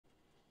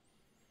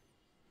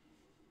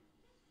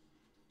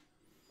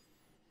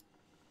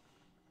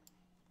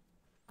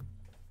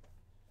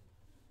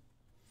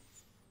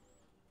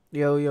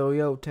Yo, yo,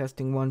 yo,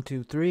 testing 1,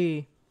 2,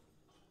 3.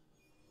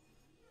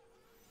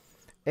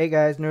 Hey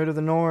guys, Nerd of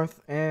the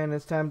North, and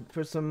it's time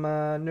for some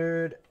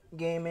nerd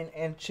gaming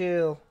and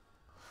chill.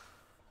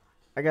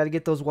 I gotta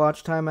get those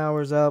watch time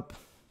hours up.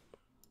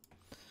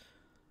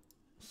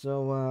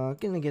 So,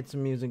 gonna get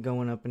some music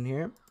going up in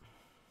here.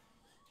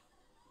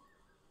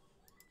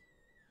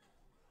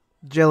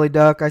 Jelly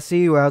Duck, I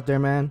see you out there,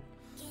 man.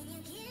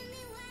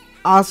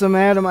 Awesome,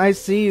 Adam, I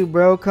see you,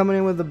 bro. Coming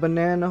in with a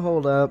banana.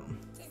 Hold up.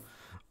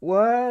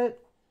 What?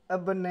 A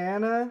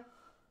banana?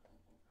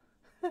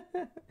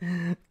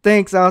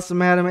 Thanks,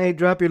 Awesome Adam. Hey,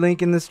 drop your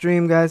link in the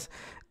stream, guys.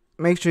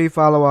 Make sure you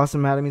follow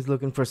Awesome Adam. He's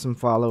looking for some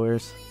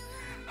followers.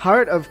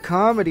 Heart of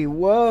Comedy.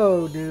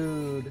 Whoa,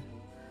 dude.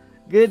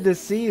 Good to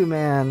see you,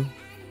 man.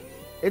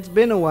 It's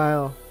been a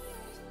while.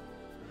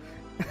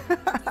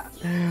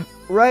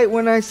 Right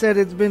when I said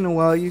it's been a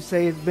while, you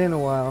say it's been a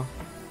while.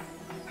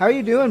 How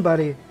you doing,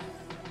 buddy?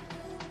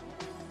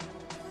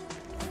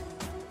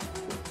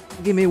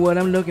 Give me what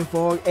I'm looking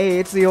for. Hey,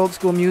 it's the old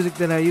school music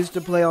that I used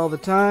to play all the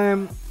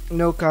time.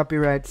 No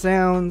copyright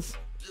sounds.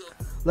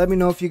 Let me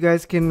know if you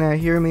guys can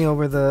hear me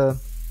over the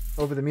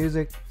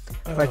music.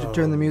 If I should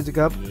turn the music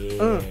up.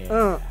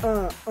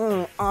 Yeah.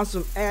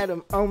 Awesome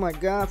Adam. Oh my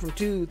god, from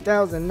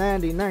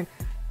 2099.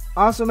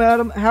 Awesome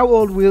Adam, how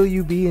old will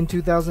you be in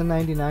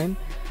 2099?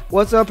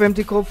 What's up,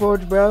 Empty Cold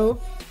Forge, bro?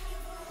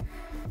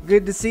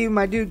 Good to see you,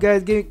 my dude,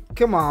 guys.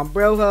 Come on,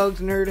 bro hugs,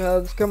 nerd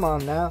hugs. Come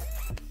on now.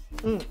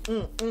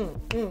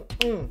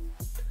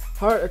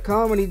 Heart of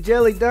Comedy,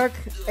 Jelly Duck.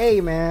 Hey,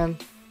 man.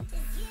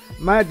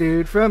 My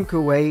dude from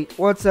Kuwait.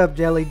 What's up,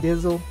 Jelly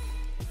Dizzle?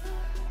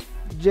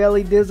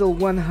 Jelly Dizzle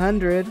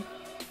 100.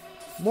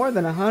 More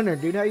than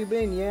 100, dude. How you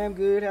been? Yeah, I'm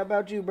good. How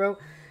about you, bro?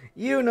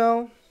 You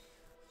know.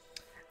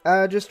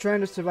 Just trying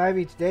to survive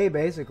each day,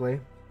 basically.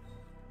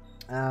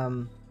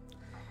 I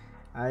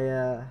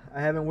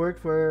haven't worked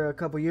for a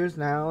couple years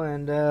now,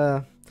 and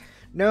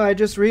no, I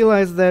just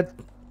realized that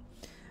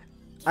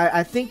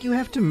I think you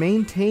have to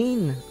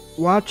maintain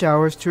watch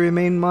hours to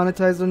remain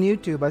monetized on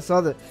YouTube. I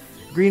saw that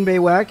Green Bay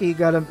Wacky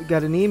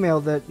got an email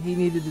that he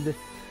needed to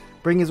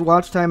bring his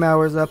watch time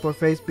hours up or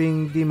face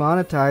being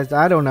demonetized.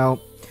 I don't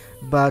know,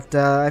 but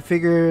I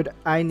figured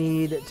I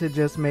need to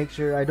just make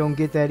sure I don't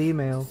get that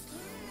email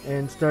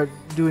and start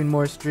doing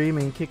more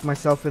streaming, kick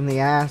myself in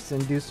the ass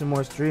and do some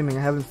more streaming.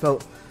 I haven't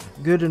felt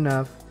good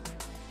enough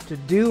to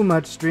do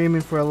much streaming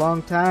for a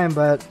long time,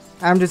 but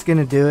I'm just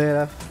gonna do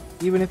it.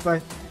 Even if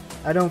I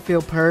don't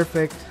feel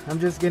perfect, I'm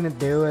just gonna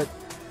do it.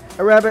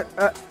 A rabbit,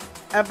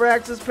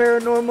 Abraxas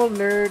Paranormal,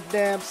 Nerd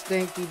Dab,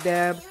 Stinky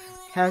Dab.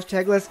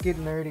 Hashtag let's get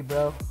nerdy,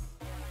 bro.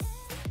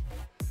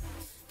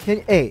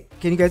 Can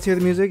you guys hear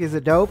the music? Is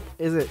it dope?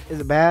 Is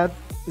it bad?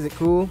 Is it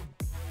cool?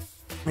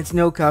 It's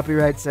no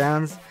copyright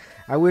sounds.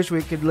 I wish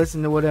we could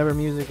listen to whatever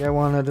music I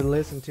wanted to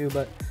listen to,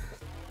 but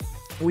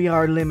we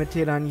are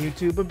limited on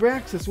YouTube.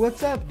 Abraxas,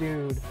 what's up,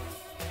 dude?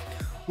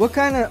 What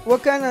kind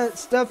of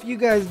stuff you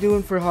guys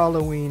doing for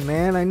Halloween,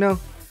 man? I know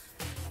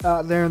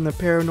out there in the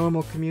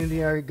paranormal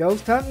community, are you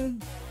ghost hunting?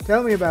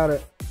 Tell me about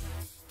it.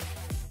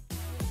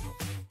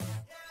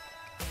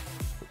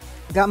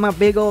 Got my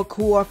big old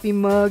coffee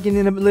mug, and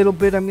in a little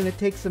bit I'm gonna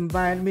take some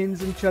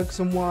vitamins and chug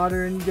some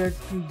water, and you guys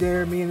can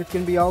dare me, and it's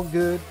gonna be all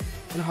good.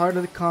 And Heart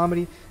of the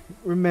Comedy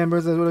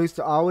remembers that's what I used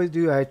to always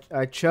do.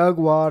 I chug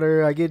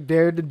water, I get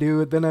dared to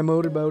do it, then I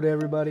motorboat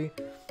everybody.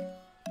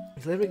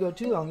 If let it go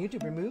too long,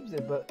 YouTube removes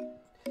it, but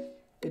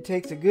it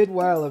takes a good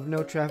while of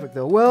no traffic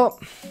though. Well,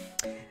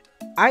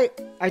 I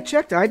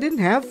checked. I didn't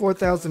have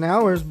 4,000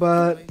 hours,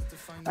 but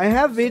I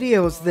have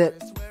videos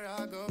that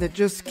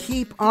just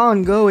keep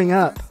on going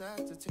up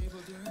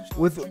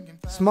with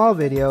small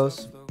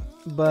videos.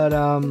 But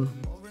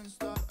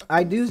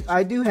I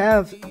do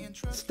have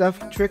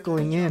stuff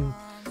trickling in.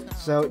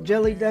 So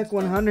Jelly Duck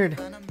 100,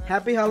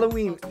 happy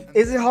Halloween.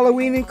 Is it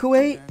Halloween in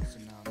Kuwait?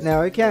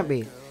 No, it can't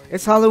be.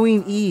 It's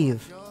Halloween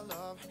Eve.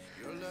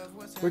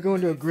 We're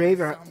going to a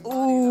graveyard.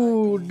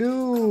 Ooh,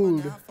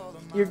 dude.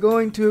 You're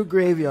going to a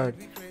graveyard.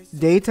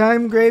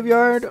 Daytime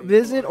graveyard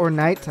visit or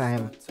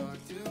nighttime?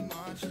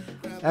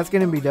 That's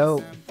going to be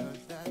dope.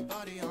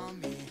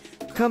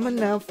 Come on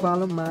now,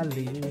 follow my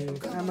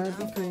lead. I might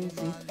be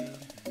crazy.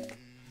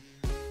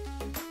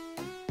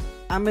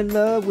 I'm in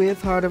love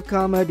with Heart of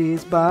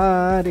Comedy's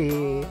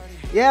body.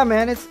 Yeah,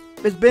 man, it's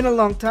been a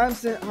long time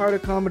since Heart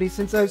of Comedy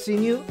since I've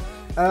seen you.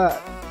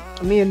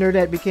 Me and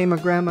Nerdette became a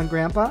grandma and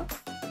grandpa.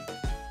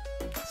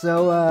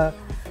 So,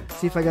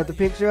 see if I got the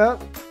picture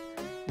up.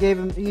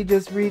 He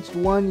just reached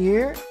 1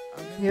 year.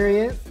 Here he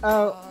is.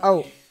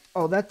 Oh,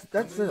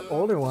 that's an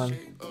older one.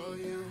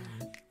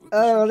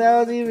 Oh, that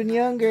was even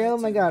younger. Oh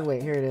my god,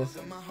 wait, here it is.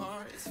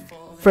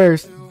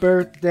 First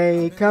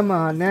birthday, come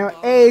on now.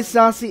 Hey,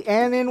 Saucy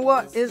Annan,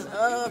 what is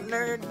up,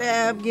 Nerd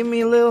Dab? Give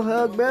me a little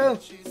hug, bro.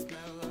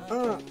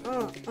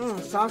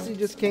 Saucy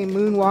just came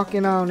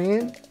moonwalking on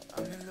in.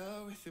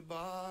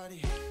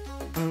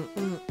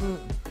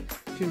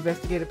 To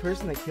investigate a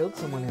person that killed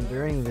someone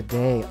during the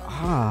day.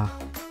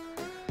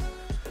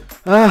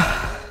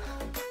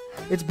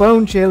 It's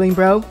bone chilling,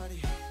 bro.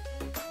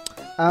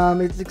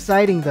 It's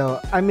exciting though.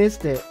 I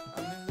missed it.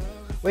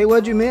 Wait,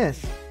 what'd you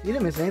miss? You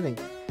didn't miss anything.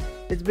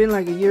 It's been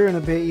like a year and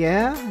a bit.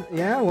 Yeah,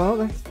 yeah. Well,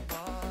 that's,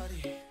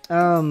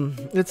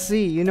 let's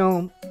see. You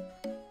know,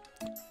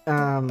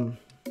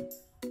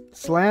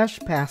 Slash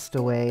passed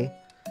away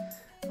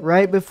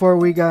right before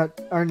we got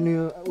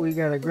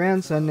a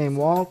grandson named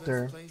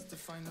Walter.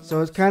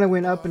 So it kind of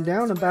went up and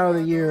down about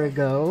a year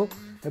ago.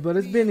 But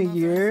it's been a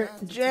year.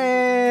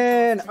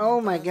 Jen!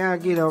 Oh my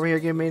god, get over here,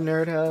 give me a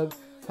nerd hug.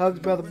 Hugs,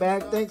 brother,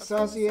 back. Thanks,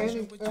 Saucy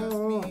Annie.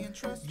 Oh.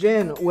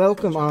 Jen,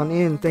 welcome on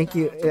in. Thank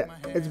you.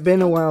 It's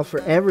been a while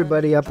for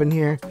everybody up in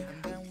here.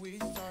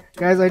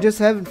 Guys, I just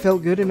haven't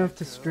felt good enough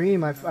to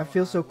stream. I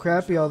feel so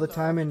crappy all the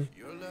time, and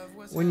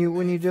when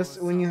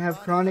you have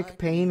chronic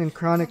pain and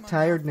chronic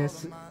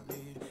tiredness,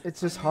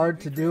 it's just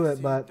hard to do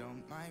it. But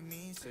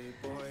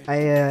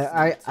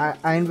I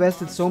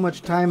invested so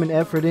much time and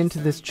effort into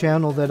this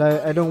channel that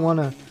I don't want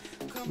to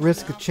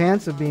risk a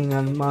chance of being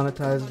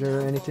unmonetized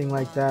or anything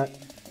like that.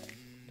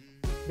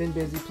 Been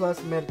busy,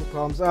 plus medical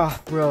problems. Oh,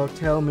 bro,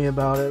 tell me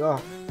about it.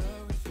 Oh,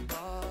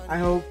 I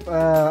hope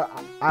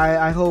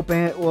I hope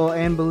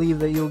and believe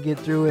that you'll get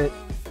through it,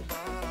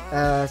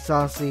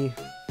 Saucy.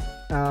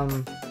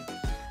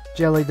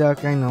 Jelly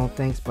Duck, I know.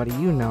 Thanks, buddy.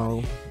 You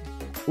know,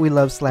 we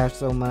love Slash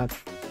so much.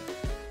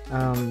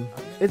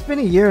 It's been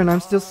a year and I'm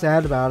still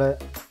sad about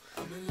it.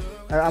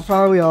 I'll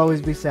probably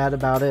always be sad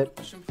about it.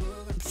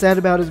 Sad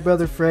about his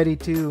brother Freddy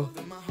too.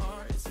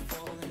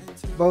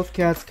 Both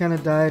cats kind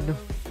of died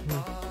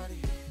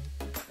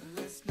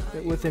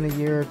within a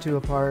year or two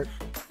apart.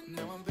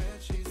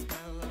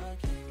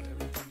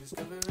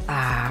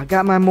 I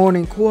got my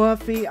morning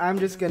coffee. I'm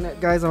just gonna,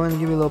 guys, I want to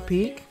give you a little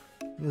peek.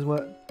 This is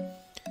what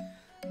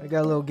I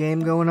got, a little game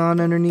going on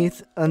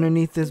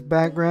underneath this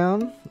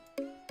background.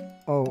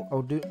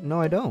 Oh, dude, no,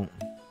 I don't.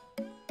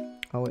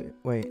 Oh,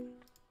 wait.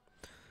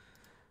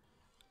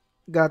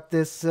 Got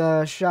this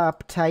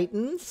Shop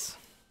Titans.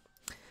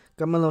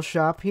 Got my little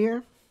shop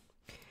here.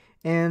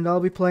 And I'll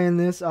be playing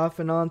this off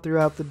and on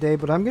throughout the day,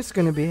 but I'm just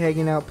going to be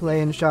hanging out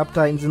playing Shop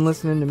Titans and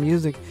listening to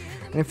music.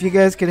 And if you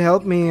guys could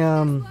help me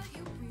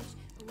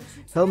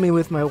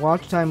with my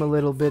watch time a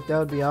little bit, that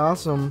would be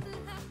awesome.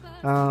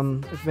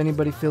 If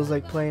anybody feels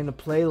like playing a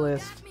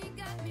playlist.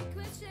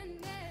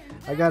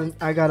 I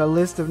got a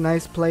list of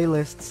nice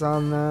playlists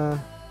on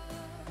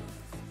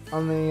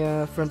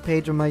the front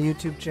page of my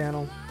YouTube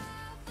channel.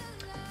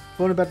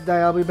 Phone about to die,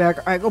 I'll be back.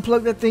 Alright, go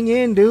plug that thing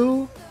in,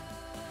 dude.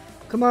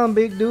 Come on,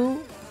 big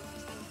dude.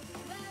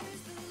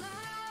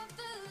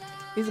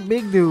 He's a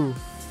big dude.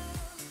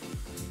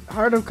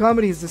 Heart of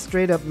Comedy is a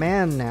straight up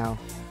man now.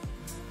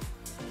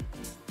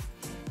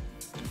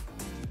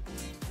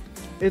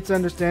 It's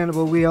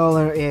understandable. We all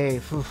are. Hey,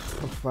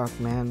 fuck,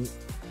 man.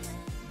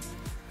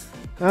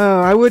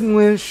 I wouldn't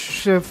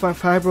wish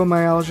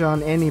fibromyalgia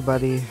on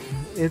anybody.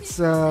 It's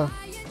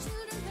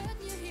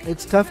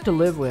tough to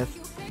live with.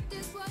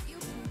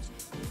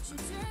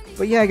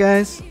 But yeah,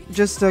 guys,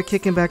 just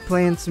kicking back,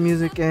 playing some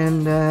music,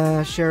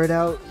 and share it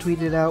out,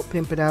 tweet it out,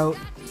 pimp it out,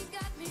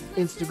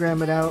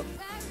 Instagram it out,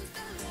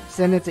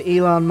 send it to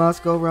Elon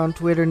Musk over on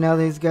Twitter. Now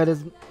that he's got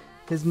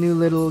his new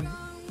little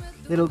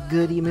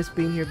goodie. Miss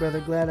being here, brother.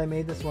 Glad I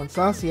made this one.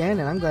 Saucy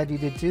Annan, I'm glad you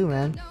did too,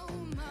 man.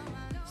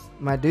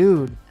 My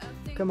dude.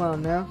 Come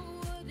on now.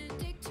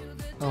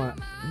 Oh,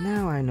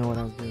 now I know what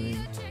I was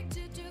doing.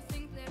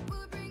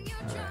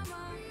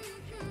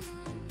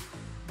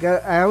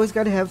 Alright. I always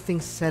gotta have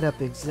things set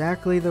up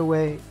exactly the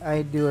way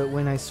I do it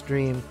when I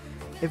stream.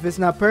 If it's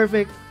not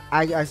perfect,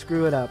 I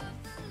screw it up.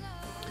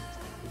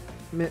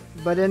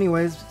 But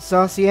anyways,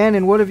 Saucy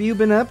Annan, what have you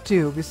been up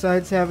to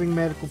besides having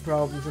medical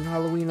problems? And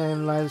Halloween I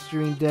am live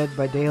streaming Dead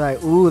by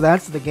Daylight. Ooh,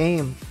 that's the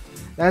game.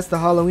 That's the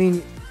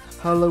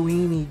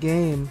Halloweeny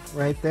game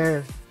right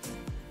there.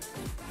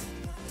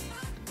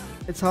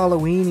 It's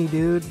Halloweeny,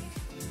 dude.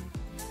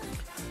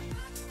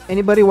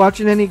 Anybody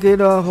watching any good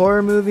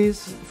horror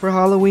movies for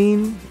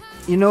Halloween?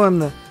 You know I'm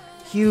the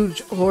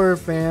huge horror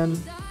fan.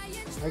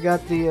 I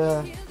got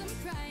the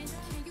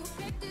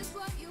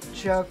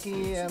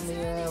Chucky and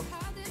the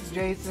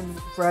Jason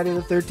Friday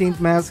the 13th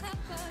mask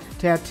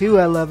tattoo.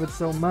 I love it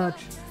so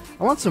much.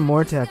 I want some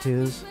more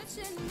tattoos.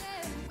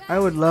 I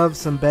would love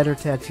some better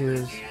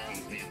tattoos.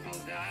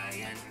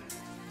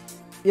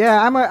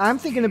 Yeah, I'm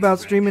thinking about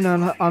streaming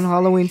on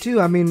Halloween too.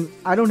 I mean,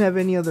 I don't have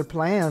any other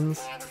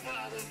plans.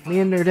 Me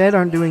and Nerdette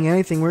aren't doing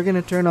anything. We're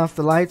gonna turn off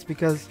the lights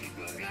because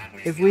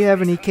if we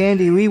have any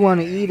candy, we want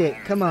to eat it.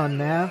 Come on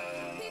now.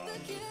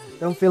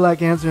 Don't feel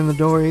like answering the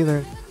door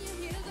either.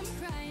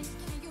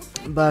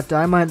 But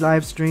I might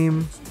live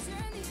stream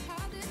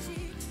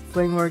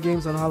playing horror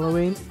games on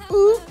Halloween.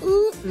 Ooh,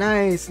 ooh,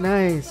 nice,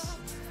 nice.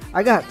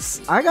 I got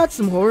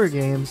some horror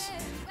games.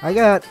 I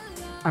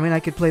mean, I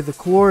could play The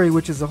Quarry,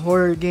 which is a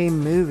horror game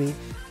movie.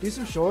 Do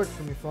some shorts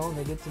from your phone.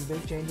 They did some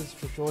big changes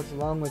for shorts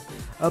along with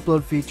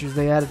upload features.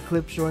 They added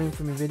clip shorting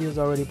from your videos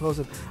already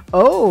posted.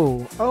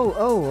 Oh,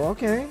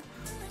 okay.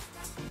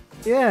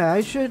 Yeah,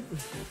 I should.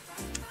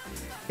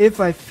 If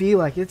I feel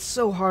like it's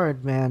so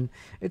hard, man.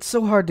 It's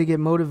so hard to get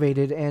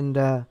motivated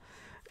and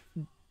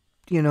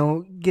you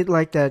know, get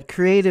like that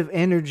creative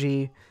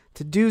energy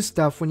to do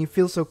stuff when you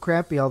feel so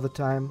crappy all the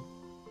time.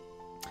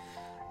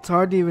 It's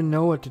hard to even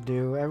know what to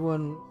do.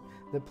 Everyone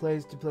that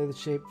plays to play the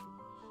shape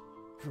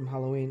from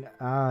Halloween.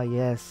 Ah,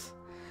 yes.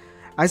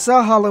 I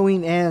saw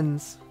Halloween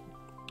Ends.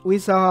 We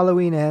saw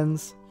Halloween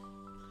Ends.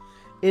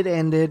 It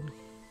ended.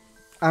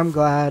 I'm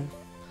glad.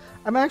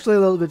 I'm actually a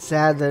little bit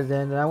sad that it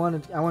ended. I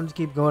wanted to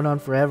keep going on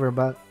forever,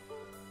 but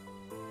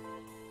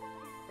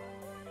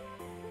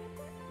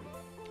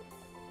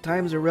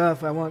times are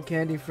rough. I want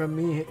candy from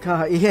me.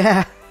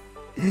 Yeah.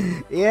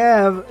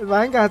 Yeah, if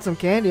I got some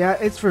candy,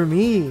 it's for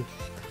me.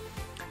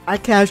 I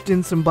cashed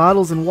in some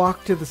bottles and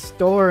walked to the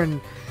store and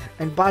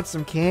bought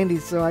some candy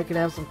so I could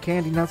have some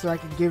candy, not so I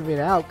could give it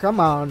out. Come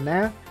on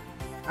now.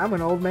 I'm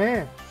an old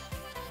man.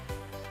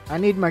 I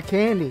need my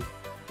candy.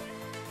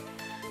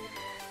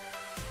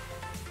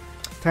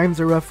 Times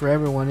are rough for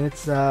everyone.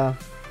 It's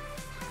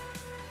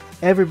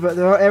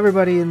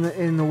everybody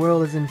in the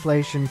world is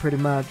inflation pretty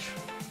much.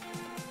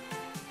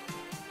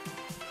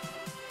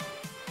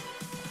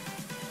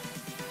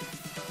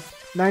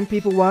 Nine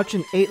people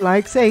watching, 8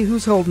 likes. Hey,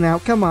 who's holding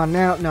out? Come on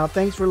now. Now,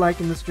 thanks for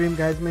liking the stream,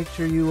 guys. Make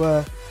sure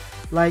you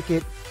like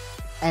it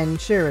and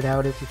share it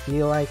out if you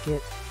feel like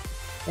it.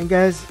 And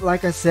guys,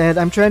 like I said,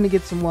 I'm trying to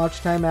get some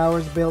watch time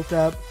hours built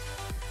up.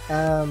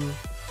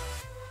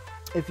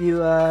 If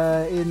you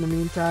in the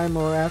meantime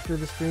or after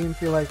the stream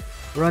feel like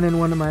running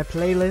one of my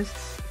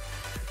playlists,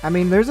 I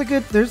mean, there's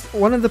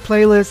one of the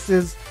playlists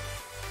is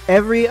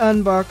every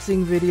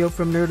unboxing video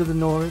from Nerd of the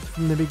North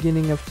from the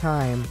beginning of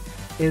time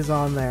is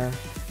on there.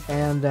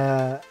 And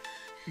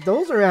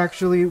those are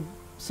actually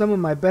some of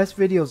my best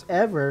videos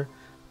ever.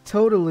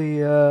 Totally,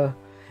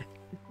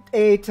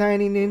 hey,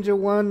 Tiny Ninja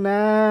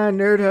 19,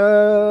 Nerd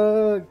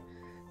Hug.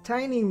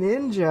 Tiny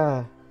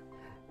Ninja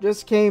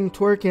just came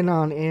twerking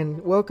on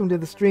in. Welcome to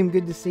the stream,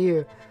 good to see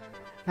you.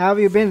 How have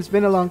you been? It's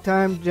been a long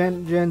time.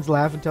 Jen's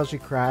laughing until she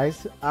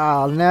cries.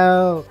 Oh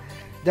no,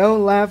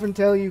 don't laugh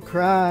until you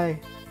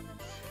cry.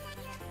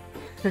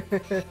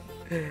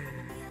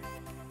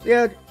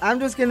 Yeah,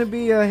 I'm just gonna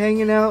be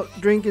hanging out,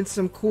 drinking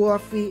some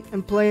coffee,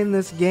 and playing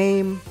this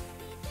game,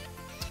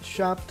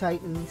 Shop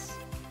Titans.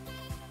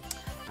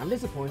 I'm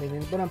disappointed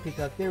in it, but on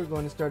Peacock they were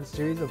going to start a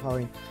series of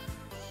Halloween.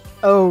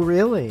 Oh,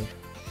 really?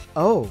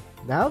 Oh,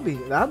 that'd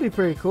be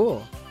pretty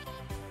cool.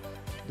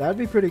 That'd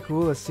be pretty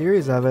cool, a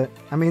series of it.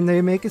 I mean,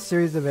 they make a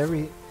series of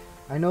every.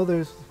 I know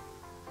there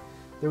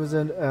was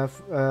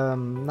a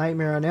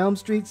Nightmare on Elm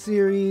Street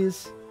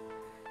series.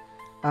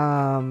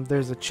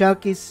 There's a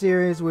Chucky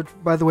series, which,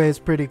 by the way, is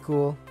pretty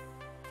cool.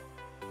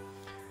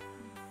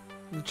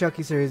 The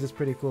Chucky series is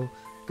pretty cool.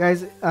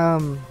 Guys,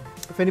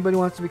 if anybody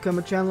wants to become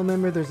a channel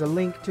member, there's a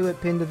link to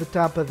it pinned to the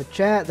top of the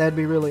chat. That'd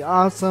be really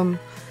awesome.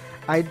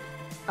 I've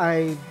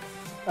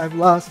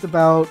lost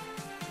about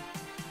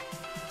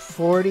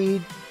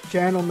 40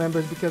 channel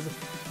members because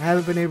I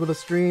haven't been able to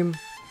stream.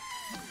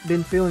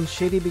 Been feeling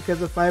shitty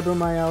because of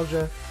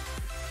fibromyalgia.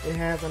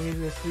 I'm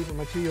usually asleep when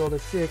my 2-year-old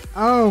is sick.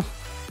 Oh,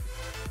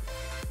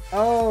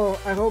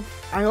 I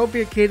hope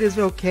your kid is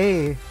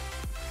okay.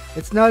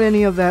 It's not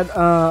any of that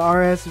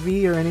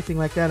RSV or anything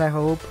like that, I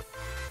hope.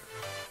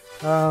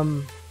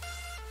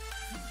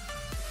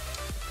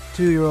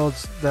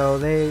 2-year-olds though,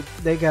 they're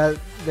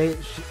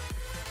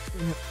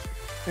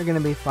gonna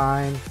be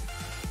fine.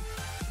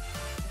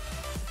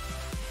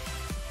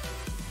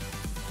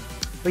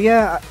 But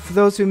yeah, for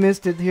those who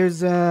missed it,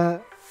 here's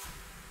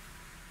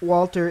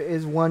Walter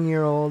is 1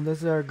 year old. This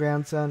is our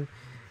grandson.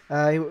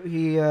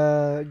 He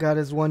got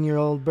his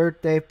 1-year-old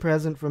birthday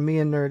present from me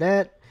and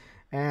Nerdette,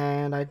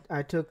 and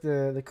I took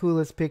the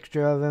coolest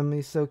picture of him.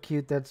 He's so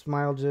cute. That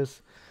smile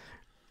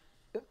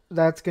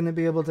that's gonna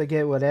be able to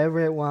get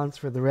whatever it wants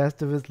for the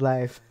rest of his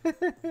life.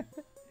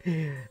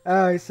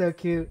 Oh, he's so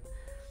cute.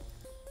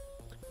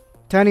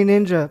 Tiny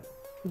Ninja,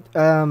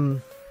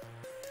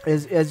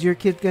 is your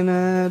kid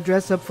gonna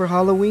dress up for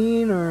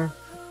Halloween, or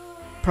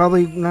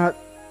probably not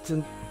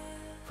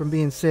from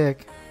being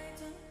sick?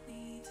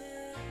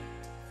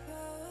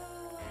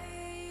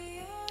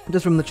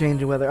 Just from the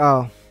change of weather.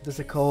 Oh, just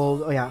a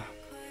cold. Oh, yeah.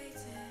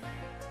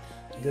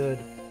 Good.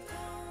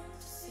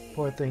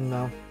 Poor thing,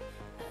 though.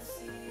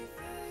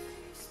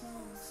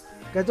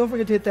 Guys, don't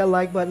forget to hit that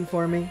like button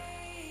for me.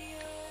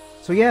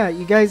 So, yeah,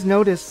 you guys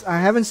notice I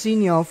haven't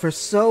seen y'all for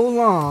so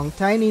long.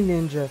 Tiny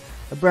Ninja,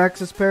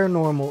 Abraxas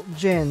Paranormal,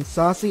 Jen,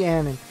 Saucy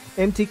Annan,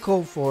 MT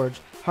Coldforge,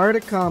 Heart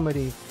of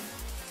Comedy,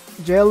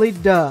 Jelly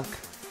Duck.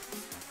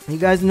 You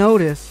guys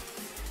notice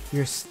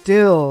you are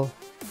still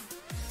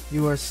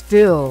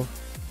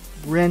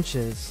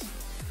wrenches.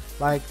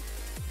 Like,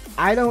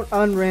 I've only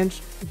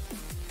unwrenched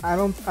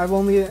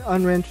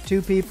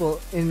 2 people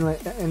in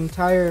like an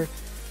entire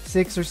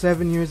 6 or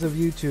 7 years of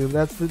YouTube.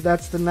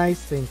 That's the nice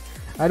thing.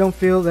 I don't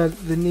feel that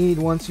the need,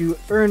 once you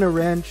earn a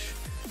wrench,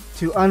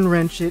 to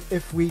unwrench it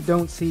if we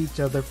don't see each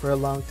other for a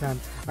long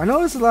time. I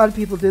noticed a lot of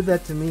people did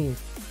that to me,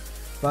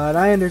 but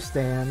I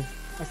understand.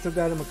 I still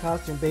got him a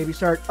costume, Baby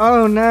Shark.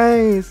 Oh,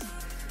 nice!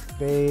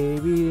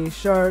 Baby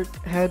Shark,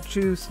 had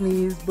to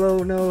sneeze, blow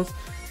nose.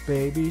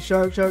 Baby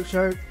Shark, shark,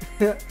 shark.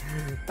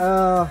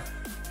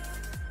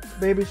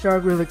 Baby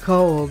Shark with a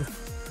cold.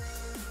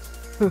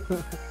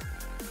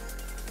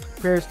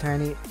 Prayers,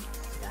 Tiny.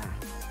 Yeah.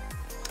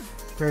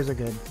 Prayers are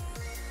good.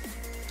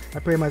 I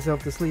pray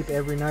myself to sleep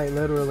every night,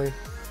 literally.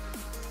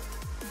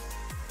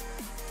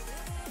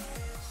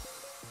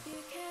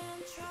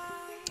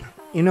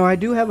 You know, I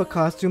do have a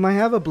costume. I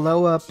have a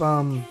blow-up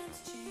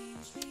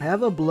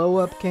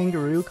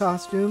kangaroo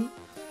costume.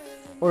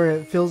 Or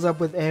it fills up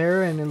with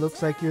air and it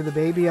looks like you're the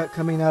baby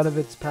coming out of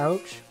its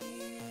pouch.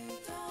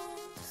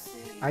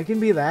 I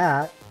can be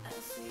that.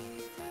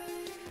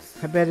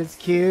 I bet it's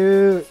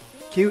cute.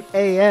 Cute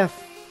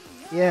AF.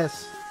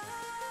 Yes.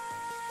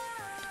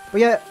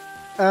 But yeah,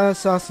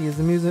 Saucy, is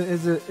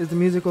the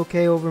music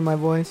okay over my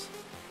voice?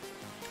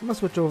 I'm gonna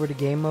switch over to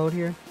game mode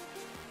here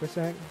for a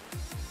sec.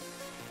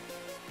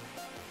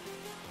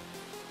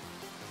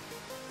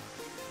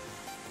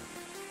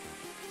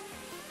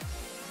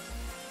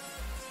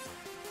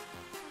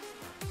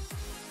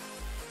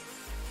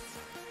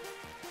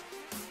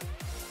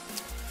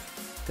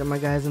 Got my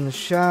guys in the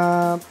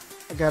shop.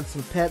 I got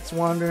some pets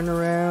wandering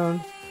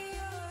around.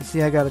 You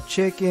see, I got a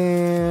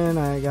chicken.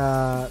 I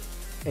got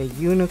a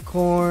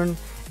unicorn.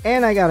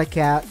 And I got a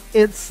cat.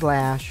 It's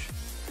Slash.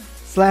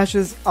 Slash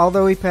is,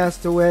 although he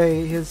passed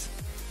away, his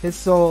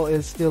soul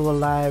is still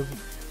alive.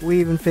 We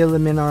even feel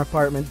him in our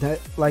apartment,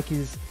 like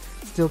he's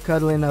still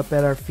cuddling up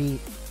at our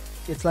feet.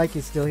 It's like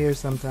he's still here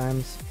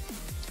sometimes.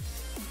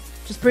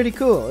 Which is pretty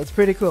cool. It's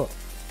pretty cool.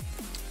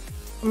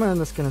 I'm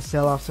just gonna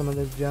sell off some of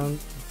this junk.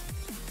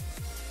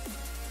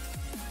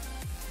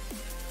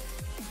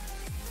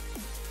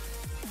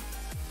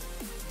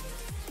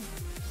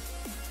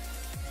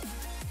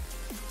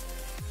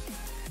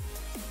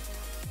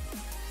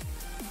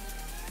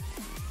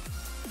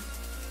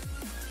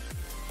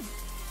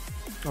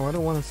 Oh, I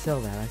don't want to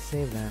sell that. I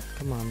saved that.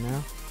 Come on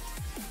now.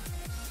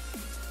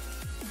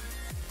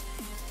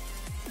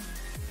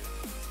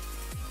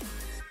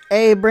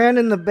 Hey,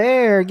 Brandon the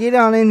Bear, get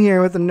on in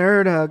here with a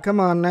nerd hug. Come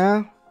on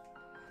now.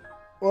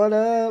 What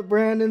up,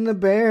 Brandon the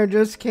Bear?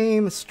 Just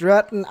came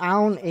strutting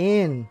on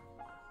in.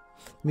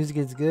 Music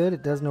is good.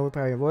 It doesn't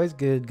overpower your voice.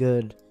 Good,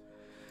 good.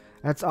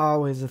 That's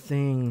always a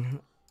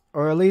thing.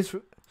 Or at least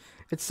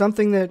it's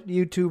something that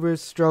YouTubers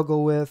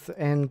struggle with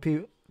and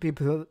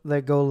people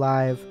that go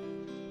live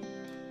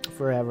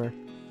forever.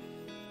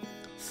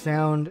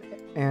 Sound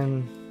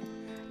and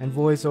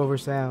voice over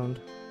sound.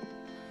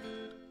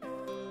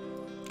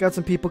 Got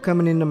some people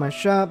coming into my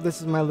shop. This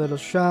is my little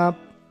shop.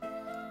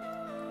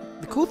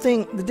 The cool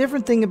thing, the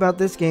different thing about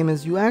this game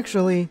is you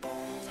actually,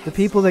 the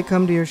people that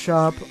come to your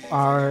shop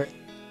are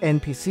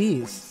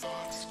NPCs.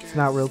 It's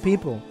not real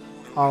people.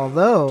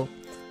 Although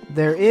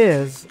there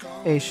is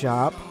a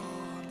shop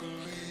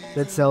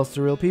that sells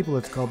to real people.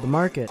 It's called the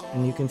market,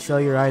 and you can sell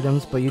your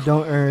items, but you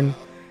don't earn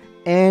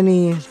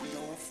any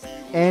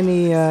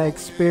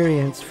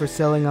experience for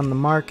selling on the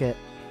market.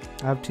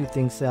 I have two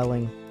things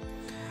selling.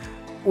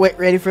 Wait,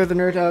 ready for the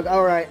nerd hug?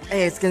 Alright.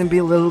 Hey, it's gonna be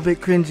a little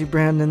bit cringy,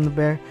 Brandon the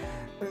Bear.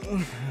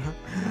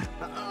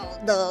 Oh,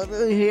 no,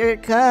 here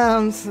it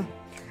comes.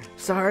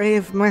 Sorry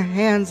if my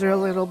hands are a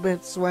little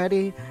bit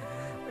sweaty.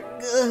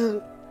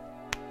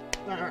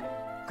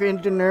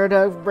 Cringe nerd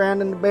hug,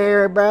 Brandon the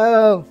Bear,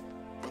 bro.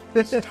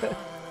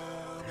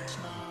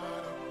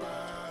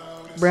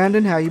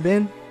 Brandon, how you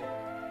been?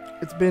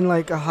 It's been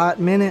like a hot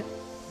minute.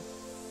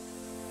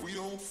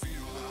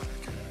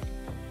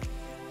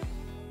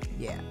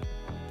 Yeah.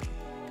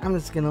 I'm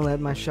just gonna let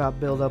my shop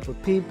build up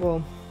with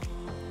people.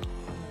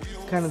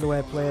 It's kind of the way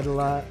I play it a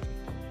lot.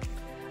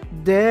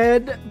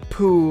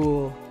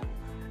 Deadpool.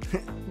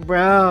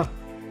 Bro,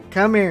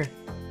 come here.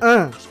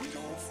 Bah,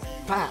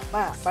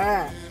 bah,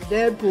 bah.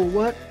 Deadpool,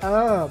 what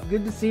up?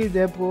 Good to see you,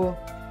 Deadpool.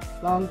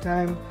 Long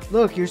time.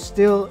 Look, you're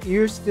still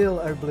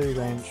a blue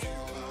wrench.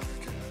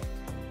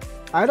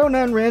 I don't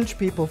unwrench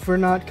people for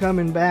not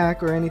coming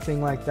back or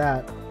anything like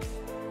that.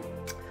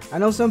 I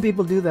know some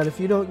people do that.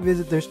 If you don't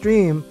visit their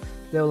stream,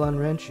 they'll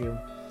unwrench you.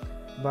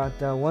 But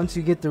once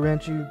you get the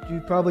wrench,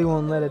 you probably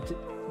won't let it.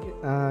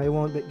 It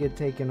won't get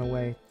taken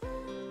away.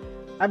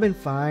 I've been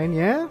fine.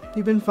 Yeah,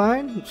 you've been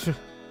fine.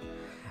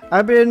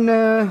 I've been.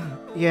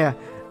 Yeah,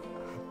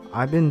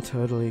 I've been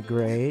totally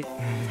great.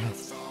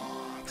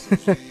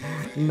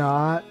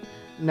 Not.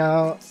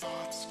 No.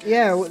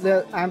 Yeah,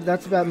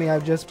 that's about me.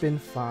 I've just been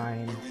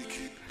fine.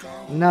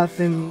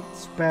 Nothing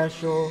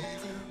special.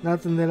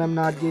 Nothing that I'm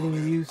not getting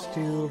used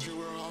to.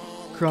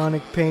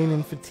 Chronic pain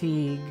and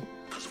fatigue.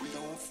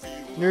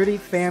 Nerdy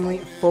family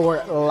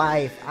for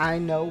life. I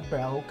know,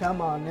 bro.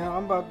 Come on now.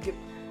 I'm about to get...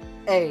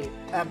 Hey,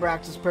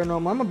 Abraxas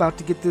Paranormal, I'm about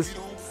to get this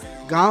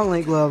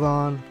gauntlet glove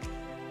on.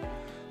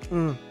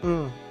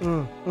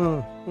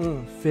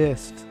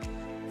 Fist.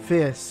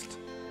 Fist.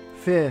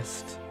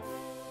 Fist.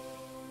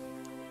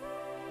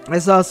 I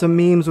saw some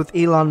memes with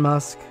Elon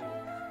Musk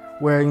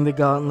wearing the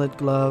gauntlet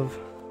glove.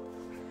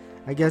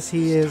 I guess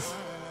he's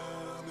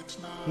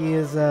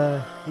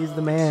the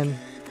man,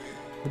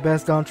 the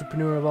best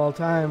entrepreneur of all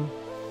time.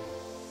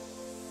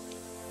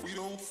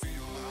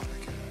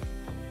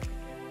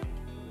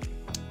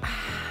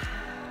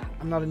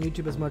 I'm not on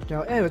YouTube as much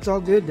now. Hey, it's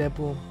all good,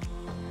 Deadpool.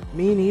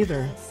 Me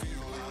neither.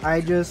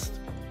 I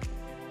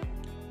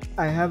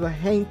have a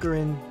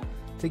hankering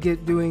to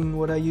get doing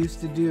what I used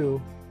to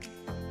do,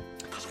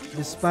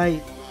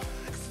 despite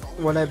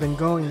what I've been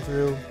going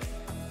through.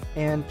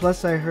 And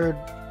plus I heard,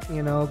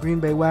 Green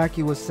Bay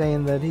Wacky was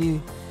saying that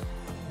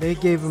they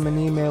gave him an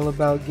email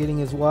about getting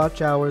his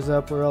watch hours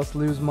up or else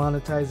lose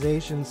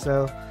monetization.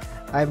 So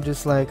I'm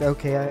just like,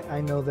 okay,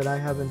 I know that I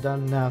haven't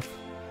done enough.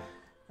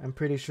 I'm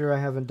pretty sure I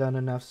haven't done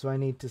enough, so I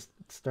need to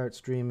start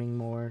streaming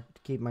more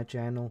to keep my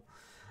channel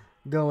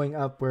going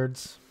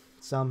upwards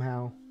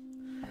somehow.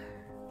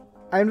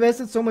 I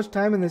invested so much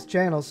time in this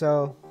channel,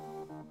 so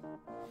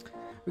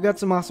we got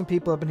some awesome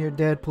people up in here.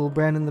 Deadpool,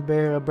 Brandon the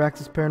Bear,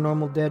 Abraxas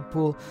Paranormal,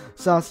 Deadpool,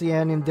 Saucy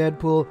Onion,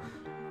 Deadpool,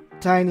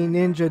 Tiny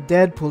Ninja,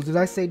 Deadpool. Did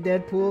I say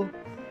Deadpool?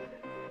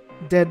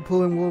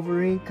 Deadpool and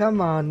Wolverine. Come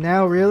on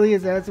now, really?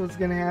 Is that what's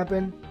gonna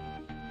happen?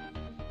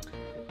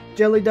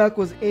 Jelly Duck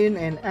was in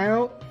and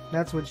out.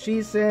 That's what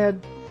she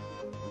said.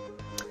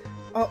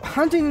 Oh,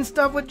 hunting and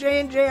stuff with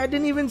J&J. I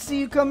didn't even see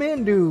you come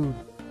in, dude.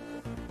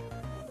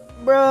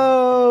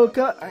 Bro,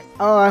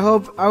 I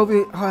hope.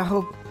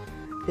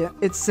 Yeah,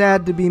 it's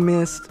sad to be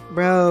missed,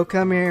 bro.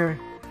 Come here,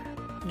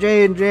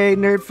 J&J,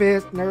 Nerd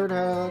Fist, Nerd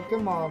Hug.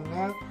 Come on,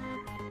 man.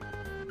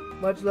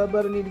 Much love,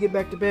 but I need to get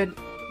back to bed.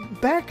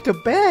 Back to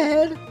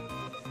bed?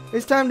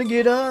 It's time to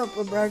get up.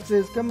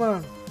 Abraxas, come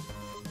on.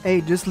 Hey,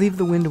 just leave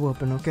the window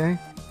open, okay?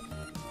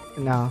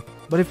 No,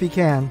 but if you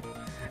can,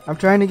 I'm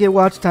trying to get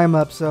watch time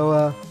up.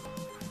 So,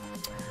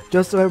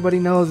 just so everybody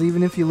knows,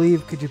 even if you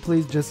leave, could you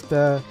please just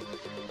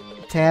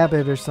tab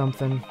it or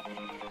something?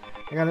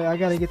 I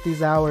gotta get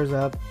these hours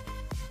up.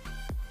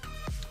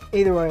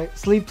 Either way,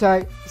 sleep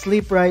tight,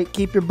 sleep right,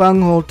 keep your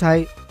bunghole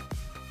tight,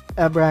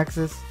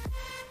 Abraxas.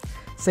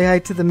 Say hi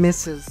to the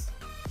missus.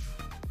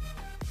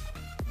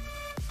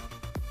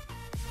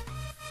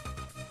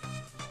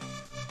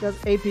 Got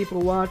 8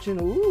 people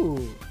watching.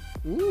 Ooh,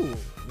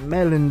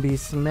 melon be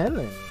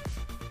smelling.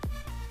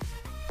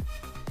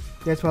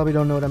 You guys probably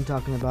don't know what I'm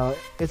talking about.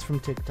 It's from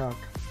TikTok.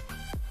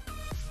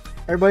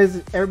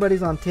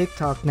 Everybody's on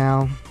TikTok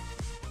now.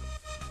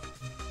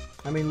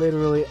 I mean,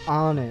 literally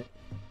on it.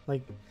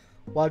 Like,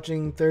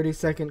 watching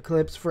 30-second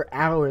clips for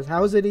hours.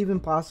 How is it even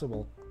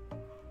possible?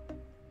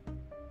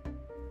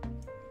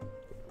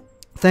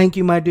 Thank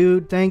you, my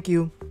dude. Thank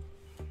you.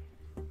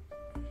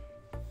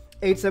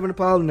 87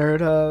 Apollo, Nerd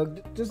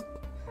Hug. Just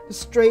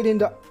straight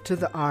into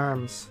the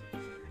arms.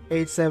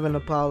 87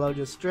 Apollo,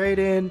 just straight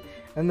in,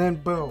 and then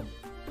boom.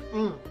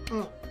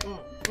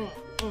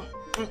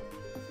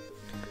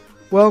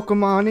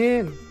 Welcome on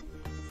in.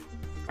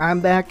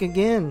 I'm back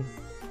again.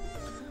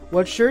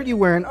 What shirt you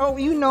wearing? Oh,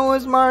 you know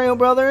us, Mario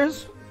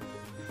Brothers.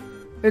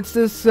 It's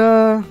this,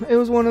 it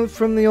was one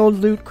from the old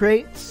loot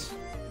crates.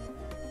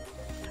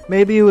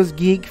 Maybe it was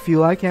Geek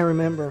Fuel, I can't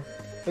remember.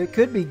 It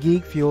could be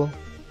Geek Fuel.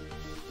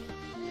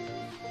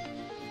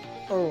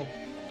 Oh.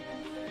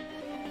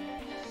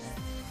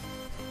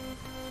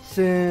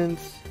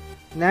 Since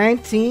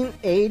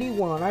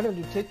 1981. I don't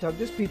do TikTok,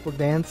 just people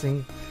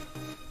dancing.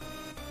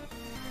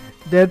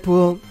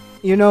 Deadpool,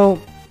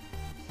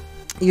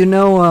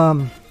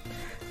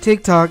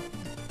 TikTok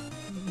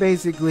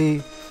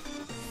basically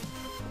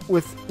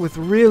with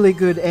really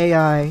good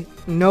AI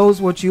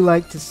knows what you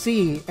like to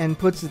see and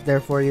puts it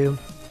there for you.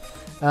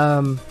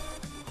 I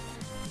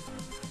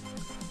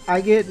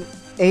get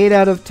 8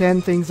 out of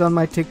 10 things on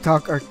my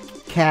TikTok are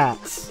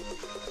cats.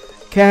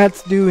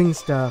 Cats doing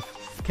stuff.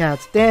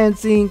 Cats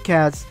dancing,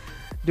 cats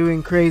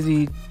doing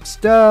crazy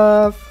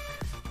stuff,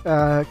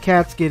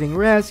 cats getting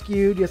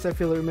rescued. Yes, I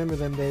feel I remember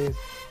them days.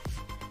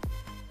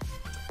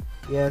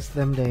 Yes,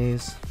 them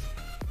days.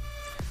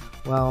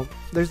 Well,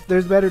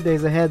 there's better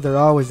days ahead. There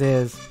always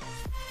is.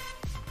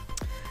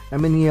 I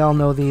mean, you all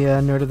know the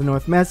Nerd of the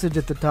North message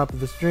at the top of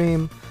the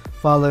stream.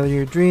 Follow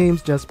your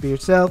dreams. Just be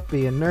yourself.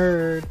 Be a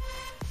nerd.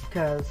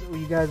 Because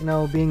you guys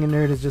know being a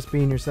nerd is just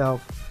being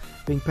yourself.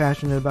 Being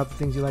passionate about the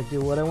things you like to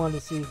do. What I want to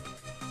see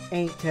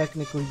ain't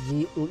technically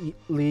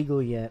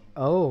legal yet.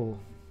 Oh,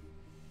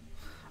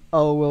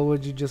 well,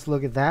 would you just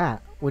look at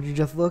that? Would you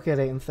just look at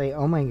it and say,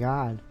 oh my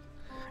god,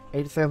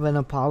 87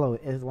 Apollo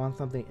wants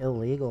something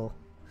illegal?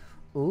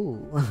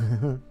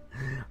 Ooh.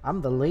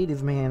 I'm the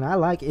ladies' man. I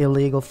like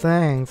illegal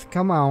things.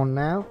 Come on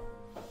now.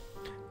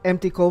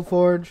 Empty Cold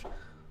Forge.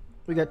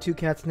 We got 2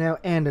 cats now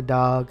and a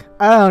dog.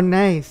 Oh,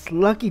 nice.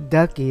 Lucky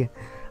ducky.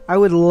 I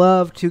would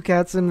love 2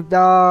 cats and a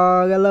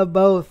dog. I love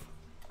both.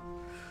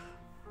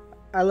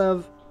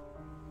 Actually,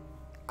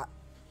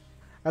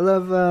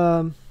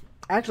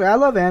 I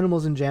love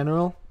animals in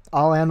general.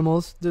 All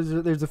animals.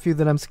 There's a few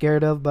that I'm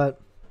scared of, but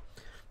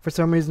for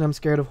some reason I'm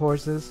scared of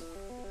horses.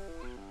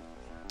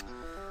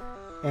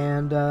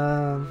 And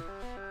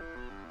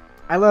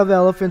I love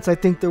elephants. I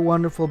think they're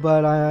wonderful,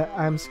 but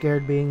I'm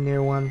scared being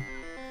near one.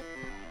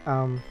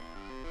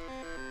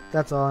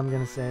 That's all I'm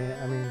gonna say.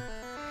 I mean,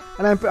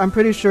 and I'm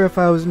pretty sure if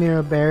I was near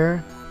a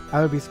bear,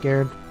 I would be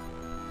scared.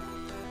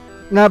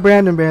 Not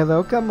Brandon Bear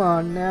though. Come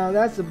on now,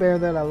 that's the bear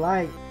that I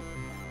like.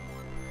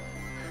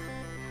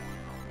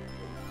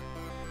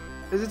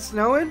 Is it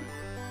snowing?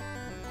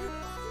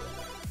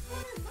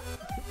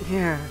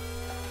 Yeah,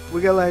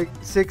 we got like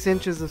 6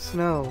 inches of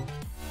snow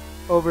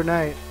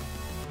overnight.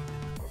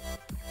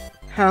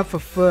 Half a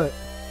foot.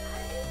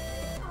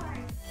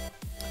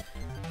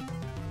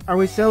 Are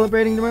we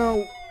celebrating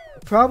tomorrow?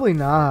 Probably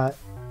not.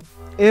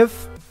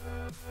 If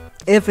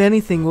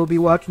anything, we'll be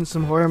watching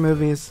some horror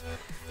movies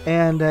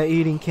and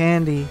eating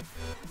candy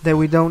that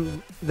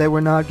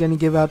we're not gonna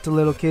give out to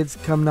little kids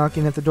come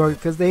knocking at the door,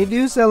 because they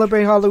do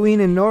celebrate Halloween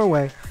in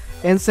Norway,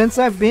 and since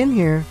I've been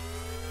here,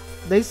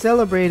 they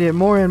celebrate it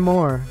more and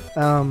more.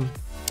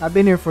 I've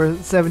been here for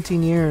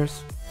 17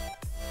 years,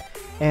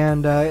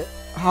 and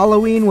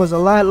Halloween was a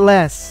lot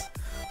less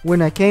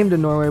when I came to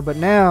Norway, but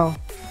now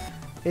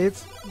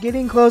it's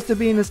getting close to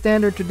being a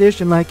standard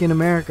tradition like in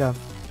America.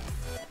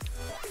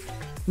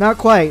 Not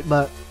quite,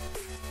 but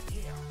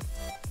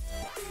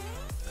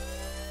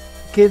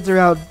kids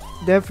are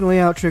definitely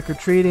out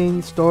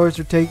trick-or-treating. Stores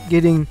are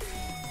taking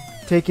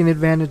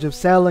advantage of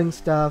selling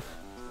stuff.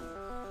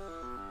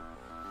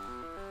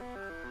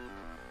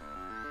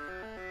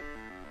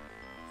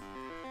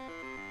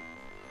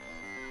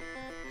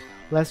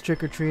 Less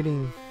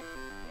trick-or-treating,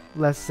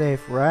 less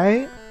safe,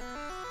 right?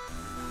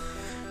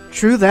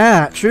 True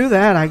that.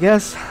 I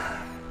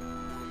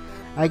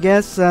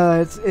guess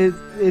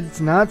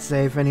it's not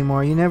safe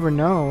anymore. You never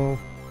know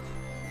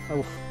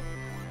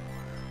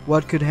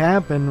what could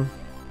happen.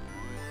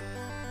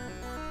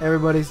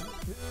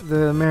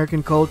 The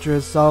American culture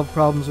has solved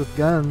problems with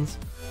guns.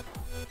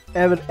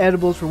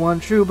 Edibles for one,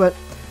 true, but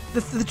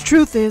the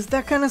truth is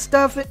that kind of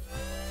stuff,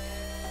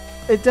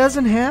 it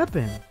doesn't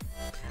happen.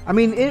 I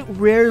mean, it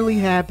rarely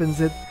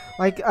happens.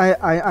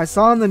 I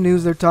saw in the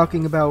news they're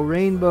talking about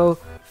rainbow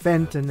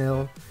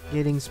fentanyl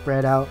getting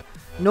spread out.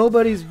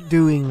 Nobody's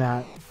doing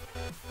that.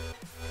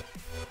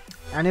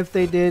 And if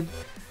they did,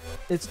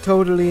 it's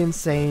totally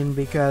insane,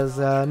 because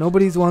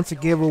nobody wants to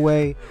give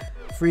away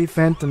free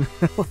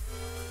fentanyl.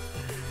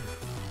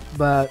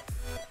 but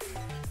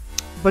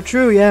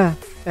true, yeah.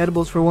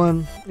 Edibles for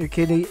one. Your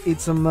kid eat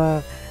some,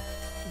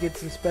 get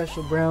some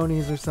special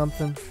brownies or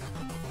something.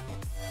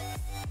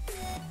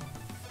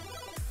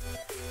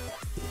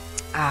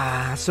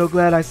 So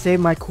glad I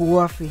saved my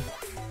coffee.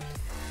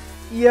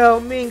 Yo,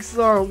 Minx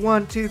Laura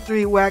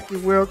 123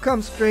 Wacky World,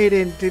 come straight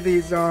into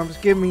these arms.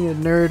 Give me a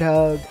nerd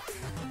hug.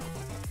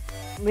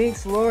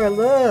 Minx Laura,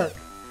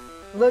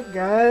 look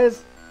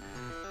guys,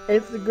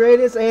 it's the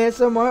greatest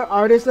ASMR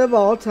artist of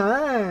all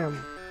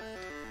time.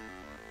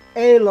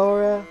 Hey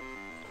Laura,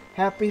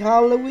 happy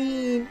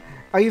Halloween.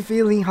 Are you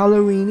feeling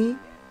Halloweeny?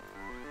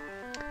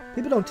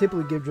 People don't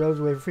typically give drugs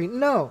away for free.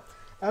 No,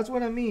 that's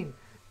what I mean.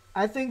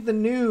 I think the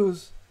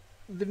news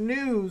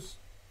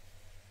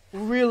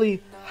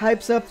really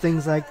hypes up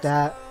things like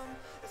that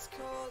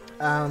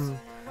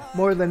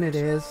more than it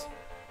is.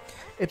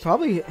 It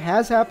probably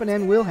has happened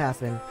and will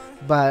happen,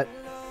 but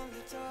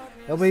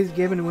nobody's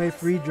giving away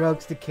free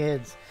drugs to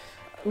kids.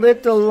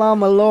 Little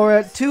Llama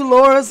Laura, 2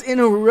 Lauras in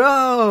a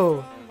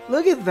row.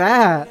 Look at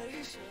that.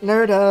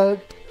 Nerd hug.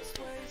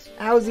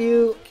 How's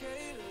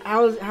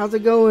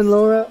it going,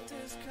 Laura?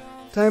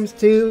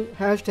 ×2.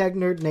 Hashtag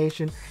Nerd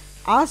Nation.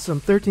 Awesome.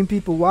 13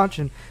 people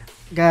watching.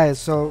 Guys,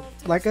 so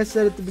like I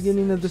said at the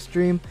beginning of the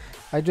stream,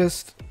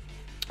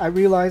 I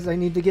realized I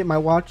need to get my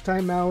watch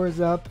time hours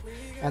up,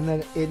 and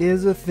that it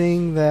is a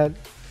thing that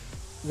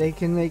they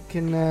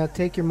can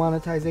take your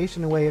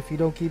monetization away if you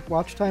don't keep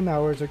watch time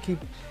hours or keep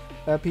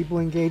people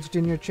engaged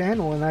in your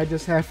channel, and I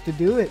just have to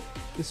do it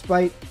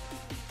despite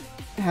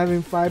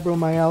having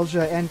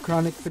fibromyalgia and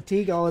chronic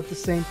fatigue all at the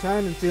same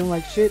time and feeling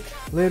like shit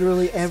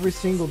literally every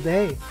single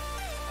day.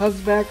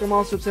 Hugs back, I'm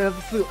also upset at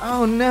the flu.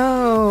 Oh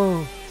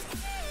no!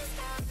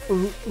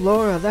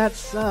 Laura, that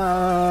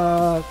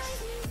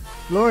sucks.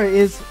 Laura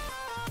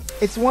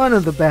it's one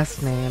of the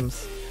best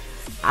names.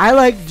 I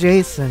like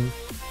Jason.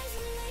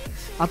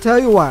 I'll tell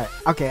you why.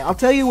 Okay, I'll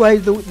tell you why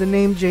the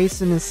name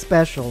Jason is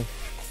special.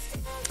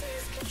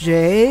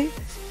 Jason.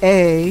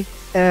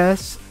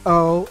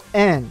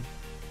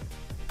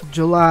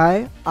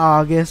 July,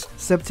 August,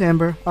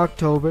 September,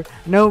 October,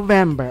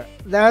 November.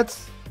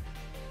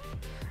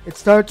 It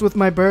starts with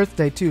my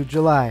birthday too,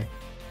 July.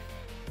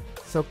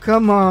 So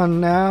come on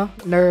now,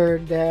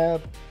 nerd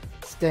dab,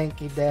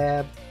 stanky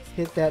dab,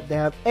 hit that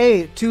dab.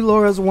 Hey, 2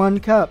 Lauras, 1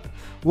 cup.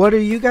 What are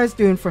you guys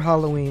doing for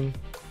Halloween?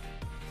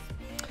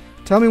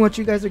 Tell me what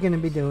you guys are going to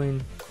be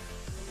doing.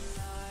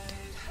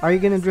 Are you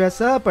going to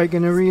dress up? Are you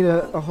going to read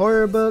a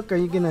horror book? Are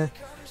you going to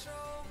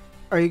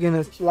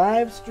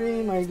live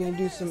stream? Are you going to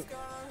do some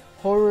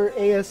horror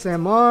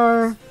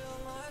ASMR?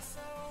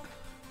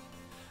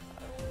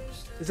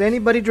 Is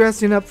anybody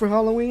dressing up for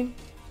Halloween?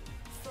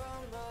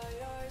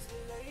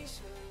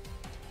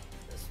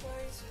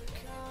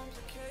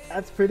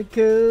 That's pretty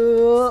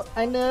cool.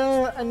 I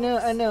know.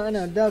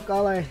 Duck,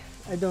 I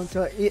don't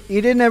tell you.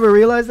 You didn't ever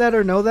realize that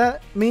or know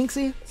that,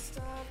 Minxie?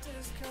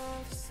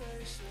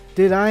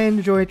 Did I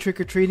enjoy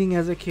trick-or-treating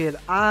as a kid?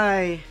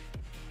 I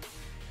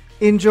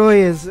enjoy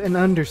is an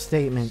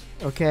understatement,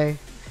 okay?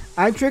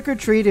 I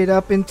trick-or-treated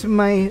up into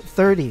my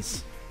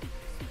 30s.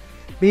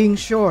 Being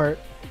short,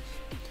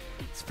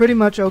 it's pretty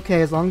much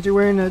okay as long as you're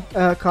wearing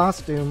a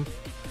costume.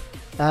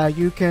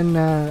 you can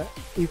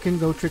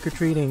go trick or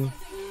treating.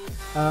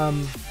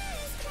 And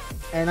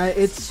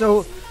it's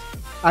so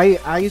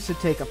I used to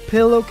take a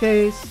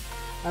pillowcase.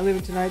 I'm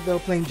leaving tonight though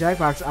playing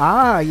Jackbox.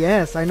 Ah,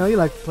 yes, I know you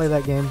like to play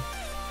that game.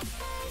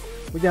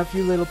 We got a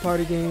few little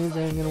party games.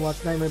 I'm gonna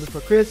watch Nightmare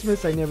Before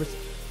Christmas.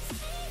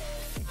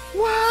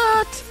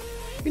 What?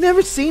 You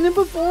never seen it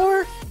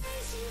before?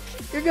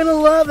 You're gonna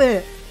love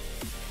it.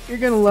 You're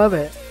gonna love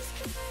it.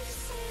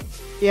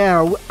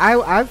 Yeah,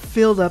 I've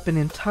filled up an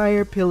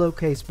entire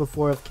pillowcase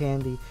before of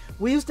candy.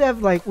 We used to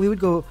have we would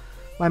go.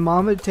 My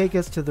mom would take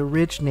us to the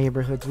rich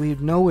neighborhoods.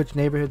 We'd know which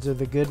neighborhoods are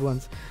the good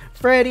ones.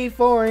 Freddie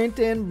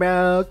Forrington,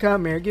 bro,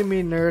 come here, give me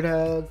a nerd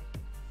hug.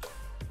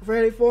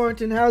 Freddie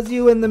Forrington, how's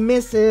you and the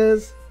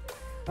missus?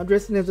 I'm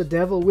dressing as a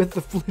devil with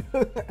the flu.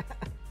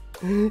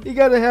 You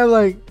gotta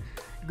have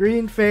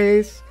green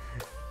face,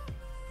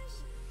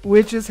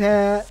 witch's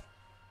hat,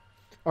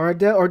 or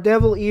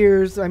devil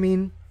ears. I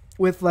mean,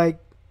 with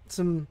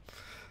some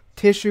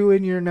tissue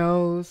in your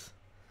nose.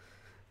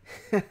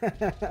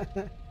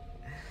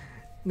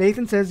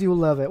 Nathan says you'll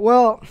love it.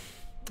 Well,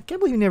 I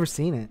can't believe you've never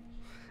seen it.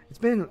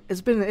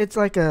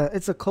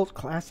 It's a cult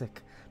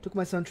classic. Took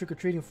my son trick or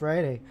treating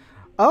Friday.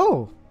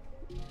 Oh,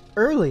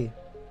 early.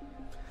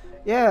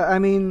 Yeah, I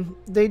mean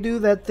they do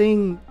that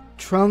thing,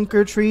 trunk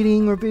or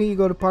treating, or you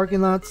go to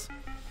parking lots.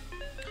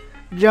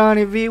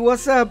 Johnny V,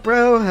 what's up,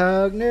 bro?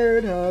 Hug,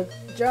 nerd hug.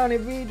 Johnny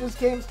V just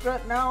came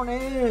strutting on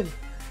in.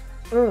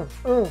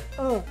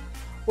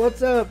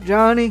 What's up,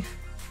 Johnny?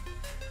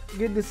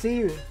 Good to see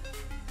you.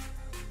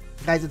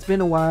 Guys, it's been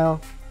a while.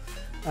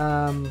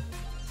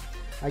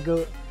 I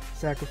go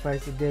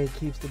sacrifice a day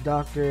keeps the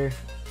doctor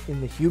in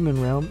the human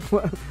realm.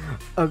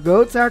 A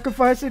goat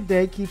sacrifice a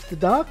day keeps the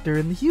doctor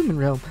in the human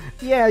realm.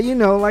 Yeah,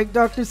 like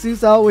Dr.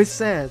 Seuss always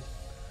said.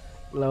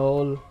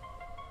 Lol.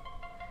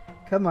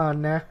 Come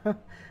on now.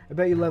 I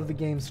bet you love the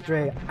game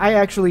Stray. I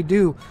actually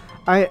do.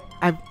 I've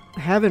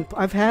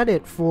had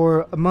it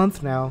for a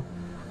month now.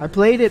 I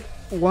played it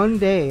one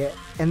day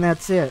and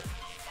that's it.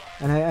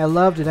 And I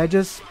loved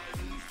it.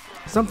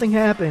 Something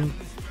happened,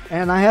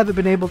 and I haven't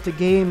been able to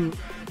game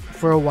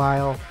for a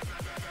while.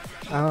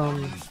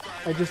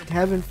 I just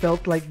haven't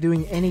felt like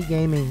doing any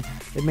gaming.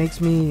 It makes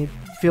me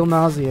feel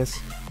nauseous,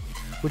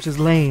 which is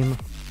lame.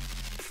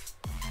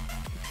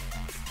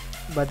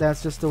 But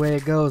that's just the way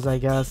it goes, I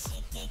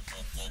guess.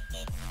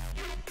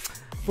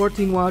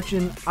 14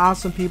 watching,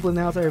 awesome people in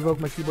the house. I revoke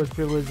my keyboard's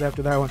privileges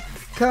after that one.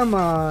 Come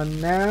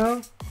on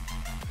now.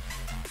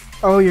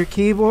 Oh, your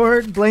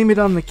keyboard? Blame it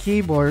on the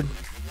keyboard.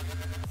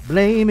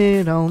 Blame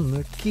it on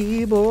the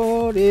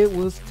keyboard, it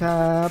was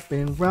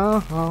typing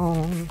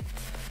wrong.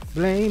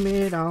 Blame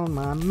it on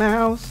my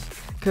mouse,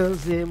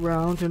 cause it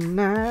wrong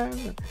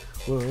tonight.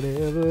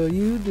 Whatever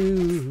you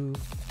do,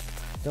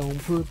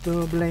 don't put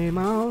the blame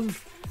on.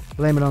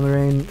 Blame it on the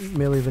rain,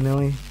 Milli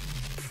Vanilli.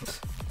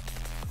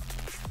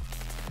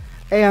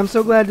 Hey, I'm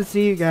so glad to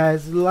see you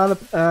guys. A lot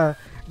of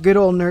good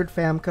old nerd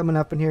fam coming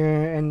up in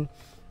here, and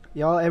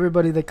y'all,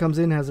 everybody that comes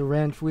in has a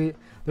wrench.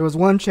 There was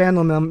one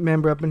channel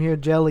member up in here,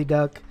 Jelly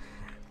Duck.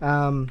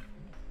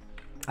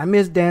 I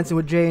miss dancing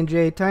with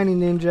J&J, Tiny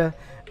Ninja,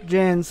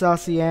 Jen,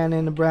 Saucy Anna,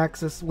 and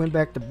Abraxas went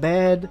back to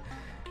bed.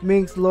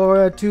 Minx,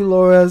 Laura, two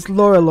Lauras,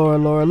 Laura,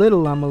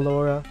 Little Llama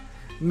Laura,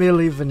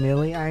 Milli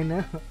Vanilli, I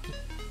know.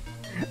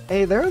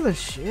 Hey, they're the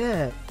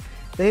shit.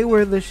 They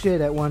were the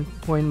shit at one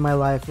point in my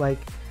life. There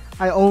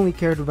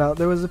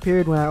was a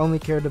period when I only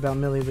cared about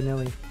Milli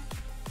Vanilli.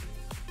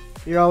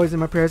 You're always in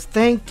my prayers.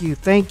 Thank you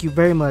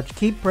very much.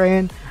 Keep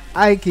praying.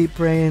 I keep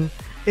praying.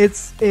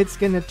 It's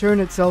gonna turn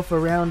itself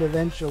around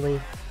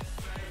eventually.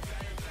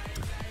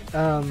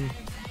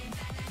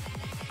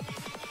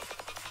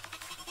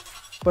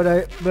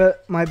 But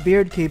my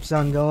beard keeps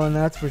on going.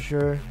 That's for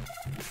sure.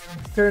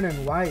 It's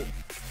turning white.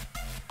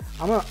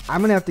 I'm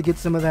gonna have to get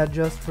some of that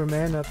Just for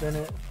Men up in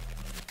it.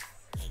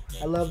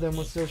 I love them.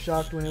 Was so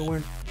shocked when it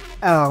weren't.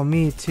 Oh,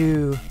 me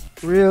too.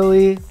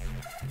 Really?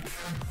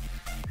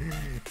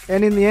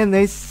 And in the end,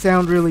 they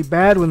sound really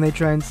bad when they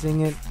try and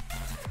sing it.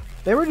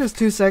 They were just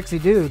two sexy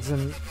dudes,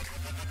 and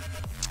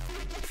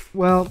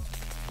well,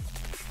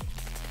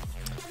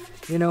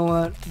 you know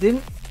what?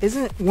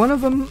 Isn't one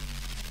of them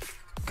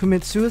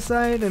commit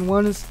suicide and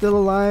one is still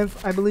alive?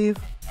 I believe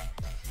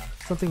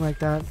something like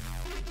that.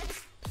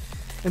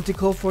 Empty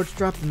Cold Forge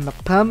dropping the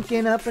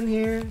pumpkin up in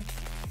here.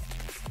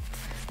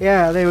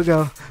 Yeah, there we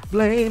go.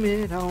 Blame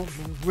it on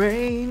the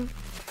rain.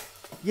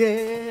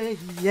 Yeah,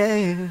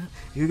 yeah.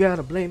 You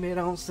gotta blame it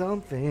on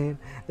something.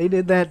 They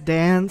did that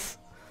dance.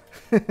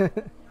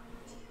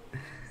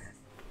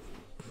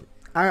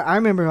 I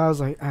remember I was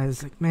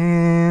like,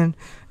 man,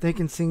 they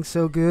can sing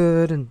so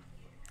good, and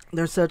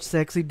they're such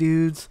sexy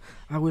dudes.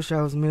 I wish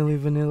I was Milli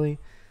Vanilli.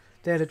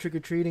 They had a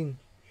trick-or-treating.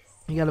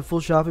 He got a full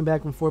shopping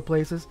bag from 4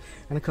 places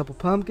and a couple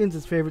pumpkins.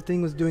 His favorite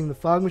thing was doing the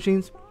fog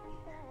machines.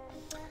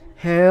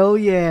 Hell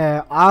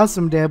yeah.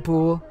 Awesome,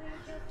 Deadpool.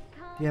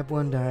 Yep,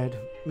 one died.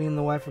 Me and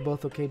the wife are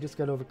both okay. Just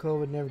got over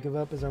COVID. Never give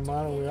up is our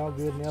motto. We're all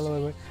good.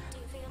 And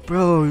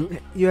Bro,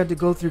 you had to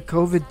go through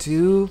COVID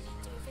too?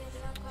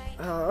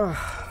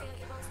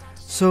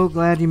 so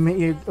glad you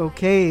made it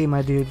okay,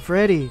 my dude.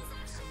 Freddy,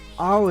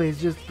 always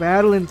just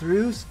battling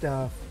through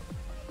stuff.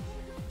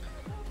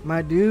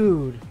 My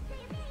dude.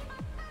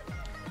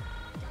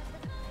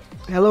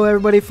 Hello,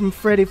 everybody from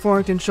Freddie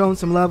Forrington, showing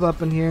some love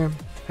up in here.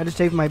 Had to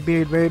shave my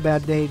beard. Very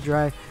bad day.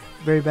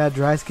 Very bad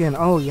dry skin.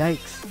 Oh,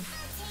 yikes.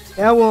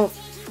 Yeah, well,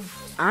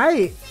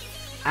 I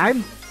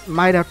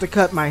might have to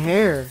cut my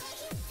hair.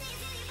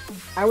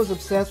 I was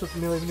obsessed with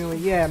Milli Vanilli.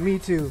 Yeah, me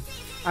too.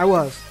 I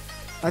was.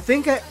 I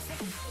think I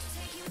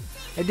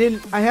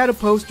didn't. I had a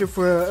poster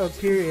for a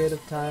period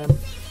of time.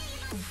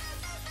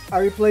 I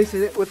replaced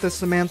it with a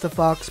Samantha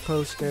Fox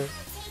poster.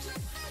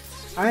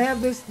 I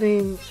have this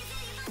thing,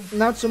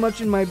 not so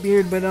much in my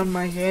beard, but on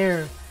my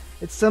hair.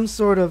 It's some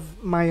sort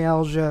of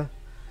myalgia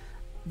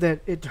that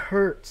it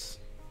hurts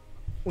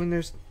when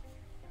there's,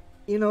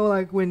 you know,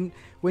 like when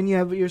you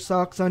have your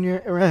socks on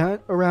your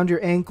around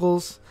your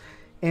ankles,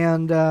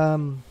 and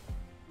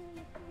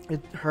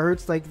it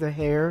hurts, like the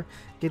hair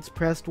gets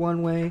pressed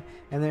one way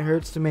and it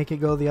hurts to make it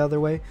go the other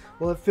way.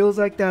 Well, it feels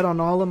like that on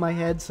all of my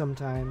head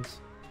sometimes.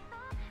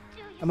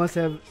 I must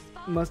have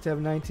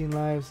 19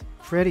 lives.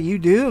 Freddy, you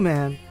do,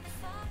 man.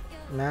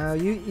 Now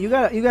you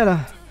got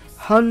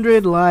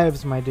 100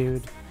 lives, my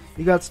dude.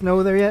 You got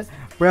snow there yet,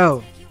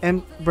 bro?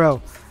 And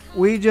bro,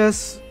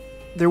 it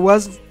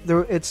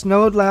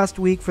snowed last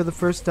week for the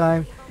first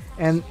time,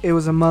 and it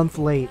was a month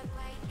late.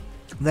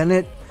 Then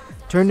it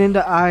turned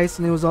into ice,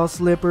 and it was all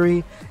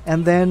slippery,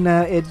 and then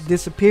it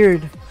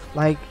disappeared,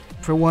 like,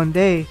 for one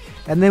day,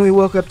 and then we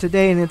woke up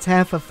today, and it's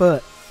half a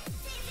foot.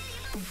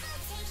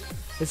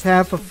 It's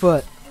half a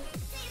foot.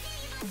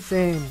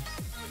 Same.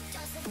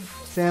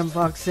 Sam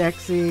Fox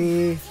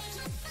sexy.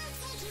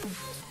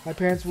 My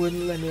parents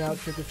wouldn't let me out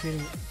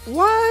trick-or-treating.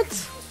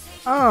 What?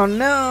 Oh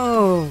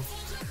no!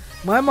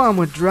 My mom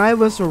would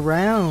drive us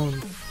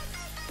around.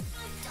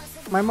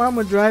 My mom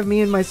would drive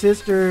me and my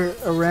sister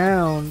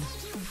around.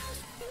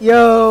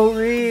 Yo,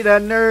 Rita,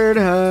 nerd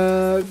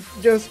hug.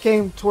 Just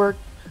came twerk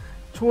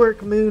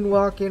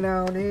moonwalking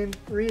out in.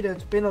 Rita,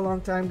 it's been a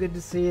long time. Good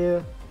to see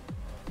you.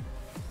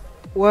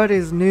 What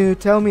is new?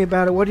 Tell me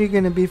about it. What are you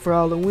gonna be for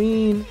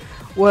Halloween?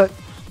 What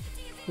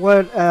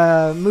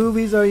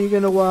movies are you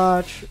gonna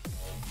watch?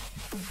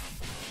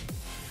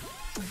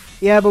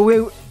 Yeah, but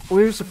we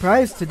were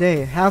surprised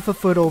today. Half a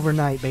foot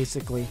overnight,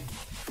 basically.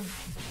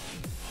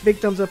 Big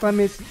thumbs up. I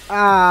miss.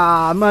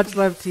 Much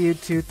love to you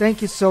too.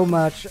 Thank you so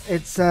much.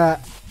 It's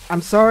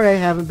I'm sorry I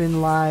haven't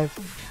been live.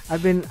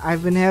 I've been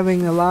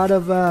having a lot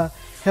of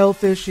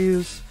health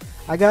issues.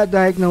 I got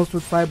diagnosed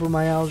with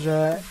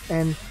fibromyalgia,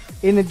 and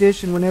in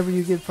addition, whenever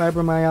you get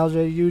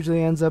fibromyalgia, it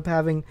usually ends up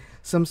having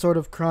some sort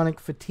of chronic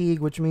fatigue,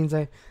 which means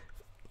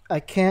I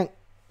can't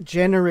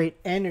generate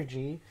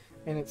energy.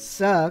 And it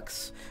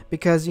sucks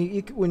because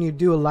when you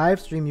do a live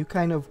stream, you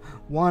kind of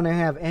want to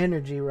have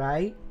energy,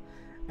 right?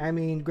 I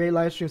mean, great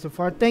live stream so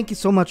far. Thank you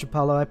so much,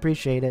 Apollo. I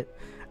appreciate it.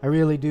 I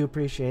really do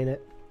appreciate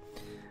it.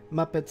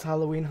 Muppets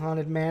Halloween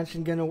Haunted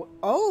Mansion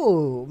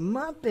Oh,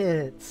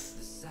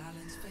 Muppets.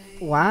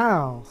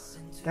 Wow,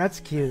 that's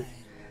cute.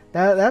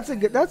 That's a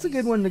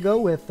good one to go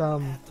with.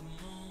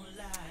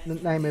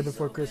 Nightmare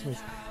Before Christmas.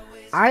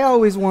 I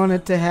always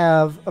wanted to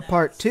have a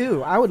part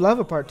 2. I would love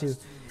a part 2.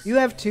 You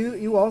have 2?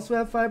 You also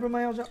have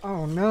fibromyalgia?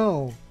 Oh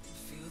no.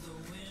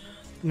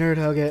 Nerd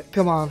hug it.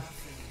 Come on.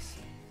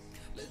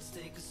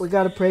 We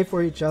gotta pray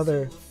for each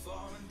other.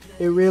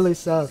 It really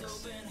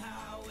sucks.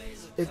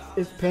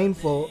 It's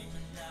painful.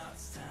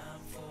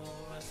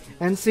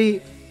 And see,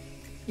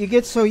 you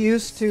get so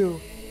used to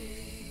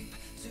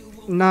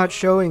not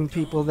showing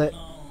people that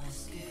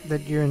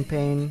you're in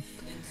pain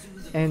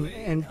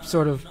and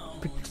sort of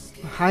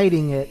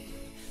hiding it.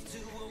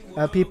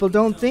 People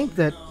don't think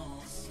that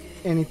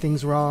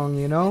anything's wrong,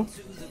 you know?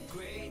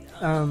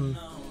 And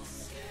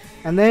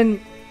then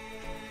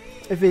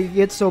if it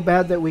gets so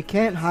bad that we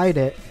can't hide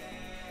it,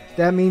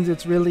 that means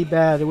it's really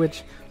bad,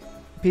 which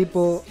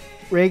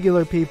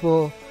regular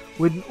people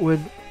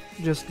would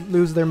just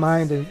lose their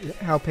mind and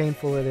how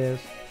painful it is.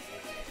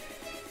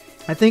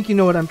 I think you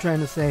know what I'm trying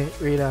to say,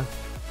 Rita.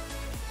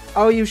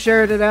 Oh, you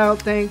shared it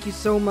out. Thank you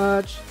so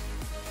much.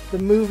 The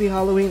movie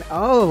Halloween.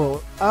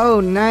 Oh,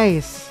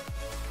 nice.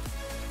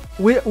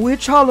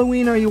 Which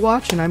Halloween are you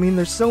watching? I mean,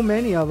 there's so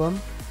many of them.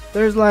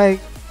 There's like,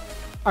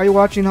 are you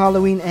watching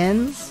Halloween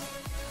Ends?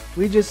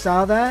 We just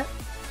saw that.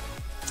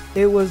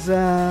 It was,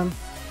 I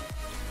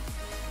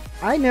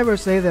never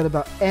say that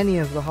about any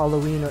of the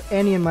Halloween or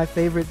any of my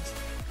favorite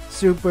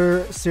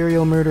super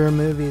serial murderer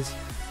movies.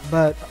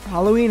 But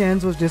Halloween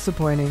Ends was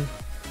disappointing.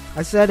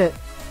 I said it.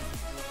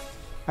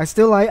 I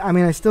still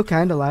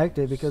kind of liked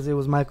it because it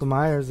was Michael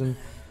Myers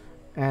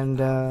and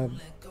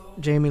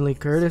Jamie Lee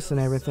Curtis and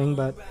everything,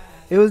 but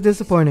it was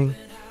disappointing.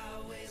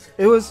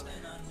 It was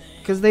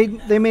because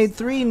they made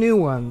 3 new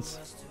ones,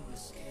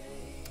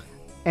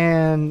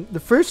 and the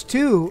first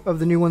 2 of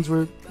the new ones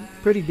were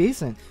pretty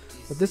decent,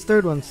 but this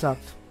 3rd one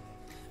sucked.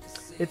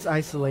 It's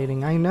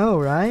isolating, I know,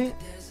 right?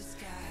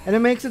 And it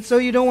makes it so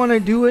you don't want to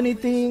do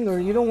anything, or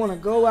you don't want to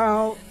go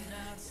out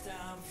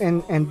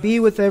and be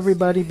with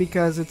everybody,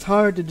 because it's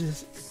hard to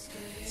just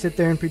sit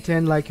there and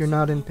pretend like you're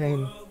not in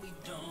pain.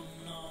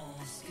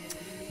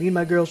 Me and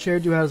my girl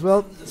shared you out as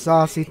well.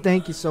 Saucy,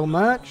 thank you so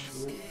much.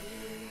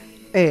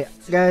 Hey,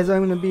 guys,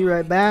 I'm going to be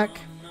right back.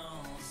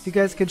 If you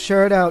guys could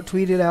share it out,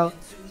 tweet it out,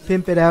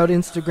 pimp it out,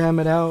 Instagram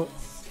it out,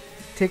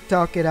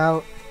 TikTok it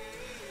out.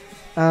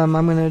 I'm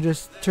going to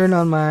just turn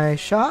on my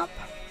shop.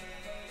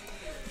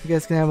 You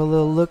guys can have a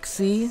little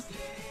look-see.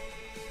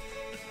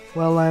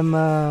 While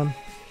I'm...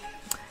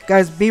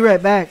 guys, be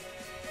right back.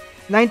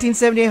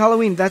 1978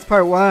 Halloween, that's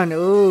part 1.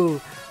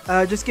 Ooh.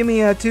 Just give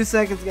me 2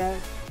 seconds,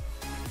 guys.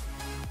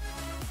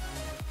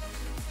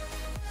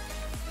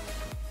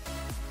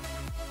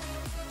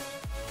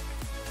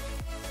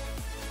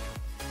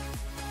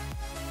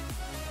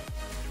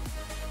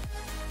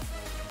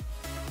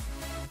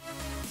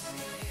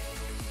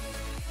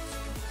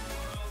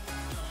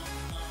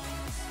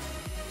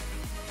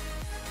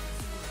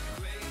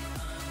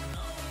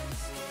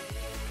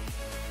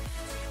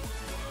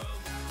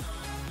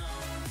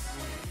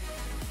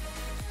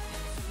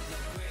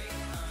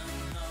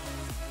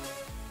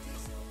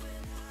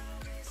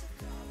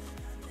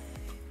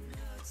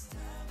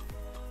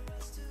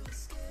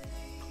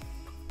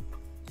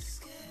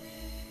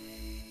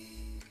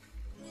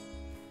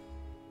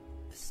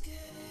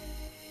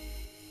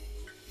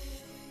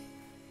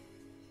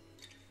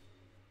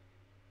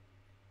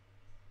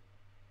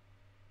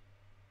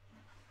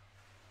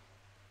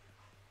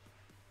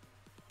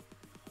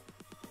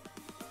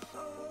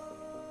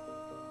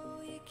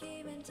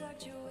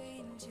 Tucked your way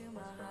into my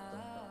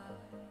heart.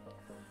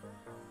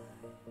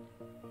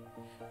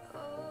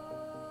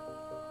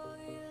 Oh,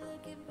 you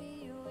look at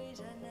me in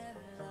ways I never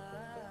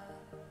loved.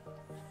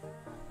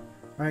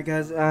 Alright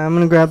guys, I'm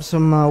gonna grab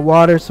some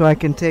water so I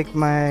can take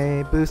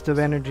my boost of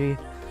energy.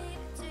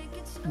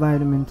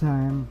 Vitamin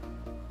time.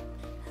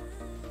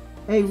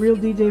 Hey, Real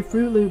DJ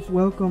Fruit Loops,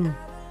 welcome.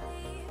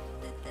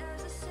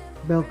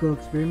 Belko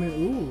Experiment,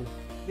 ooh.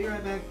 Be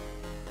right back.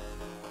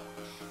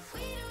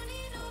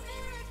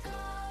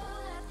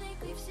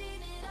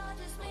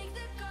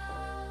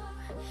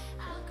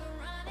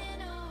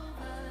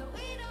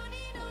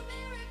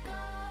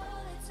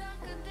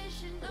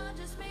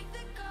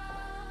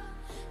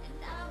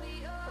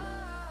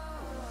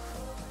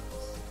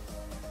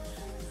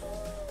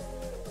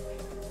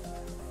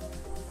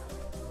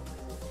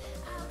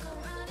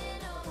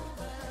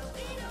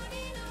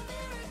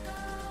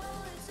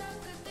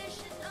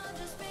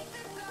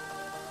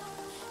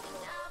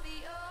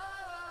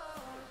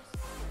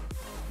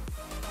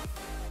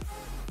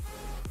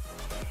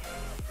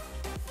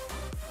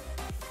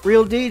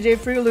 Real DJ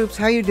Fruit Loops,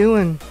 how you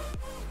doing?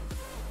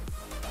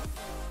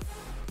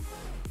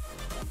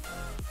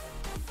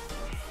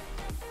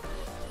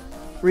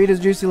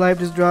 Rita's Juicy Life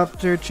just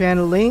dropped her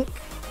channel link.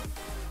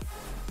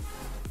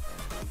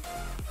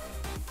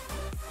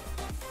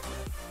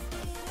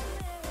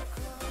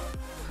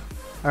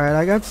 Alright,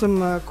 I got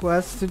some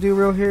quests to do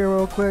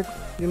real quick.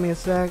 Give me a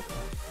sec.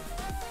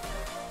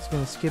 Just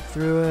gonna skip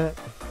through it.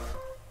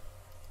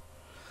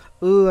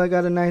 Ooh, I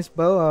got a nice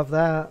bow off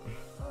that.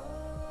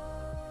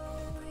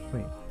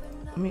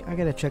 Wait, I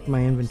gotta check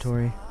my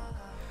inventory.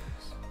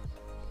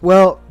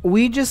 Well,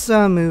 we just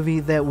saw a movie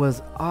that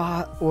was,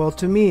 well,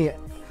 to me,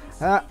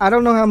 I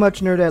don't know how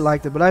much Nerdette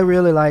liked it, but I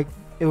really liked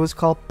it. It was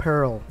called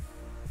Pearl.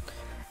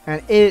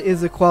 And it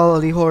is a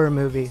quality horror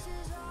movie.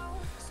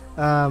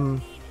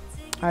 I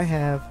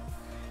have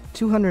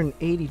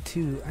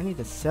 282. I need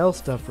to sell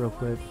stuff real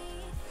quick.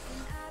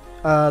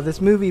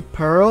 This movie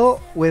Pearl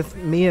with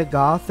Mia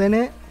Goth in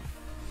it.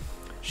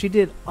 She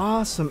did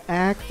awesome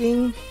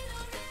acting,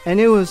 and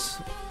it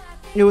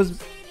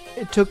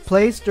took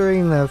place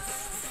during the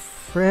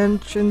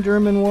French and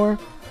German War,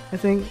 I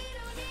think,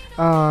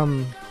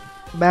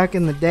 back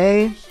in the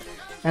day.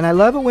 And I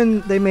love it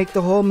when they make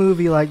the whole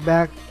movie like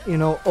back,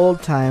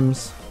 old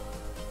times.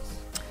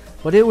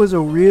 But it was a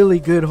really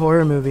good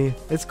horror movie.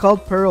 It's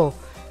called Pearl,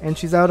 and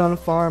she's out on a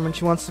farm, and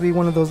she wants to be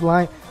one of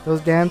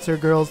those dancer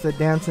girls that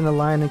dance in a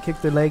line and kick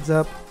their legs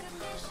up.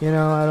 I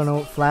don't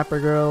know, flapper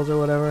girls or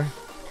whatever.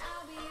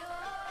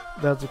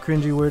 That's a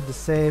cringy word to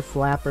say,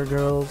 flapper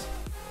girls.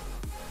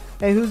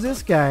 Hey, who's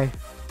this guy?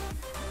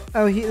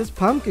 Oh, this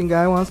pumpkin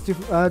guy wants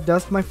to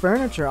dust my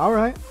furniture.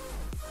 Alright.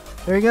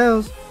 There he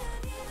goes.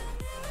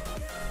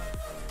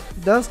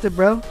 Dust it,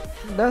 bro.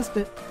 Dust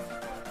it.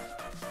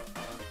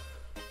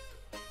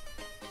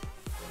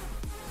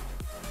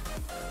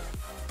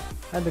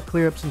 I had to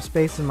clear up some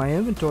space in my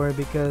inventory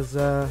because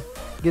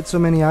get so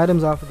many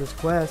items off of this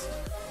quest.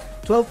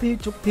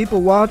 12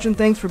 people watching.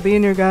 Thanks for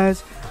being here,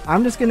 guys.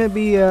 I'm just gonna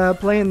be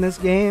playing this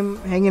game,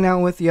 hanging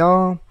out with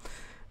y'all,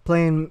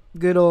 playing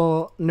good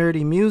old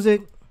nerdy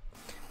music.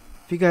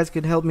 If you guys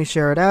could help me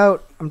share it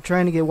out. I'm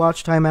trying to get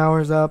watch time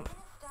hours up.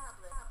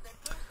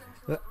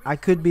 I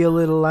could be a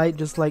little light,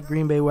 just like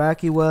Green Bay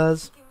Wacky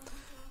was,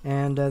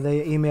 and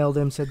they emailed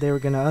him, said they were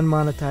gonna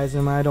unmonetize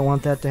him. I don't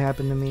want that to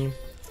happen to me.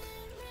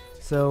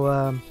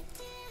 So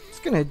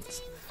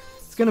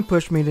it's gonna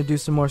push me to do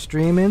some more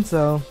streaming.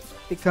 So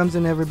it comes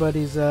in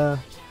everybody's.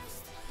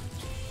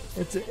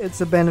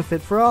 It's a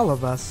benefit for all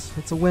of us.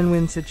 It's a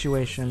win-win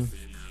situation.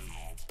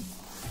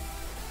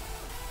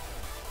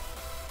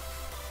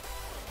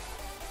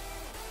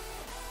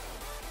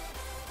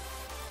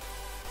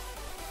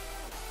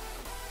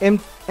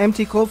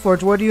 Empty Cold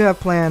Forge, what do you have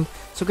planned?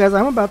 So guys,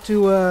 I'm about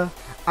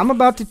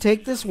to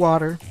take this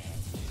water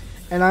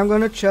and I'm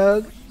gonna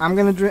chug. I'm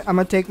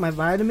gonna take my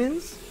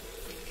vitamins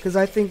because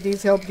I think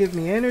these help give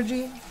me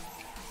energy.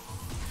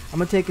 I'm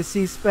gonna take a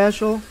C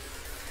special.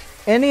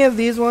 Any of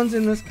these ones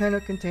in this kind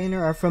of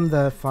container are from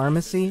the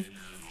pharmacy,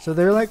 so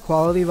they're like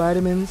quality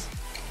vitamins.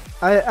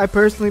 I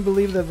personally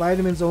believe that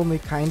vitamins only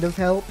kind of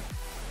help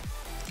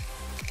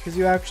because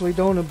you actually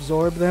don't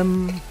absorb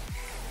them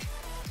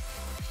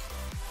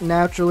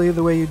naturally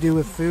the way you do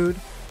with food.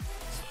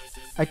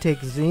 I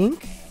take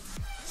zinc.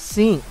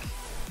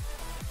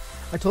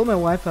 I told my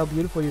wife how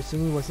beautiful your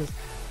singing was. Says,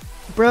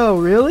 bro,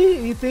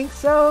 really? You think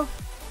so?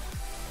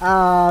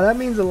 Ah, that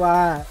means a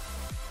lot.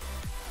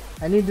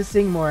 I need to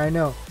sing more, I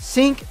know.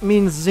 Sync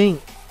means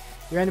zinc.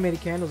 Your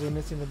animated candles are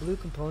missing the blue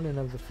component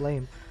of the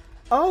flame.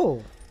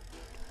 Oh!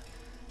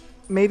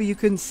 Maybe you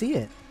couldn't see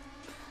it.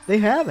 They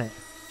haven't.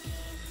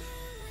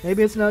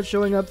 Maybe it's not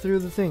showing up through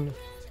the thing.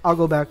 I'll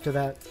go back to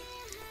that.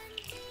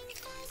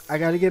 I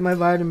gotta get my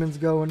vitamins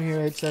going here,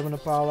 H7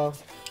 Apollo.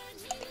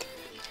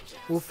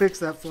 We'll fix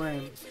that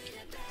flame.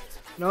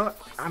 No,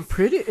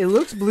 it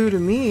looks blue to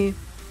me.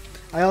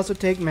 I also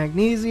take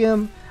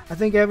magnesium. I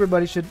think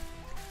everybody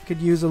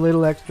could use a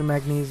little extra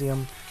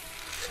magnesium.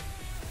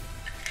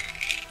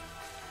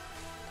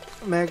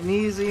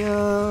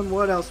 Magnesium.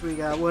 What else we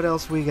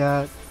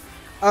got?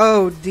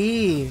 Oh,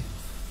 D.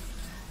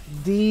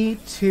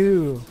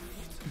 D2.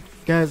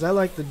 Guys, I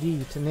like the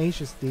D.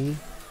 Tenacious D.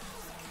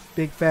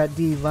 Big fat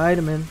D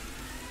vitamin.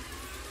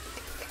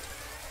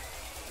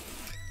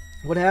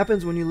 What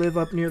happens when you live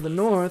up near the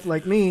north,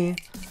 like me,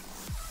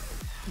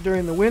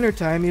 during the winter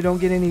time, you don't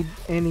get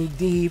any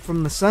D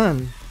from the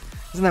sun.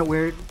 Isn't that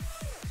weird?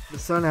 The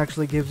sun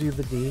actually gives you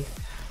the D.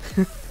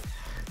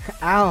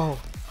 Ow.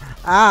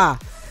 Ah.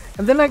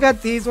 And then I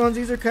got these ones.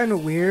 These are kind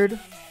of weird.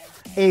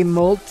 A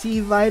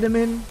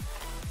multivitamin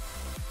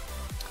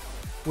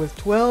with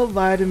 12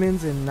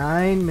 vitamins and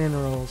 9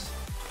 minerals.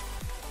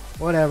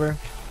 Whatever.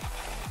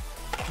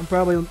 I'm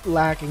probably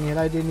lacking it.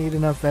 I didn't eat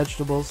enough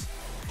vegetables.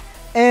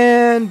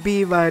 And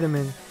B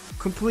vitamin.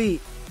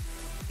 Complete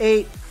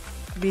 8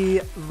 B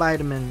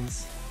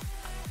vitamins.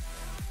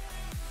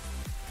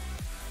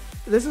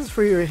 This is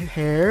for your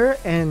hair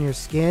and your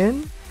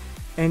skin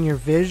and your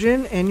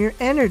vision and your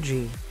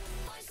energy.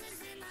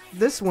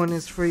 This one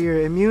is for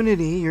your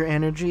immunity, your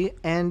energy,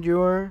 and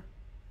your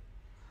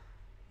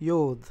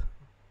yod.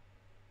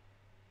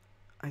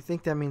 I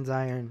think that means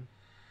iron.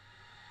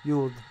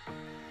 Yod.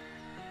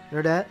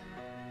 Heard that?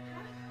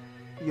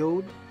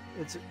 Yod.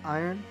 It's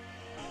iron.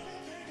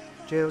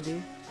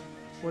 J-O-D.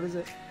 What is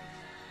it?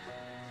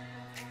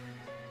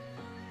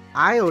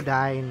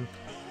 Iodine.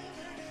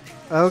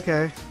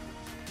 Okay.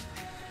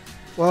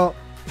 Well,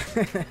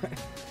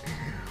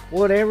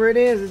 whatever it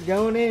is, it's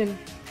going in.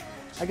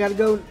 I gotta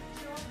go.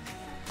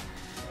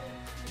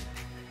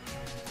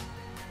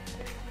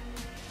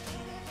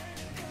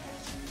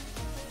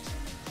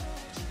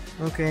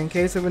 Okay, in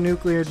case of a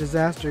nuclear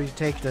disaster, you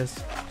take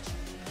this.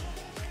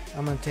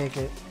 I'm gonna take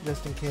it,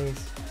 just in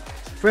case.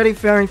 Freddie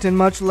Farrington,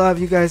 much love,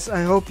 you guys.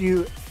 I hope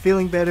you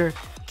feeling better.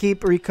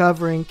 Keep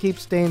recovering. Keep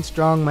staying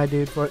strong, my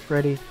dude,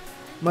 Freddie.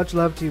 Much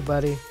love to you,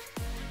 buddy.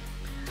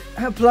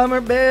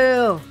 Plumber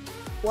Bill!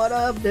 What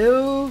up,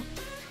 dude?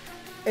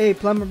 Hey,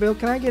 Plumber Bill,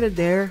 can I get a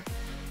dare?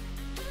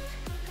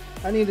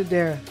 I need a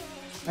dare.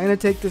 I'm gonna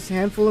take this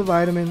handful of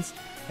vitamins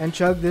and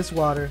chug this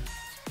water.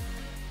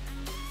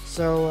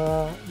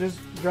 So, just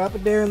drop a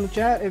dare in the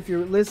chat if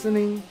you're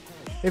listening,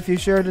 if you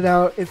shared it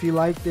out, if you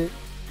liked it,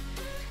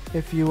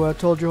 if you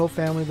told your whole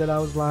family that I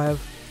was live.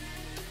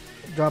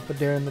 Drop a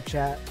dare in the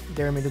chat.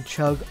 Dare me to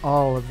chug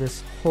all of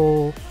this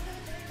whole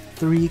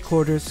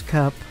 3/4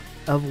 cup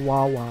of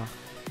Wawa.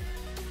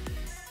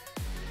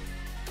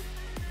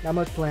 Not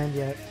much planned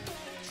yet.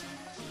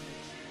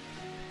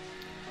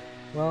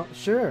 Well,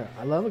 sure.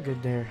 I love a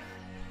good dare.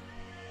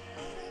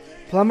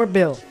 Plumber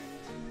Bill,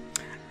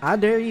 I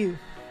dare you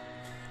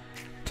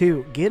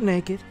to get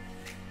naked,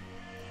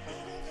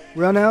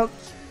 run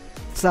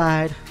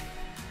outside,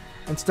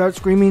 and start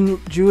screaming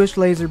Jewish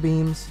laser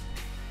beams,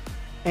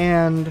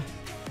 and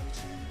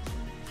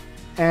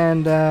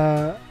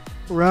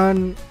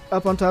run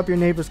up on top of your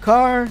neighbor's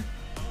car,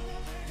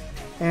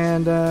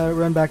 and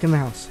run back in the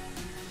house.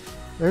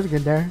 There's a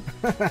good dare.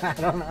 I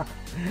don't know.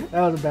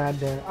 That was a bad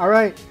dare. All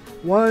right,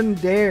 one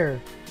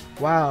dare.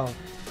 Wow,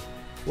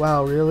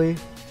 really?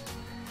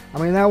 I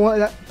mean,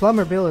 that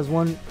Plumber Bill is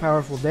one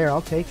powerful dare.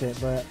 I'll take it,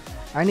 but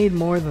I need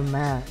more than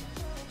that.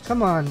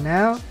 Come on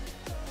now.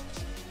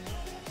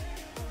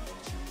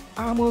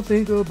 I'm gonna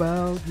think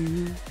about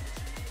you.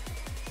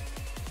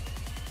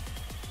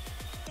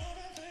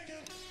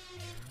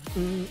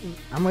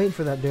 I'm waiting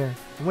for that dare.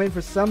 I'm waiting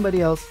for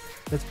somebody else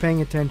that's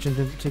paying attention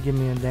to give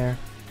me a dare.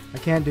 I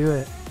can't do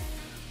it.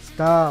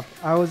 Stop.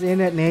 I was in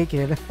it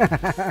naked.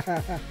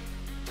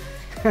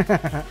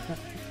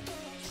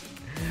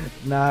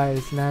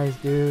 Nice,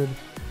 dude.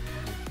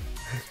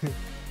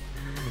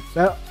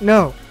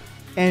 No.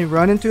 And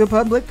run into a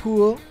public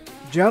pool,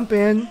 jump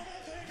in,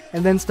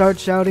 and then start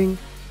shouting,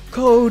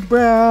 Code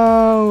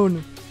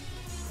Brown!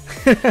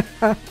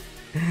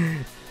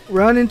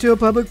 Run into a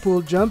public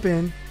pool, jump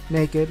in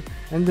naked,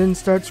 and then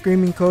start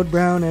screaming Code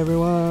Brown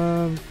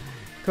everyone.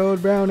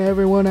 Code Brown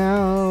everyone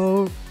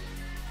out.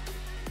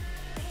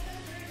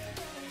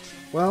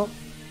 Well,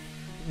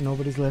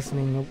 nobody's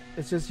listening. Nope.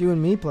 It's just you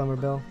and me, Plumber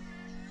Bill.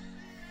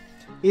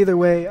 Either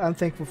way, I'm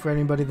thankful for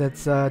anybody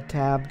that's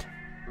tabbed.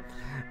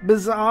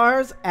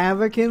 Bizarre's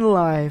Avakin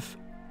Life.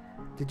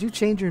 Did you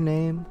change your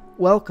name?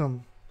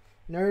 Welcome.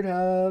 Nerd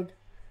Hug.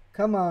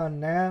 Come on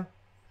now.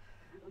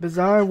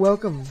 Bizarre,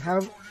 welcome.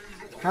 How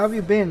have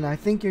you been? I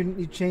think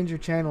you changed your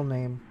channel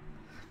name.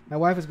 My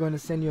wife is going to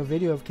send you a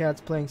video of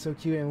cats playing so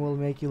cute and will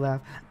make you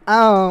laugh.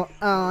 Oh,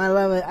 I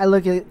love it. I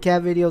look at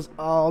cat videos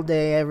all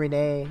day, every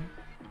day.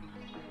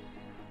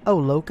 Oh,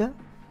 Loca?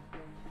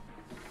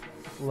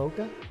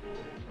 Loca?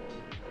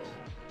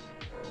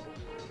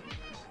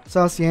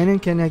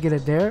 Saucianian, can I get a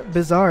dare?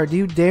 Bizarre, do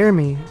you dare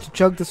me to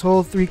chug this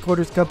whole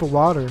 3/4 cup of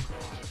water?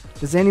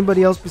 Does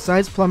anybody else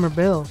besides Plumber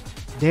Bill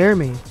dare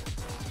me?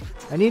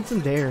 I need some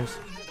dares.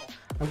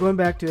 I'm going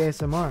back to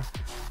ASMR.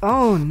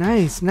 Oh,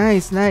 nice,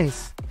 nice,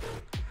 nice.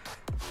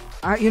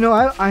 I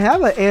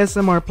have an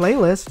ASMR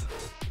playlist.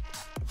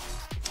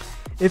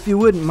 If you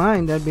wouldn't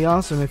mind, that'd be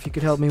awesome if you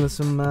could help me with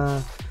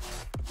some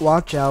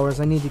watch hours.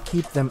 I need to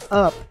keep them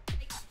up.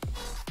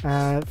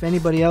 If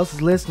anybody else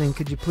is listening,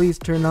 could you please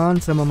turn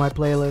on some of my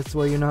playlists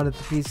while you're not at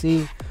the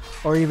PC,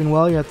 or even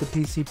while you're at the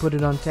PC, put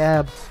it on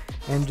tab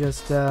and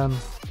just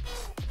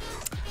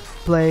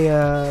play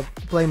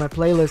my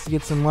playlist to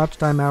get some watch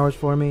time hours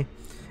for me,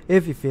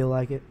 if you feel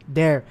like it.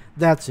 Dare.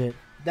 That's it.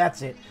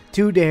 That's it.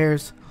 2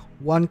 dares,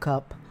 1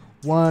 cup,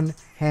 1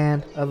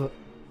 hand of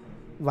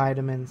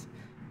vitamins.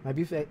 My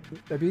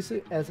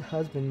abusive as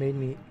husband made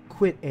me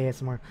quit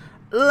ASMR.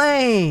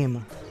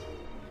 Lame.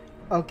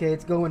 Okay,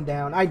 it's going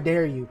down. I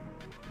dare you.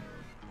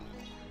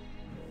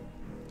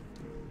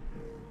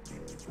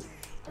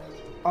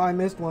 Oh, I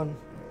missed one.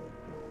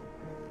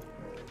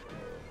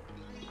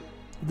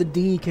 The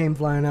D came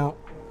flying out.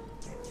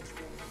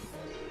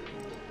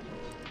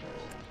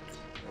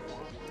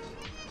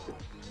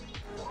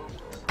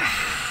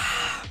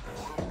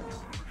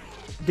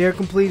 Dare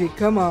completed.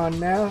 Come on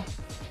now.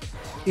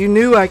 You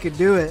knew I could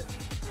do it.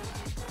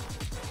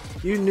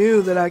 You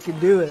knew that I could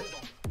do it.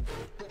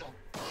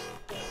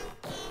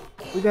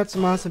 We got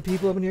some awesome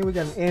people up in here. We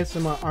got an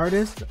ASMR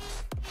artist.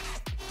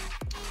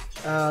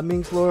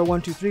 Minx Laura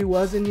 123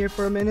 was in here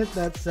for a minute.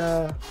 That's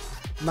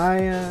my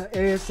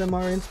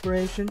ASMR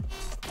inspiration.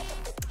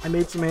 I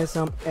made some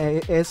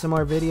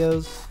ASMR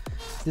videos.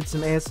 Did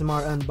some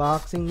ASMR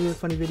unboxing. Need a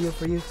funny video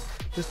for you.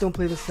 Just don't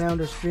play the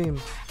sound or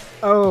stream.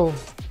 Oh.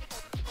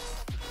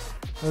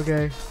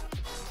 Okay.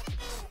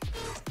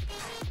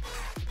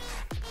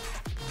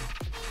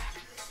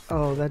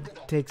 Oh,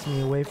 that takes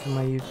me away from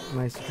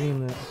my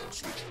stream.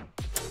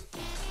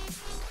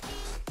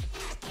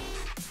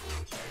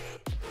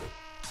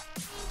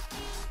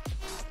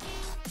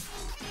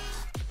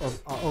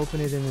 I'll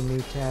open it in a new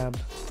tab.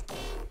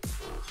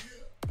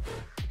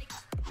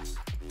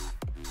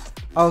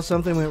 Oh,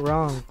 something went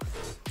wrong.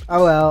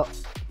 Oh well.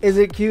 Is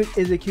it cute?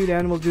 Is it cute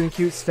animals doing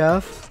cute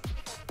stuff?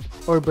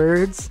 Or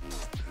birds?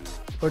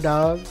 Or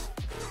dogs?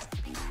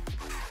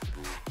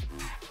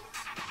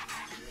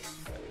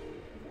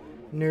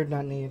 Nerd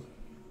not need.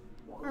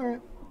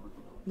 Alright.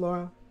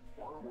 Laura.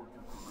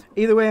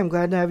 Either way, I'm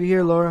glad to have you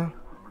here, Laura.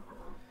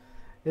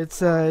 It's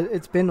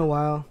been a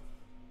while.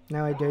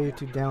 Now I dare you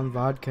to down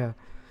vodka.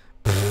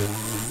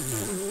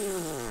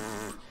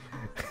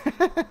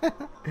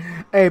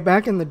 Hey,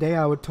 back in the day,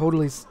 I would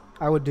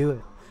do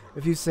it.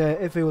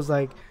 If it was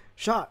like,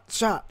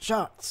 shots,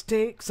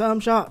 take some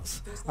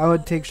shots, I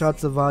would take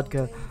shots of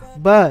vodka.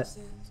 But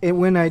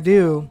when I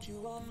do,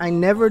 I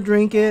never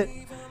drink it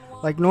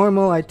like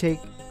normal. I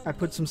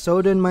put some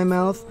soda in my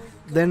mouth,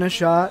 then a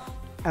shot,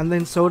 and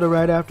then soda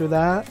right after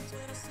that,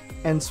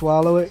 and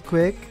swallow it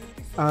quick,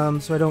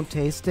 so I don't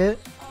taste it.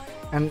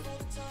 And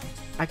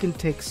I can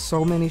take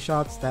so many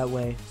shots that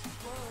way,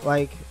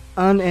 like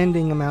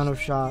unending amount of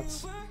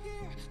shots.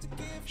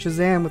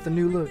 Shazam with the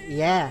new look.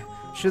 Yeah,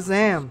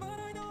 Shazam.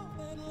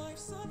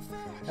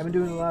 I've been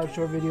doing a lot of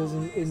short videos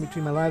in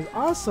between my lives.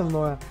 Awesome,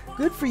 Laura.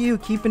 Good for you,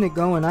 keeping it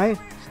going. I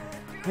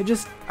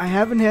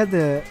haven't had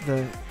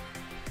the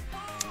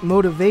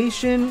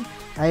motivation.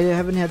 I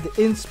haven't had the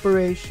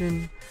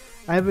inspiration.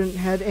 I haven't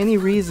had any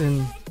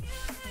reason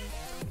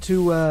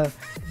to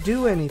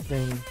do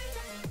anything.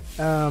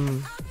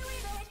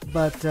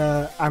 But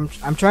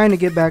I'm trying to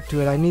get back to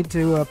it. I need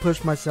to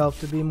push myself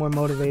to be more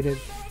motivated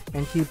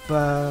and keep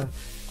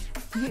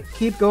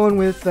going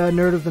with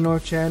Nerd of the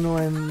North channel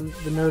and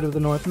the Nerd of the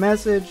North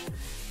message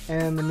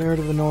and the Nerd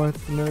of the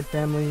North, the Nerd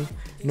family,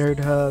 Nerd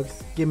hug.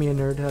 Give me a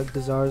nerd hug,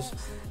 Bizarre's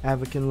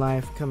Avakin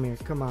Life. Come here,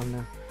 come on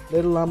now.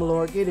 Little Llama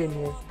Lord, get in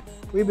here.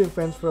 We've been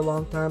friends for a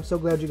long time. So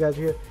glad you guys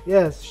are here.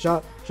 Yes,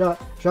 shots.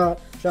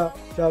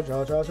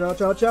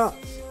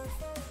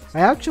 I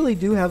actually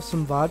do have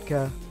some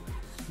vodka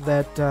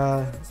that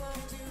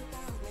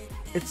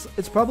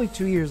it's probably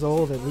 2 years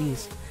old at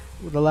least.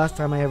 The last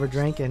time I ever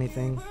drank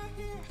anything.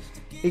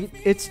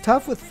 It's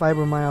tough with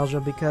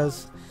fibromyalgia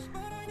because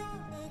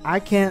I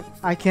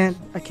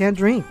can't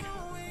drink.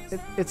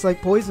 It's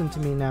like poison to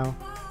me now.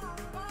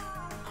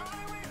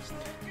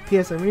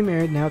 P.S. I'm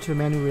remarried now to a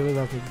man who really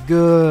loves me.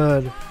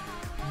 Good.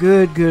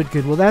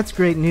 Well, that's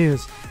great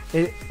news.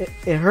 It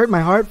hurt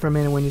my heart for a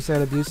minute when you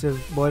said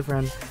abusive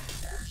boyfriend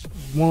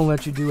won't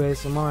let you do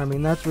ASMR. I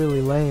mean, that's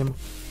really lame.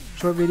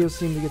 Short videos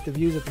seem to get the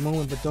views at the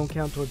moment, but don't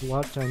count towards the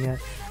watch time yet.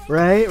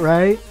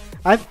 Right.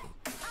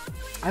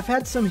 I've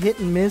had some hit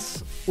and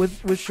miss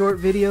with short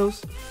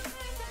videos.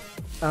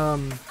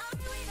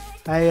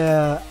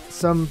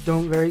 Some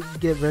don't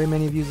get very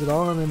many views at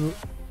all, and then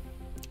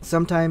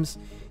sometimes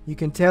you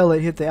can tell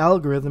it hit the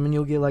algorithm and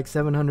you'll get like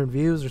 700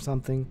 views or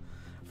something.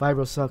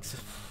 Vibro sucks.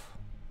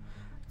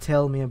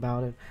 Tell me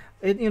about it.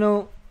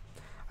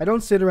 I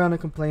don't sit around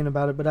and complain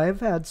about it, but I've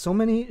had so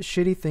many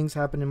shitty things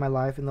happen in my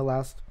life in the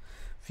last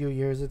few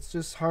years. It's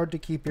just hard to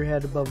keep your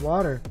head above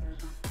water.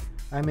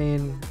 I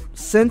mean,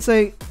 since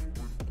I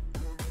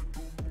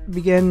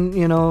began,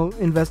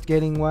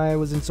 investigating why I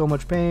was in so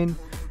much pain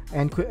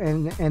and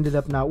ended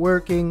up not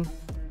working,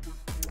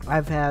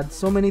 I've had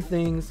so many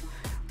things.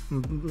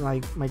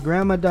 Like my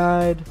grandma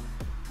died,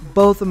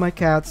 both of my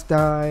cats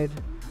died.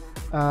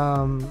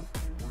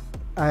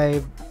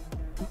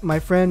 My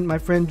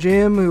friend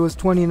Jim, who was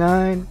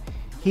 29,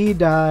 he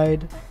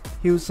died.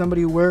 He was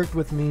somebody who worked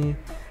with me,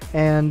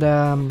 and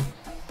I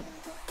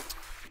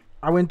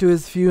went to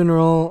his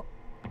funeral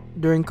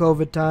during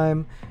COVID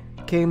time.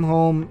 Came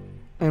home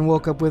and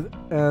woke up with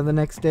the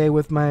next day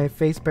with my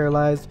face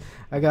paralyzed.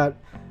 I got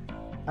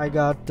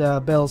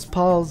Bell's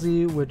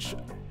palsy, which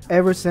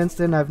ever since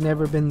then I've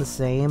never been the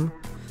same.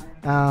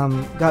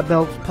 Got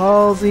Bell's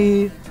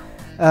palsy.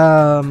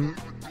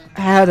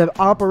 Had an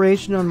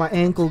operation on my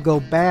ankle go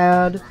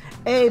bad.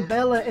 Hey,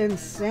 Bella and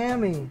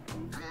Sammy,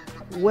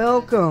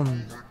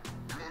 welcome.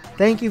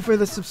 Thank you for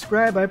the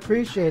subscribe. I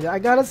appreciate it. I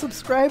got a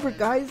subscriber,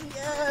 guys.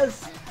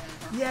 Yes.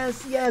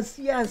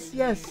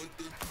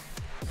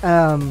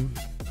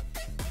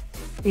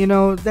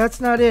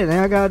 That's not it.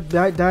 I got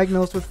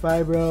diagnosed with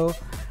fibro.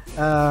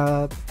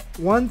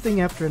 One thing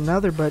after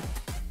another, but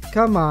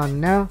come on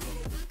now.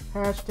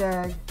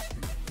 Hashtag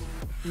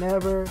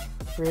never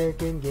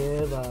freaking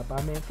give up. I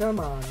mean, come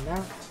on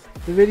now.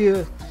 The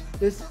video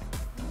is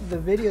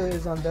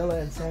on Bella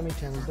and Sammy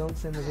channel. Don't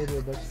send the video,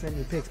 but send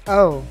me pics.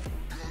 Oh.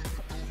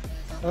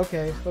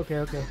 Okay.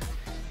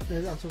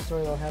 I'm so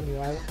sorry about having you.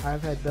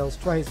 I've had Bells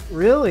twice.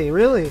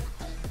 Really.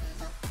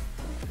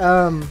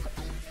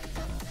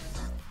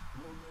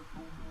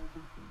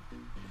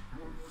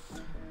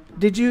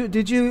 Did you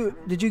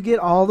get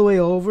all the way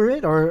over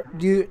it, or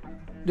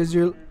does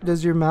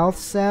your mouth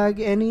sag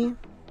any?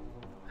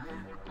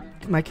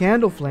 My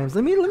candle flames.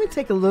 Let me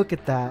take a look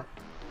at that.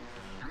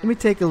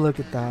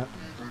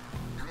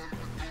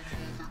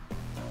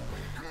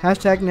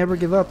 Hashtag never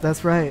give up.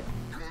 That's right.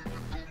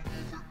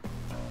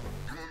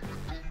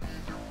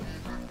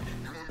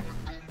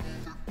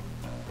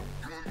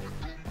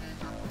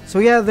 So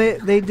yeah,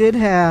 they did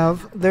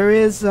have. There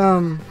is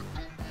some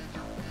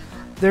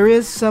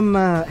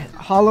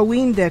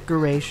Halloween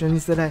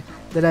decorations that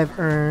I've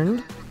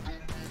earned.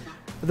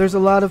 There's a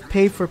lot of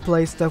pay for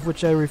play stuff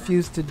which I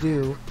refuse to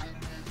do.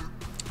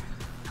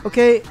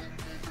 Okay,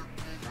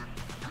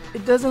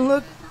 it doesn't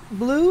look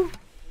blue.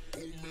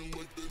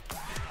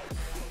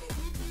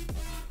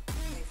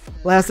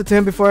 Last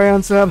attempt before I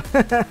unsub.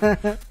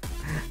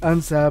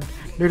 Unsubbed.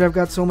 Dude, I've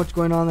got so much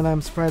going on that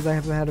I'm surprised I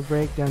haven't had a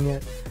breakdown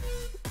yet.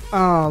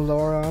 Oh,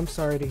 Laura, I'm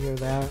sorry to hear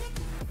that.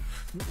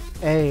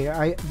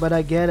 Hey, but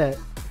I get it.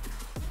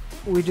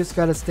 We just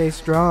gotta stay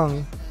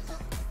strong.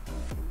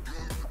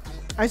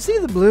 I see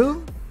the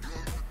blue.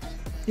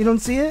 You don't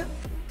see it?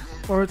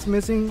 Or it's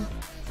missing?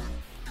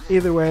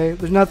 Either way,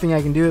 there's nothing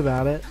I can do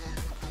about it.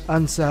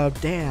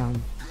 Unsub.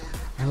 Damn.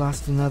 I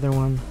lost another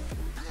one.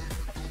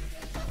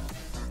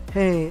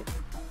 Hey,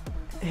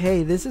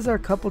 this is our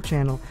couple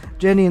channel.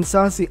 Jenny and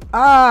Saucy.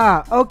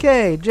 Ah,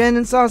 okay. Jen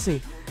and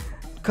Saucy.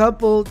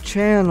 Couple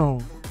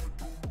channel.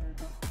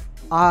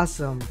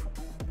 Awesome.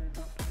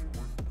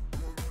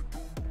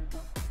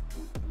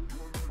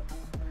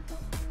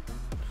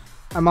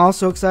 I'm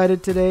also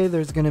excited today.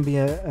 There's going to be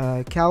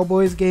a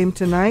Cowboys game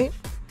tonight.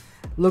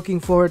 Looking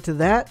forward to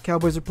that.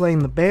 Cowboys are playing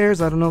the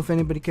Bears. I don't know if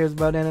anybody cares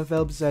about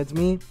NFL besides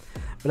me,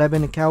 but I've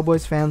been a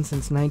Cowboys fan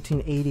since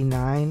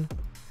 1989,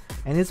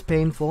 and it's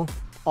painful.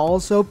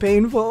 Also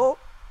painful.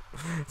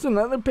 It's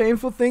another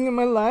painful thing in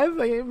my life.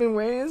 I've been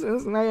waiting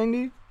since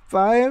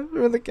 95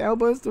 for the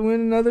Cowboys to win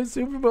another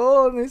Super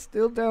Bowl, and they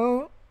still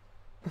don't.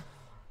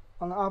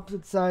 On the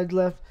opposite side,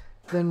 left,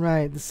 then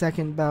right. The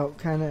second bout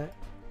kind of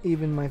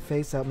evened my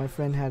face out. My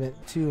friend had it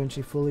too, and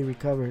she fully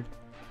recovered.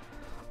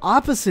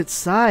 Opposite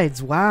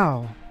sides,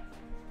 wow.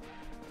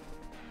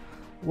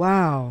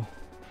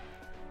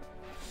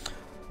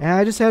 Yeah,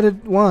 I just had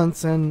it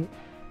once, and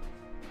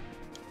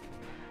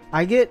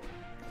I get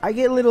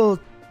little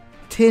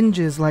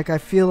tinges, like I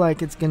feel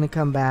like it's gonna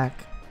come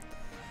back,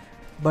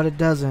 but it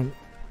doesn't.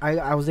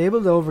 I was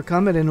able to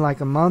overcome it in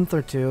like a month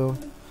or two.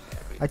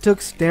 I took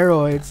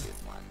steroids.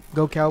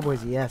 Go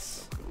Cowboys,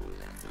 yes.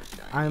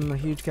 I'm a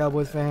huge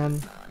Cowboys fan.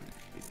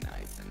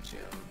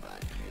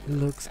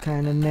 Looks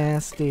kinda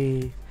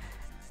nasty.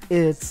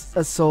 It's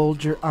a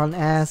soldier on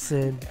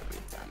acid.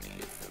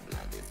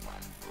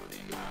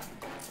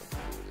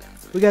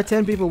 We got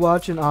 10 people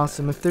watching.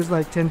 Awesome. If there's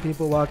like 10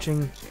 people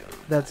watching,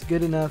 that's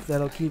good enough.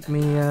 That'll keep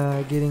me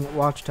getting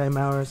watch time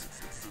hours.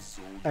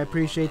 I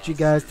appreciate you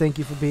guys. Thank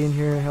you for being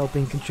here,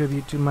 helping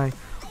contribute to my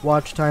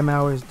watch time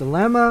hours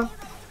dilemma.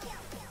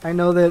 I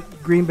know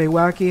that Green Bay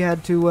Wacky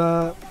had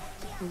to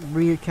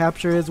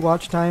recapture his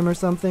watch time or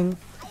something,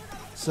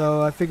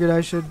 so I figured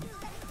I should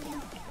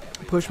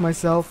push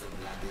myself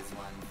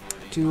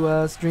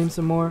to stream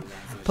some more.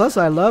 Plus,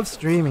 I love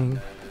streaming.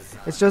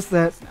 It's just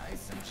that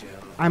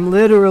I'm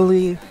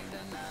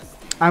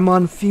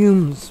on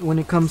fumes when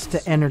it comes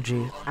to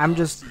energy.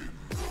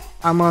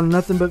 I'm on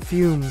nothing but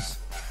fumes.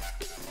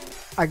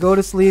 I go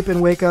to sleep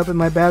and wake up and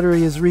my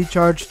battery is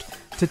recharged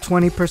to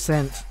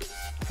 20%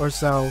 or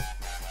so.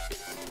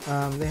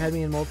 They had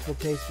me in multiple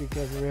takes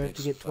because it's rare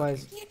to get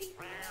twice.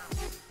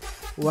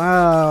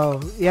 Wow.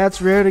 Yeah,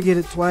 it's rare to get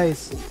it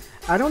twice.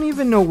 I don't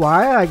even know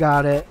why I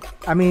got it.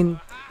 I mean,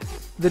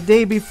 the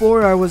day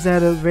before I was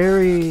at a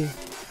very,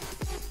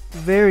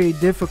 very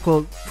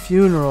difficult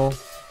funeral.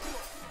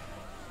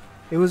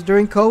 It was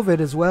during COVID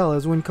as well. It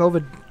was when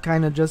COVID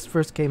kind of just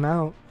first came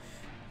out.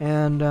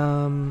 And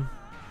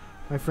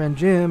my friend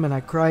Jim, and I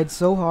cried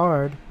so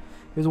hard.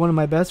 He was one of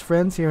my best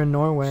friends here in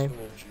Norway.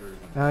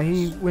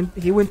 He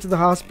went to the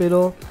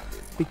hospital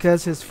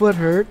because his foot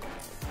hurt.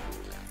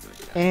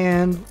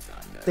 And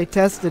they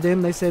tested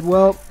him. They said,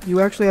 well, you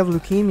actually have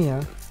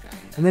leukemia.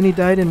 And then he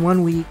died in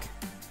 1 week.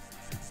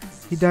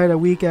 He died a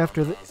week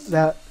after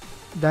that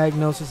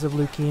diagnosis of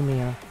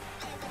leukemia.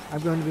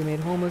 I'm going to be made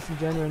homeless and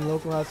gender in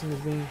local housing as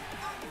being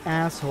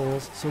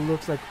assholes, so it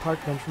looks like a park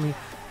bench for me.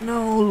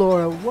 No,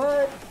 Laura,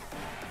 what?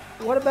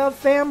 What about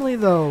family,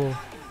 though?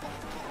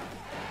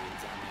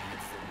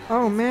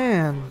 Oh,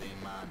 man.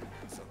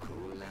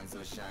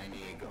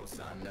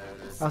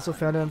 I also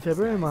found out in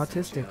February I'm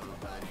autistic.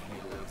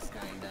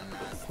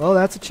 Well,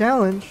 that's a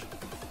challenge.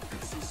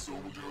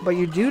 But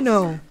you do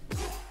know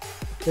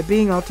that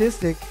being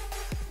autistic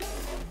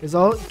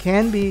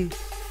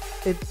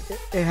it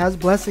has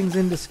blessings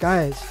in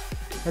disguise.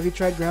 Have you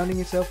tried grounding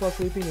yourself while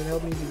sleeping? It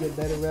helped me to get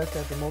better rest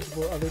after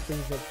multiple other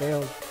things that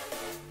failed.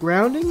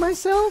 Grounding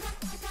myself?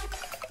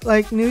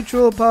 Like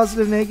neutral,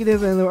 positive,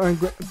 negative, and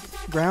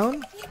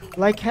ground?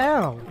 Like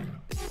how?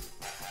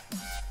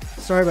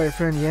 Sorry about your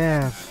friend,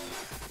 yeah.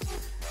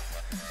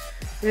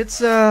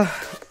 It's,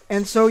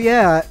 and so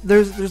yeah,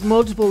 there's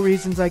multiple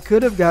reasons I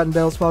could have gotten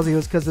Bell's palsy. It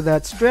was because of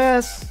that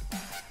stress.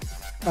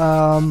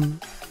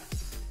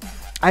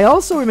 I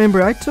also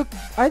remember I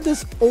had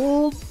this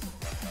old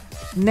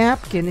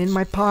napkin in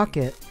my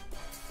pocket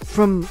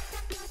from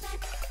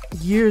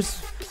years,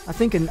 I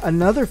think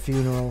another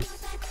funeral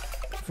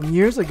from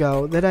years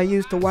ago that I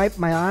used to wipe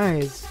my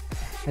eyes.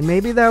 And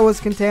maybe that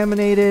was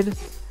contaminated.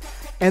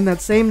 And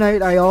that same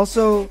night I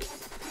also,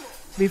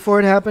 before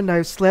it happened,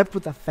 I slept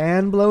with a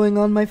fan blowing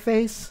on my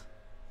face.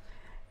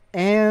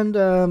 And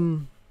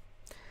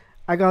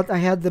I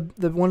had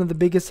the one of the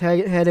biggest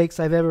headaches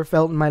I've ever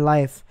felt in my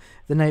life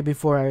the night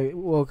before I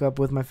woke up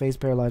with my face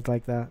paralyzed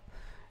like that.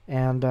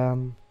 And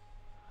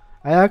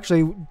I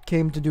actually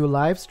came to do a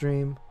live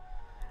stream,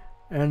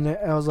 and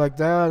I was like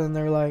that, and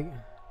they're like,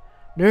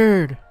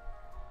 "Nerd,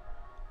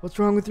 what's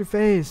wrong with your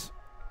face?"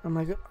 I'm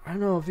like, "I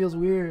don't know, it feels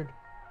weird."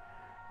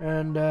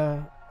 And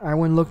I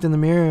went and looked in the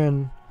mirror,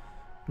 and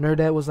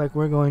Nerdette was like,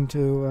 "We're going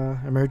to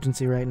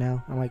emergency right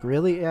now." I'm like,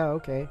 "Really? Yeah,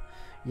 okay."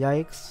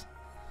 Yikes.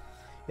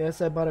 Yes,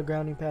 I bought a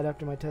grounding pad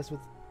after my test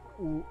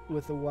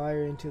with a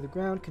wire into the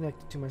ground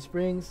connected to my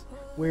springs.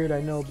 Weird,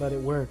 I know, but it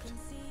worked.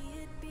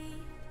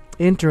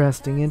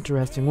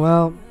 Interesting.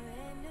 Well,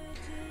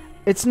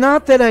 it's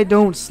not that I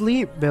don't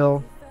sleep,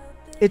 Bill.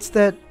 It's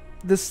that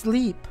the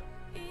sleep,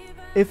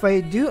 if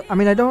I do, I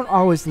mean, I don't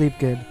always sleep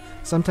good.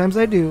 Sometimes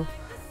I do,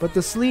 but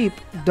the sleep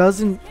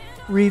doesn't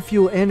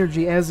refuel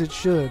energy as it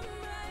should.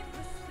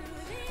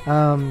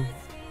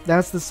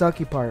 That's the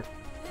sucky part.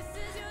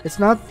 It's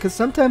not, because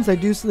sometimes I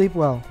do sleep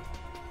well.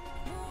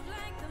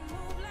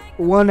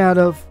 1 out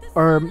of,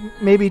 or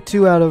maybe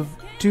 2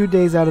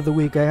 days out of the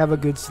week, I have a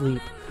good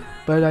sleep.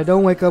 But I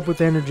don't wake up with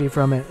energy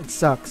from it. It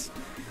sucks.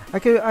 I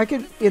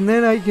could, and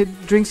then I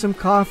could drink some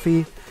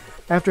coffee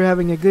after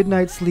having a good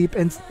night's sleep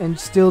and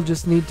still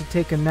just need to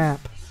take a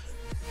nap.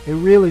 It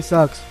really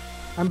sucks.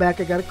 I'm back.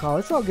 I got a call.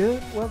 It's all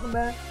good. Welcome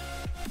back.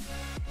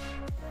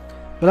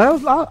 But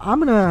I'm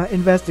gonna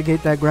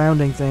investigate that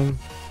grounding thing.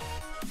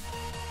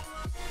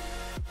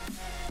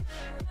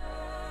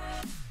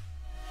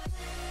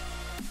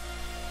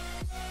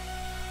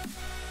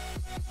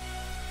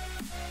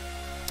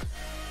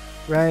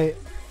 Right.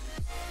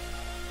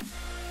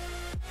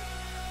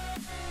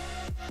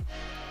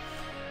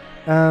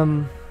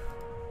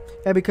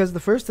 Yeah, because the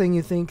first thing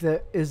you think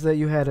that is that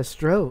you had a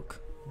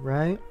stroke,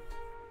 right?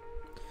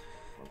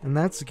 And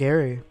that's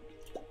scary.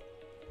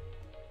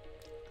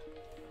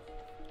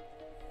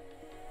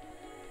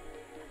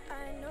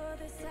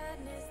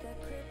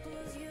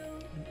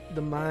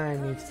 The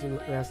mind needs to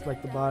rest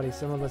like the body.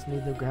 Some of us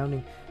need the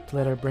grounding to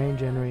let our brain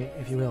generate,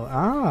 if you will.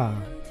 Ah.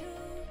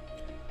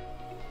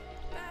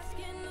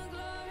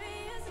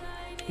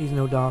 He's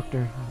no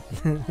doctor.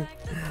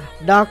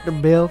 Dr.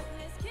 Bill.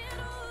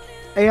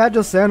 Hey, I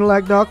just sounded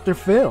like Dr.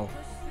 Phil.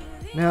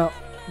 Now,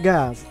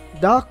 guys,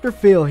 Dr.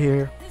 Phil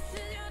here.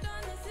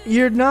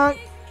 You're not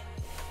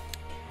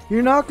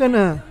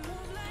gonna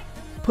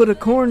put a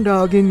corn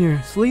dog in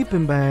your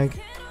sleeping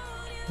bag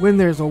when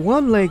there's a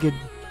one-legged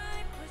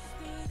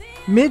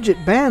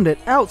midget bandit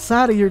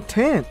outside of your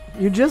tent.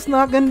 You're just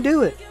not gonna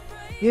do it.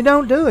 You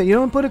don't do it. You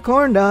don't put a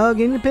corn dog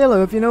in your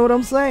pillow, if you know what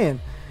I'm saying.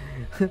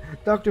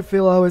 Dr.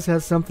 Phil always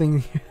has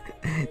something.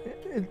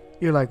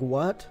 You're like,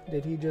 what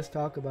did he just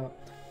talk about?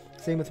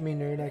 Same with me,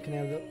 nerd. I can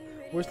have the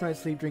worst night's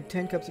sleep, drink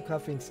 10 cups of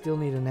coffee, and still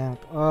need a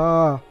nap.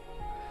 Oh,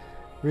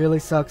 really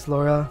sucks,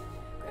 Laura.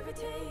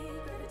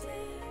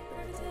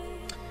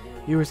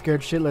 You were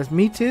scared shitless.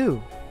 Me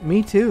too.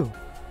 Me too.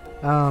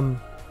 I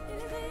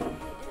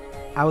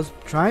was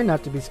trying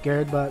not to be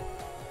scared, but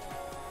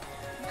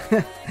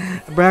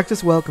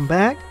Abraxas, welcome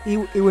back.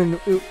 He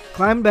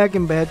climbed back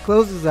in bed,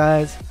 closed his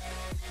eyes.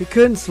 He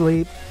couldn't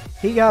sleep.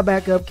 He got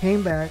back up,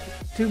 came back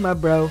to my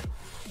bro.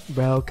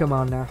 Bro, come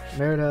on now.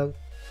 Nerd hug.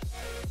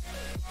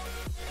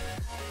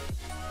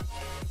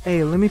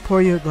 Hey, let me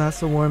pour you a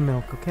glass of warm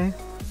milk, okay?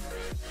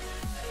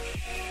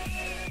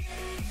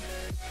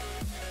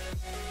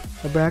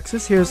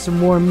 Abraxas, here's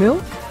some warm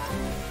milk.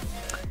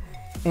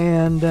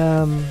 And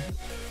I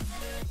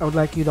would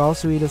like you to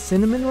also eat a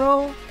cinnamon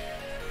roll.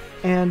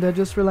 And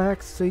just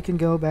relax so you can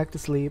go back to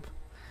sleep.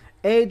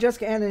 Hey,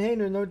 Jessica Ann and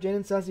Hayner, no Jen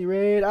and Sassy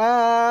Raid.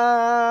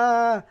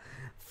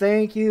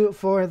 Thank you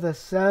for the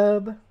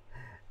sub.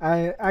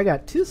 I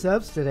got 2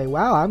 subs today.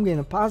 Wow, I'm getting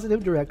a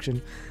positive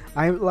direction.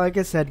 Like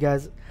I said,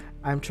 guys,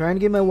 I'm trying to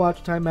get my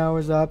watch time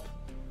hours up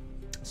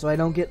so I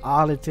don't get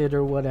audited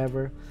or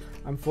whatever.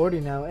 I'm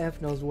 40 now.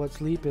 F knows what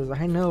sleep is.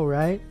 I know,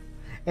 right?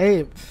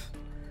 Hey,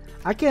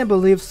 I can't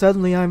believe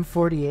suddenly I'm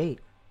 48.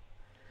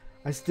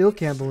 I still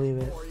can't believe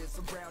it.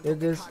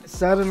 It is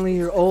suddenly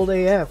you're old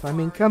AF. I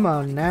mean, come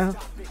on now.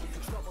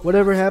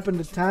 Whatever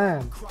happened to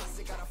time?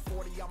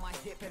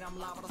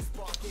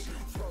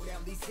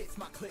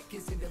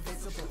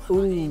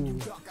 Ooh,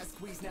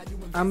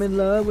 I'm in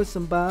love with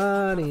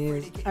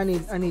somebody. I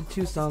need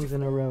 2 songs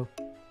in a row.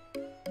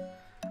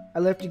 I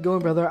left you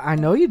going, brother. I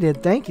know you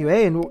did. Thank you.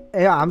 Hey, and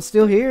hey, I'm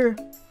still here.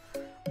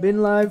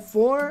 Been live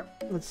for,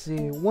 let's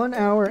see, 1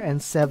 hour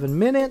and 7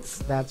 minutes.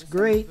 That's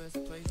great.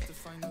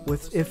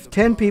 If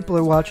 10 people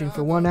are watching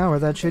for 1 hour,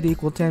 that should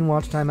equal 10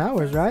 watch time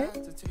hours, right?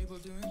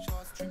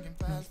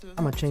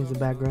 I'm gonna change the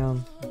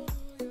background.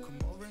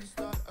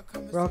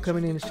 We're all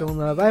coming in and showing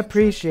love. I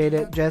appreciate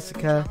it,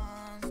 Jessica.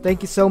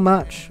 Thank you so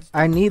much.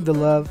 I need the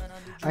love.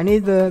 I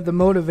need the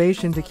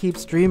motivation to keep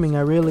streaming.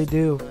 I really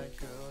do.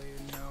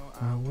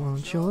 I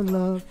want your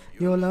love.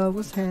 Your love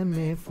was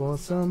handmade for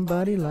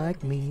somebody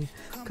like me.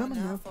 Come on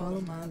now,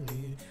 follow my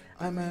lead.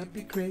 I might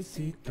be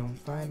crazy, don't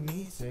find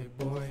me, say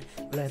boy.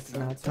 Let's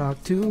not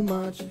talk too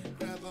much.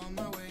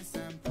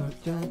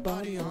 Put your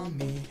body on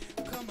me.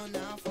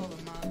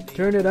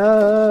 Turn it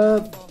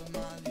up.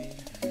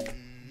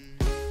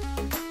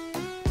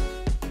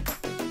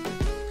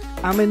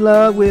 I'm in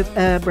love with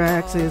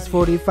Abrax's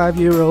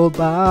 45-year-old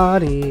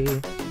body.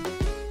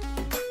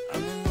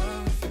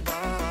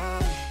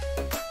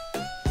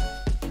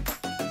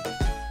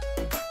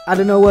 I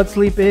don't know what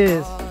sleep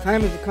is.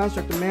 Time is a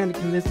construct of man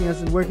convincing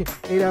us and working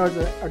 8 hours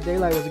of our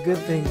daylight was a good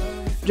thing.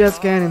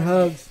 Just Cannon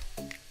hugs.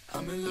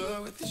 I'm in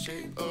love with the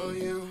shape of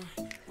you.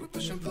 We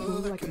push and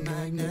pull like a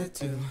magnet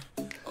too.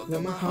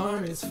 Although my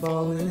heart is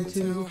falling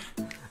too.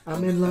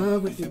 I'm in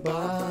love with your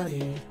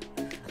body.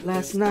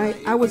 Last night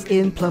I was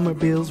in Plumber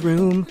Bill's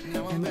room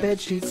and the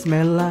bedsheets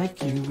smell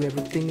like you.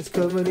 Everything is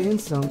covered in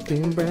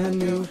something brand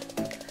new.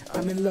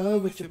 I'm in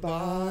love with your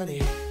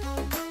body.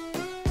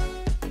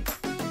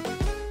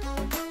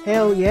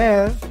 Hell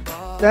yeah.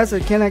 That's a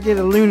can I get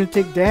a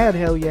lunatic dad?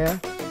 Hell yeah.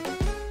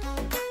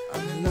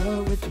 I'm in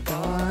love with your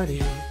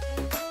body.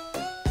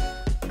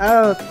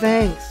 Oh,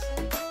 thanks.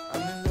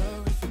 I'm in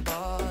love with your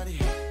body.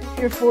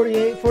 You're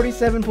 48,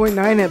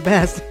 47.9 at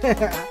best.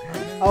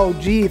 Oh,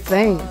 gee,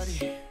 thanks.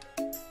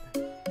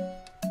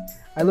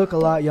 I look a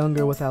lot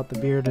younger without the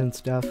beard and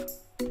stuff.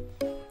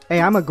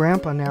 Hey, I'm a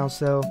grandpa now,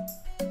 so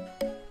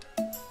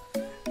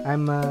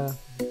I'm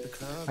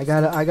I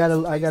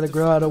gotta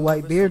grow out a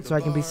white beard so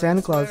I can be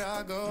Santa Claus.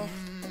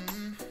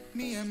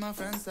 Me and my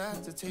friends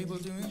at the table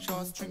doing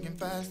shots, drinking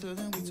faster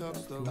than we talk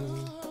slow.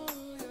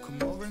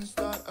 Come over and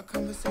start a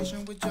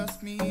conversation with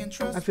just me and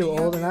trust. I feel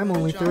old and I'm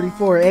only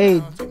 34.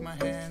 Hey,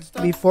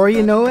 before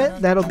you know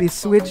it, that'll be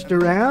switched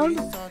around.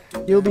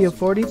 You'll be a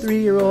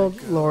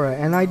 43-year-old Laura,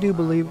 and I do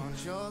believe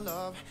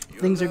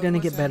things are gonna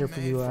get better for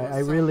you. I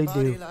really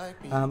do.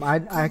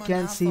 I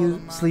can't see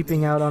you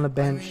sleeping out on a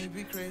bench.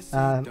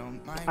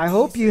 I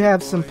hope you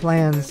have some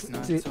plans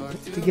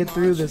to get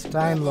through this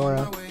time,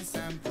 Laura.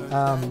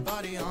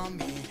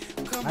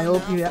 I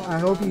hope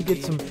you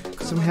get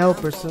some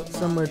help or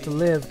somewhere to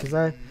live, because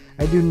I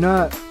do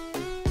not.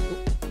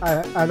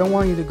 I don't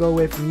want you to go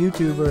away from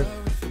YouTube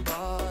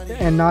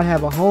and not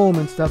have a home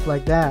and stuff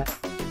like that.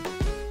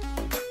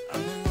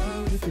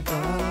 With your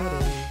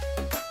body.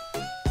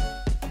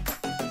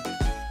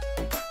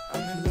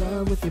 I'm in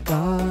love with your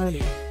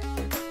body.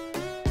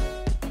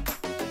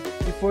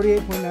 You're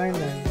 48.9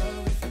 then.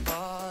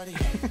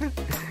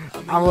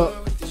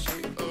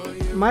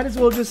 Might as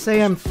well just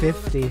say I'm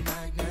 50.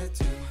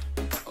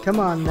 Come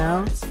on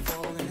now.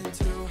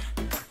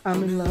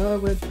 I'm in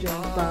love with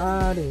your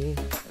body.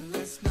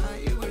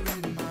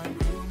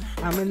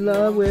 I'm in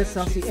love with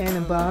saucy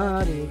and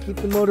body. Keep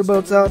the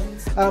motorboats out.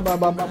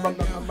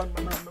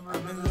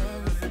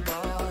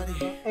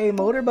 Hey, a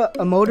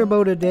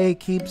motorboat a day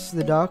keeps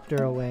the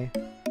doctor away.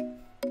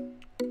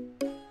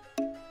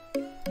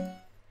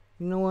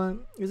 You know what?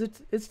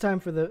 It's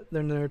time for the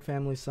Nerd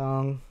Family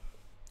song.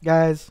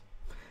 Guys,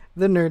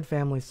 the Nerd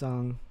Family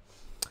song.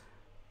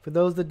 For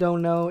those that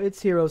don't know,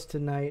 it's Heroes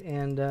Tonight,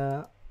 and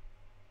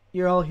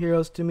you're all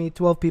heroes to me.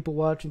 12 people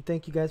watching.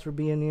 Thank you guys for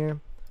being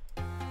here.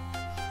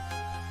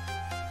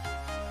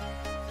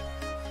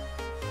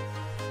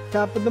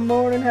 Top of the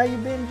morning, how you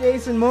been,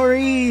 Jason?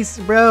 Maurice,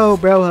 bro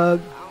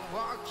hug. I'm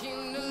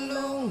walking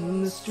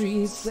alone, the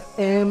streets are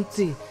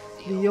empty.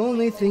 The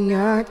only thing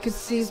I could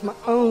see is my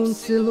own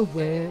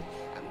silhouette.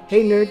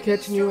 Hey nerd,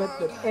 catching you at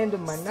the end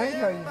of my night.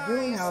 How are you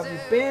doing? How have you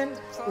been?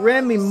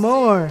 Remy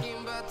Moore.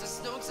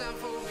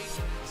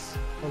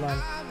 Hold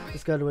on,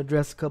 just got to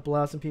address a couple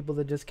awesome people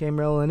that just came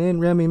rolling in.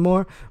 Remy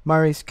Moore,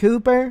 Maurice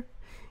Cooper.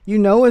 You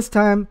know it's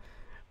time.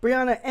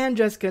 Brianna and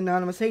Jessica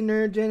Anonymous. Hey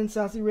nerd, Jen and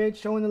Saucy Rage,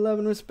 showing the love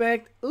and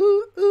respect.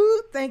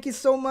 Ooh, thank you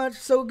so much.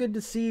 So good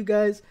to see you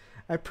guys.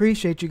 I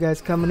appreciate you guys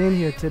coming in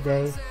here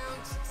today.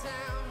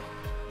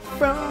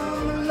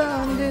 From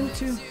London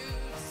to...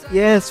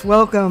 Yes,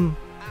 welcome.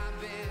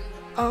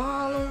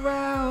 All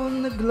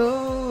around the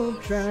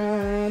globe,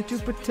 trying to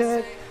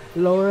protect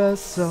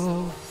Laura's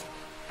soul.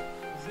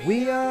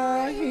 We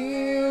are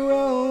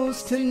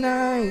heroes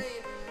tonight.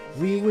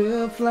 We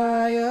will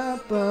fly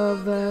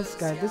above the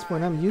sky. At this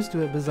point, I'm used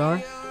to it,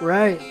 Bizarre.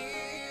 Right.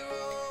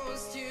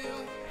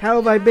 How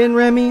have I been,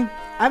 Remy?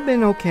 I've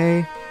been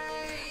okay.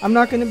 I'm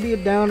not going to be a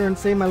downer and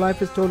say my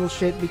life is total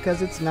shit,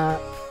 because it's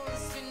not.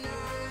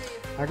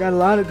 I got a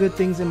lot of good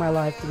things in my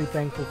life to be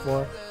thankful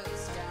for.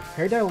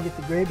 Heard I will get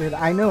the gray beard.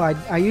 I know,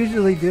 I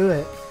usually do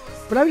it.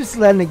 But I'm just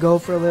letting it go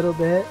for a little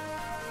bit.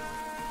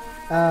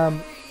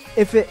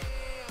 If it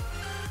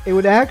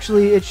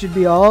should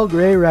be all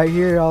gray right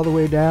here all the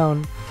way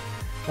down.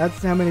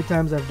 That's how many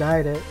times I've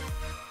dyed it.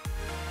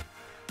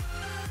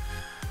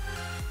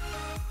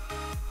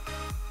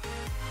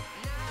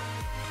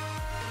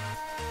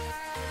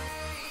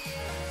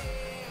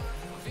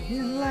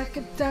 You're like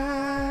a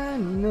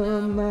dynamite,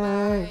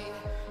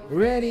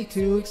 ready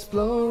to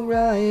explode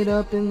right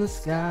up in the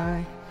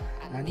sky.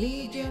 I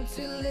need you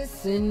to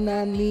listen,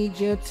 I need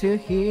you to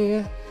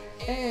hear,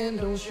 and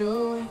don't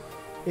show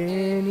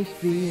any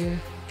fear.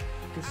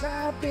 'Cause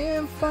I've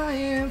been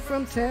flying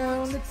from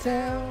town to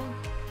town,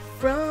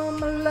 from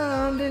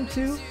London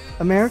to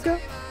America.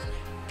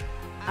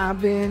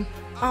 I've been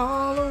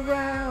all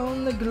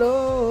around the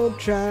globe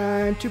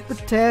trying to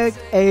protect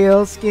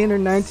A.L. Skinner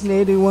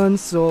 1981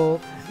 soul.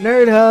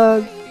 Nerd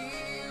hug.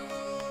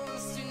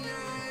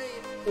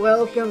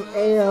 Welcome,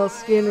 A.L.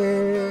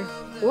 Skinner.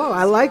 Whoa,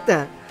 I like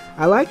that.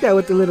 I like that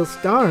with the little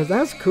stars.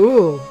 That's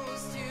cool.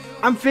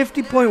 I'm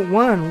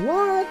 50.1.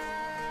 What?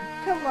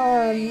 Come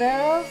on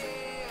now.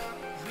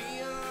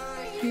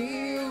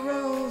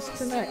 Heroes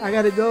tonight. I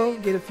gotta go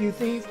get a few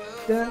things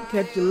done.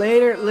 Catch you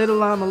later. Little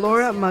Llama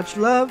Laura, much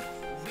love.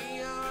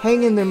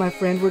 Hang in there, my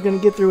friend. We're gonna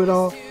get through it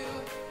all.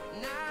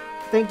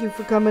 Thank you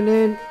for coming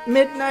in.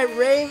 Midnight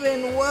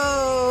Raven,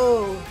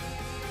 whoa!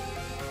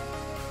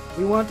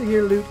 We want to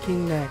hear Loot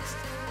King next.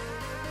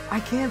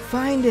 I can't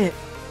find it.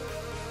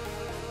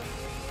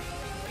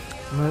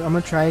 I'm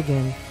gonna try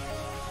again.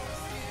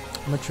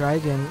 I'm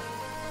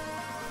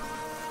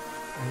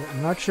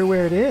not sure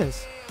where it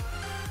is.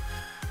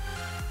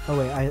 Oh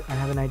wait, I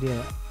have an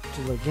idea.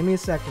 Look, give me a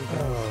second,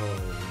 guys. Oh,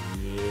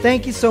 yeah.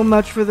 Thank you so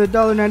much for the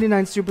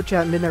 $1.99 super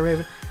chat, Midnight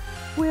Raven.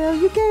 Well,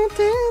 you can't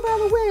tell by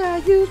the way I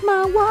use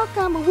my walk.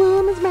 I'm a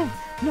woman's man.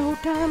 No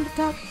time to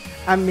talk.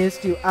 I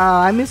missed you.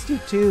 I missed you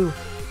too.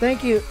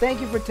 Thank you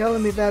for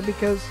telling me that,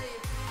 because,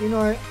 you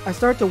know, I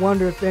start to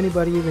wonder if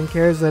anybody even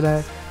cares that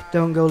I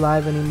don't go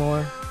live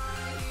anymore.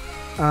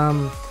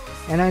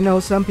 And I know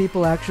some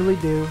people actually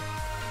do,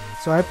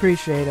 so I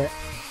appreciate it.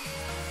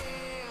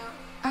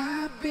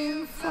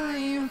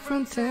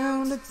 From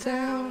town to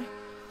town,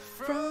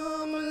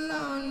 from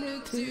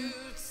London to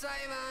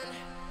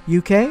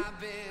UK,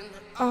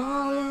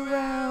 all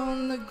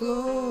around the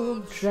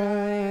globe,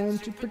 trying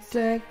to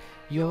protect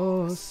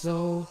your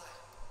soul.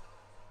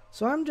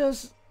 So I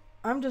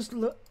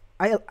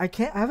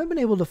haven't been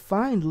able to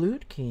find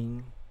Loot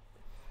King.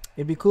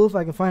 It'd be cool if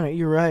I can find it.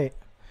 You're right.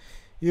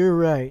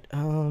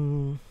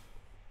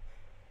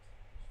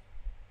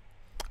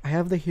 I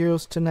have the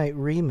Heroes Tonight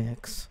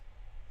remix.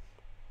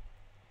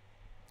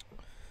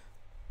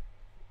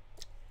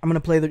 I'm going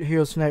to play the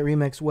Heroes Tonight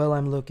remix while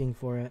I'm looking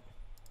for it.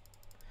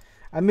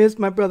 I missed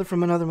my brother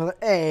from another mother.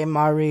 Hey,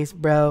 Maurice,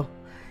 bro.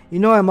 You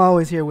know I'm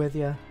always here with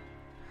you.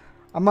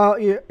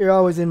 You're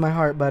always in my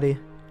heart, buddy.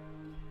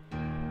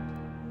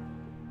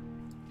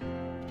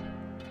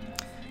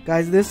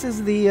 Guys, this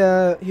is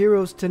the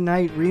Heroes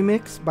Tonight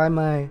remix by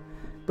my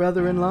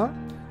brother-in-law,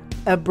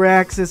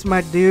 Abraxas,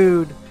 my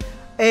dude.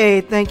 Hey,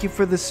 thank you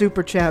for the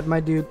super chat, my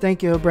dude.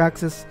 Thank you,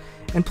 Abraxas.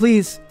 And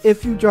please,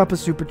 if you drop a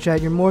super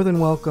chat, you're more than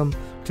welcome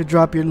to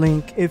drop your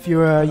link if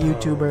you're a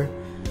YouTuber.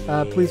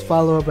 Please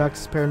follow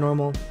Abraxas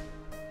Paranormal.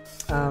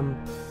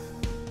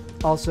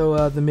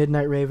 Also, the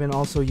Midnight Raven,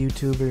 also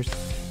YouTubers.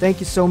 Thank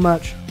you so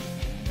much.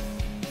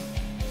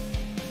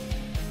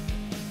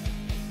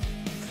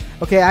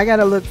 Okay, I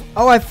gotta look.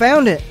 Oh, I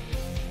found it.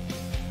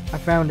 I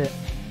found it.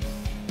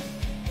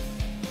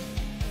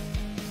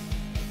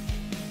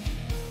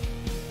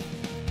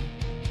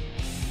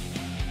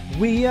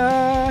 We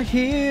are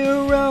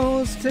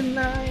heroes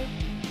tonight.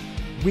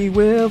 We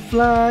will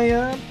fly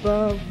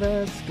above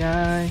the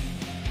sky.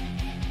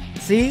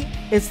 See?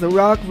 It's the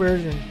rock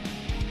version.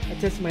 I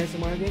tested my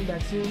SMR game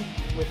back soon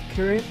with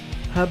current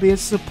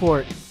hubbyist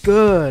support.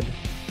 Good.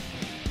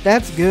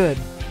 That's good.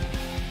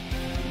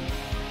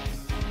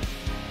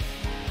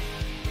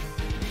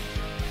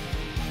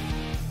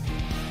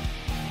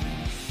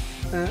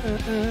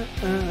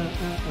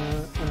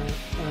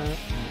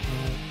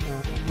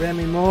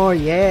 Remy Moore,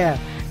 yeah.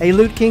 Hey,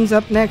 Loot King's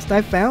up next.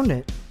 I found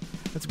it.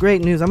 That's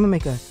great news. I'm gonna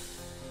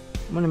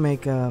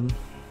make a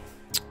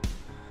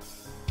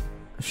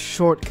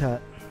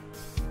shortcut.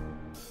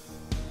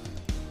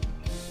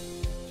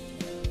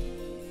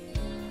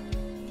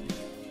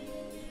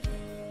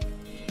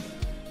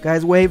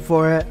 Guys, wait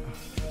for it.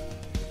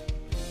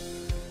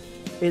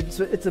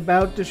 It's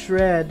about to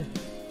shred.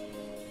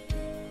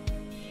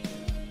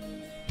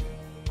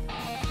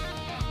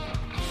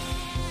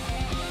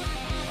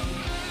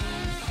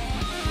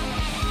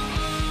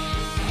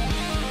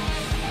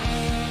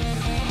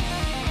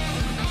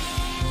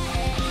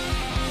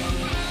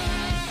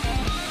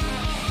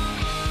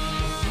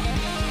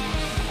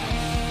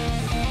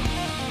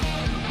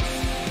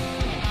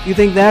 You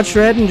think that's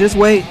shredding? Just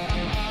wait.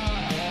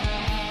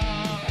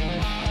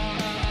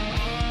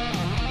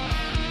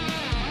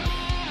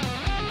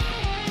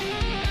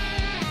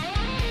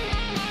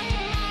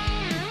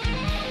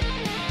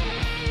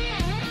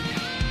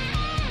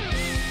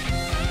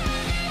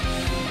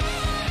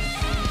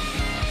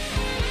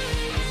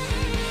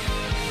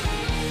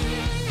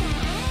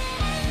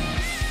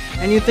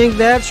 And you think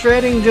that's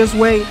shredding? Just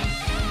wait.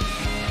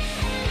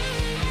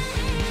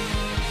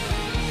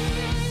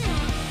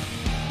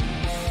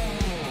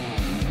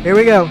 Here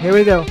we go. Here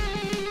we go.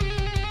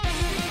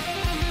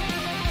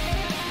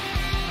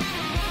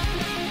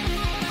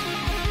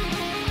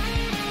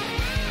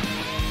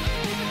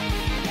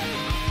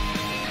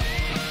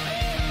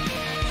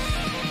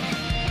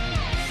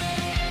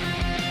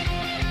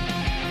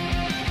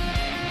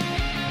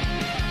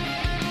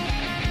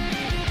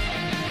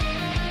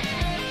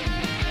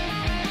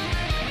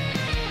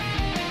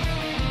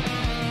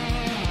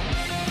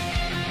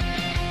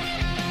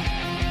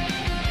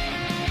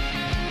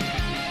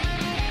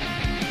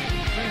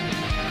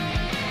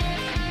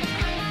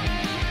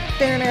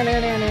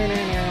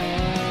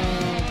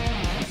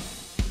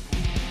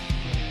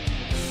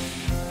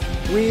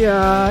 We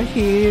are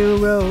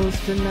heroes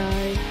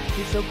tonight.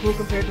 He's so cool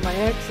compared to my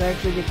ex. I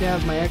actually get to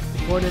have my ex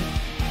deported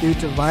due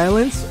to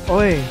violence.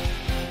 Oi.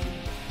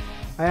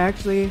 I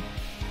actually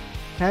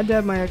had to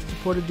have my ex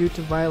deported due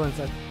to violence.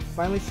 I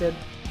finally said,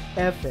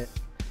 F it.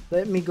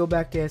 Let me go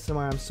back to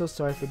ASMR. I'm so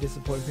sorry for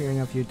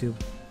disappearing off YouTube.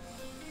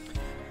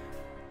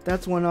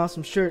 That's one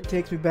awesome shirt.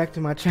 Takes me back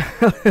to my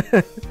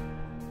childhood.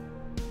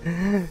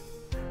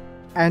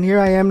 And here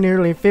I am,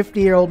 nearly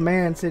 50-year-old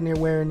man, sitting here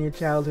wearing your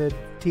childhood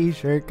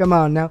t-shirt. Come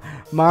on now.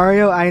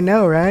 Mario, I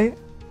know, right?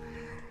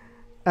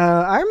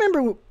 I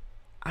remember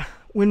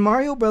when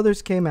Mario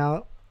Brothers came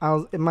out,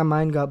 my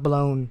mind got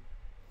blown.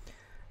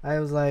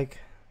 I was like,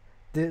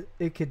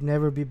 it could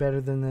never be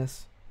better than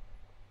this.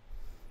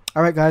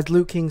 Alright guys,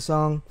 Luke King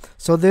song.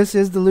 So this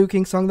is the Luke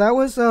King song. That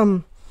was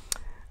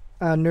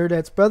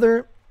Nerdette's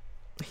brother.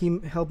 He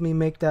helped me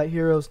make that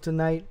Heroes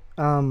Tonight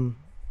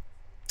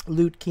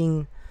Luke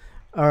King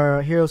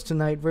or Heroes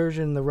Tonight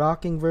version, the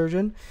rocking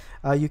version.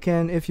 You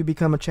can, if you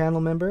become a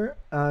channel member,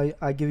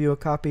 I give you a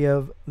copy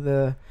of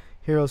the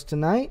Heroes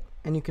Tonight,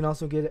 and you can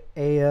also get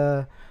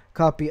a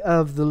copy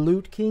of the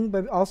Loot King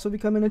by also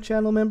becoming a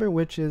channel member,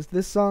 which is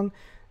this song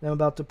that I'm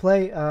about to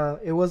play.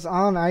 It was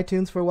on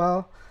iTunes for a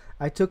while.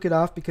 I took it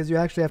off because you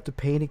actually have to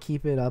pay to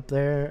keep it up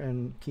there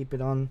and keep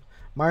it on.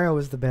 Mario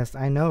is the best,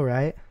 I know,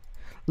 right?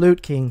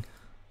 Loot King,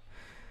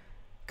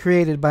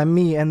 created by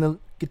me and the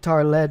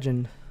guitar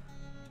legend.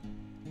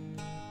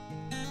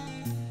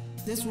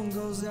 This one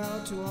goes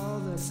out to all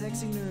the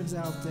sexy nerds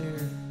out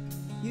there.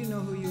 You know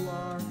who you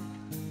are.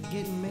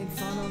 Getting made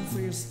fun of for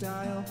your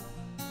style.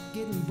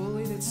 Getting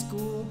bullied at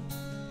school.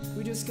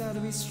 We just gotta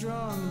be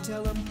strong and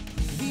tell them,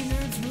 we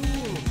nerds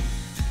rule.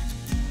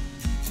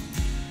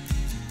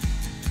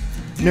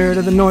 Nerd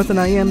of the North, and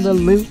I am the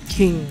Loot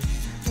King.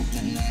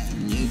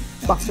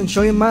 Box and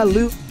show you my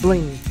loot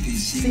bling.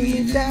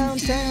 See me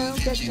downtown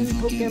catching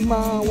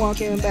Pokemon,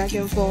 walking back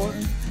and forth.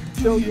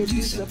 Throw your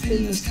juice up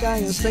in the sky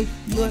and say,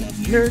 what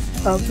nerd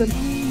of the...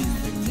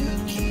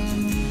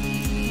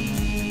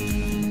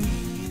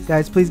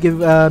 Guys, please give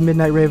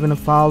Midnight Raven a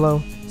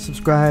follow,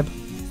 subscribe,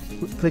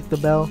 click the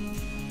bell.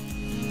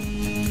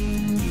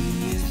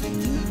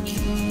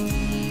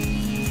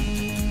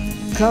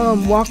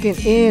 Come walking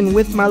in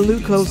with my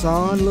loot clothes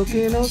on,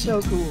 looking oh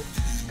so cool.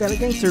 Got a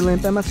gangster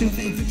limp and my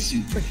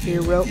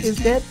superhero is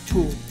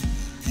Deadpool.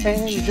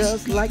 And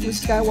just like Luke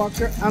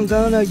Skywalker, I'm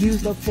gonna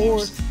use the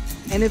Force.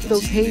 And if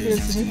those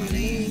haters hate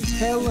me,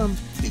 tell them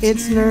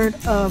it's Nerd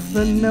of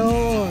the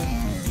North.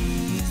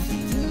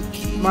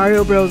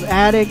 Mario Bros.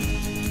 Addict.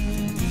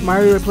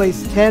 Mario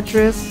replaced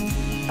Tetris.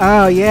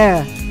 Oh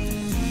yeah.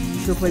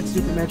 Still played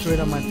Super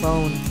Metroid on my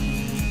phone.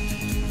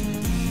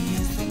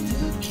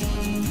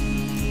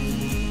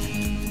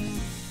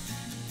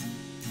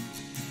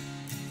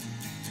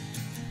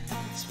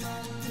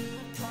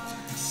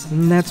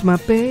 And that's my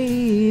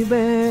baby,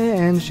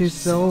 and she's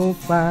so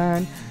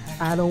fine.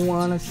 I don't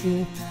wanna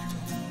see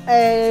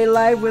a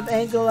life with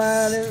ankle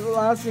out and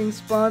losing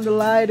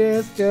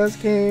spondylitis. Just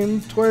came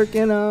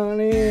twerking on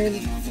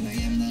it.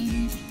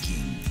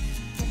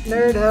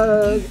 Nerd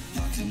hug.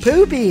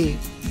 Poopy.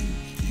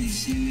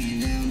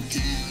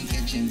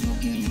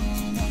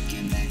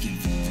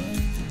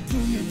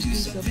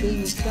 Up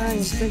in the sky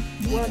and say,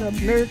 what up,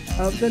 Nerd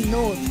of the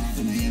North?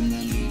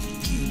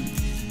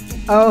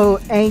 Oh,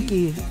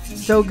 Anki.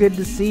 So good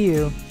to see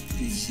you.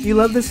 You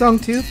love this song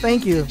too?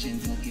 Thank you.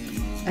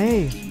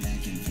 Hey,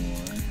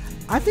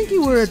 I think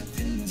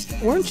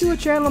weren't you a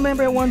channel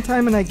member at one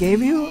time and I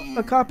gave you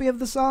a copy of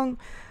the song?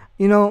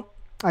 You know,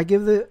 I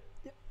give a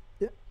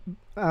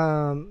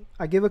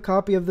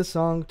copy of the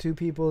song to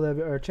people that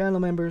are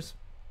channel members.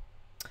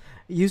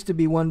 It used to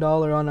be $1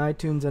 on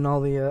iTunes and all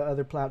the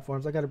other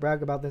platforms. I gotta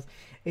brag about this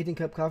 18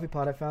 cup coffee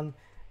pot I found,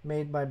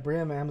 made by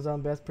Brim,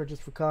 Amazon best purchase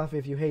for coffee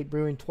if you hate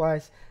brewing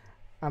twice.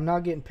 I'm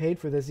not getting paid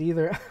for this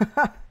either.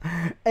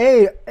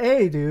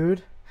 Hey,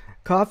 dude.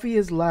 Coffee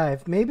is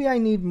life. Maybe I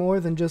need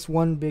more than just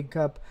one big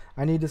cup.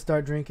 I need to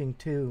start drinking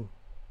two.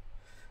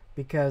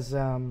 Because,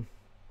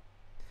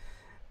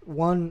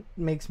 one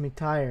makes me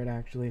tired,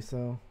 actually,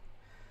 so.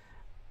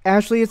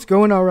 Ashley, it's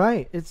going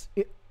alright.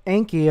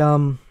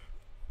 Anki,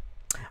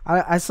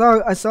 I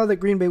saw that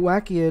Green Bay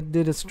Wacky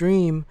did a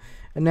stream,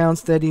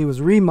 announced that he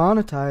was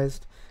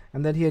remonetized,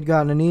 and that he had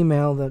gotten an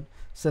email that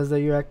says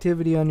that your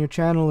activity on your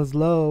channel is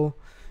low.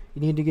 You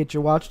need to get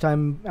your watch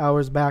time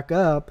hours back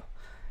up.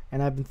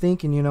 And I've been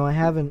thinking, you know, I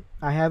haven't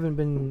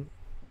been,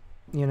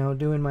 you know,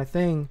 doing my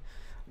thing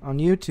on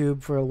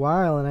YouTube for a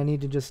while, and I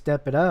need to just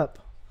step it up,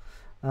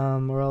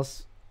 or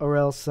else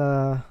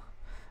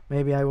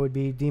maybe I would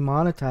be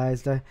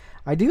demonetized. I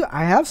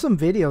have some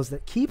videos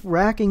that keep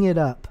racking it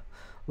up.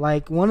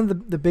 Like one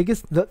of the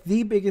biggest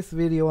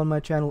video on my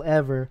channel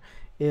ever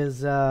is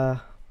the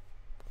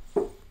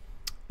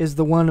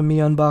one of me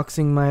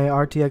unboxing my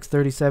RTX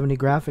 3070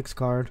 graphics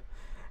card.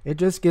 It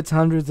just gets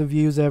hundreds of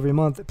views every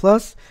month.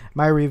 Plus,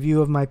 my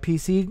review of my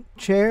PC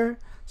chair,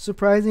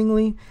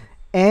 surprisingly.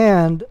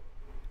 And,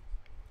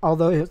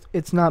 although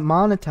it's not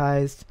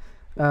monetized,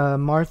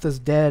 Martha's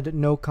Dead,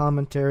 no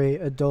commentary,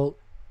 adult,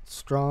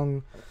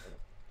 strong,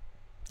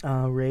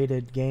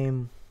 rated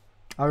game.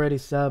 Already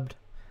subbed.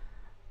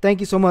 Thank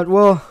you so much.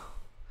 Well,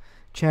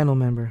 channel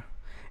member.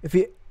 If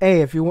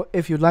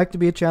you'd like to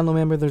be a channel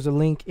member, there's a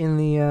link in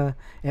the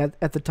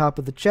at the top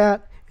of the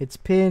chat. It's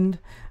pinned.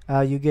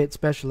 You get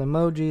special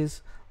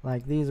emojis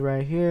like these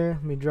right here.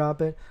 Let me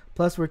drop it.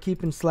 Plus, we're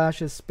keeping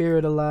Slash's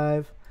spirit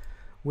alive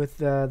with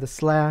the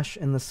slash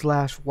and the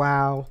slash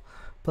wow.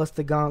 Plus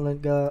the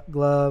gauntlet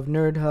glove,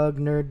 nerd hug,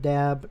 nerd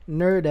dab,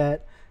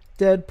 nerdette,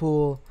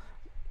 Deadpool,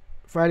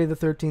 Friday the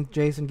 13th,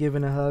 Jason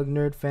giving a hug,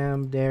 nerd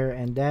fam, dare,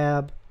 and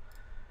dab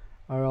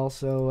are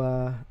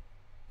also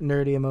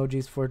nerdy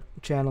emojis for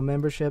channel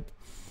membership.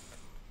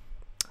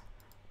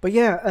 But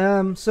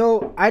yeah,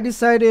 so I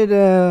decided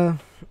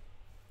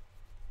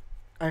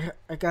I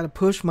gotta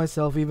push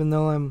myself, even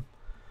though I'm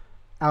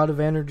out of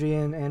energy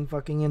and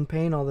fucking in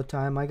pain all the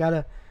time. I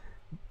gotta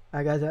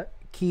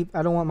keep.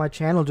 I don't want my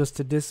channel just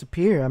to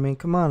disappear. I mean,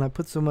 come on, I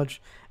put so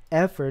much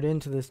effort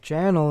into this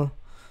channel,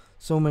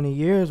 so many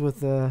years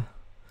with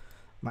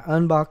my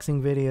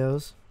unboxing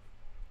videos.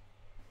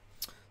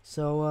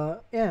 So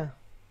yeah,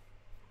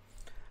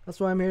 that's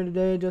why I'm here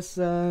today. Just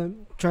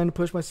trying to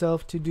push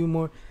myself to do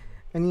more.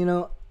 And you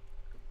know,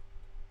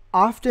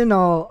 often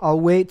I'll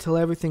wait till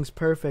everything's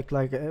perfect.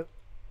 Like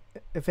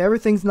if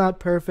everything's not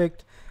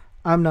perfect,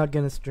 I'm not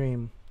gonna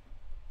stream.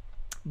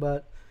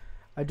 But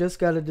I just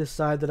gotta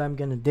decide that I'm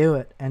gonna do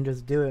it, and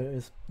just do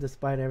it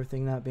despite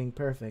everything not being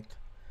perfect.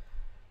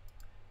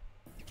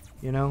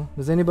 You know?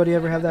 Does anybody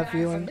ever have that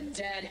feeling?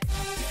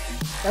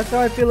 That's how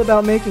I feel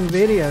about making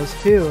videos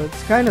too.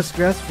 It's kind of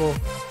stressful.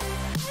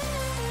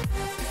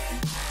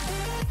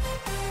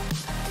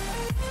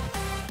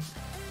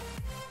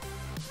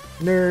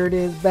 Nerd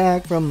is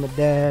back from the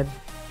dead.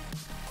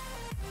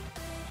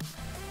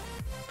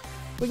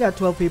 We got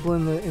 12 people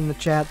in the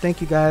chat. Thank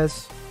you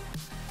guys.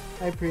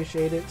 I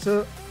appreciate it.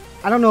 So,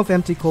 I don't know if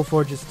MT Cold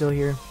Forge is still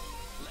here.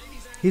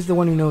 He's the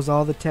one who knows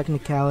all the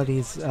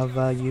technicalities of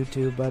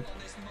YouTube, but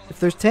if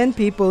there's 10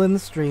 people in the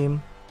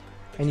stream,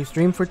 and you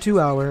stream for 2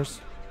 hours,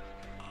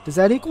 does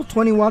that equal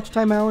 20 watch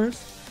time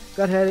hours?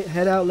 Gotta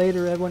head out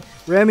later, everyone.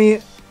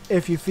 Remy,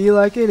 if you feel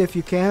like it, if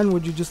you can,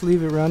 would you just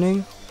leave it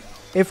running?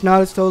 If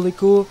not, it's totally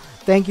cool.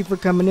 Thank you for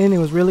coming in. It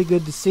was really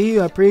good to see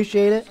you. I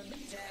appreciate it.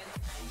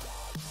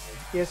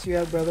 Yes, you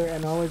have, brother,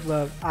 and always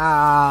love.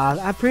 Ah,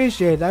 I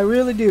appreciate it. I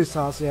really do,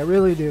 Saucy. I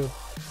really do.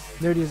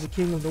 Nerdy is the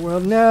king of the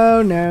world.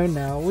 No, no,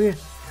 no.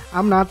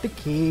 I'm not the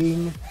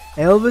king.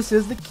 Elvis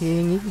is the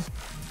king.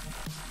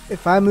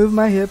 If I move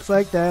my hips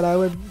like that, I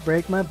would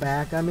break my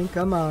back. I mean,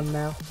 come on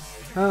now.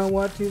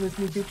 What to this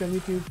new feature on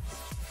YouTube?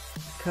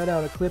 Cut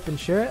out a clip and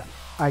share it?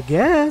 I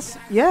guess.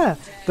 Yeah.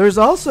 There's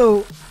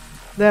also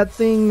that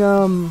thing,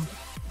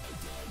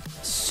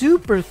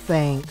 Super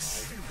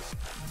Thanks,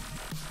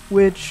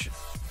 which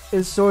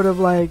is sort of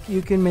like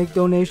you can make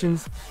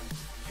donations.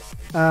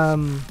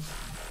 You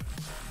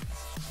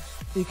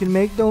can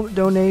make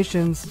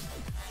donations,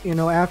 you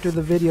know, after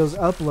the video's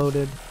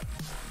uploaded.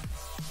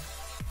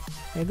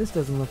 Hey, this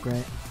doesn't look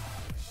right.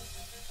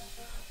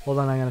 Hold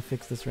on, I gotta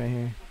fix this right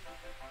here.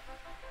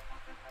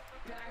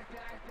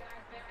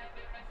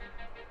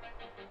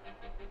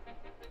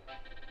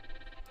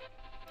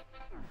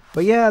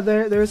 But yeah,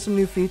 there's some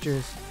new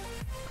features.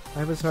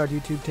 Life is hard.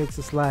 YouTube takes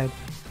a slide.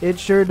 It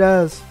sure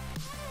does.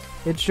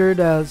 It sure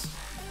does.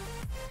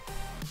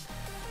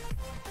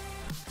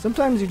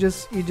 Sometimes you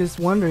just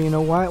wonder, you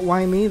know,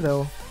 why me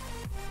though?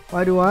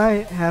 Why do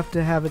I have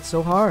to have it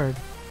so hard?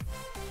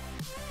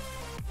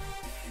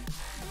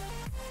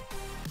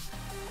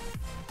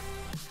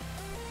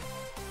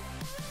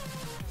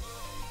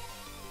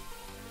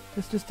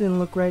 This just didn't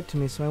look right to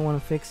me, so I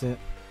want to fix it.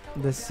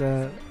 This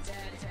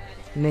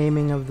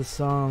naming of the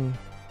song.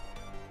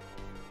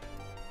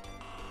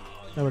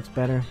 That looks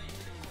better.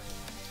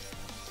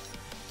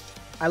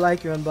 I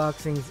like your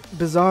unboxings.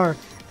 Bizarre.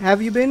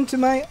 Have you been to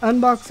my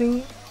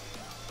unboxing?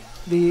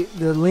 The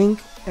link.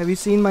 Have you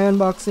seen my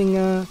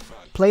unboxing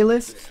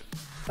playlist?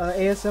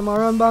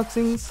 ASMR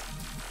unboxings?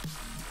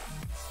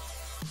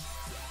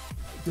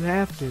 You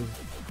have to.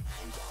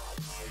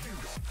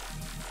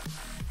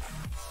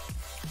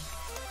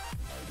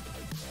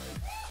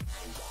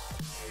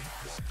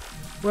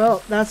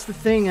 Well, that's the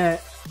thing.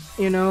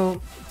 You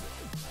know,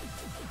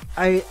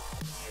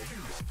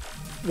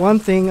 one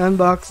thing,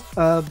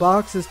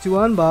 boxes to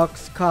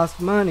unbox cost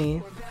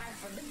money,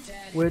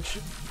 which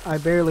I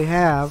barely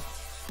have,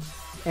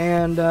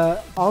 and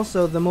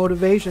also the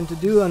motivation to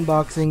do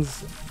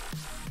unboxings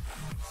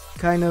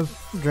kind of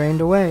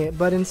drained away.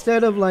 But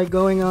instead of like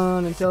going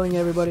on and telling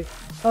everybody,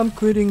 I'm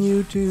quitting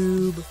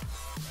YouTube,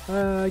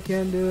 I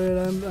can't do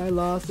it, I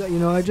lost it, you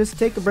know, I just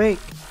take a break.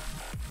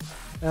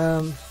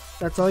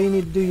 That's all you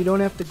need to do. You don't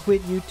have to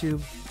quit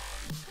YouTube.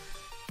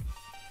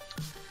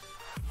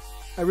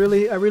 I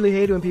really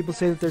hate when people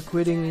say that they're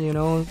quitting, you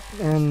know,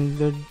 and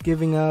they're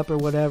giving up or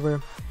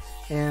whatever.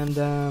 And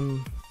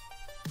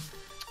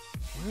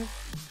what?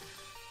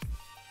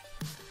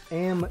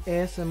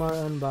 ASMR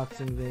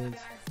unboxing vids.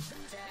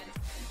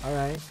 All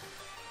right,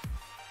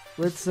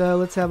 let's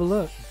have a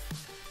look.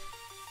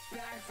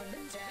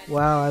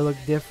 Wow, I look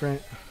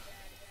different.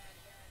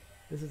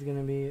 This is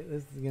gonna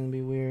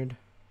be weird.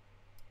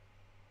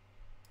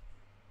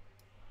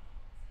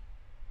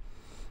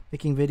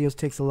 Making videos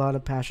takes a lot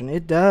of passion.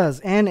 It does,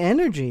 and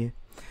energy.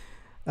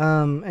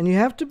 And you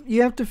have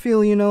to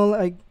feel, you know,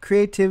 like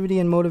creativity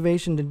and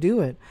motivation to do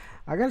it.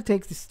 I gotta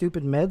take these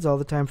stupid meds all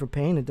the time for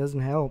pain. It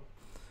doesn't help.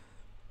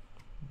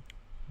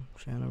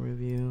 Channel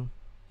review.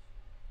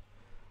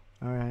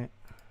 All right.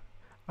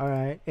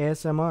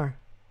 ASMR.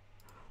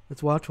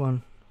 Let's watch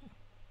one.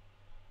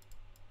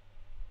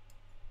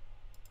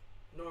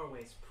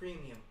 Norway's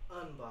premium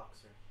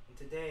unboxer. And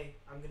today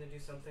I'm gonna do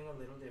something a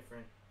little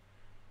different.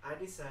 I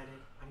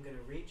decided I'm going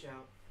to reach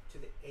out to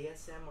the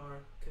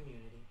ASMR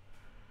community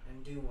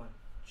and do one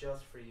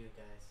just for you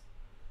guys.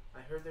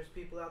 I heard there's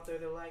people out there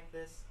that like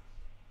this.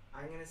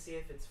 I'm going to see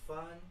if it's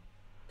fun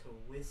to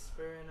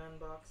whisper an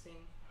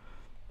unboxing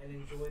and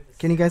enjoy the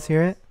Can you guys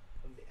hear it?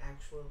 Of the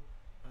actual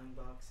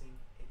unboxing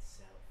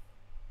itself.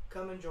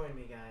 Come and join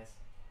me, guys.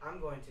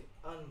 I'm going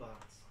to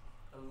unbox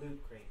a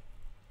Loot Crate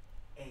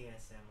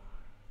ASMR.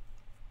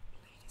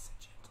 Ladies and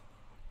gentlemen,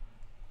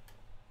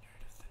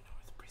 Nerd of the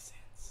North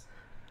presents.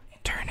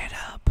 Turn it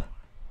up.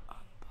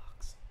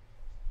 Unboxing.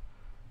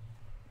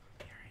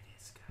 Here it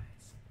is,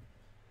 guys.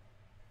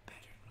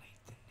 Better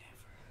late than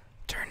never.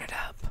 Turn it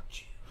up.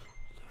 Chew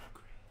Loot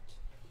Crate.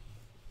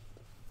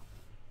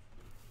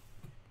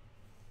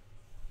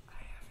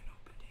 I haven't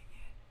opened it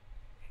yet,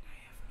 and I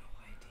have no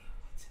idea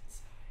what's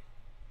inside.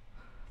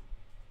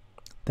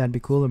 That'd be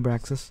cool,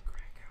 Abraxas.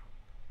 Crack out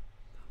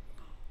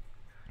the low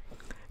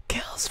nerd.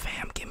 Kills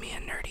fam, give me a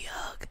nerdy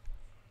hug.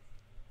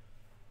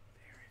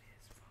 There it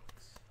is,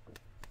 folks.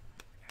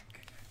 I'm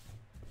gonna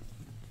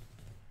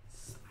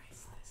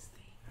slice this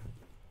thing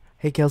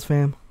Hey, Kills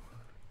fam.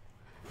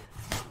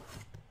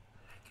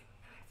 like a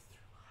knife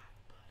through hot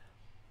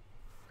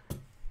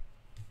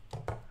butter.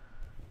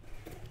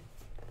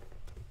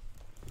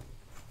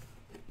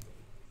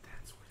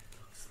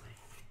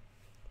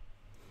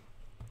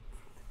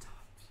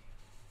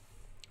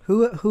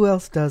 Who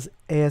else does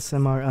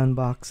ASMR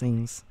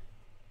unboxings?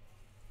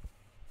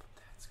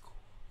 That's cool.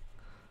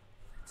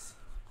 Let's see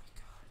what we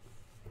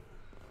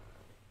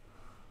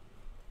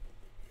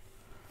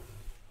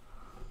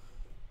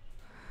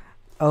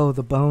got. Oh,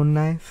 the bone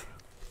knife?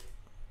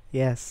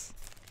 Yes.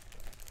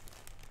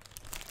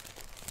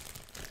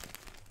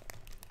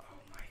 Oh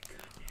my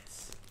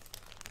goodness.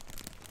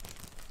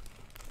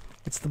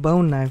 It's the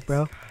bone knife,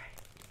 bro.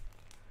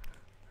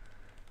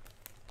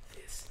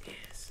 This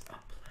is a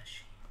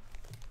plushie.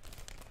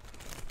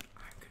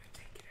 I'm gonna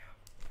take it out.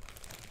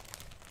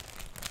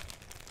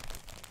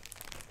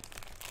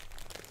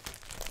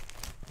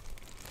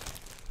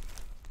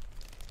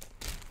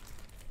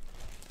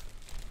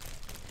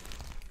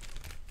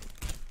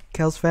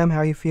 Kels fam,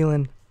 how you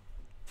feeling?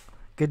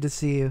 Good to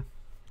see you.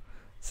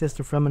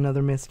 Sister from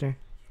another mister. You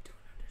don't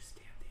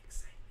understand the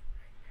excitement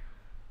right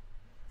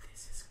now.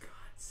 This is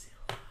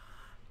Godzilla.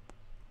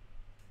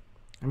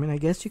 I mean, I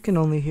guess you can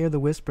only hear the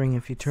whispering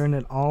if you turn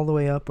it all the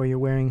way up or you're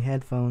wearing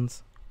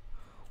headphones.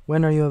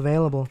 When are you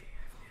available? Okay,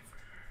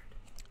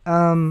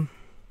 I've never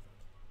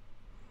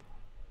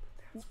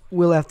heard.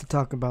 We'll have to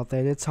talk about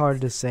that. It's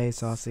hard to say,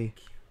 Saucy.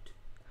 Cute.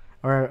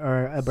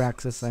 Or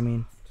Abraxas, I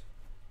mean.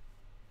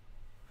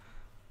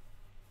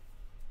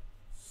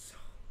 So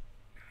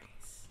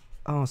nice.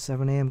 Oh,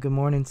 7 a.m. Good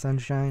morning,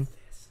 sunshine.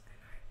 This, and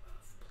I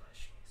love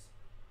plushies.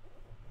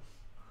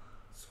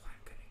 So I'm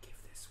gonna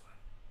give this one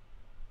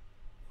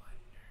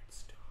nerd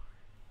star.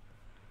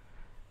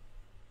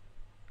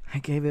 I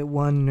gave it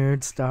 1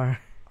 nerd star.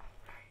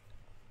 Alright.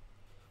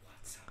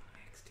 What's up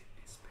next in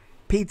this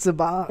bag? Pizza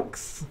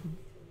box.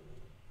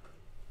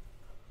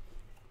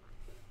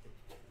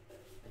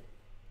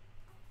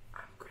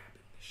 I'm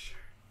grabbing the shirt.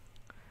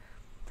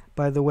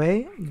 By the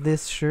way,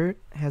 this shirt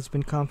has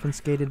been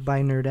confiscated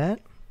by Nerdette.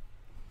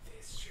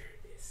 This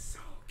shirt is so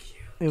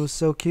cute. It was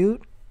so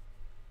cute.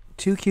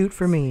 Too cute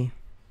for me.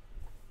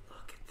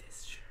 Look at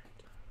this shirt.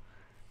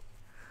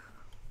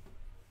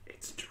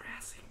 It's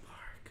Jurassic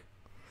Park.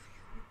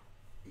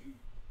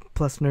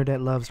 Plus,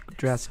 Nerdette loves They're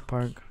Jurassic so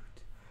Park. cute.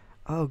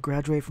 Oh,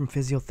 graduate from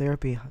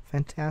physiotherapy.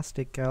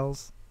 Fantastic,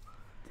 Kels.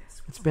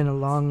 This It's was been a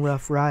awesome. long,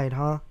 rough ride,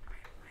 huh? I like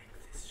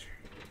this shirt.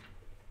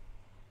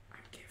 I'm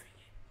giving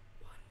it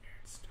 1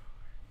 nerd star.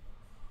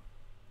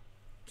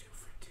 2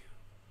 for 2.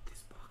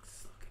 This box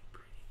is looking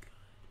pretty good.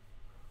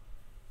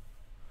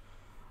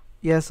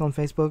 Yes, on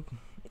Facebook.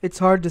 It's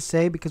hard to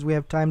say because we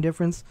have time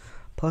difference.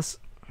 Plus,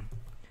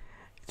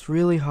 it's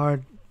really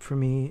hard for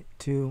me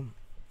to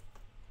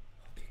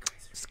Hope you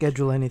guys are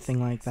schedule enjoying anything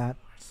this like that.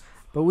 ASMR so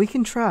But far. we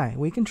can try.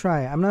 We can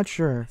try. I'm not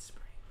sure.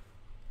 Whispering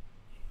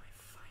in my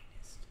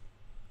finest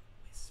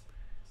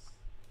whispers.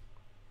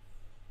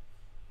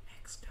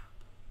 Next up,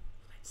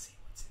 let's see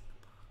what's in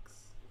the box.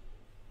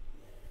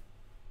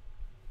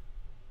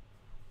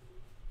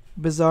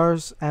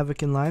 Bizarre's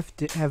Avocan Life.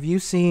 Have you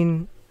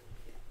seen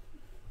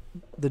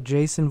the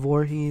Jason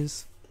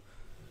Voorhees?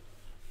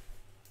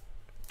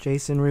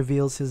 Jason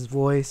reveals his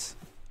voice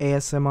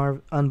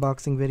ASMR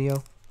unboxing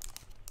video.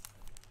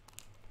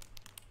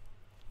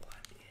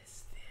 What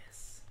is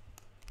this?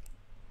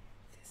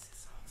 This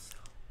is also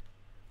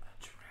a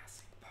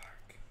Jurassic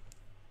Park.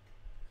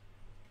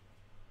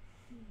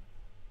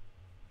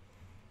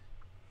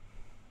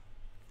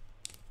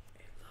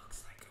 It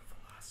looks like a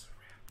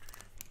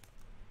velociraptor.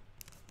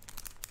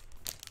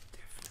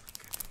 Definitely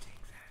gonna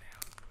take that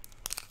out.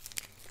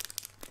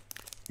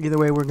 Either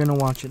way, we're gonna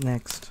watch it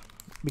next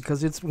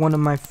because it's one of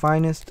my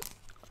finest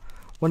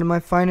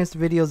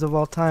videos of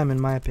all time, in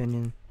my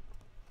opinion.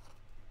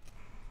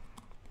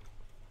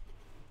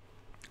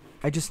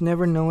 I just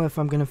never know if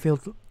I'm gonna feel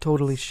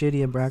totally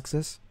shitty,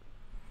 Abraxas,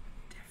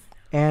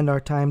 and our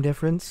time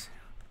difference.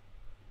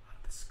 On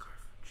the Scarf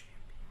of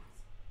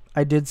Champions.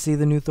 I did see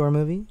the new Thor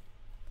movie.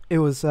 It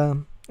was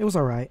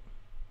alright.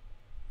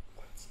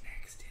 What's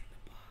next in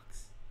the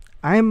box?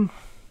 I I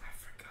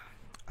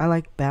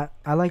forgot.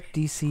 I like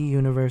DC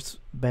Universe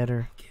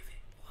better. Give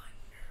it 1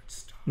 nerd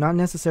star. Not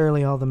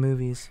necessarily all the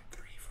movies.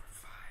 3 for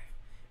 5.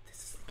 This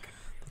is looking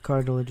The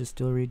cartilage is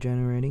still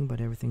regenerating, but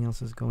everything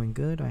else is going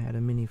good. I had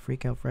a mini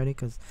freak out Friday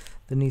because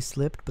the knee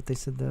slipped, but they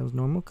said that was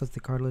normal because the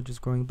cartilage is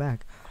growing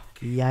back.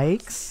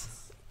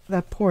 Yikes.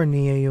 That poor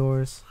knee of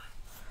yours.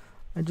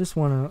 I just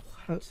want to...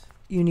 What?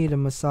 you need a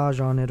massage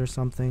on it or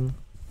something.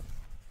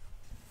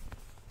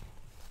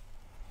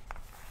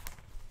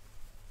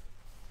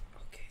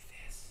 Okay,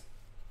 this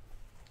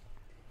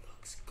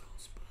looks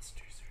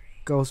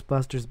Ghostbusters-y.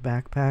 Ghostbusters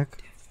backpack.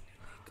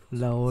 Definitely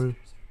Lol. Ghostbusters-y.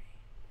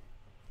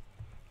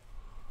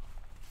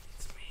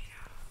 It's made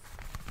out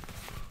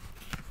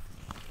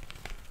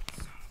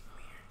of some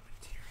weird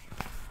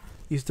material.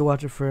 Used to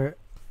watch it for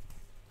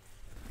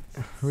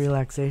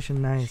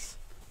relaxation. Nice.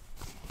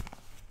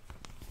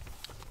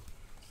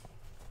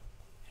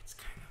 It's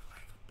kind of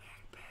like a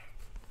backpack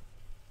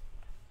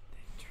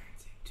that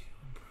turns into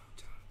a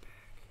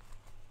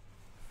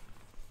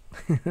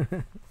proton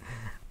pack.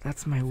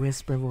 That's my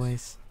whisper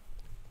voice.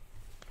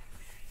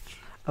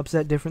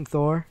 Upset different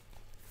Thor?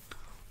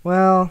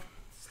 Well,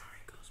 Sorry,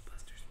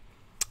 Ghostbusters.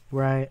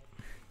 right.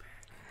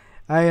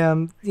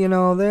 You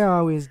know, they're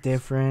always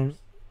different.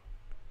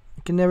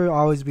 It can never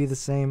always be the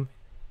same.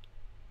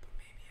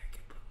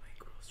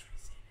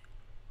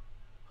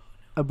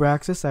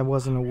 Abraxas, I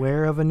wasn't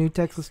aware of a new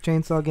Texas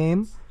Chainsaw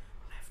game.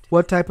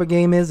 What type of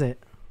game is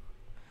it?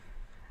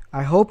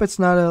 I hope it's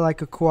not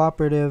like a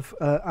cooperative.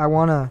 I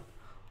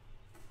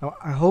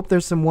hope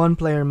there's some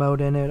one-player mode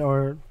in it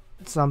or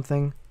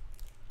something.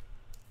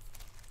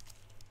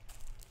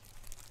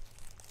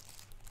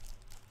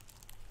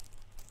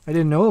 I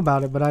didn't know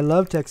about it, but I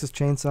love Texas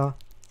Chainsaw.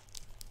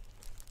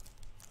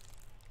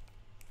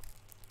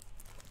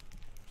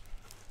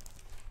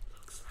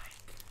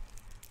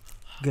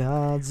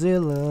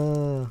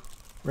 Godzilla.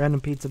 Random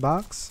pizza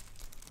box.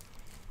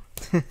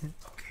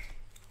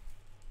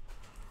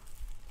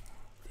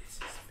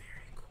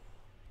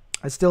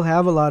 I still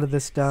have a lot of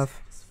this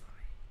stuff.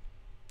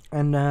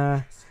 And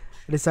I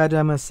decided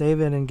I'm going to save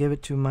it and give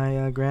it to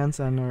my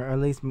grandson, or at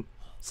least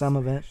some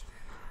of it.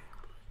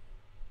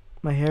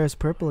 My hair is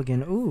purple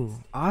again.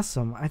 Ooh,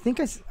 awesome. I think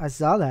I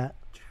saw that.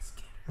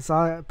 I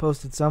saw it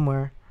posted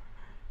somewhere.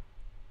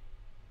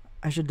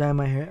 I should dye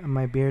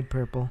my beard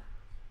purple.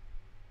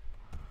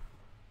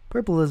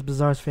 Purple is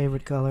Bizarre's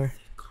favorite color.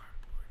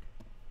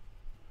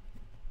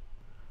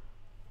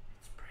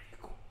 It's pretty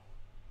cool.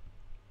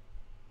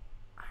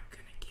 I'm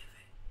gonna give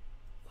it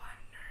 1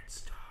 nerd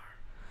star.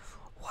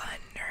 1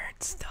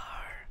 nerd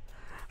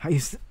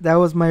star. That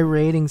was my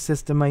rating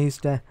system.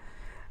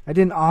 I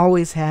didn't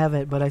always have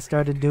it, but I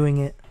started doing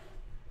it.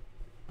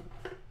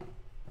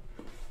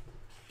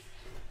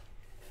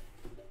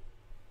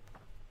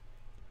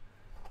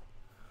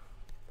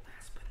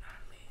 Last but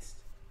not least,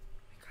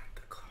 we got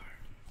the card.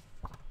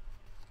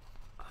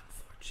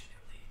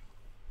 Unfortunately,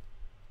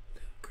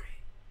 Loot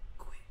Crate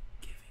quit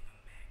giving a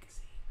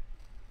magazine.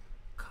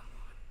 Come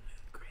on,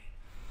 Loot Crate.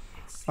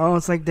 Oh,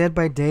 it's like Dead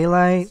by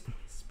Daylight.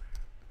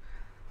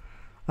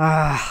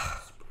 Ah.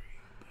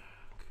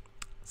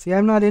 See,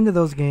 I'm not into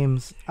those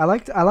games.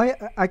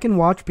 I can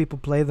watch people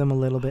play them a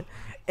little bit.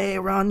 Hey,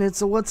 Ron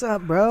Nitzel, what's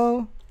up,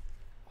 bro?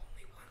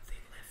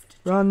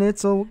 Ron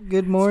Nitzel,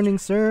 good morning,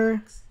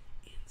 sir.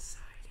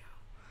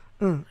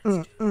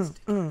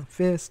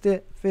 Fist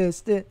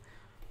it.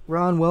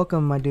 Ron,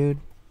 welcome, my dude.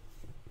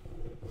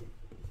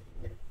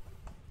 It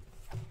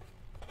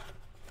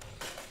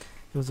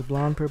was a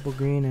blonde, purple,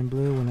 green, and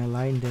blue when I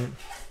lightened it.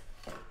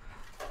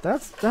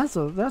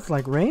 That's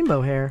like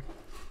rainbow hair.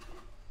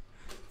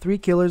 3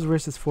 killers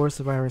versus 4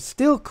 survivors.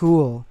 Still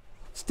cool.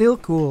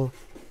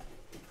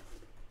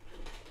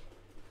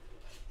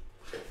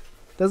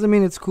 Doesn't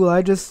mean it's cool.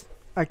 I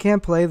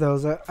can't play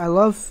those.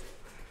 I'm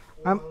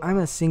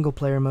a single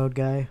player mode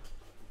guy.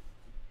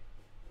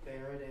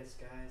 There it is,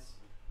 guys.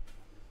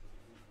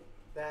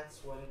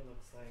 That's what it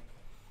looks like.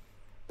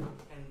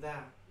 And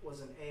that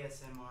was an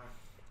ASMR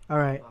All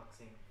right,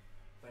 unboxing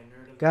by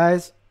Nerd of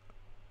guys.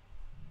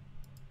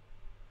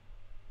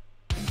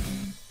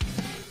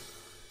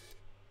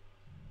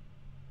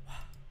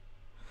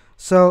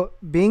 So,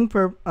 being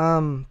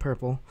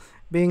purple,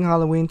 being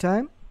Halloween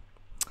time,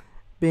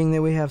 being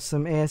that we have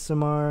some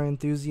ASMR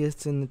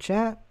enthusiasts in the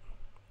chat,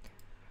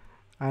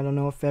 I don't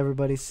know if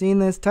everybody's seen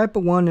this. Type a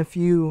 1 if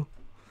you...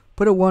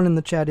 Put a 1 in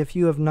the chat if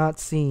you have not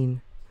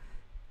seen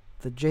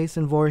the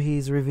Jason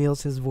Voorhees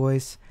reveals his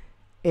voice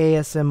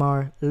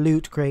ASMR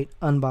Loot Crate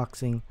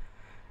unboxing.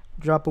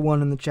 Drop a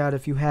 1 in the chat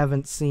if you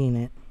haven't seen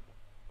it.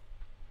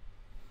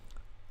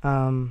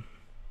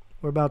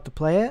 We're about to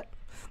play it.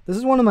 This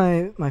is one of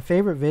my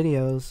favorite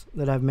videos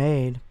that I've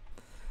made.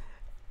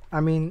 I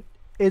mean,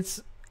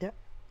 it's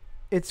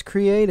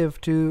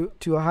creative to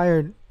a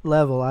higher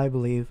level, I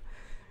believe.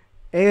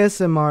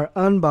 ASMR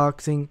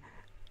unboxing.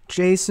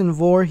 Jason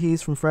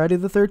Voorhees from Friday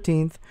the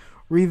 13th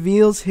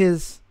reveals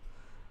his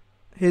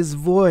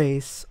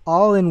voice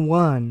all in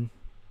one.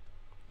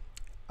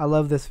 I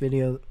love this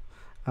video,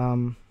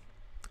 and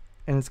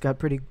it's got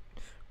pretty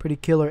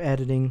killer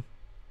editing.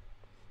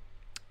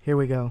 Here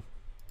we go.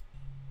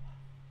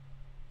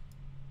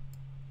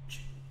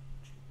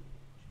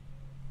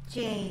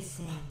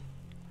 Jason,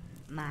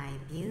 my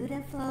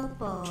beautiful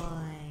boy.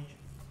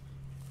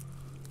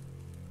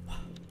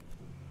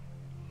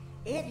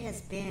 It has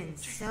been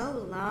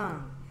so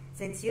long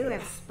since you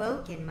have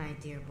spoken, my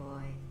dear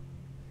boy.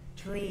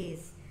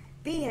 Please,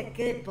 be a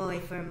good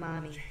boy for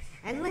Mommy,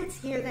 and let's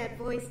hear that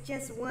voice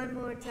just one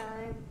more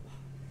time.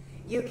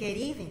 You could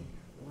even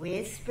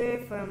whisper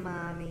for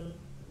Mommy.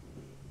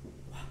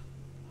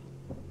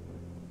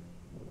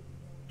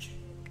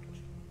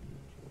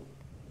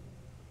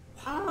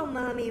 All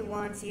Mommy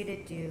wants you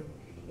to do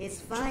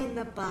is find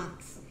the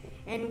box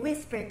and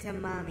whisper to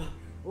Mommy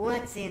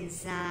what's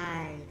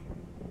inside.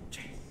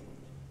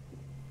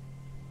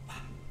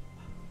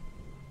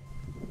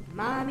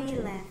 Mommy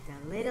left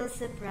a little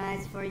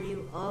surprise for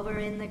you over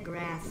in the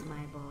grass,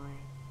 my boy.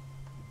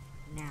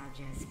 Now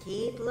just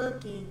keep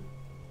looking.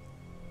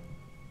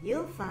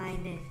 You'll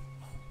find it.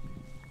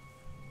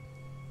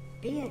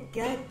 Be a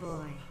good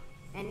boy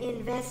and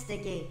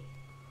investigate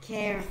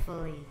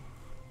carefully.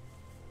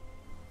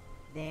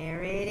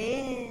 There it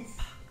is.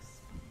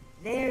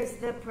 There's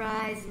the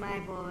prize, my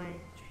boy.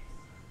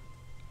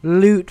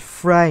 Loot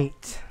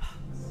Fright.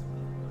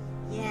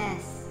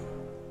 Yes.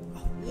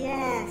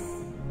 Yes.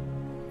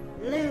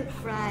 Loot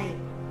Fright.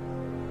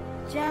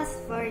 Just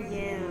for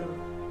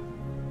you.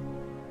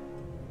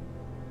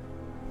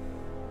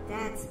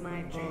 That's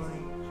my boy.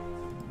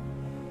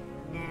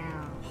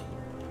 Now,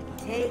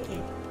 take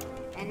it,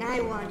 and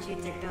I want you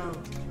to go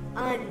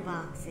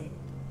unbox it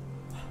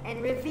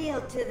and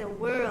reveal to the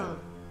world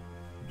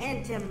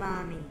and to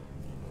Mommy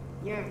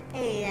your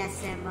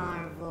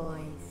ASMR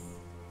voice.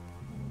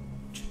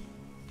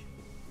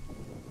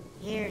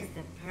 Here's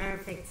the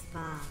perfect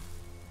spot,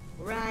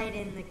 right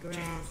in the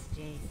grass,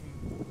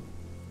 Jason.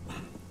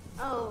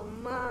 Oh,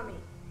 Mommy.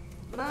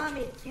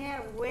 Mommy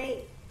can't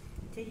wait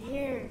to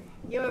hear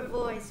your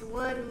voice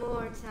one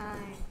more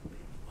time.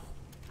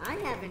 I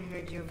haven't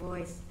heard your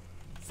voice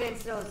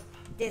since those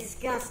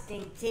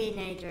disgusting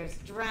teenagers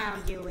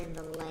drowned you in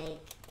the lake.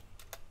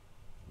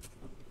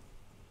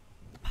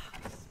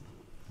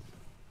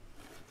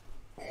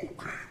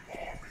 Okay,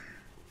 Mommy.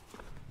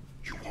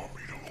 You want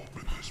me to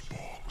open this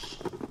box?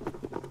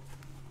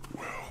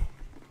 Well,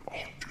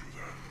 I'll do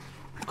that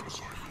because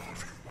I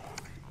love you,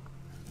 Mommy.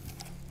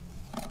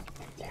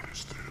 But what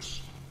is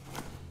this?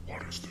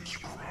 What is this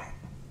crap?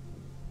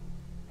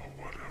 Or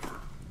whatever.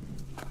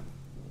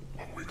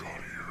 What we got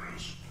here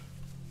is...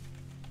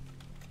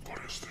 What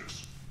is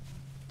this?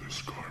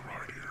 This guy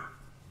right here.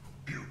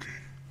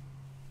 Puking.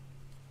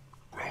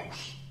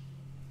 Gross.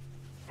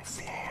 A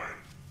fly.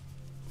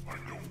 I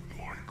don't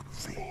like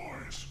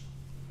flies.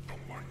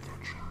 Don't like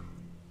that shirt.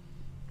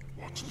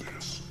 What's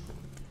this?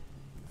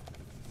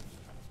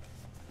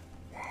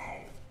 Wow.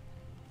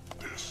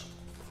 This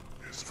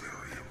is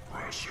very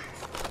impressive.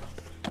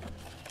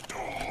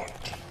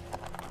 Dot.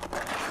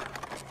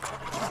 Let's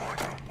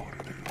find out what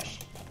it is.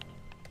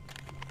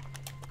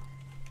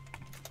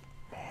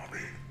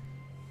 Mommy,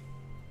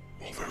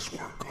 will this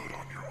work good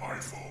on your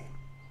iPhone?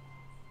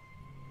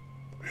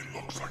 It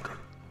looks like a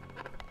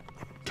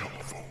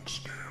telephone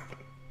stand.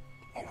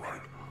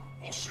 Alright,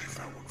 I'll save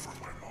that one for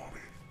my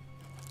mommy.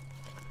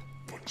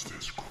 What's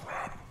this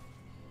crap?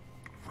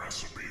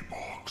 Recipe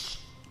box.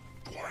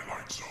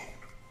 Twilight Zone.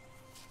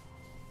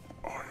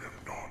 I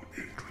am not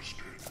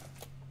interested.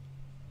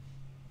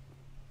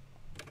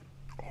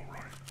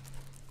 Alright,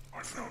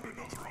 I found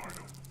another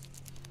item.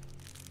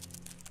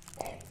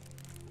 Oh,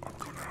 I'm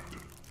gonna have to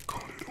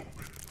cut it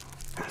open.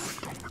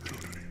 Perfect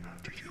opportunity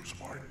to use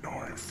my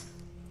knife.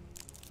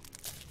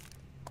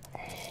 Oh,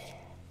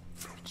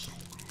 felt so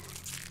good.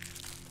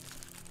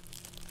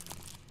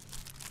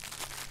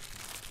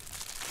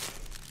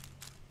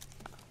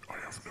 I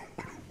have no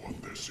clue what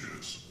this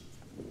is.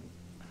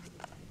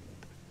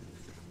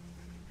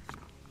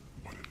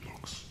 But it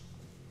looks...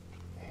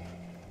 Oh,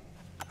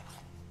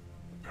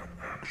 that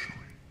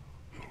actually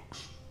looks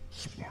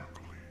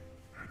sparkly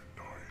and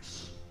nice.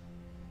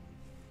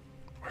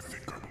 I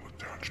think I will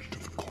attach it to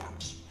the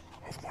corpse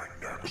of my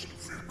next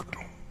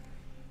victim.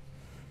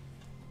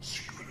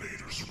 See you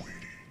later,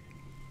 sweetie.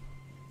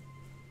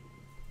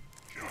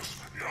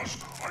 Yes,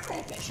 I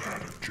almost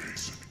had a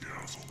Jason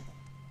gasm.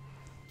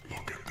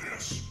 Look at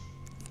this.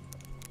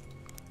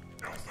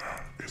 Now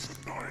that is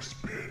a nice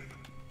pin.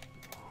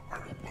 I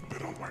will put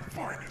that on my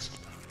finest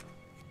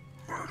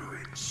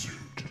murdering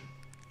suit.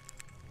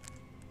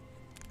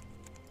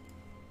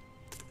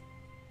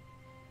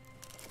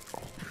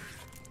 Okay,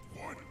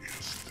 what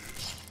is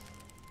this?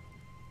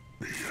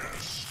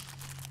 BS.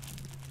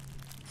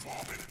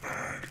 Vomit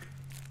bag.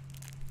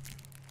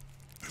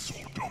 This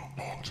whole dumb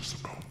box is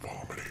about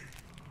vomiting.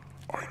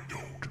 I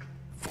don't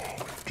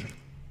vomit.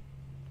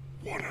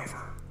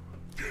 Whatever.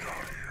 Get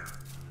out of here.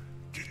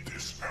 Get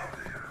this out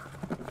of here.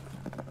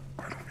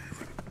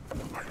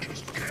 I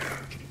just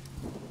can't.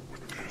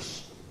 With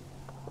this.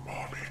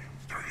 Mommy,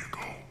 there you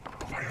go.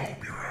 I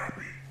hope you're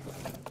happy.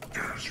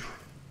 There's your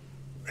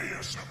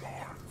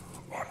ASMR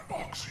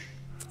unboxing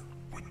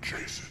with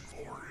Jason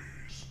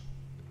Voorhees.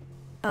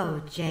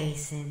 Oh,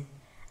 Jason,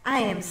 I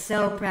am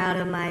so proud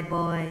of my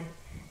boy.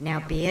 Now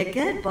be a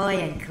good boy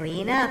and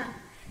clean up.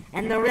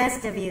 And the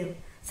rest of you,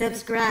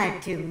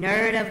 subscribe to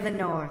Nerd of the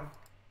North.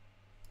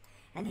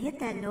 And hit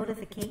that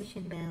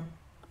notification bell.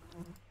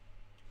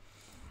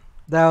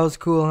 That was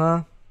cool,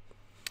 huh?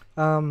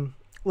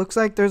 Looks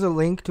like there's a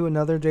link to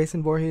another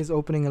Jason Voorhees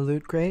opening a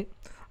loot crate.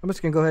 I'm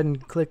just gonna go ahead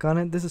and click on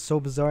it. This is so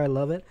bizarre, I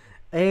love it.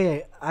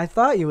 Hey, I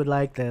thought you would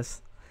like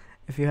this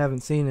if you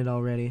haven't seen it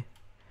already.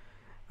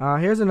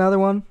 Here's another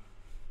one.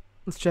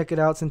 Let's check it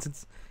out since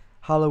it's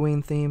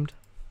Halloween themed.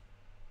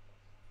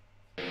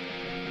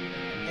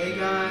 Hey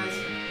guys,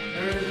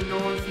 Nerd of the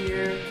North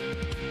here.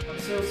 I'm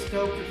so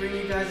stoked to bring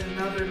you guys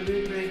another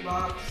Loot Crate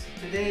box.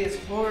 Today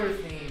is horror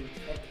themed,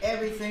 and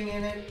everything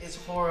in it is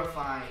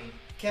horrifying.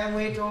 Can't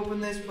wait to open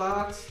this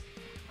box.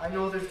 I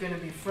know there's going to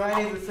be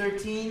Friday the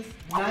 13th,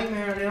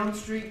 Nightmare on Elm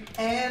Street,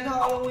 and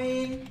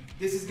Halloween.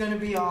 This is going to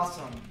be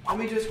awesome. Let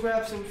me just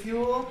grab some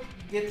fuel,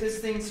 get this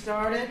thing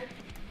started.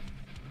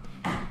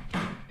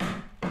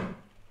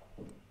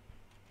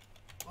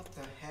 What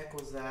the heck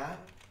was that?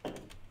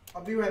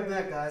 I'll be right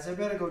back, guys. I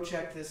better go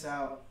check this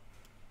out.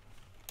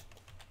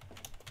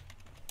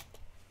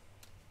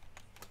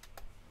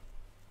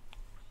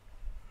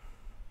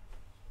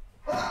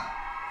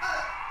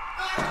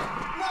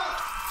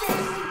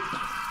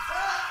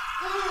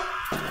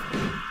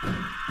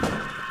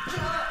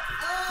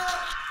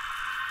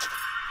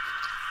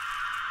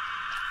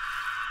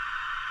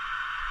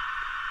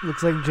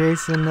 Looks like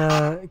Jason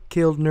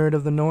killed Nerd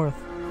of the North.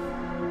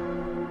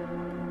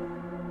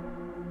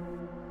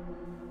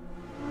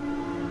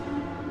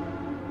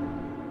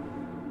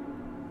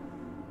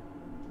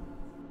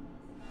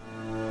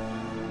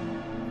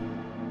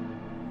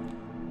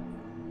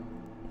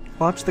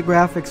 Watch the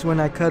graphics when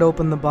I cut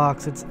open the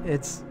box.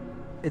 It's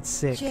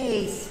sick.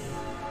 Jason,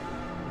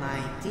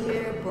 my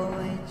dear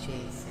boy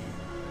Jason.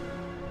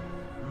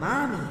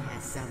 Mommy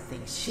has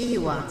something she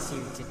wants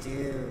you to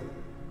do.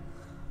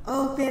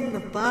 Open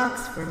the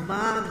box for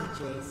Mommy,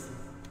 Jason.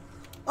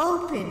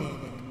 Open it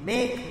and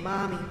make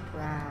Mommy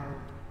proud.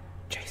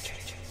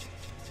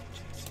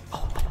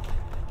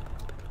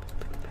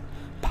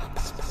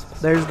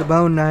 There's the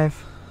bone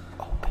knife.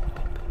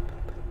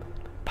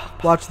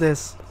 Watch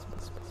this.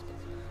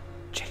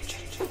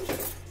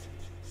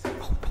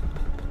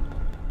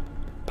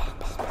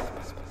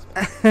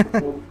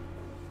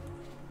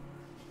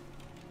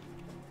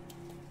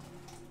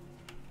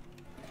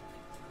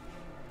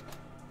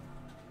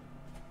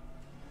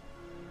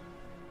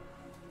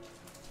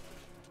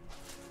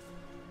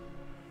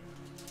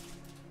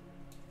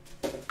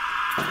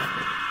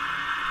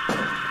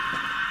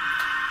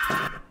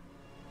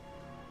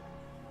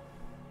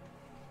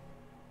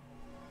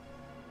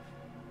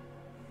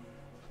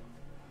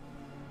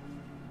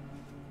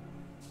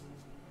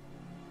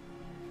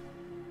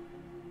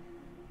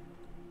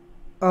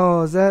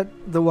 Oh, is that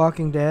The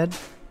Walking Dead?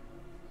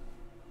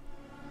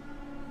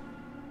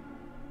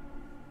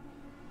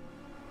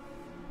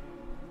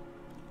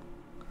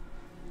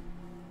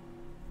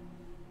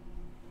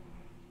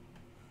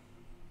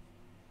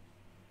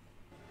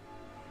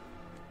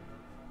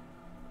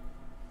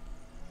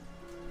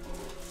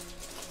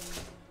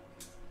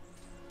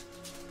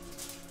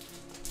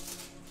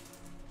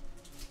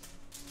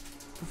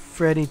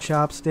 Freddy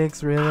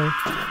chopsticks, really?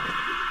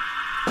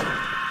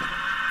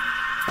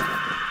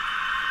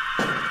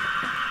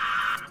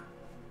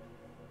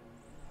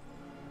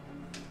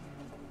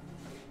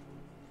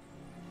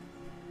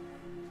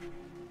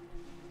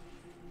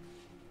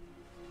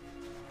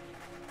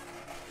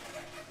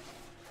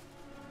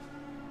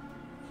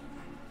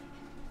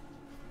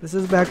 This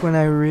is back when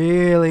I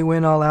really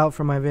went all out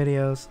for my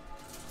videos.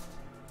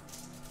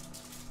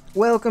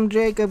 Welcome,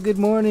 Jacob. Good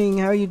morning.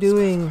 How are you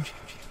doing?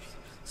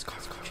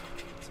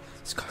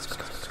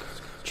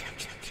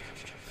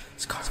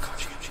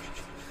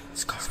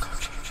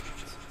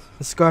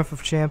 The Scarf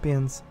of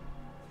Champions.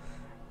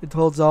 It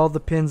holds all the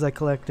pins I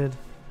collected.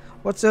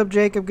 What's up,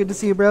 Jacob? Good to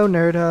see you, bro.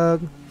 Nerd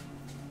hug.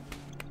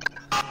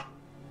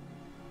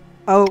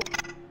 Oh,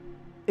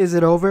 is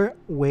it over?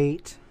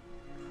 Wait.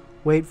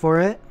 Wait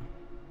for it.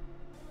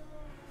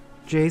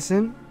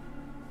 Jason?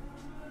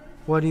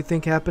 What do you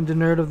think happened to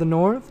Nerd of the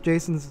North?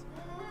 Jason's...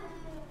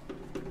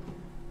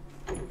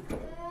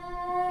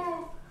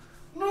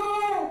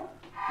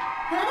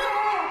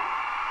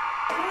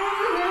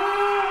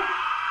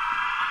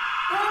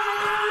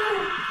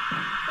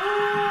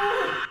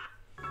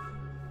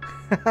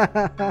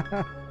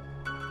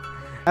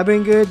 I've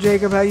been good,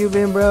 Jacob. How you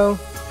been, bro?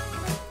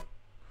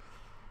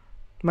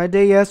 My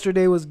day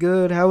yesterday was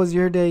good. How was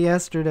your day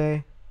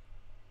yesterday?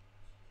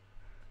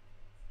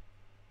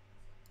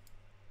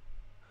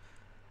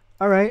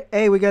 Alright,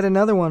 hey, we got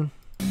another one.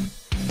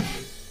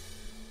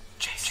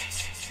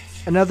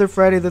 Another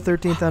Friday the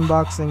 13th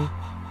unboxing.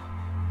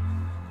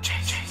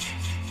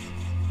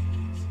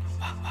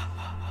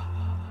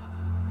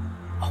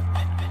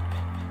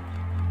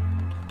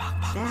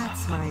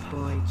 That's my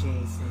boy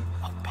Jason.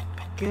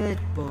 Good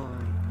boy.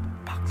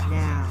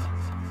 Now,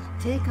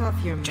 take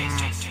off your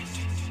mask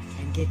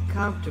and get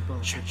comfortable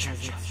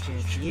because it's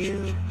just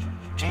you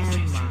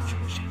and Mom.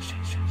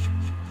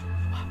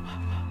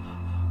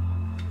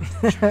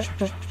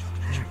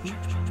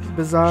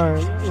 Bizarre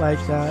like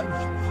that.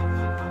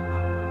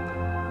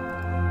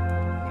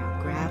 Now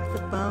grab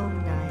the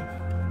bone knife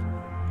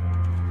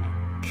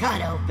and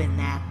cut open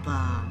that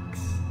box.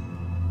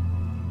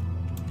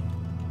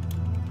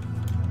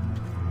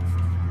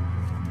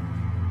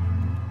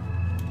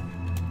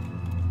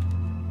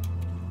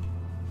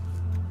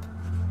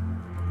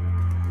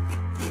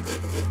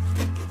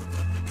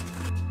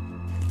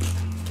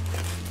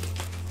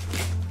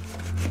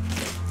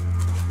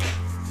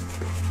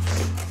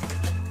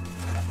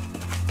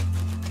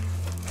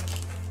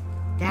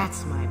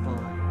 That's my boy.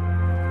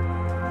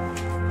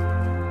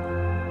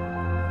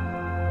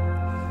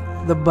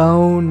 The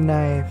bone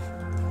knife.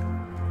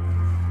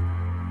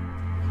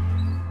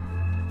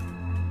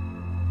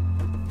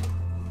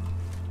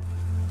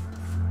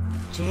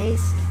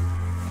 Jason,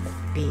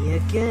 be a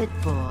good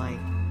boy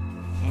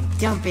and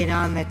dump it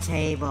on the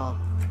table.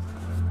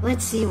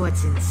 Let's see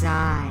what's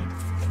inside.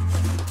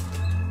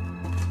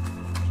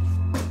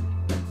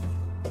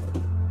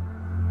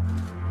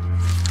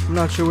 I'm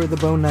not sure where the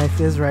bone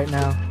knife is right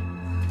now.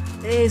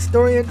 Hey,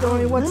 Story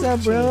Dory, what's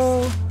up,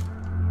 bro?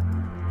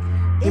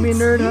 Give me a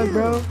nerd hug,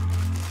 bro.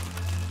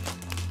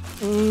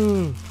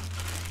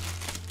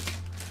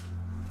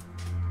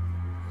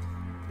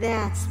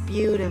 That's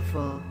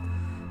beautiful.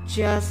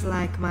 Just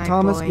like my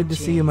Thomas, boy good to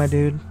Jason. see you, my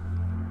dude.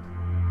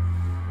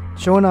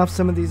 showing off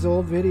some of these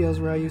old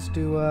videos where I used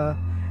to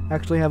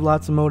actually have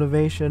lots of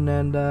motivation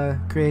and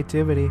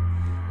creativity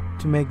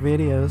to make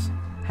videos.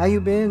 How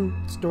you been,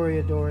 Story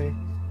Dory?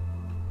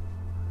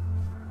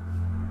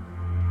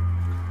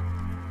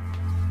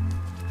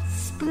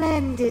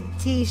 Splendid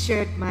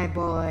t-shirt, my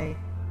boy.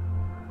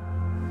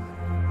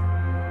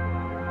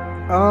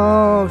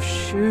 Oh,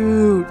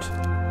 shoot.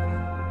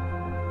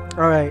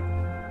 Alright.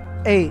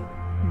 8.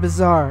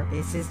 Bizarre.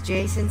 This is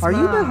Jason's Are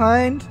you mom.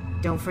 behind?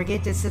 Don't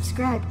forget to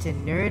subscribe to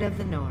Nerd of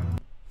the Norm.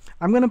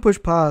 I'm gonna push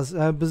pause.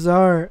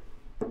 Bizarre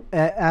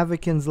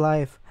Avakin's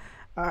life.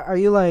 Are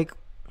you like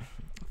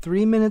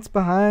 3 minutes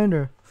behind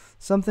or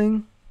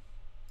something?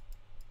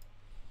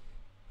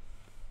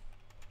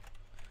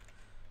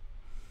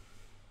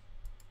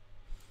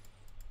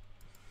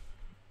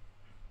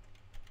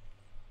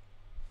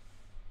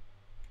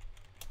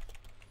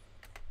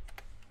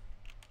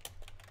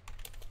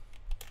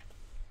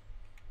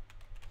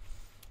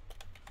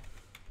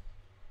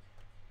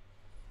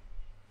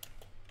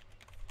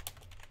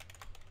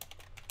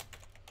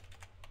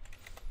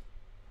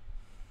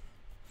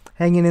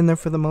 Hanging in there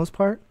for the most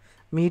part?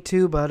 Me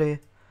too, buddy.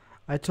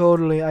 I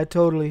totally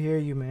hear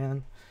you,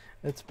 man.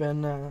 It's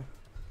been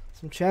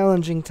some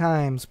challenging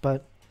times,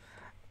 but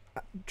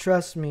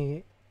trust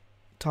me,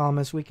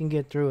 Thomas, we can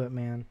get through it,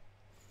 man.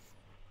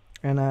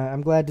 And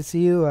I'm glad to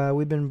see you.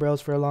 We've been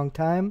bros for a long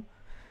time.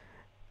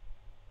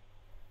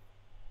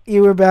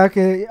 You were back.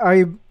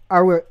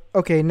 Are we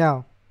okay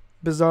now?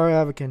 Bizarre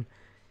Avakin.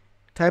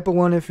 Type a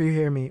 1 if you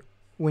hear me.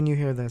 When you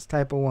hear this,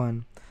 type a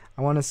 1.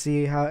 I want to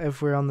see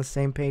if we're on the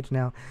same page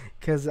now,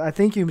 because I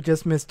think you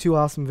just missed 2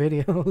 awesome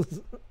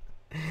videos.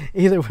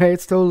 Either way,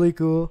 it's totally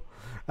cool.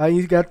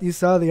 You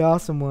saw the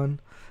awesome one.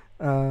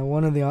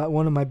 One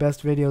of my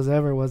best videos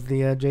ever was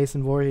the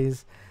Jason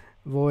Voorhees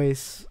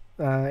voice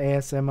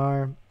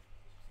ASMR.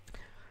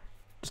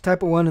 Just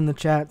type a 1 in the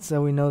chat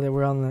so we know that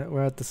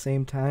we're at the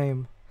same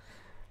time.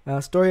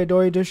 Story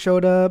Dory just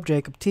showed up.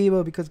 Jacob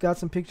Tebow, because got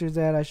some pictures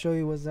that I show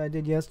you was I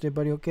did yesterday,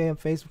 buddy. Okay, on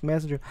Facebook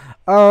Messenger.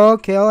 Oh,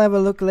 okay. I'll have a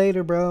look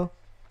later, bro.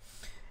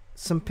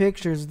 Some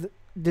pictures.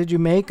 Did you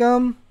make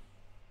them?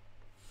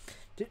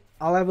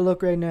 I'll have a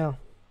look right now.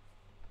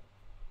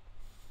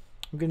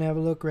 I'm gonna have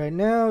a look right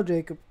now.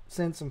 Jacob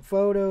sent some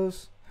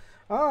photos.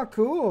 Oh,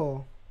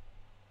 cool.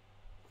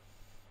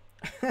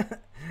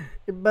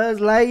 Your Buzz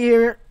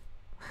Lightyear.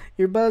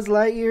 Your Buzz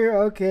Lightyear.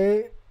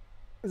 Okay.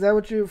 Is that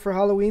what you're for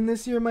Halloween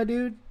this year, my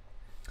dude?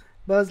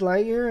 Buzz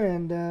Lightyear,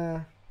 and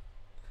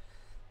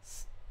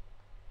let's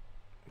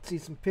see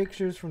some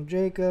pictures from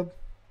Jacob.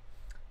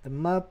 The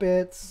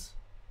Muppets.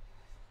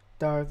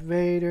 Darth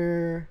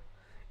Vader.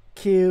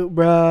 Cute,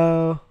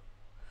 bro.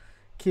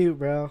 Cute,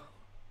 bro.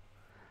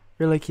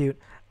 Really cute.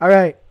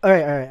 Alright.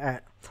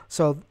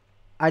 So,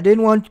 I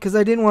didn't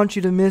want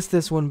you to miss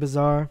this one,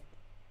 Bizarre.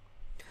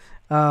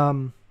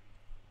 You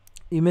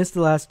missed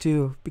the last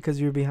 2 because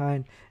you were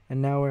behind,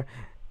 and now we're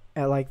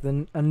at like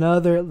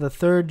the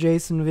third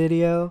Jason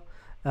video.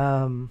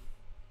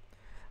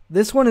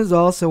 This one is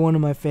also one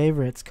of my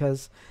favorites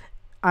because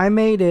I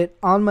made it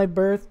on my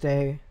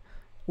birthday,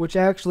 which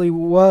actually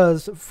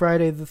was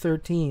Friday the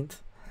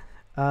 13th.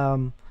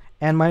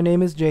 And my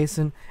name is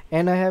Jason,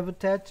 and I have a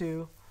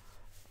tattoo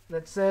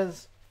that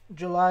says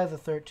July the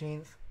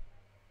 13th.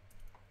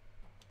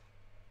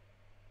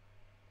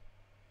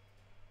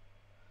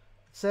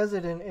 It says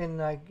it in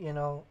like,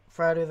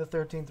 Friday the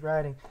 13th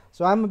writing.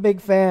 So I'm a big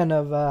fan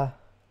of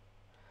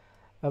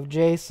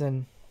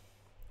Jason.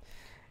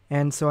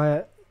 And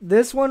so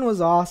this one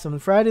was awesome.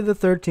 Friday the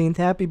 13th.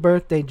 Happy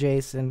birthday,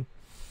 Jason.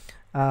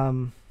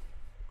 The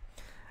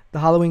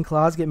Halloween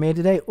claws get made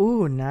today.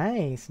 Ooh,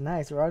 nice.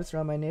 We're artists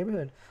around my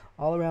neighborhood.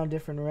 All around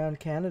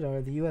Canada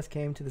or the U.S.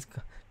 came to this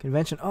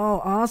convention.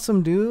 Oh,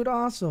 awesome, dude.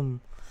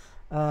 Awesome.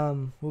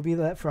 We'll be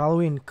that for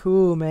Halloween.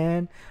 Cool,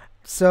 man.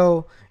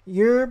 So,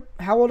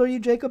 how old are you,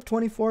 Jacob?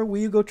 24? Will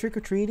you go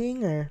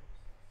trick-or-treating, or?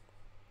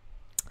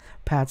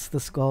 Pats the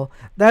skull.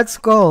 That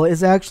skull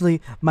is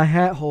actually my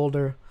hat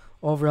holder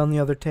over on the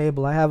other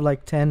table. I have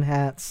like 10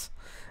 hats.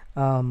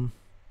 And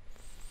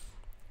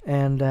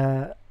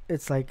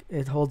it's like,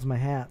 it holds my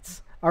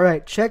hats.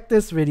 Alright, check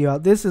this video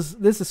out. This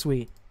is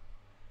sweet.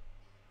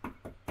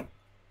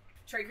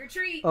 Trick or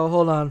treat. Oh,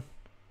 hold on.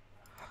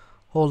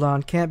 Hold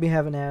on. Can't be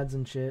having ads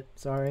and shit.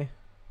 Sorry.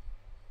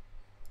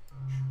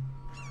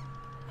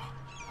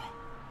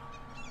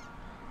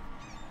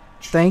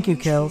 Thank you,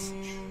 Kels.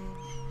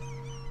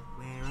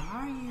 Where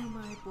are you,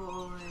 my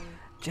boy?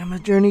 Gemma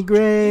Journey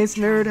Grace,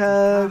 Nerd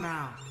Hug. Come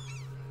out.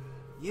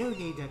 You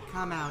need to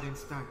come out and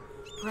start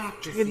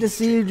practicing. Good to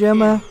see you,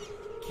 Gemma.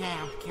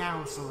 Camp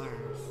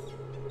counselors.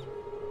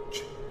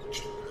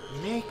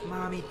 Make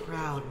mommy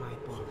proud, my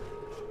boy.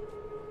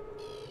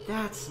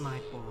 That's my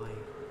boy.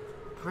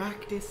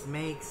 Practice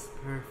makes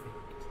perfect.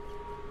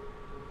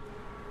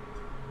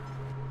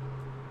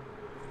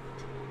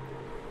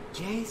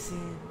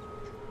 Jason,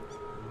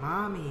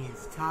 mommy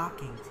is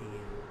talking to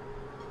you.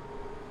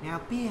 Now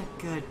be a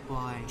good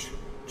boy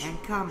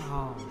and come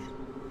home.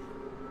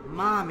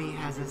 Mommy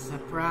has a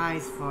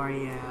surprise for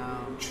you.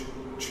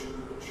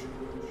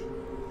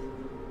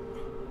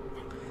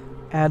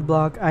 Ad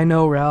block. I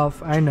know,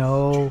 Ralph. I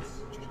know.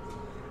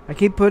 I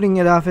keep putting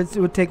it off. It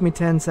would take me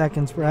 10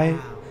 seconds, right?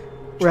 Now,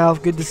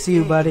 Ralph, good to see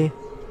you, buddy.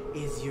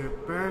 is your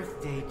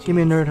birthday, Give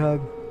me a nerd Jason.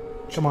 hug.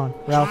 Come on,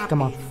 Ralph,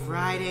 come on. Happy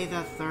Friday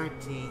the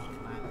 13th,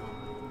 my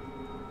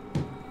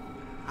boy.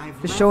 I've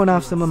Just left showing you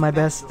off a some of my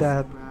special best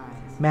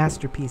surprise.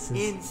 masterpieces.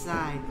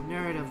 Inside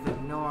Nerd of the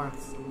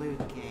North's loot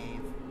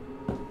cave.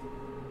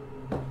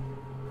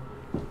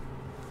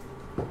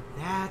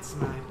 That's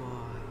my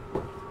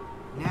boy.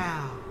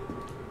 Now,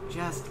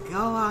 just go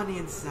on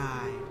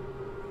inside.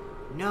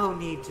 No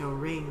need to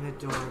ring the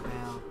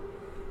doorbell.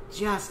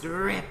 Just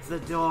rip the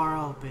door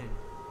open.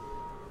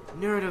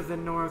 Nerd of the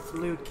North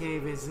loot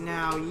cave is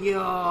now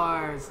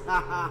yours. Ha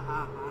ha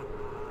ha ha.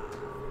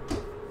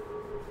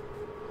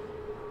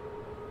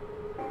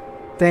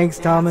 Thanks,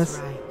 Thomas.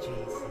 That's right,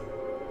 Jason.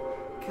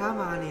 Come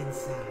on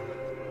inside.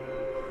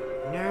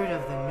 Nerd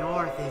of the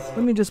North is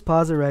Let me just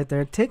pause it right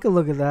there. Take a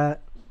look at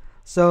that.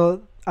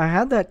 So I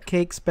had that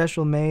cake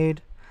special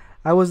made.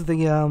 I was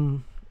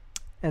the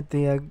at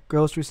the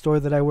grocery store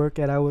that I work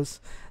at. I was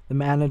the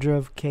manager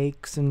of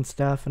cakes and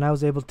stuff, and I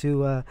was able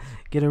to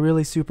get a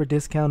really super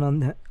discount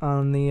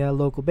on the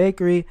local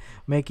bakery,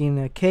 making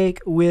a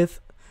cake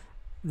with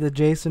the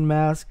Jason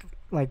mask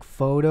like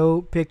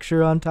photo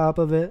picture on top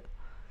of it.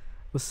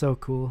 It was so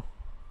cool.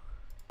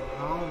 Oh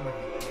my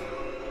God.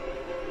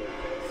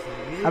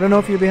 So I don't know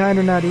if you're behind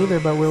or not either,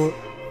 but we're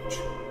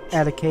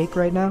at a cake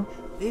right now.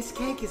 This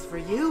cake is for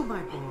you,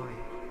 my boy.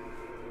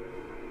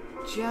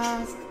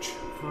 Just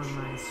for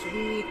my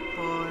sweet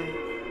boy,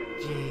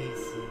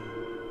 Jason.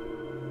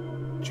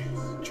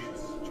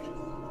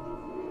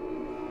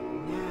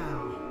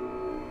 Now,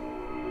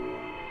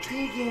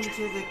 dig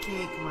into the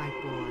cake, my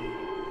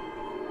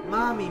boy.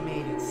 Mommy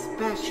made it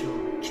special,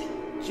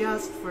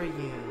 just for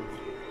you.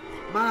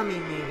 Mommy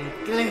made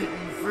it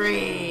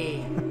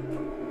gluten-free.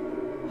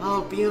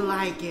 Hope you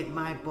like it,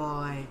 my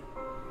boy.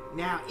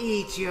 Now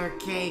eat your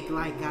cake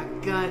like a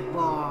good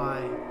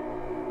boy.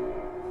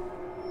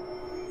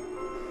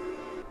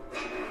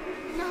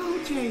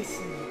 No,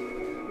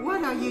 Jason.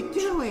 What are you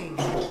doing?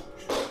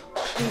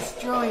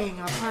 Destroying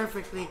a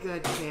perfectly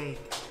good cake.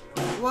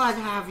 What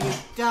have you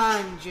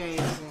done,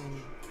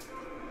 Jason?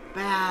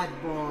 Bad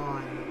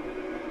boy.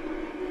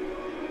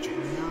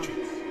 Well,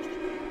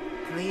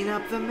 clean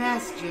up the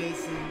mess,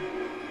 Jason.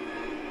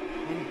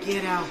 And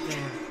get out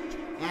there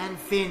and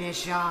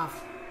finish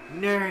off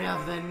Nerd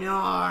of the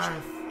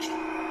North.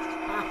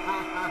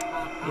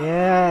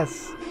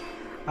 Yes.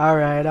 All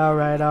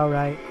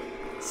right.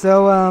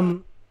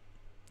 So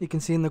you can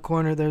see in the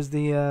corner there's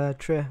the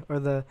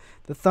the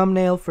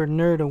thumbnail for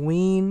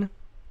Nerdoween.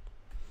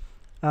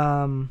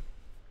 The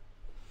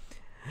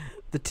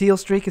teal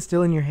streak is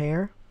still in your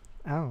hair.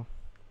 Oh.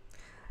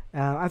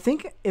 I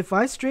think if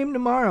I stream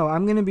tomorrow,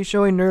 I'm gonna be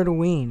showing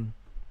Nerdoween.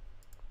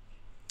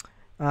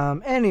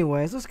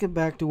 Anyways, let's get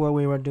back to what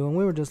we were doing.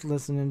 We were just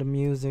listening to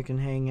music and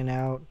hanging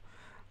out.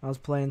 I was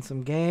playing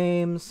some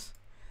games,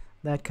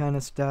 that kind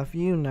of stuff,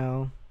 you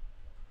know.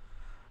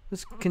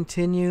 Just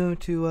continue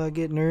to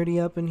get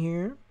nerdy up in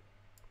here.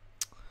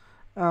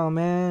 Oh,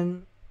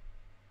 man.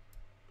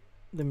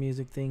 The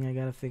music thing, I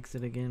gotta fix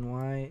it again.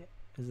 Why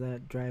is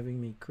that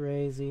driving me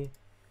crazy?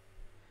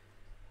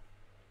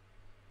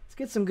 Let's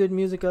get some good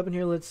music up in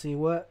here. Let's see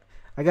what...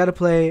 I gotta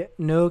play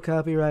no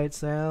copyright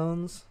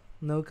sounds.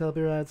 No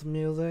copyrights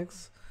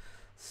musics.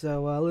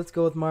 So let's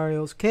go with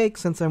Mario's Cake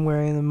since I'm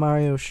wearing the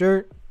Mario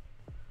shirt.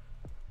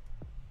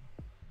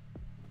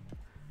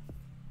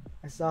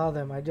 I saw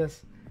them. I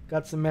just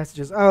got some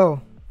messages.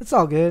 Oh, it's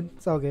all good.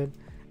 It's all good.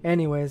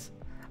 Anyways,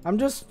 I'm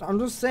just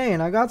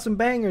saying I got some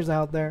bangers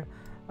out there.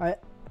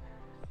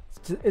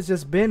 It's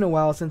just been a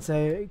while since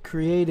I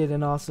created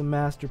an awesome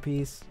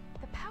masterpiece.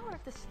 The power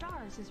of the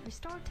stars is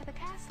restored to the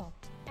castle,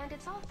 and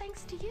it's all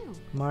thanks to you.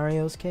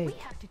 Mario's Cake. We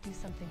have to do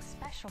something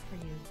special for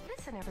you.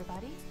 Listen,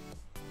 everybody.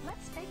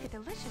 Let's bake a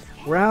delicious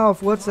cake.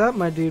 Ralph, what's up,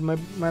 my dude? My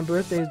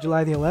birthday is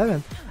July the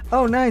 11th.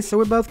 Oh, nice. So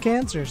we're both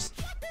Cancers,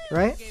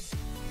 right?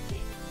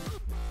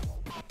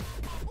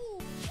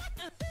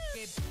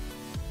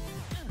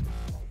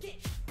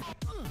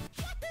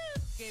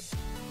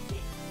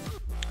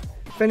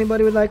 If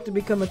anybody would like to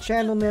become a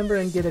channel member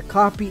and get a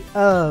copy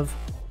of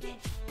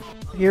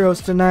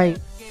Heroes Tonight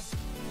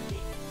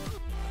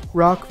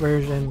rock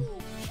version,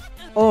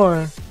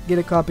 or get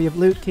a copy of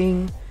Loot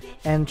King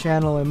and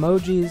channel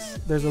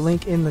emojis, there's a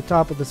link in the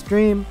top of the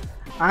stream.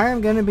 I am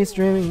going to be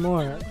streaming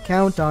more.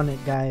 Count on it,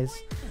 guys.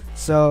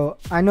 So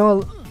I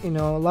know, a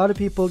lot of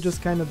people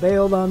just kind of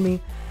bailed on me.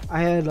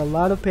 I had a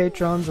lot of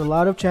patrons, a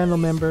lot of channel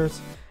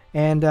members,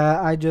 and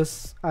I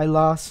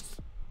lost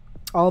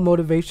all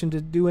motivation to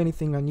do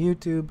anything on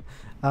YouTube.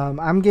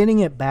 I'm getting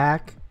it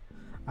back.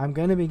 I'm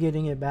gonna be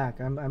getting it back.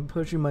 I'm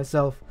pushing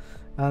myself,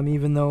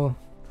 even though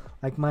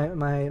like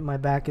my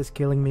back is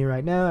killing me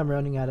right now. I'm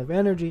running out of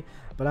energy,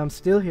 but I'm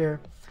still here.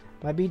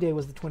 My B-day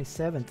was the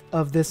 27th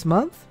of this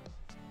month.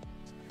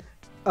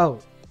 Oh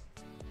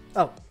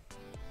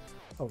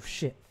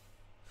shit.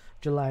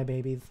 July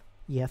babies.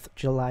 Yes,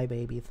 July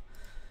babies.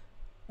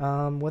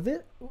 Was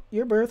it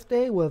your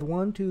birthday was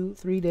 1, 2,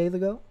 3 days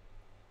ago?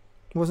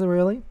 Was it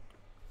really?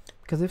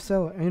 Because if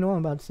so, you know I'm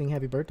about to sing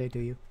happy birthday to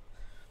you.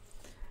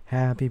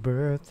 Happy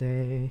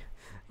birthday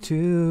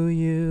to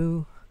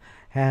you.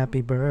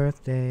 Happy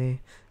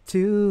birthday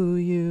to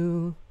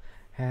you.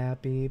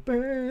 Happy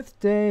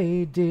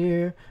birthday,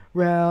 dear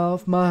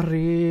Ralph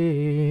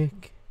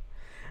Marik.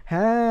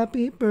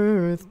 Happy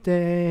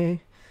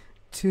birthday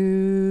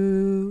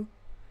to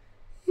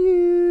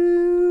you.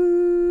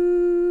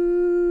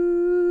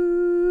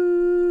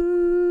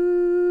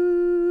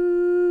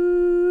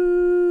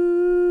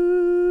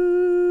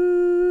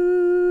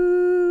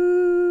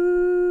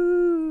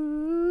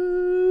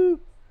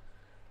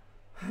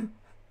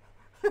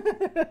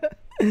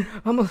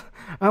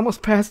 I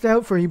almost passed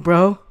out for you,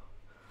 bro.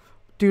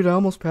 Dude, I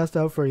almost passed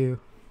out for you.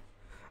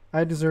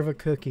 I deserve a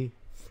cookie.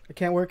 I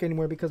can't work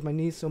anymore because my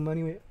knee's so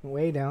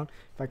way down.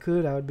 If I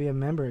could, I would be a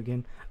member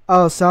again.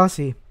 Oh,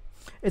 Saucy.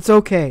 It's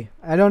okay.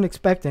 I don't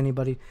expect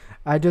anybody.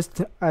 I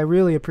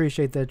really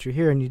appreciate that you're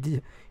here and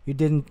you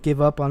didn't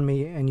give up on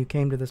me and you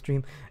came to the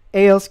stream.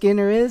 A.L.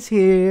 Skinner is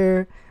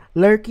here,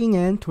 lurking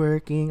and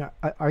twerking.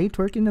 Are you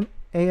twerking,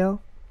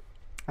 A.L.?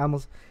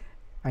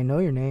 I know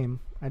your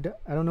name. I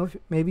don't know if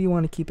maybe you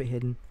want to keep it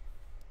hidden.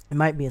 It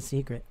might be a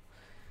secret.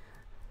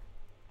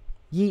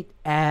 Yeet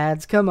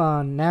ads. Come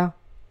on now.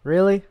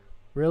 Really?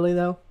 Really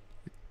though?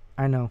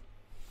 I know.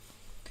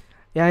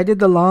 Yeah, I did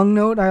the long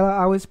note. I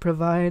always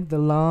provide the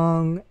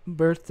long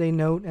birthday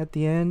note at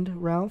the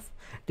end, Ralph.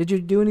 Did you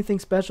do anything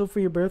special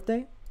for your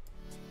birthday?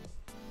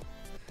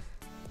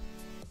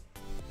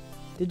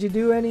 Did you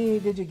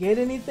get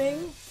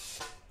anything?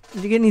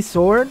 Did you get any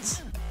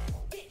swords?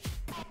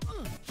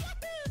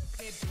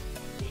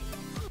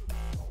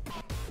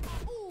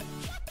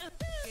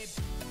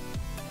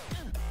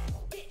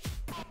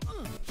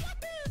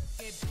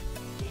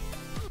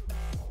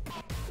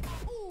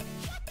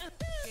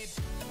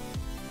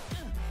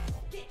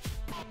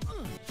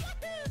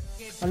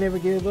 I'll never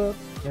give up,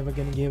 never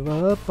gonna give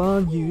up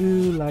on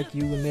you like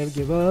you will never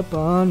give up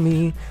on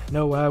me.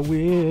 No, I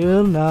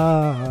will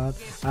not.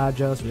 I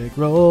just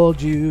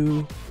rickrolled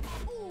you.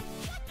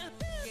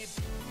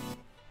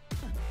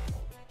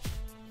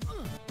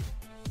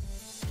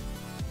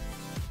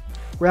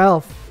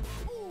 Ralph,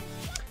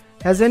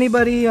 has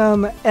anybody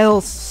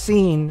else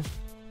seen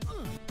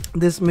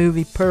this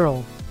movie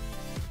Pearl?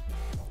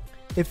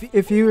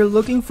 If you're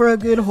looking for a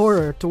good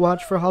horror to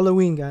watch for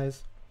Halloween,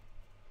 guys,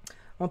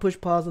 I'll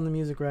push pause on the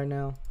music right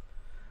now.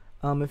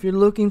 If you're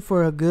looking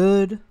for a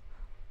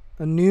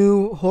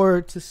new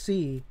horror to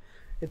see,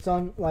 it's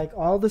on like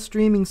all the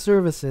streaming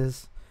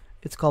services.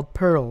 It's called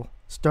Pearl,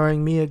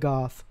 starring Mia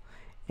Goth,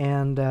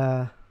 and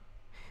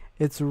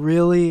it's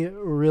really,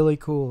 really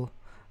cool.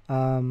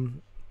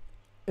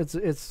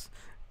 It's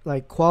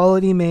like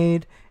quality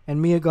made,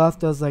 and Mia Goth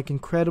does like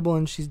incredible,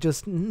 and she's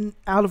just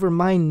out of her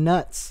mind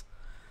nuts.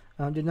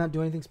 Did not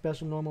do anything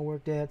special, normal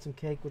work day, had some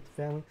cake with the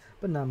family,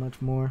 but not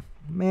much more.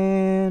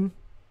 Man,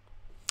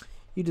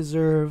 you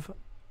deserve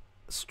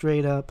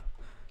straight up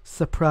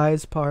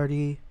surprise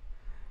party.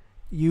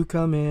 You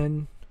come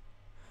in,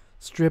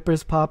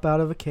 strippers pop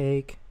out of a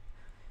cake,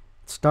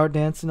 start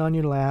dancing on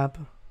your lap,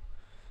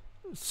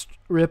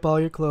 rip all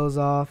your clothes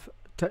off,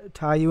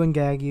 tie you and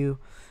gag you,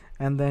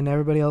 and then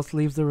everybody else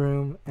leaves the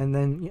room, and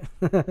then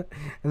and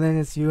then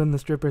it's you and the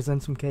strippers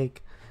and some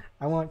cake.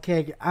 I want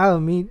cake.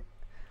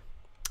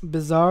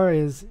 Bizarre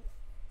is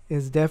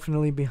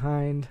definitely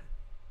behind.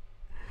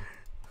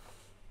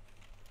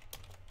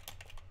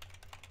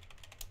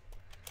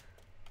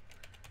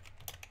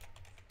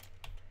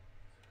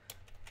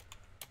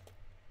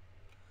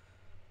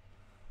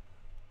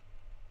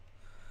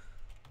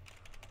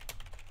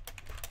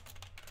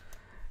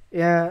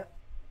 Yeah.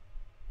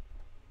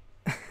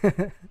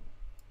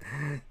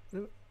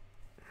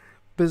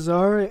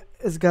 Bizarre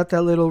has got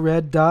that little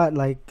red dot,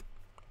 like,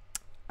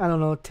 I don't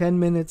know, 10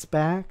 minutes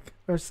back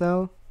or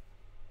so.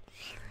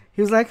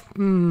 He was like,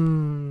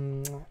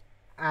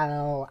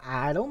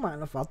 I don't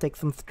mind if I'll take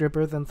some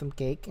strippers and some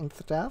cake and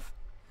stuff.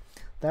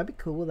 That'd be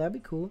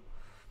cool.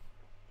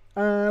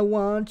 I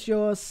want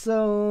your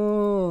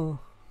soul.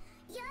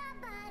 Your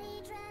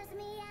body drives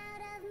me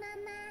out of my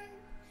mind.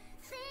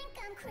 Think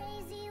I'm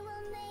crazy,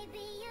 well maybe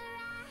you're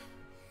right.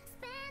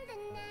 Spend the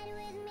night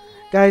with me.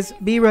 Guys,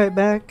 be right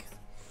back.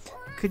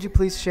 Could you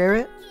please share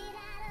it?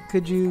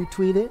 Could you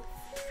tweet it?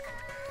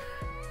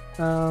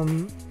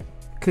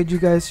 Could you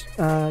guys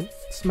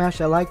smash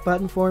that like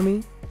button for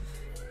me?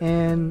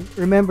 And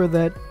remember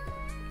that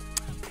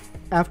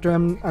after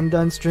I'm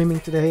done streaming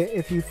today,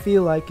 if you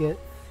feel like it,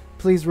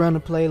 please run a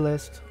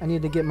playlist. I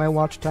need to get my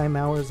watch time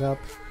hours up.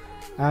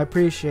 I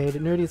appreciate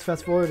it. Nerdy's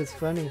fast forward is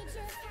funny.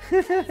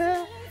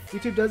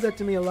 YouTube does that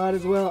to me a lot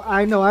as well.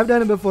 I know, I've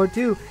done it before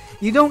too.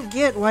 You don't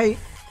get why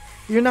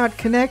you're not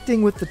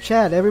connecting with the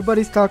chat.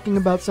 Everybody's talking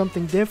about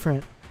something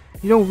different.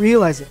 You don't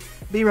realize it.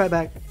 Be right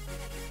back.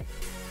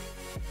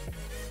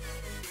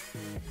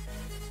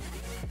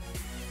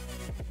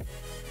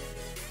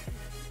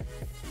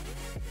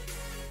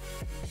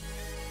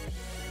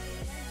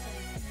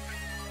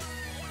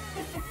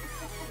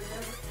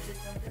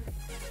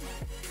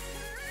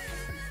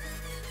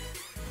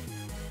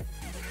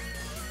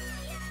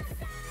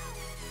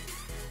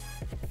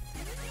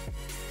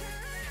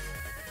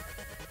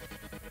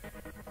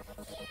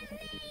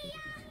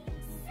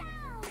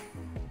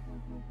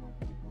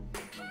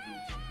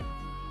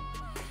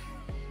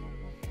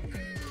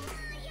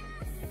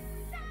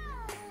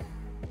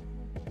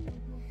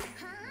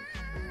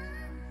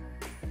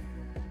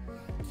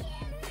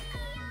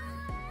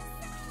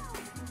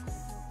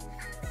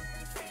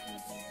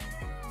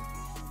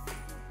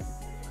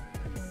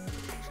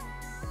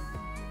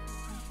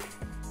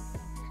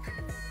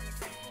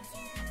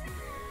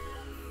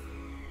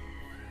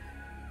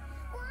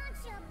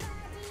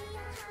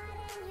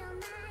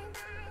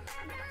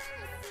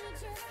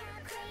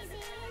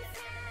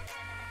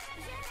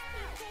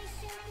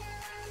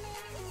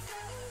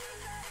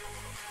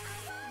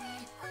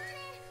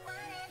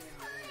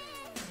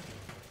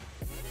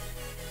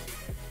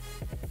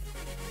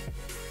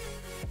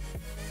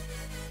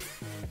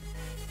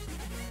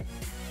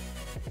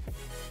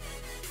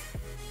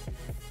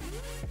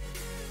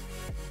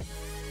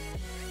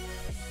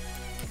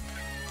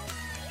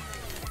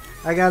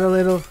 I got a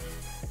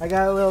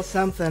little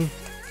something.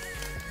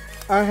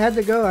 I had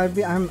to go.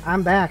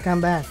 I'm back.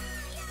 I'm back.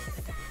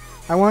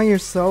 I want your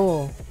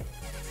soul.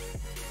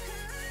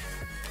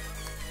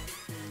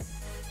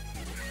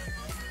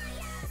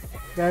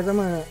 Guys, I'm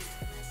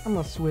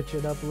gonna switch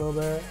it up a little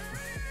bit.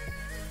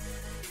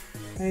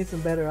 I need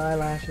some better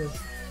eyelashes.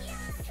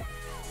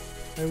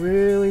 I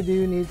really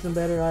do need some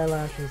better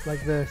eyelashes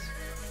like this.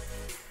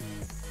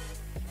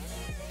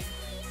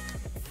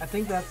 I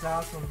think that's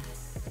awesome.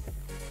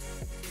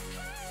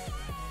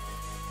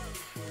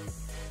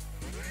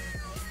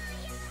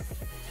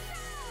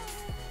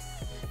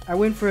 I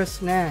went for a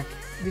snack.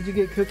 Did you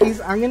get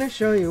cookies? I'm gonna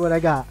show you what I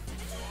got.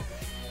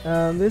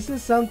 This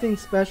is something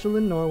special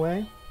in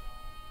Norway.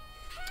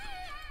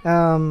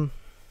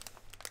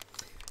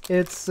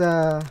 It's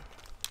well,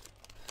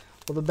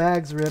 the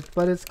bag's ripped,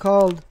 but it's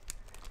called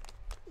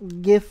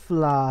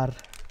Giflar.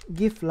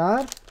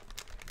 Giflar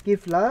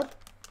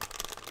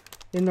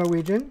in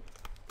Norwegian.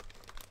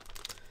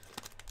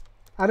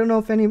 I don't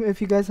know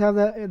if you guys have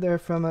that. They're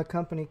from a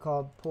company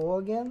called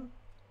Pågen.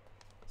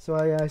 So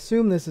I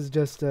assume this is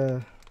just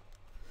a,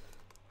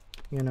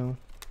 you know,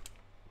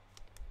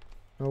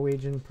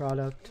 Norwegian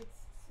product.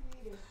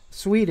 It's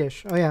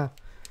Swedish. Oh yeah.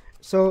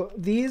 So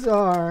these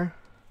are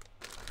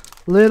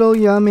little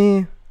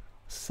yummy,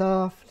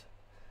 soft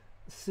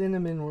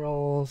cinnamon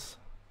rolls,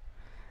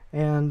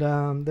 and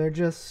they're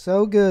just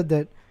so good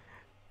that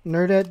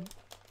Nerdhead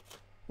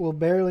will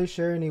barely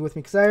share any with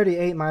me because I already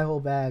ate my whole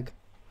bag.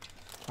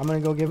 I'm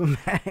gonna go give them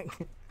back.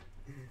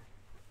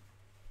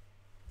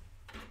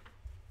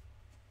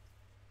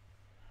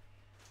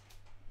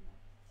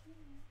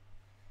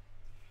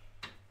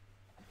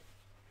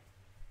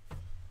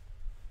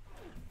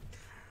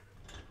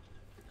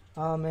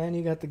 Oh man,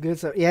 you got the good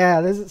stuff.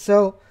 Yeah, this is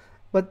so.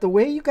 But the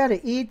way you gotta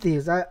eat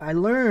these, I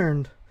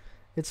learned,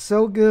 it's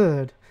so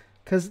good,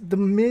 cause the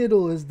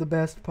middle is the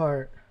best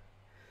part,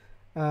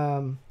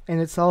 and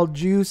it's all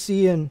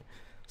juicy and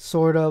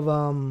sort of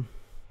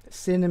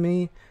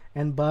cinnamony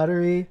and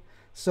buttery.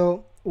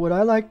 So what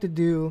I like to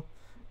do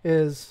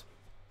is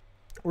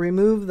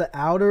remove the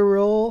outer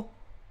roll,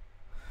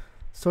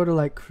 sort of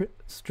like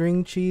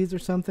string cheese or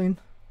something,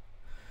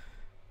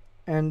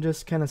 and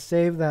just kind of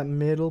save that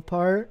middle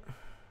part.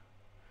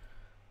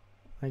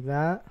 Like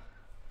that.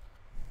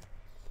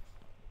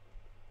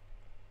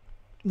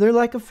 They're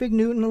like a Fig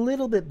Newton, a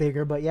little bit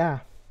bigger, but yeah.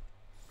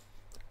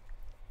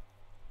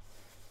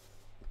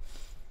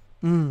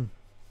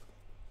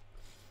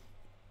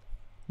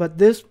 But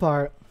this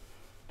part,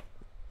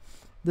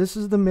 this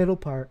is the middle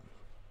part.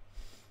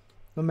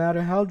 No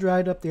matter how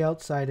dried up the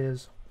outside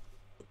is,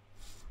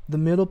 the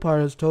middle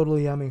part is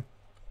totally yummy.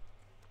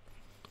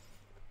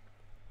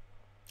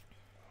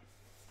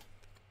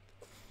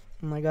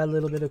 And I got a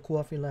little bit of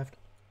coffee left.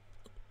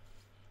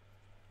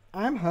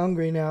 I'm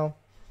hungry now.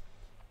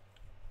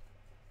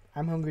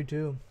 I'm hungry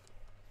too.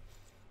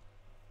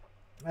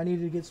 I need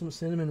to get some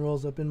cinnamon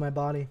rolls up in my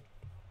body.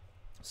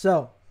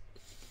 So,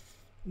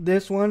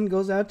 this one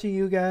goes out to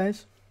you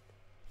guys.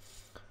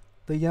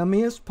 The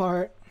yummiest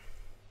part.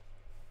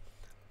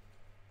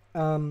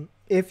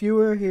 If you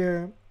were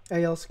here,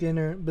 A.L.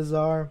 Skinner,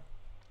 Bizarre,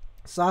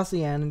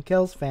 Saucy Ann, and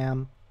Kel's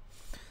fam,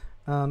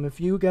 if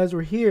you guys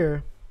were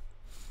here,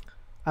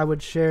 I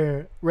would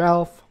share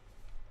Ralph,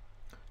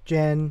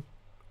 Jen,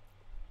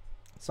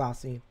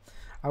 Saucy.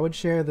 I would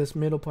share this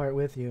middle part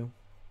with you.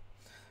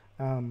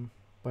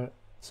 But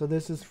so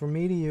this is from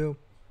me to you,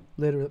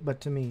 literally,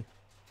 but to me.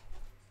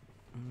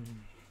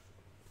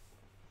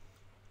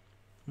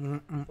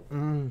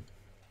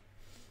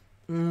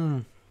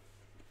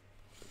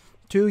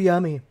 Too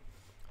yummy.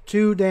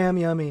 Too damn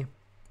yummy.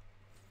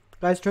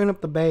 Guys, turn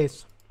up the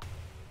bass.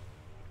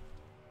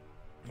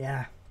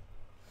 Yeah.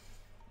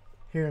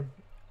 Here.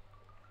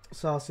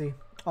 Saucy.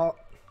 Oh.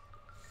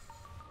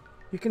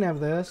 You can have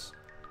this.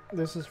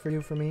 This is for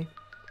you, for me.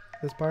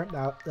 This part,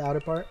 the outer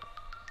part.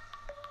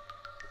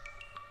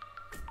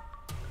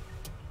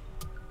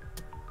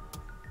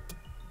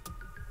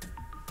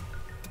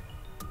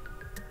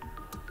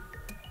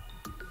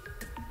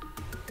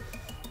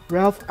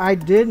 Ralph, I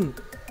didn't.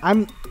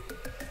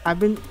 I've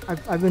been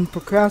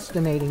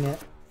procrastinating it.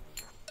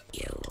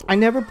 I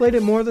never played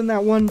it more than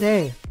that one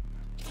day.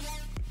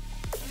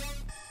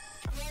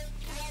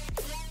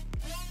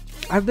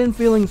 I've been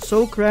feeling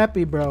so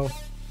crappy, bro,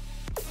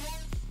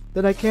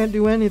 that I can't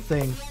do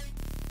anything.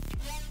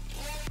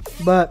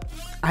 But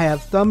I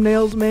have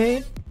thumbnails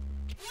made.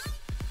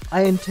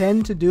 I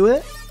intend to do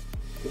it.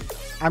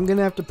 I'm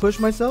gonna have to push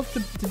myself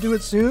to do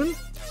it soon.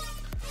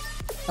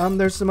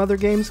 There's some other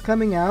games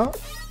coming out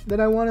that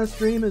I want to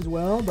stream as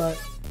well, but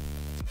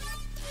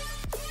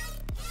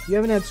you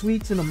haven't had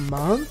sweets in a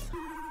month?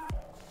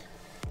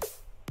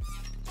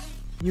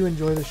 You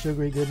enjoy the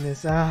sugary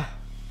goodness.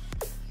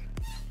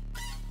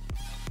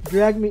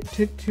 Drag me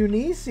to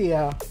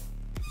Tunisia.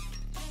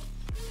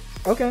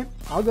 Okay,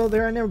 I'll go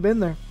there. I've never been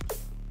there.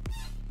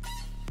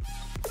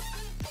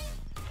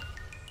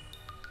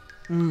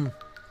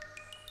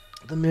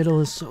 The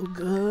middle is so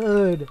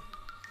good.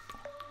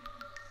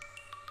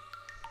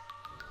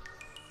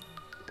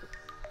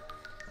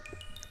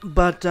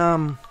 But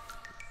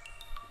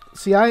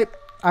see, I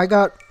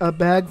got a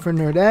bag for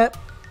Nerdette,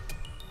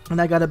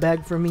 and I got a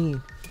bag for me,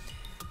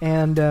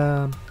 and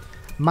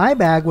my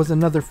bag was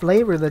another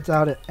flavor that's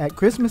out at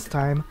Christmas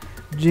time,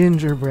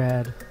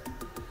 gingerbread.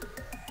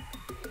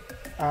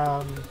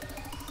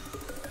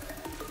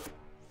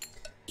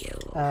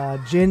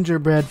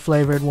 Gingerbread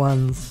flavored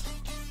ones.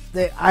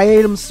 I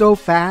ate them so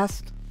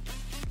fast.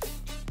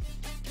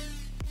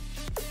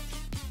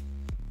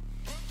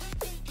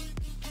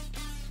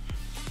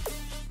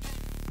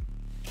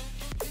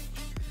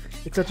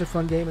 It's such a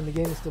fun game, and the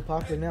game is still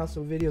popular now,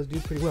 so videos do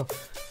pretty well.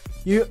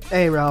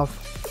 Hey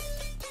Ralph,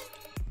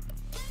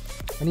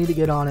 I need to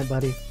get on it,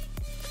 buddy.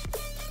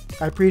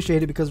 I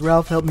appreciate it because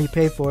Ralph helped me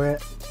pay for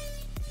it.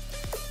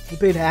 He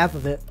paid half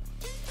of it,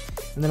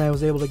 and then I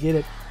was able to get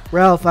it.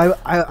 Ralph, I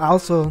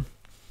also,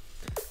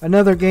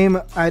 another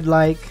game I'd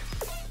like,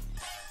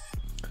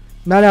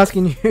 not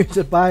asking you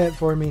to buy it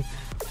for me,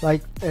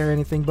 like, or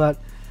anything,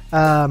 but,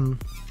 the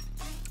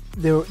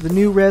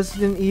new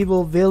Resident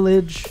Evil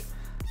Village,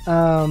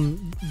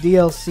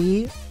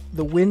 DLC,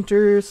 the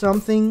winter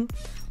something,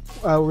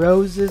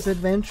 Rose's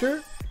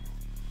Adventure.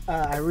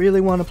 I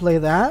really want to play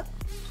that.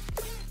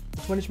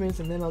 20 minutes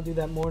and then I'll do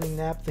that morning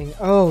nap thing.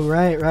 Oh,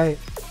 right.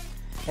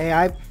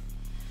 Hey,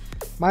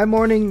 my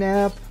morning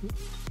nap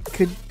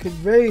could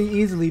very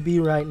easily be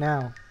right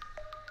now.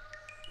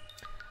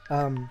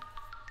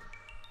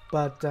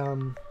 But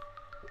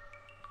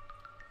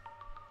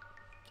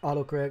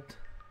autocorrect.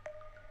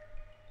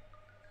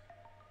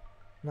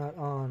 Not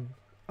on.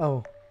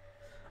 Oh.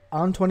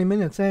 On 20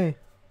 minutes, hey.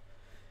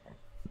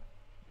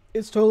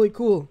 It's totally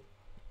cool.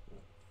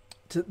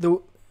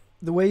 The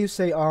way you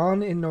say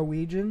on in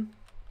Norwegian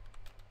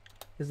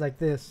is like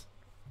this.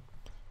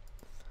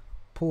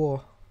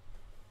 Poor.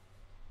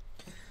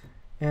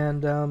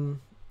 And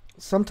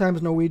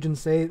sometimes Norwegians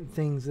say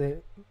things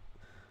that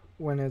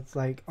when it's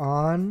like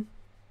on,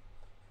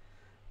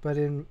 but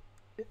it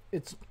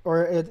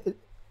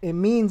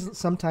means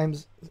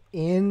sometimes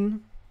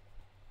in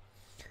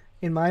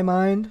my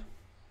mind.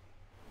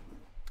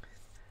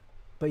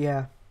 But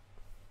yeah,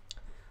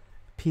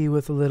 P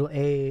with a little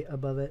A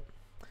above it.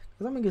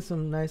 Cause I'm gonna get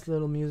some nice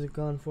little music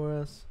on for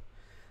us.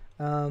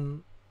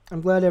 I'm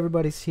glad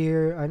everybody's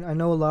here. I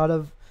know a lot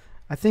of,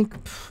 I think,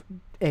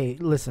 hey,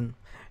 listen,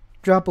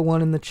 drop a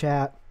 1 in the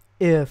chat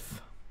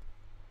if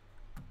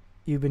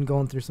you've been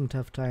going through some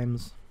tough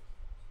times.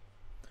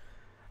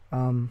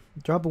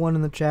 Drop a 1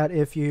 in the chat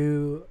if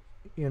you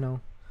know,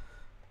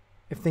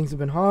 if things have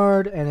been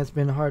hard and it's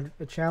been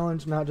a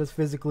challenge, not just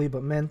physically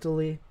but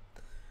mentally.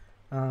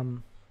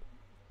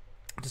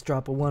 Just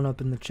drop a 1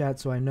 up in the chat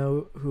so I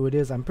know who it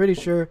is. I'm pretty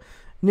sure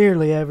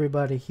nearly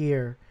everybody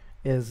here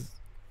is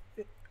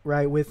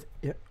right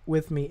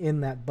with me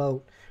in that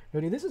boat.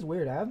 Dude, this is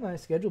weird. I have my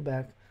schedule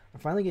back. I'm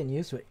finally getting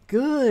used to it.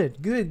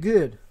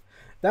 Good.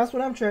 That's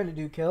what I'm trying to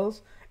do, Kels.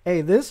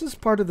 Hey, this is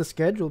part of the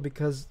schedule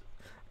because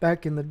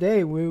back in the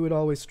day we would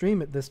always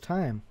stream at this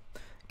time.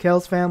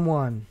 Kels Fam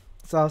 1,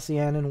 Saucy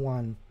Annan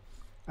 1.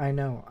 I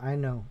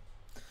know.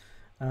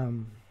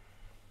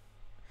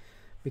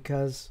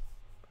 Because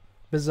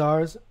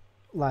Bizarre's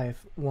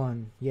Life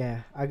 1.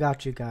 Yeah, I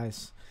got you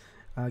guys.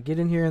 Get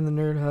in here in the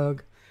Nerd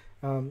Hug.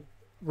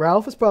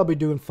 Ralph is probably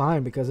doing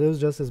fine because it was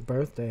just his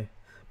birthday.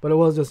 But it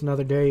was just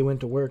another day he went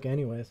to work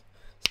anyways.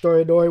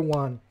 Story Dory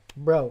 1.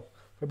 Bro,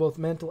 for both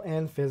mental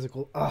and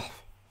physical. Oh,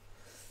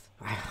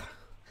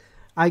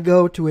 I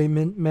go to a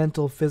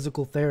mental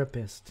physical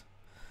therapist.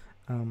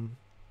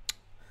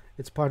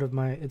 It's part of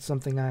my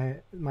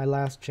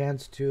last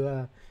chance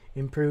to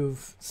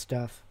improve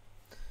stuff.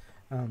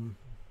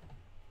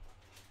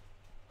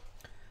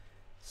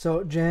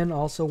 So Jen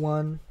also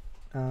won.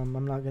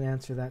 I'm not going to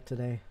answer that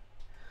today.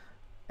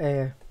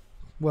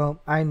 Well,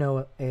 I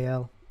know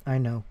AL. I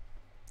know.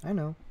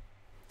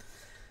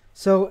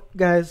 So,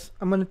 guys,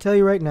 I'm going to tell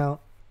you right now.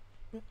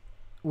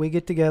 We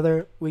get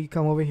together. We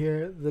come over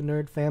here, the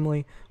nerd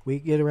family. We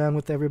get around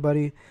with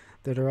everybody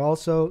that are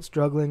also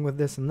struggling with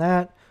this and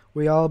that.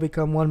 We all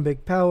become one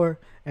big power,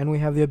 and we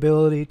have the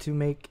ability to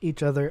make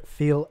each other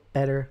feel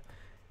better.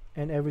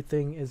 And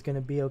everything is going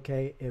to be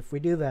okay if we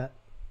do that.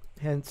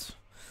 Hence,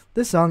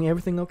 this song,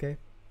 Everything Okay.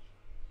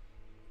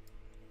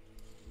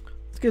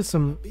 Let's get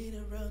some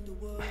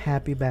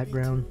happy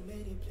background.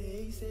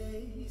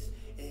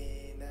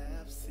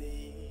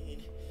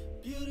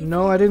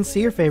 No, I didn't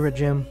see your favorite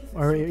gym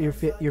or your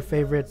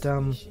favorite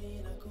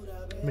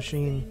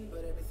machine.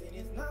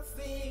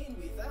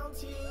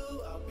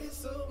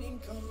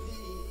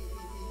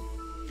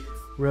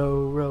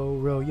 Row, row,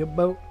 row your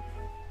boat.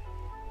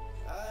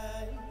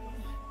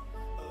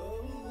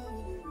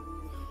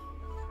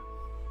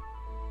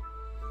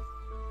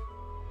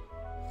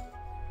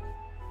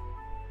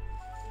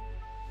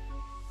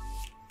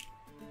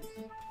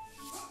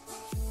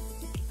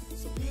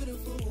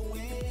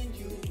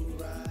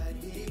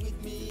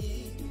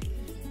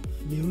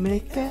 You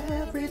make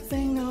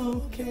everything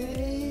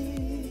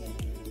okay.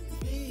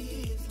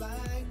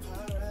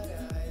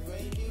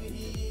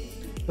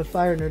 But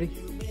fire, nerdy.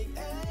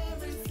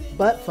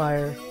 Butt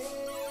fire.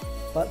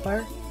 Butt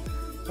fire?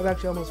 I've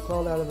actually almost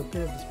crawled out of the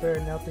pit of despair,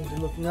 and now things are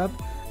looking up.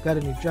 Got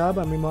a new job.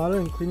 I'm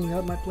remodeling and cleaning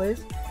up my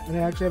place, and I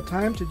actually have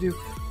time to do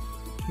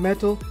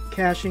metal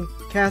casting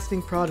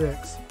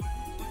projects.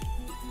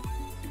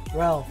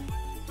 Ralph.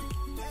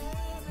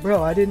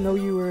 Bro, I didn't know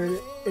you were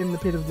in the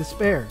pit of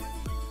despair.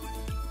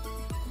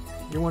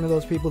 You're one of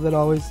those people that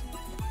always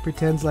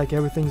pretends like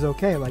everything's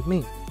okay, like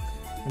me,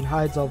 and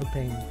hides all the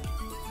pain.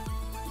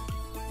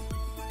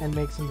 And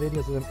makes some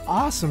videos of them.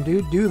 Awesome,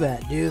 dude. Do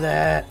that. Do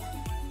that.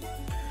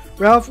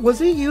 Ralph, was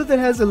it you that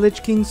has a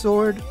Lich King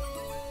sword?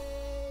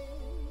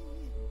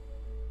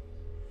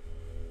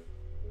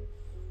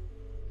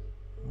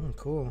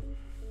 Cool.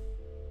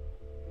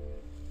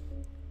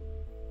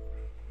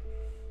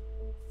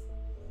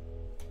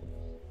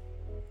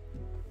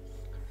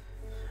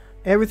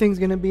 Everything's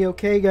gonna be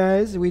okay,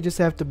 guys. We just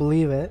have to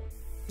believe it.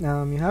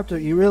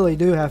 You really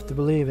do have to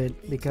believe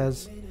it,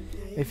 because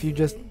if you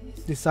just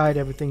decide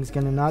everything's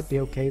gonna not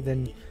be okay,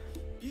 then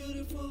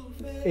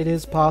it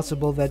is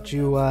possible that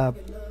you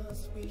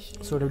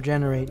sort of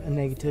generate a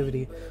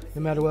negativity.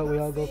 No matter what we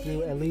all go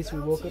through, at least we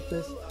woke up.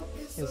 This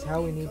is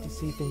how we need to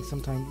see things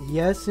sometimes.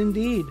 Yes,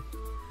 indeed.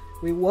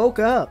 We woke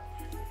up.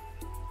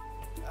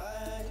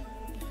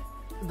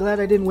 I'm glad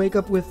I didn't wake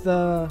up with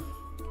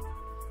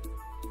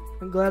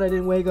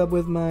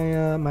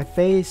my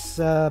face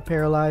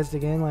paralyzed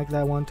again like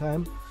that one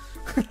time.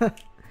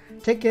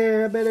 Take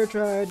care. I better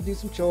try to do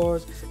some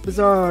chores.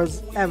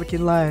 Bazaar's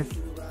African life.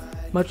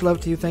 Much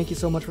love to you. Thank you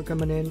so much for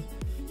coming in.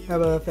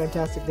 Have a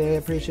fantastic day. I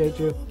appreciate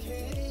you.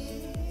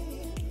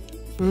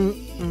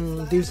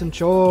 Do some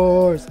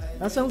chores.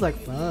 That sounds like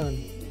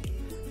fun.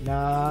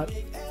 Not.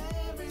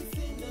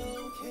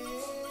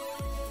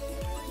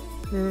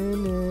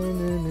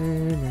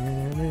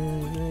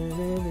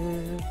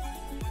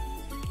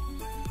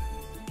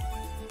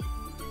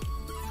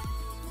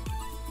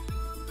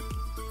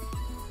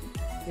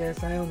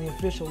 Yes, I own the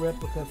official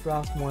replica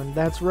Frostmourne.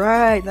 That's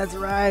right, that's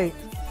right.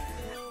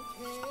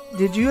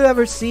 Did you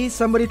ever see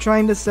somebody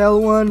trying to sell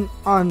one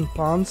on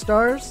Pawn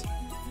Stars?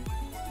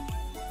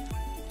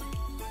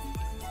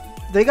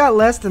 They got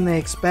less than they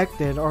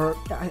expected, or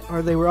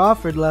they were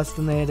offered less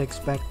than they had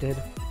expected.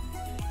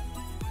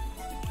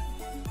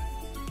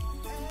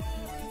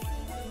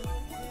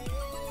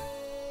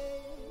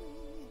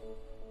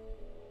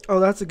 Oh,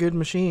 that's a good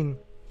machine.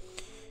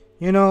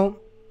 You know,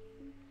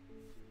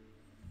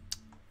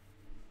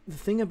 the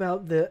thing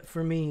about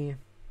for me,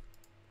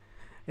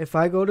 if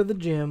I go to the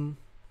gym,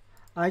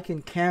 I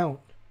can count.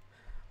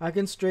 I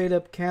can straight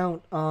up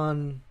count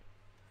on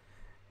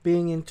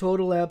being in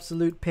total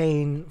absolute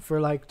pain for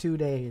like 2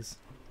 days.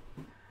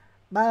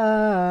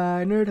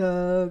 Bye, nerd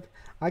hug.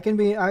 I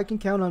can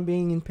count on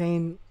being in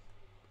pain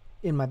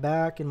in my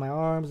back, in my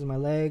arms, in my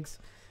legs,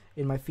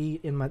 in my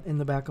feet, in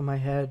the back of my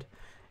head.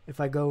 If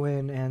I go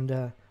in, and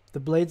the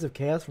Blades of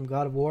Chaos from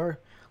God of War.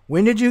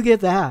 When did you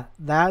get that?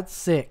 That's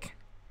sick.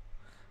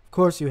 Of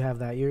course you have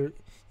that. You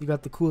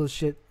got the coolest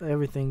shit,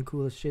 everything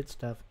coolest shit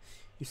stuff.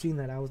 You seen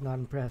that? I was not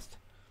impressed.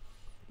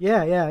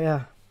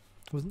 Yeah.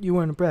 You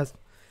weren't impressed.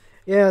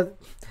 Yeah,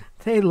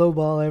 they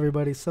lowball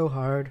everybody so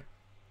hard.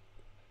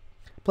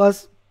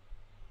 Plus,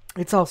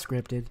 it's all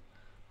scripted.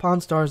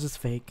 Pawn Stars is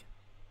fake.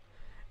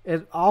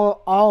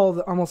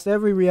 Almost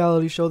every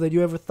reality show that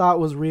you ever thought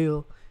was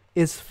real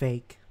is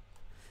fake.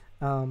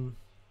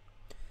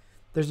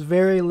 There's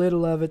very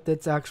little of it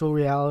that's actual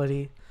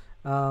reality.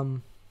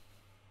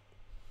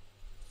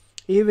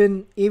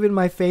 Even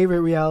my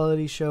favorite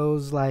reality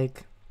shows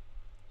like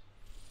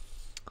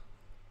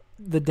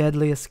The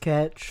Deadliest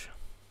Catch,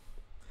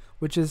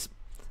 which is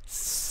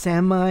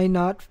semi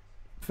not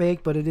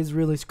fake, but it is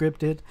really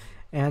scripted,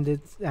 and it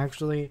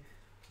actually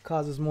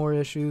causes more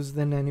issues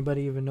than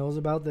anybody even knows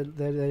about that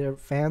are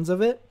fans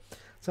of it.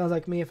 Sounds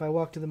like me. If I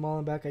walk to the mall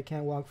and back, I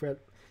can't walk for at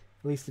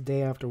least a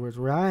day afterwards.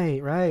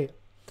 Right.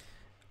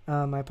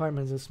 My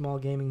apartment is a small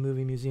gaming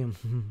movie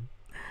museum.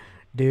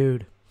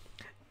 Dude.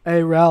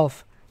 Hey,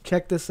 Ralph,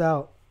 check this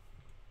out.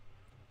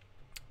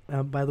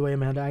 By the way,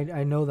 Amanda,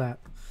 I know that.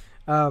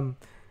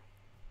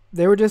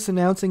 They were just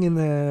announcing in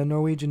the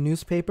Norwegian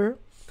newspaper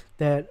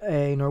that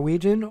a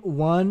Norwegian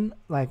won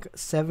like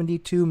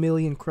 72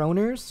 million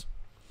kroners.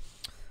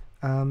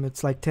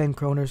 It's like 10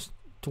 kroners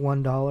to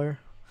 $1.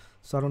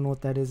 So I don't know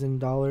what that is in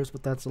dollars,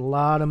 but that's a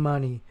lot of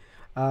money.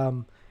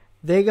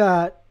 They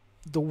got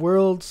the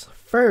world's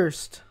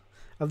first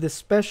of this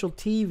special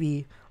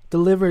TV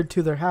delivered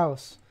to their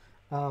house.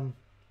 When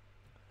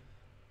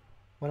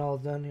all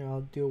is done here,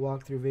 I'll do a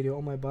walkthrough video.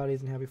 Oh, my body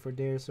isn't happy for a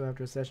day or so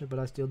after a session, but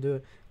I still do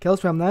it.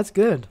 Kelstrom, that's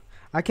good.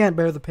 I can't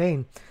bear the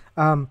pain.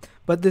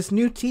 But this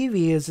new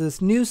TV is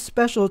this new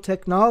special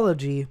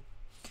technology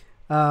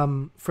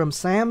from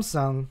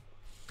Samsung.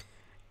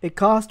 It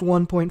cost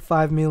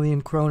 1.5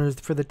 million kroners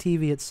for the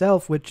TV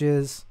itself, which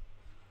is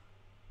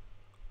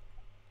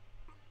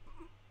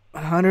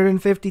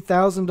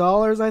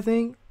 $150,000, I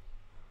think,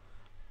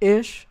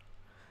 ish.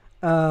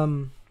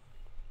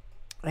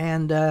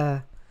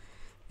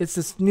 It's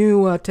this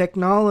new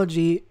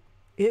technology.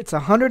 It's a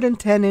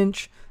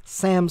 110-inch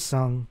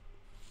Samsung.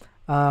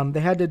 They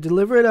had to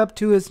deliver it up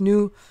to his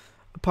new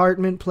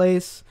apartment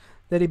place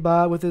that he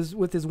bought with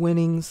his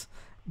winnings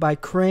by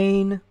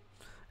Crane.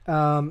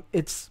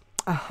 It's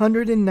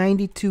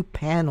 192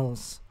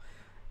 panels,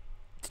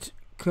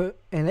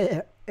 and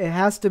it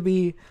has to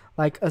be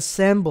like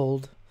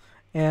assembled,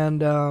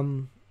 and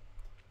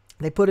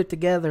they put it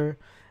together,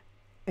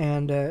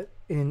 and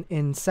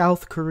in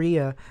South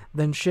Korea,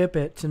 then ship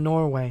it to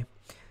Norway.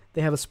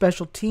 They have a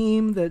special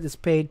team that is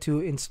paid to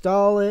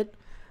install it,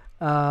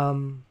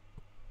 and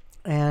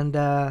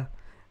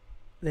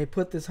they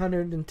put this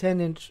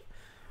 110-inch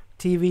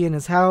TV in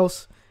his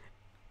house.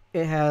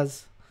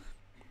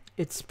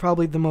 It's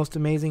probably the most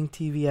amazing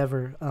TV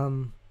ever.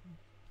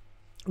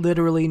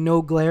 Literally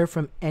no glare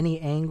from any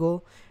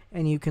angle,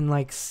 and you can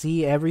like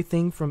see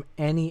everything from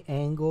any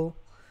angle,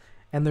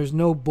 and there's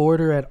no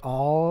border at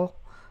all,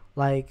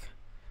 like,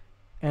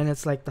 and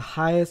it's like the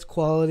highest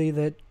quality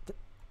that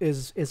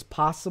is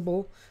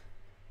possible.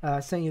 I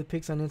sent you the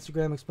pics on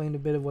Instagram, explained a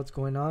bit of what's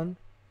going on.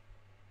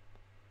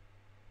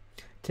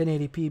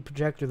 1080p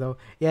projector though.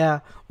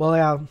 Yeah, well,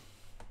 yeah.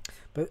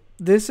 But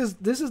this is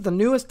the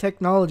newest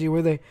technology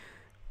where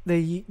they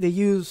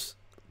use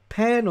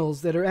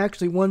panels that are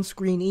actually one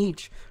screen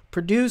each,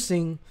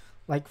 producing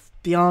like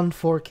beyond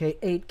 4K,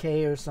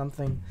 8K or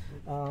something.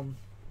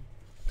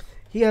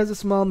 He has a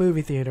small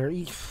movie theater.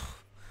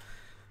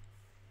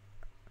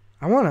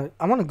 I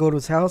wanna go to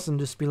his house and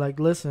just be like,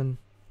 listen,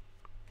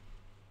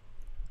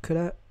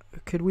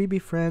 could we be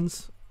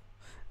friends?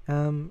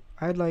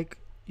 I'd like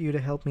you to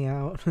help me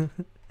out.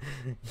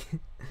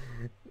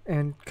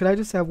 And could I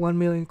just have 1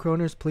 million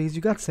kroners, please?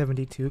 You got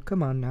 72.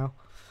 Come on now.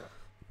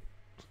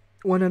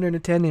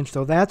 110 inch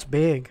though. That's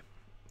big.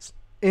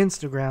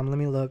 Instagram. Let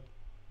me look.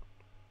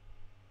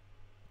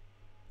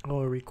 Oh,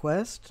 a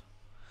request.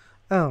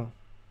 Oh.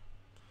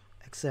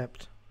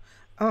 Accept.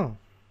 Oh.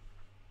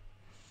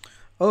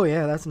 Oh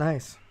yeah, that's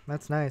nice.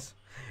 That's nice.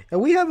 Yeah,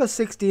 we have a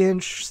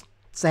 60-inch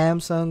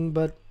Samsung,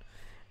 but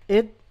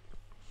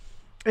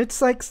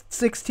it's like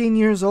 16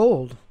 years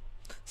old.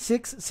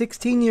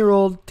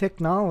 16-year-old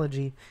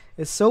technology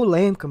is so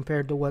lame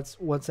compared to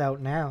what's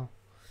out now.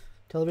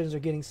 Televisions are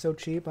getting so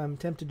cheap. I'm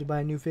tempted to buy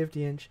a new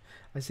 50-inch.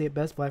 I see at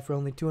Best Buy for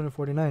only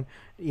 $249.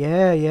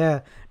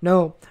 Yeah.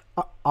 No,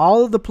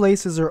 all of the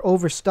places are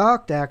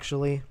overstocked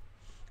actually.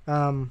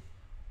 So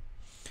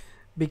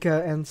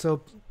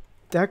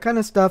that kind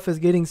of stuff is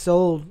getting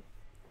sold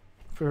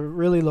for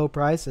really low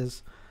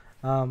prices.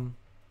 It'd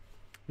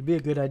be a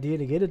good idea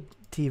to get a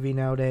TV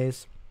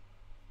nowadays.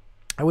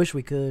 I wish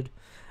we could.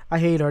 I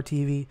hate our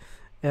TV.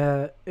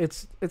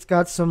 It's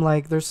got some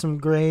there's some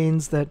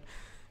grains that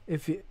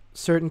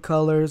certain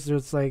colors,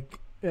 there's like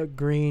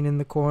green in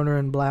the corner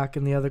and black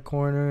in the other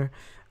corner.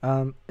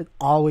 It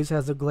always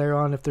has a glare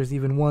on if there's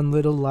even one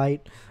little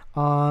light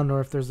on,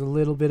 or if there's a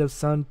little bit of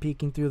sun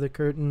peeking through the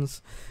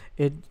curtains.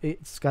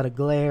 It's got a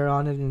glare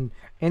on it, and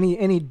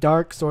any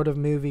dark sort of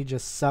movie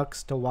just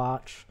sucks to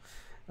watch.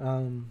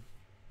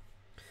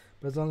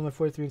 But as long as my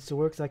 43 still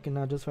works, I can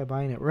now justify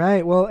buying it.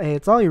 Right? Well, hey,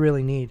 it's all you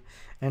really need.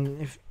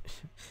 And if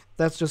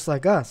that's just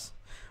like us,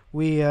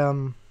 we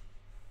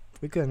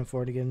couldn't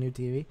afford to get a new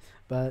TV,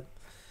 but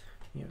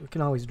we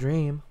can always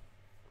dream.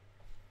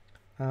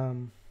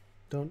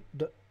 Don't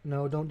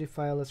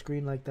defile a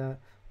screen like that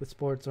with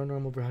sports or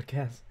normal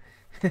broadcasts.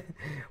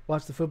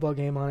 Watch the football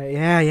game on it.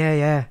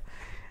 Yeah.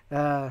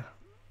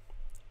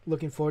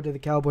 Looking forward to the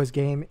Cowboys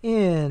game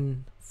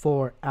in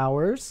 4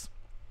 hours.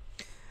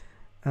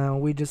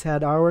 We just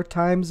had our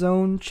time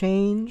zone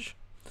change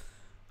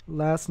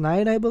last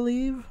night, I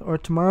believe, or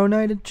tomorrow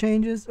night it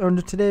changes, or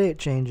no, today it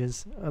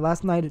changes.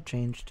 Last night it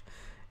changed,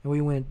 and we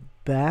went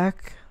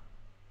back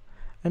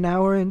an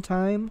hour in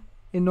time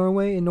in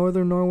Norway, in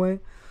northern Norway.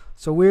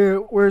 So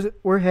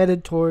we're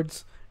headed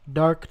towards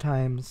dark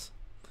times.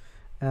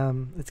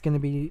 It's going to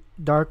be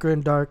darker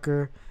and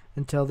darker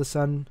until the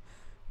sun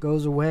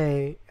goes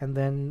away, and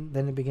then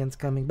it begins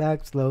coming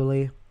back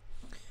slowly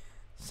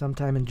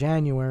sometime in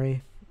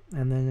January,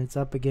 and then it's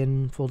up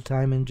again full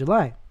time in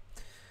July.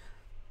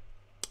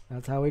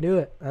 That's how we do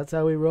it. That's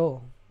how we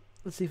roll.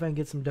 Let's see if I can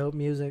get some dope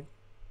music.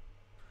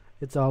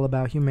 It's all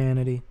about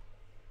humanity.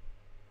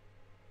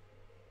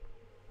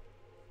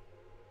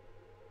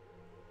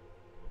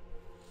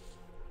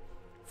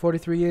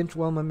 .43-inch,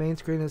 while my main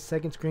screen is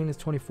second screen is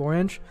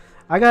 24-inch.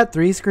 I got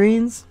 3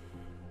 screens.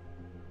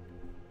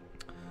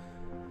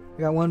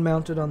 I got one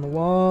mounted on the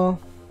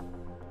wall.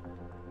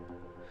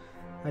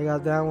 I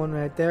got that one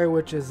right there,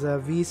 which is a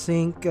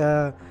V-Sync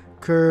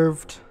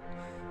curved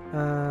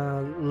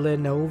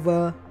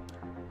Lenovo.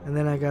 And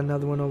then I got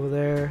another one over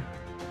there.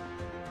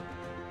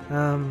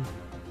 I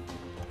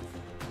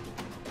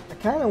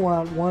kind of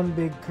want one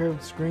big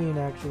curved screen,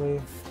 actually.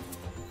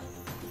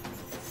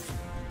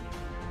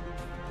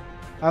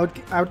 I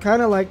would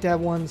kind of like to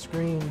have one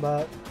screen,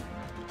 but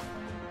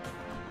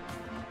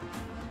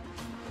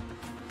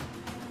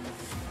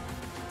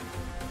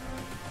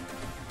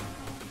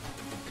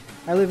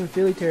I live in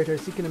Philly territory,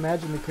 so you can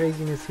imagine the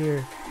craziness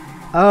here.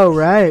 Oh,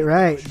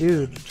 right,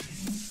 dude.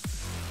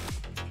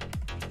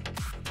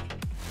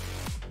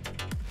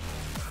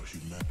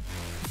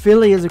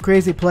 Philly is a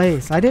crazy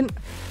place. I didn't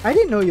I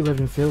didn't know you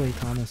lived in Philly,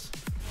 Thomas.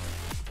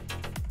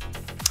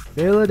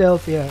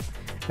 Philadelphia.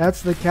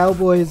 That's the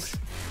Cowboys'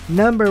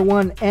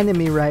 #1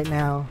 enemy right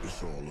now.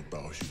 It's all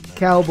about humanity.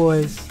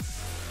 Cowboys.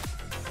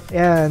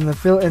 Yeah, and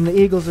the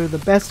Eagles are the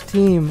best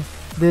team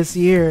this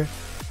year.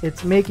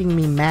 It's making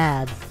me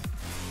mad.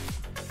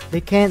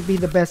 They can't be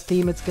the best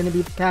team. It's going to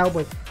be the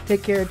Cowboys.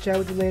 Take care. Chat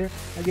with you later.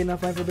 I get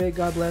enough time for big.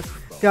 God bless.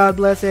 God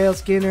bless A.L.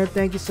 Skinner.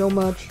 Thank you so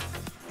much.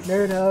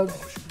 Nerd hug.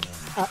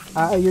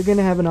 You're going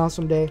to have an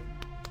awesome day.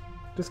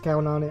 Just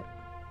count on it.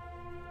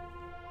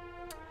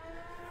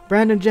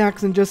 Brandon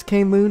Jackson just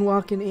came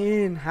moonwalking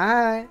in.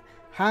 Hi.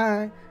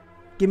 Hi.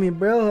 Give me a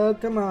bro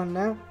hug. Come on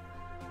now.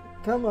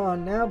 Come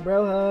on now,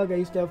 bro hug. I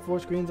used to have 4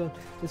 screens on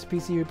this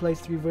PC.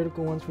 Replaced 3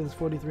 vertical ones for this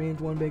 43-inch.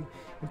 One big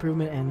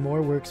improvement and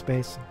more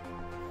workspace.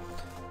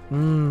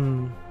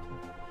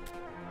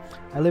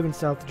 I live in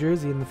South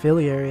Jersey in the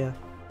Philly area.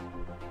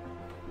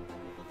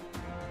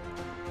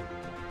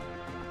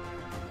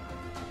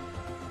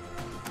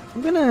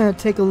 I'm gonna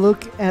take a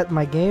look at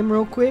my game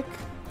real quick.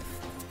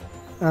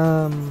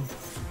 I'm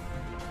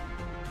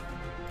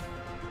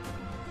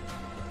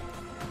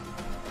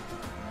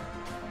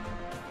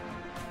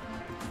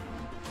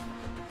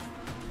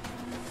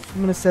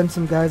gonna send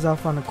some guys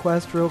off on a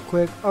quest real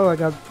quick. Oh,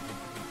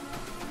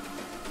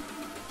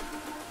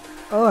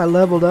 I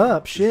leveled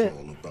up. Shit. It's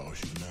all about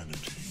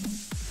humanity.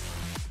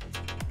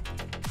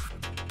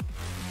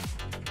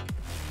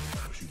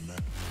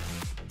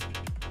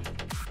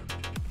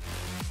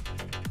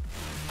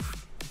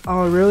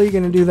 Oh, really? You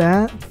gonna do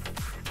that?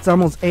 It's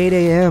almost 8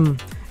 a.m.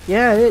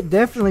 Yeah, it's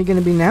definitely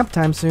gonna be nap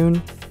time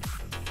soon.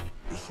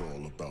 It's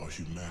all about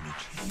humanity.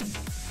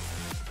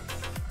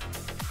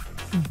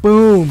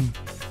 Boom!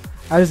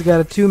 I just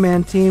got a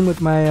 2-man team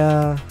with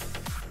my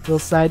little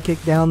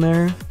sidekick down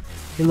there.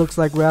 He looks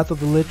like Wrath of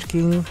the Lich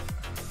King.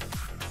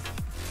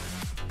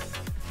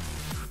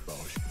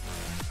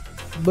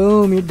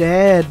 Boom, you're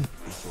dead.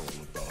 It's all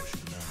about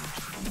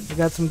humanity. I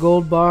got some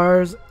gold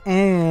bars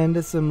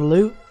and some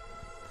loot.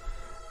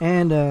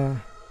 And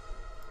a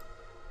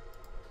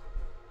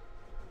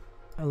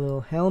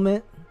little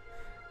helmet.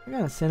 I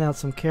gotta send out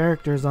some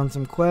characters on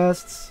some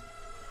quests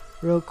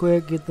real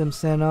quick, get them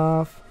sent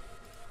off.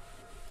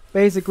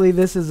 Basically,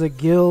 this is a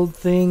guild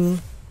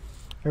thing.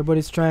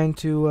 Everybody's trying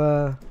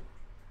to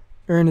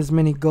earn as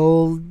many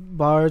gold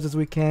bars as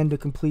we can to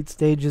complete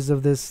stages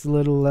of this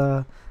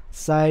little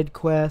side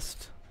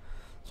quest.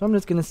 So I'm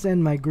just gonna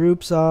send my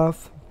groups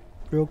off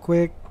real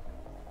quick.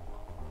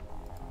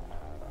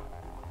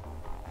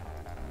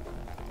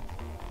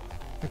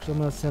 Actually, I'm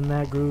gonna send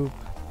that group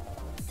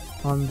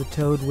on the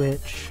Toad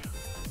Witch.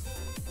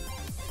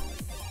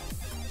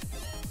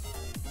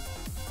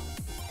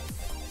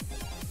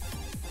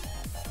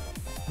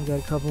 We got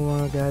a couple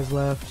more guys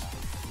left.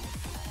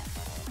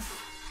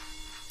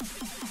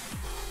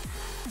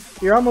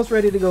 You're almost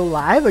ready to go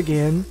live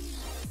again?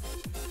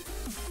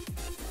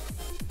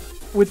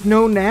 With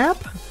no nap?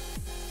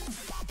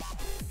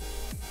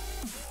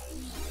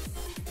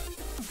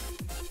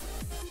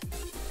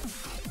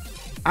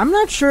 I'm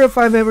not sure if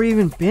I've ever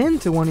even been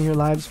to one of your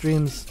live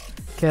streams,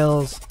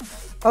 Kells.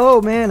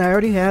 Oh man, I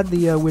already had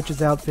the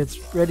witch's outfits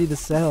ready to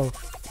sell.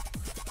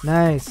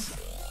 Nice.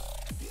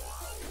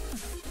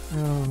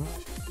 Oh,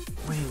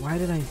 wait, why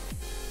did I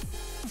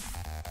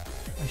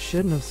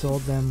shouldn't have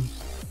sold them.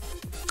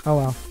 Oh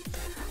well.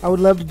 I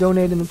would love to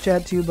donate in the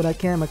chat too, but I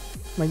can't.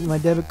 My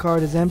debit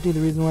card is empty. The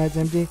reason why it's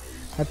empty,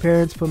 my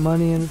parents put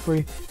money in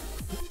to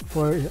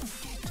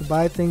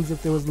buy things.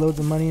 If there was loads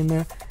of money in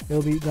there,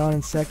 it'll be gone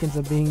in seconds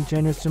of being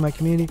generous to my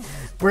community.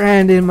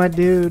 Brandon, my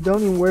dude,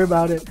 don't even worry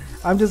about it.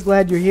 I'm just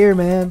glad you're here,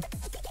 man.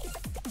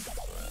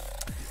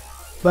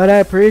 But I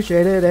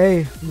appreciate it.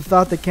 Hey, the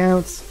thought that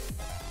counts.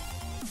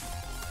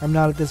 I'm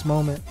not at this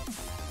moment.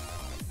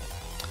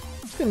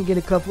 Just gonna get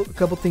a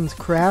couple things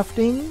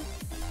crafting.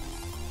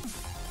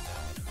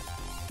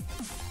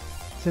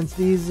 Since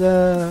these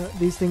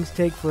things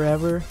take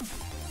forever.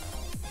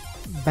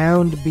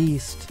 Bound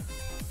Beast.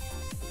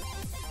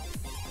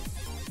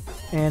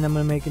 And I'm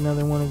gonna make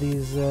another one of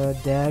these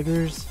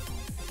daggers.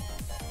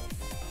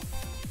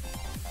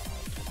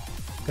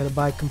 Gotta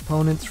buy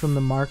components from the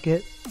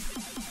market,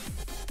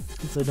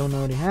 since I don't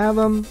already have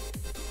them.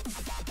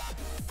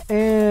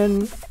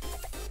 And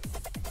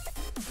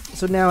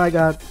so now I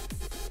got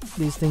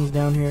these things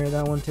down here.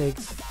 That one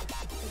takes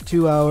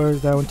 2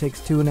 hours. That one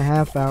takes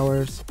 2.5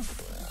 hours.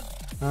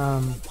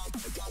 I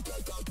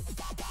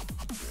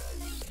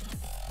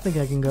think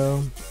I can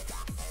go.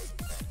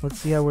 Let's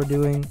see how we're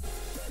doing.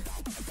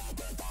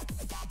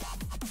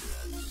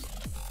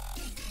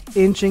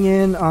 Inching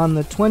in on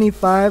the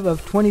 25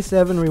 of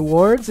 27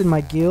 rewards in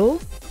my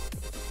guild.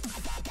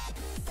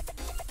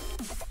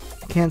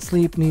 Can't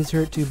sleep, knees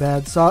hurt too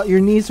bad.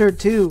 Your knees hurt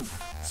too.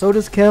 So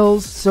does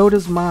Kel's, so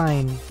does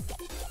mine.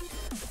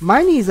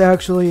 My knees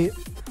actually,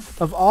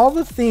 of all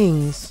the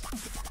things,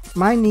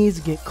 my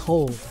knees get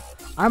cold.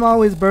 I'm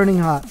always burning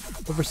hot,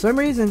 but for some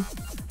reason,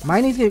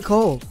 my knees get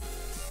cold.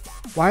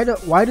 Why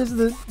does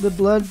the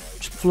blood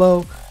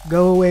flow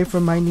go away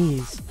from my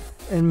knees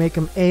and make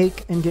them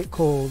ache and get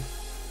cold?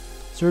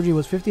 Surgery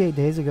was 58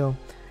 days ago.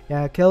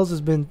 Yeah, Kels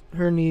has been,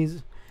 her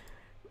knees,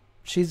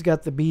 she's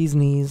got the bee's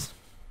knees.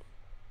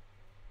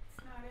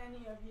 It's not any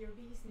of your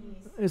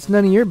business. It's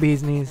none of your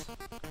bee's knees.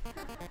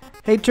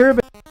 Hey,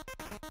 Turban.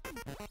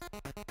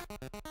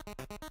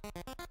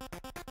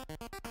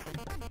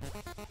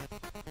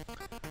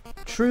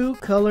 True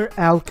Color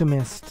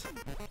Alchemist.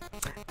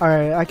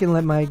 Alright, I can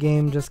let my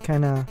game just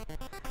kind of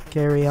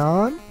carry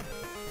on.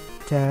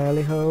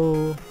 Tally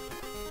ho.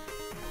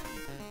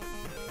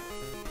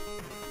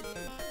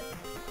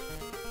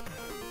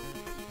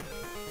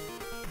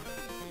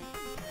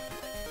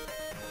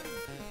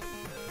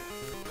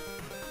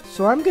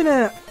 So I'm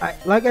gonna,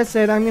 like I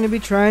said, I'm gonna be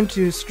trying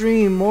to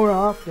stream more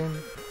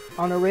often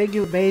on a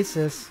regular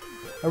basis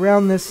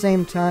around this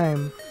same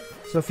time.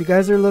 So if you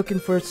guys are looking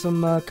for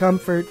some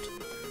comfort,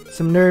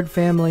 some nerd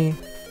family,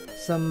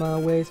 some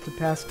ways to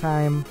pass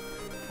time,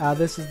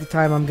 this is the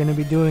time I'm gonna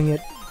be doing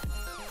it.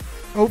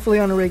 Hopefully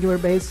on a regular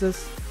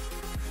basis.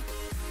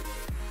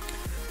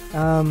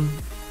 I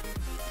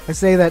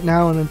say that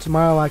now, and then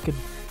tomorrow I could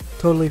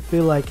totally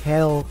feel like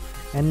hell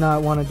and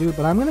not want to do it,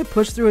 but I'm gonna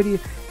push through it.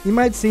 You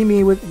might see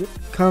me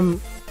come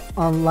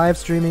on live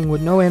streaming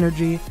with no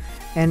energy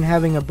and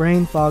having a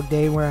brain fog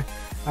day where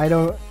I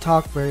don't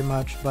talk very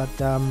much, but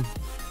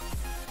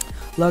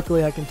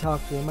luckily I can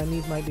talk to you. My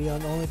knees might be on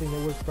the only thing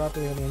that works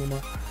properly on me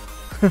anymore.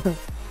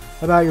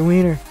 About your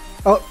wiener.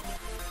 Oh,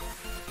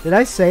 did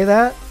I say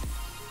that?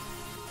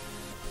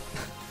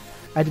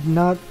 I did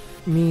not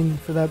mean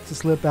for that to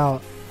slip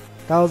out.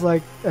 That was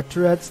like a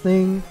Tourette's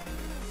thing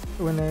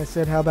when I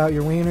said, how about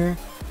your wiener?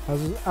 I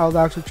was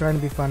actually trying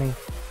to be funny.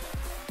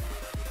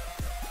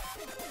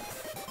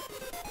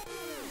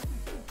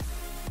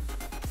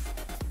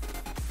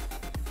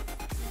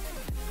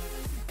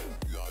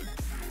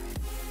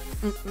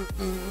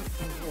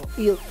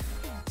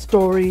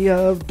 Story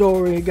of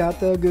Dory got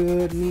the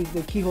good knee.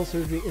 The keyhole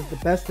surgery is the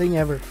best thing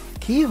ever.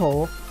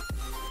 Keyhole?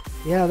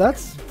 Yeah,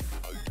 that's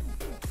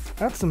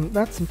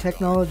some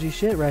technology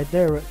shit right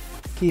there.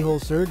 Keyhole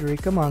surgery.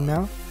 Come on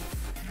now.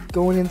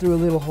 Going in through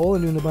a little hole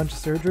and doing a bunch of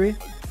surgery.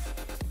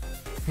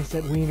 He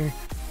said wiener.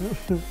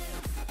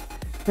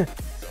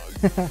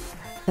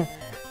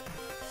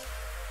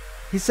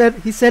 He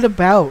said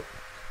about.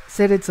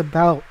 Said it's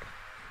about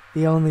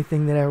the only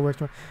thing that ever works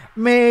for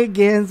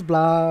Megan's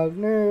blog,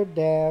 nerd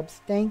dab,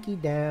 stanky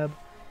dab.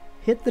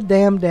 Hit the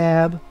damn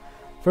dab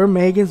for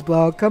Megan's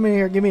blog. Come in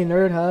here, give me a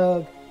nerd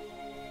hug.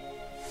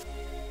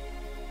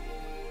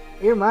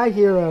 You're my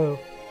hero.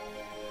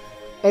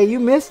 Hey, you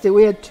missed it.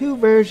 We had two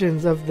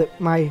versions of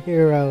My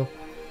Hero.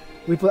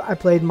 I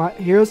played My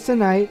Heroes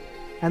Tonight,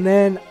 and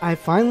then I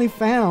finally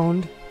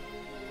found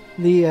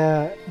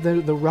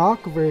the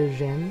rock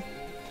version.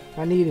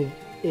 I needed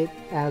it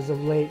as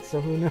of late,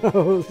 so who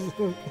knows?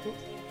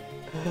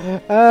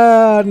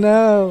 Oh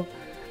no.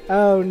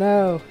 Oh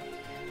no.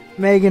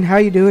 Megan, how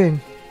you doing?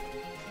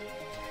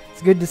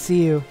 It's good to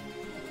see you.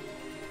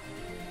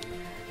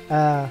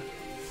 I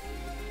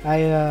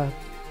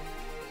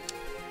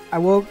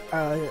woke,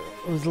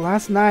 it was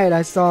last night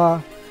I saw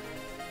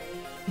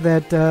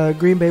that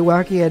Green Bay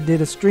Wacky had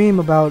did a stream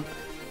about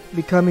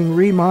becoming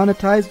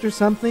remonetized or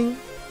something,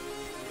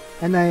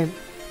 and I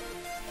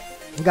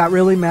got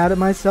really mad at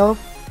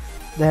myself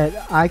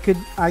that I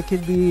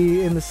could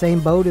be in the same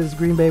boat as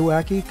Green Bay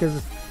Wacky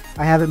because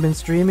I haven't been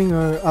streaming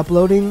or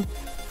uploading,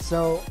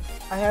 so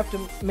I have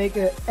to make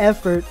an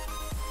effort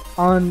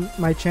on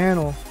my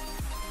channel,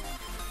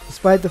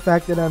 despite the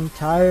fact that I'm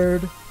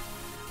tired,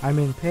 I'm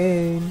in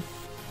pain,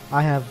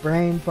 I have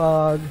brain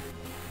fog,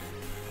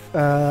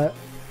 I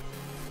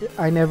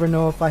never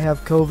know if I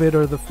have COVID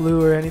or the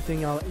flu or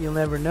anything. You'll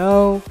never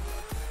know,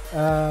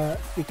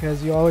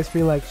 because you always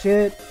feel like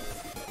shit.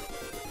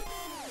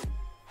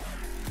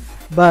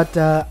 But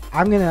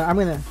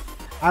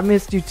I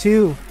missed you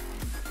too.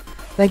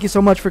 Thank you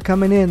so much for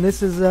coming in.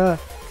 This is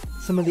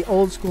some of the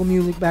old school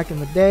music back in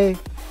the day.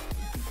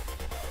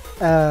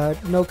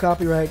 No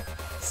copyright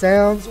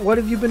sounds. What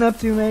have you been up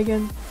to,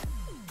 Megan?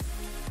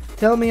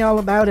 Tell me all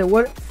about it.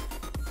 What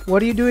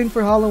are you doing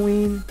for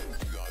Halloween?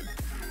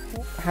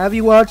 Have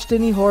you watched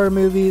any horror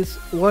movies?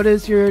 What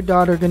is your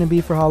daughter gonna be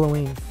for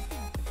Halloween?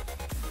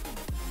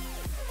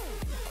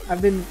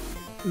 I've been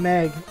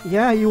Meg.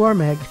 Yeah, you are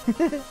Meg.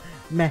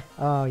 Meh.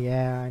 Oh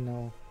yeah, I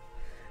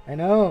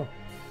know.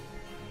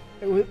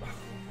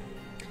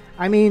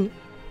 I mean,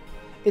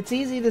 it's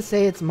easy to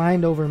say it's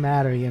mind over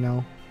matter, you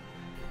know.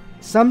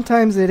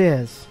 Sometimes it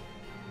is,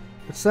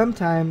 but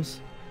sometimes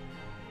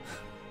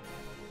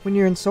when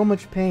you're in so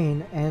much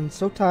pain and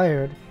so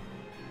tired,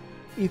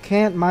 you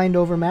can't mind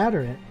over matter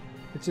it.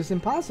 It's just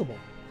impossible.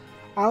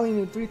 I only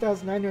need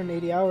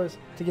 3,980 hours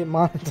to get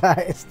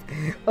monetized.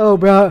 Oh,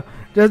 bro,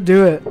 just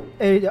do it.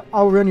 Hey,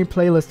 I'll run your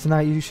playlist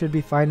tonight. You should be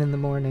fine in the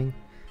morning.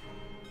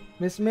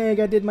 Miss Meg,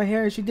 I did my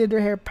hair. She did her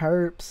hair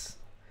perps.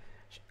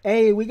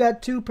 Hey, we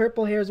got 2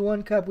 purple hairs,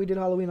 1 cup. We did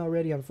Halloween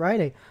already on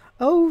Friday.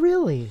 Oh,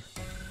 really?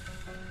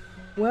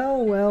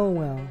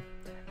 Well.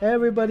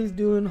 Everybody's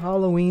doing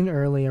Halloween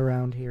early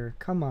around here.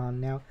 Come on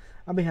now.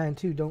 I'm behind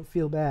too. Don't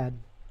feel bad.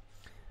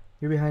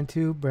 You're behind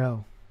too,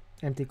 bro.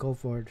 Empty Cold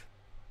Forge.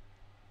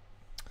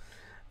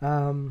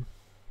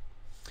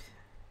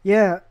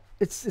 Yeah,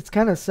 it's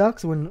kind of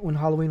sucks when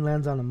Halloween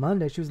lands on a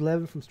Monday. She was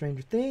 11 from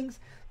Stranger Things.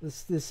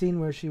 The scene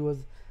where she was,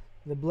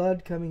 the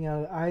blood coming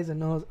out of the eyes and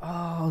nose.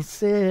 Oh,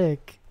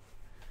 sick.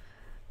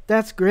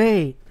 That's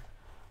great.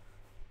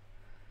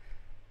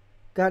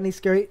 Got any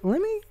scary?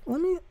 Let me.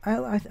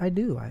 I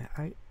do.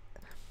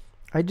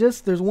 I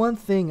just, there's one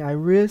thing. I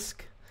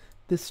risk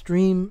the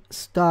stream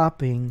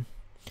stopping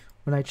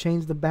when I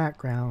change the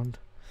background,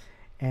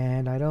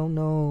 and I don't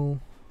know.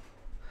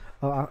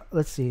 Oh,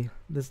 let's see.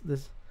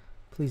 This.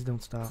 Please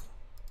don't stop.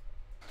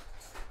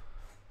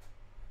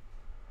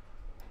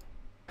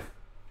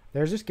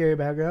 There's a scary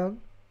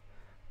background.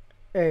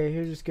 Hey,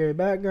 here's a scary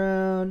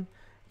background.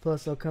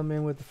 Plus, I'll come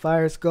in with the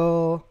fire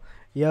skull.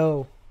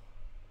 Yo.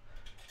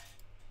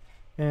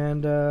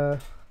 And,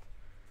 have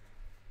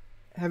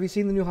you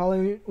seen the new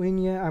Halloween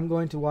yet? I'm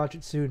going to watch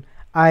it soon.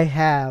 I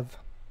have.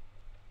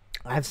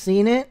 I've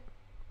seen it.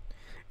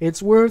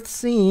 It's worth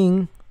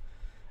seeing.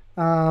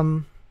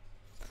 I'll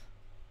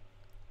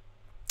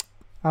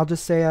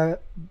just say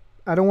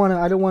I don't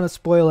want to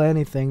spoil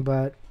anything,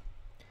 but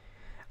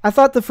I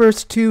thought the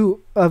first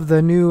two of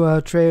the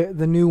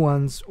new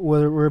ones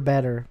were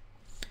better.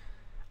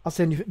 I'll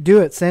send you. Do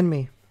it. Send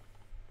me.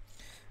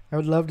 I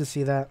would love to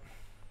see that.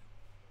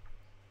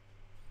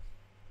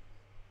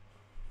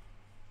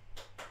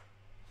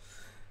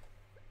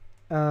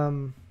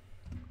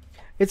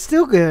 It's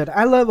still good.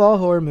 I love all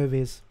horror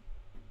movies,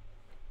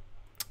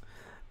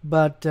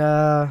 but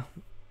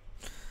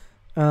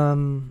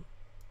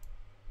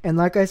and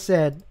like I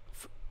said,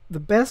 the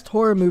best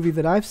horror movie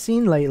that I've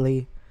seen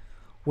lately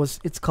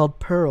it's called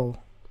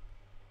Pearl.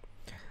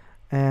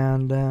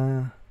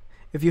 And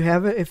if you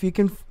have it, if you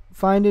can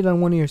find it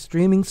on one of your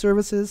streaming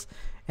services,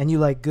 and you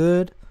like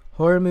good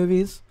horror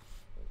movies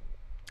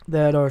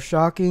that are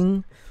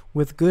shocking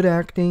with good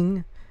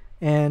acting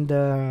and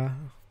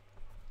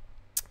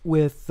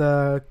with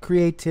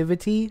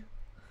creativity,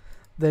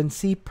 then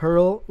see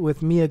Pearl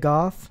with Mia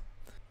Goth.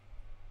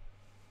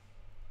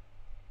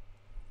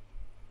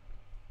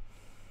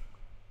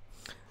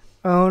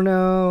 Oh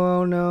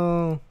no, oh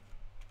no.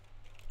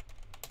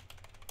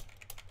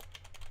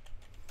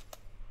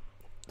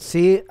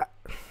 See,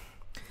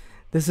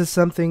 this is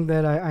something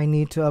that I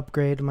need to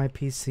upgrade my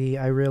PC.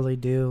 I really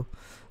do.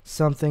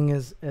 Something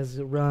has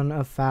run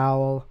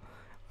afoul.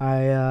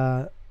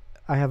 I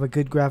have a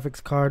good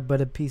graphics card,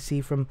 but a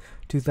PC from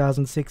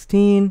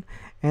 2016,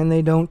 and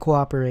they don't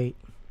cooperate,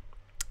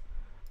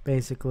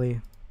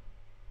 basically.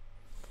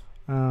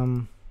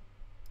 Man,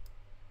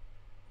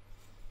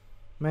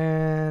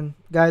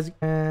 guys,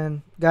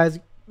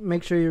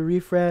 make sure you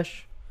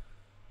refresh.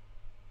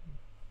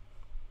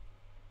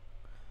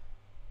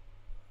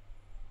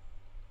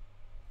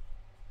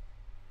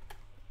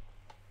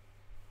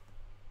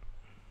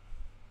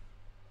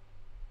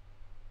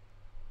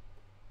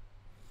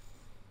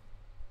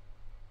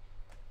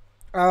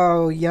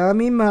 Oh,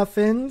 yummy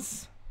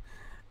muffins.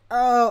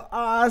 Oh,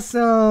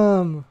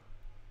 awesome.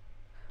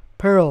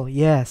 Pearl,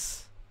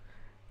 yes.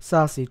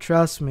 Saucy,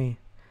 trust me.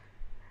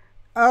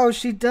 Oh,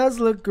 she does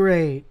look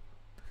great.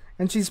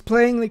 And she's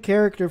playing the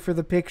character for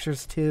the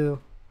pictures, too.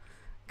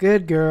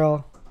 Good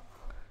girl.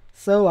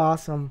 So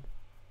awesome.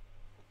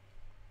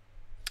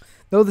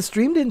 No, the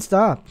stream didn't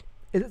stop.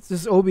 It's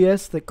just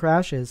OBS that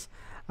crashes.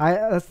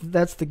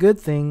 That's the good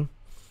thing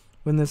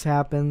when this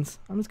happens.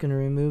 I'm just going to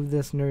remove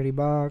this nerdy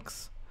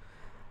box.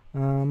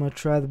 I'm going to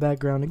try the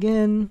background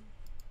again.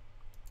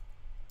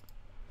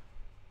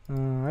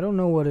 I don't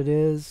know what it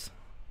is.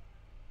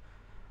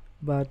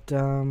 But,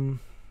 I'm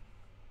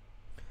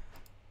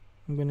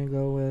going to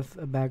go with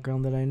a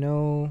background that I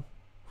know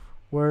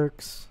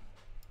works.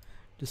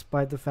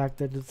 Despite the fact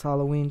that it's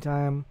Halloween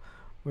time,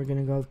 we're going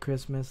to go with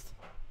Christmas.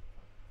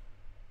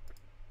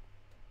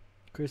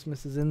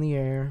 Christmas is in the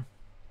air.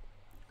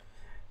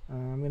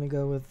 I'm going to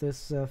go with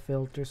this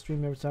filter.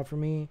 Stream never stopped for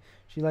me.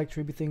 She liked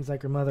creepy things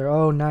like her mother.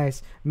 Oh,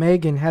 nice.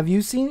 Megan, have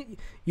you seen...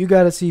 You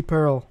got to see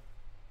Pearl.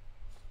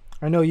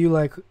 I know you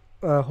like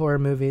horror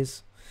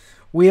movies.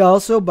 We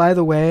also, by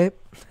the way...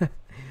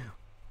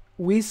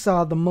 we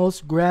saw the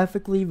most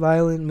graphically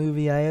violent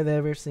movie I have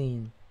ever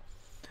seen.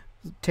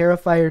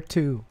 Terrifier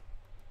 2.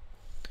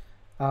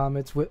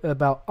 It's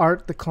about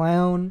Art the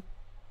Clown.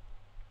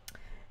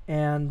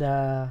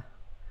 And...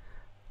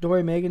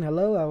 Dory Megan,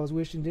 hello. I was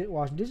washing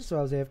dishes, so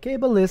I was AFK,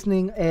 but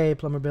listening. Hey,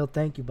 Plumber Bill,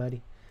 thank you,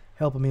 buddy.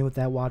 Helping me with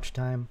that watch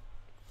time.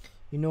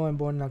 You know I'm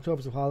born in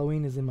October, so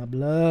Halloween is in my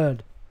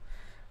blood.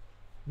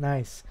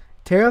 Nice.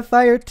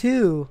 Terrifier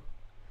 2.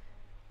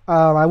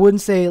 I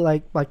wouldn't say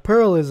like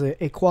Pearl is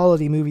a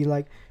quality movie.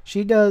 Like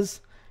she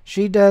does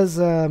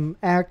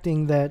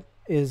acting that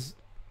is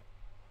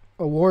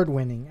award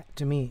winning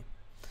to me.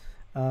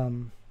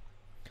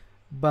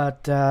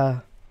 But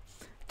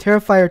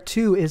Terrifier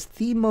 2 is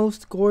the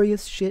most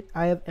goriest shit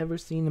I have ever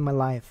seen in my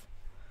life.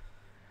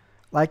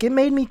 Like, it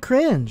made me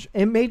cringe.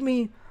 It made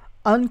me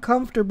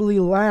uncomfortably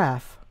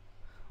laugh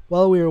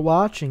while we were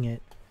watching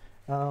it.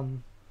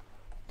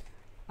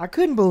 I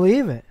couldn't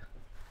believe it.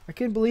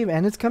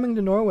 And it's coming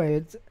to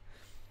Norway.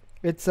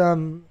 It's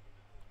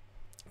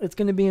it's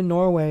gonna be in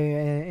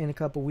Norway in a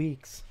couple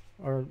weeks,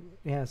 or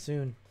yeah,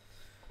 soon.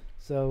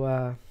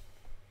 So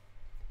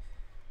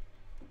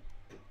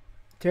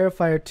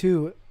Terrifier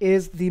 2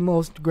 is the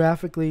most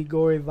graphically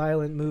gory,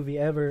 violent movie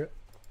ever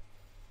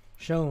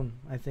shown,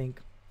 I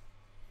think.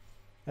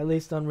 At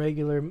least on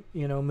regular,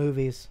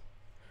 movies.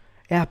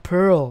 Yeah,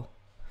 Pearl.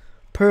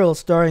 Pearl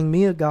starring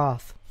Mia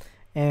Goth.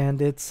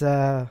 And it's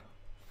on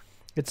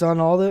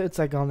it's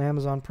like on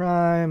Amazon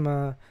Prime,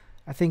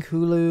 I think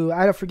Hulu.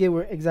 I don't forget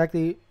where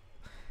exactly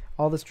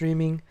all the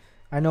streaming.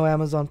 I know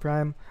Amazon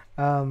Prime,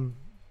 and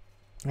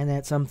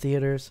at some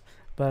theaters,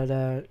 but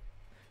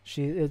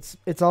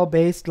it's all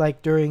based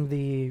like during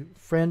the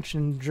French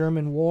and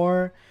German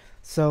War,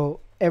 so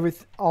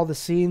all the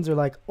scenes are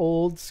like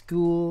old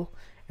school,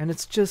 and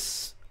it's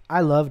just,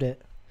 I loved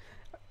it.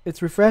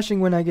 It's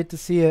refreshing when I get to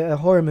see a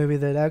horror movie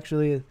that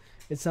actually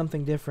is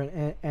something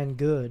different and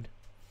good.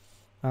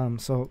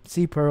 So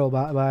see Pearl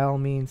by all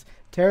means.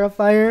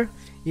 Terrifier,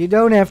 you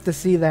don't have to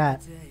see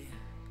that.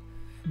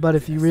 But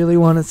if you really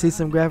want to see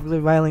some graphically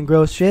violent,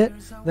 gross shit,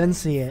 then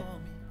see it.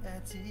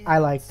 I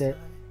liked it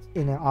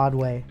in an odd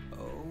way.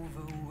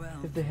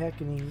 If the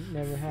heckening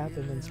never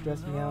happened and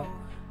stressed me out,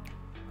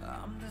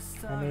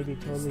 I may be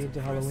totally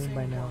into Halloween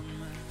by now.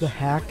 The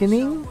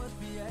hackening?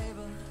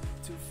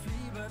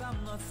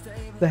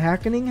 The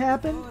hackening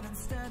happened?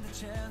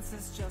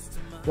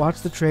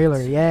 Watch the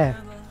trailer, yeah.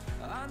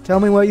 Tell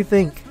me what you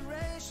think.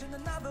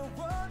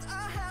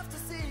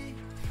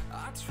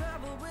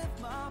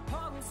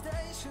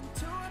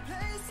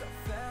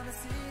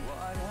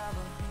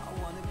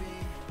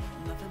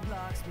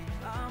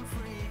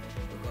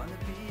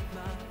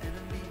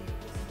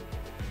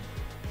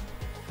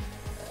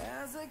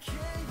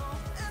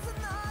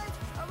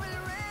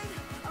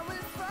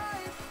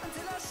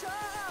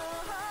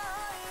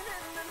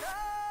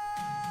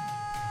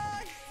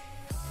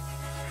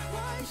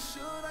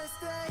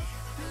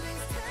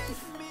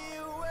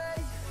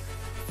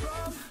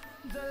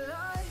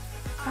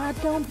 I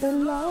don't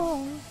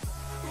belong.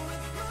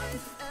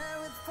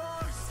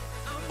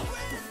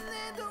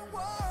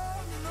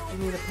 You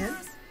need a pen?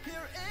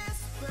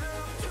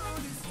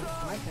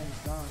 My pen's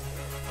gone.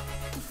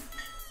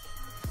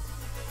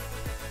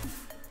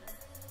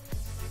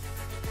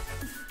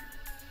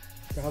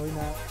 Probably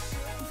not.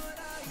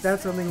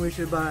 That's something we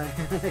should buy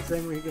next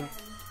time we go.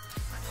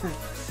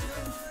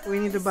 We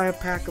need to buy a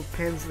pack of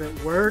pens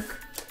that work.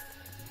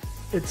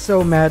 It's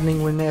so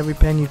maddening when every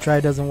pen you try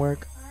doesn't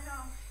work.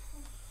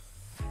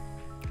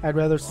 I'd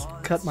rather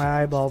cut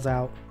my eyeballs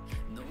out.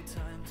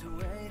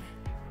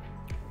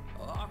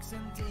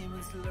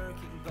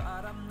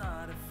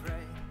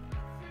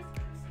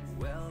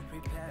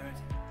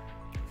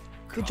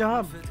 Good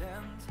job.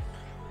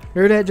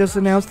 Nerdette just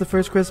announced the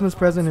first Christmas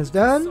present is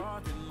done.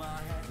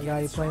 I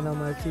got you playing on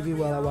my TV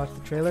while I watch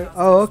the trailer.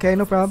 Oh, okay,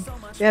 no problem.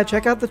 Yeah,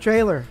 check out the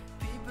trailer.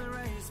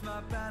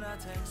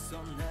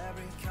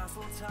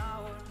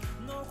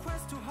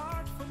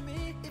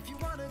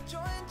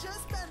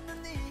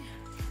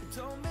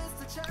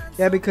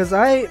 Yeah, because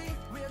I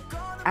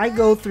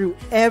go through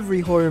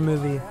every horror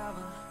movie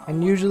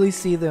and usually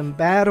see them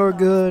bad or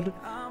good,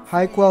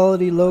 high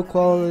quality, low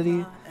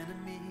quality,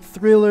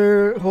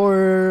 thriller,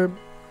 horror,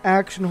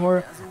 action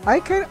horror.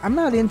 I'm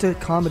not into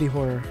comedy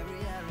horror.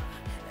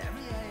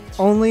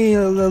 Only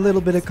a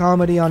little bit of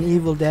comedy on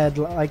Evil Dead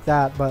like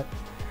that, but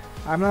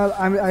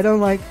I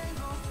don't like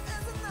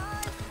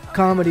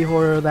comedy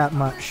horror that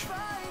much.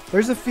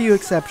 There's a few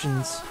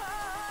exceptions.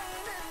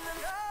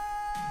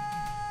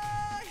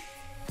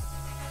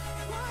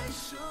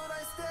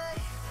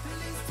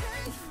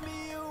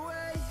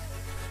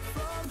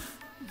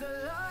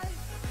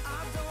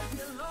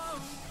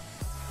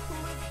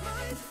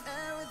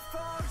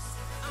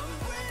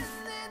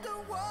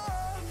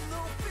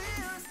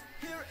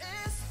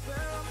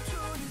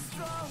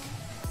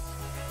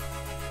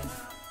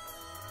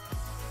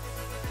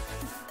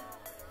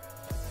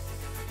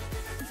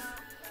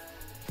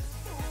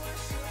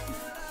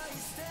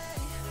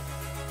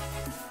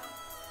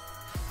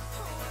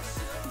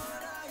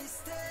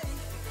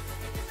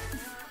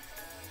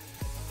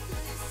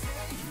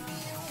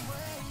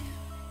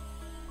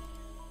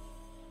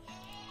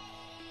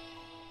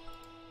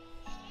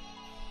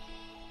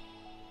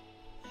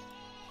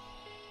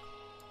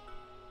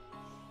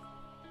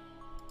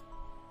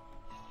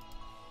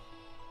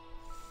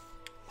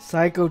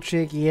 Psycho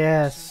Chick,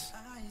 yes.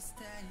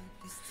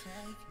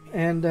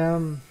 And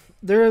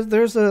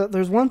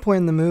there's one point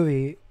in the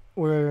movie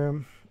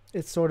where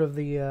it's sort of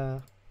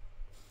the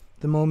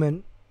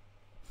moment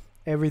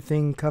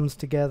everything comes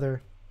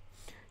together.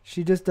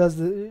 She just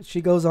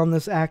she goes on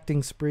this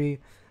acting spree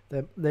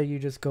that you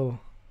just go,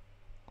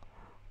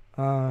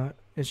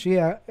 is she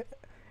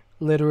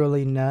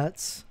literally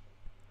nuts?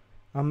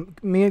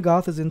 Mia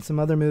Goth is in some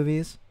other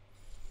movies.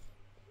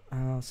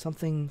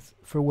 Something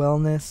for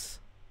Wellness.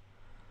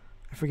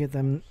 I forget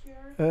them.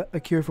 A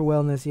Cure for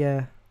Wellness,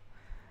 yeah.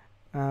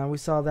 We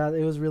saw that.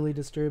 It was really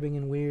disturbing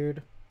and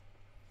weird.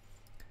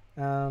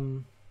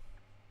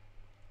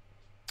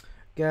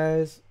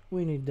 Guys,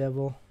 we need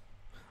Devil.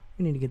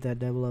 We need to get that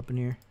devil up in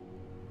here.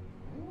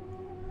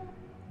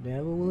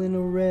 Devil in a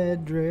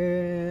red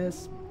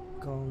dress.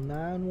 Call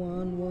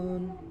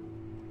 911.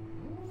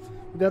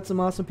 We got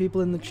some awesome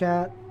people in the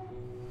chat.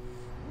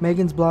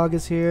 Megan's blog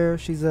is here.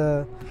 She's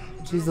a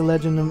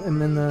legend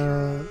in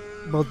the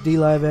both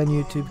DLive and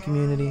YouTube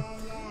community.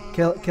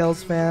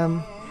 Kel's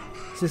fam,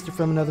 sister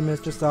from another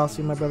Mr.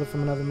 Saucy, my brother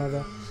from another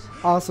mother.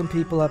 Awesome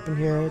people up in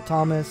here.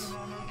 Thomas,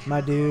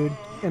 my dude.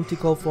 Empty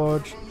Coal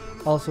Forge,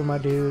 also my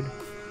dude.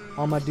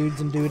 All my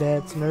dudes and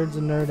dudettes, nerds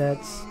and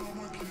nerdettes.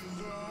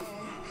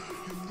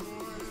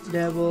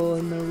 Devil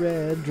in the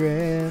red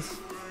dress.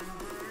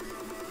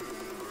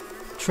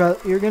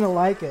 You're gonna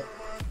like it.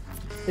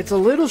 It's a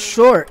little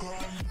short.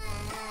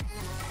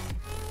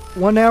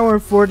 1 hour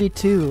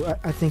 42,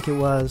 I think it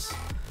was.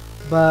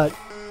 But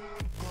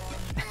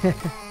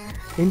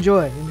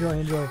enjoy.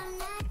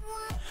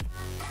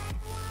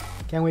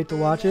 Can't wait to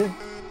watch it.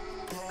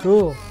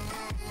 Cool.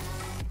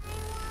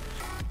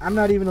 I'm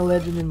not even a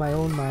legend in my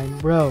own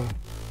mind, bro.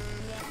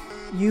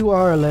 You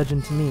are a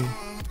legend to me.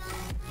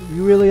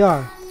 You really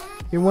are.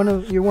 You're one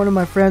of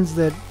my friends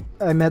that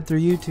I met through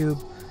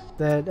YouTube.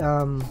 That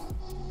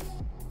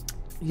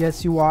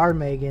yes, you are,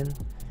 Megan.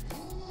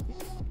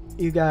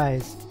 You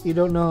guys, you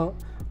don't know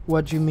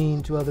what you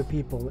mean to other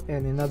people,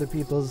 and in other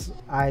people's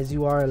eyes,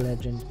 you are a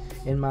legend.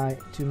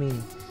 To me,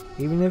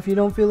 even if you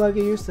don't feel like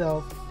it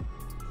yourself,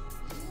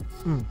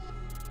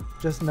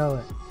 just know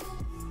it.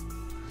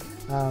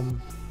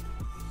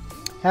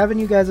 Having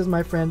you guys as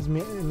my friends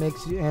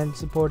makes you, and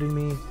supporting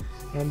me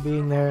and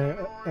being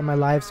there in my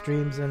live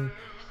streams and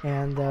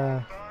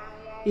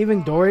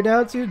even Dory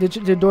doubts you.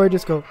 Did Dory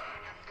just go?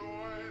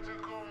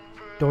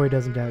 Dory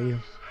doesn't doubt you.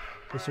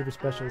 The super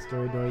specialist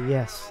Dory.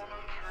 Yes.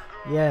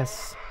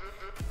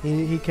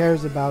 He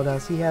cares about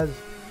us. He has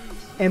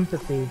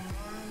empathy.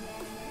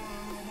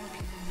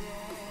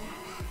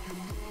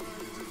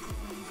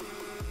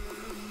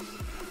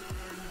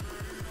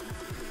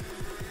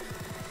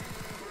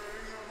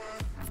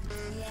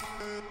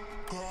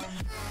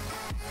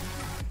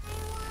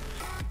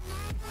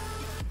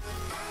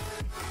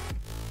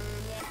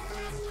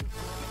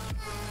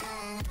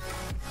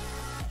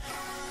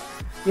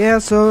 Yeah,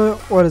 so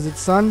what is it?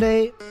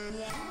 Sunday?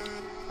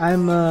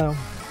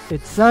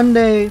 It's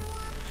Sunday.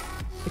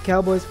 The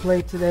Cowboys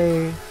play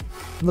today.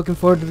 I'm looking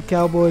forward to the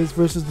Cowboys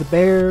versus the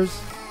Bears.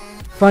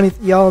 Funny,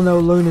 y'all know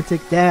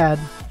Lunatic Dad.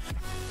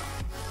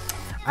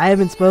 I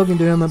haven't spoken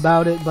to him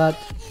about it, but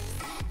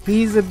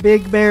he's a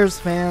big Bears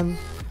fan,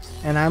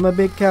 and I'm a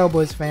big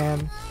Cowboys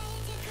fan,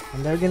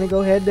 and they're gonna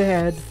go head to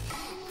head.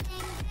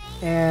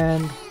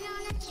 And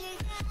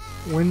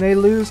when they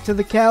lose to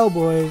the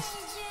Cowboys,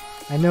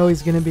 I know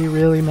he's going to be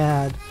really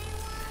mad.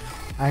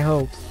 I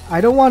hope. I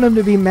don't want him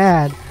to be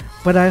mad,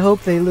 but I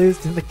hope they lose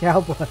to the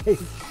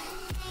Cowboys.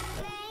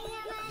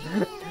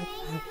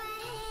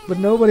 But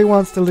nobody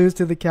wants to lose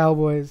to the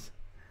Cowboys.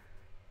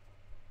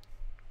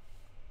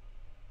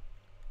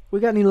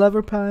 We got any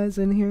lover pies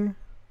in here?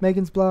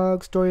 Megan's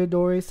blog, Story of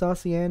Dory,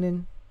 Saucy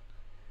Annan.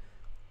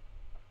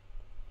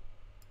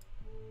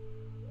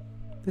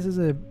 This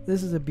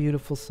is a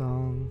beautiful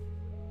song.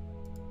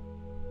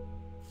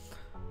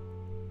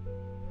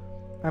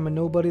 I'm a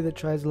nobody that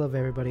tries to love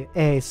everybody.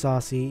 Hey,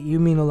 Saucy, you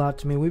mean a lot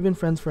to me. We've been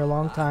friends for a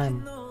long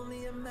time.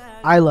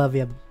 I love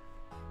you.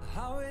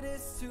 How it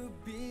is to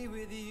be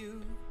with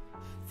you.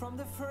 From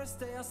the first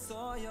day I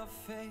saw your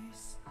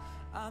face,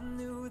 I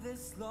knew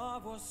this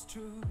love was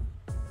true.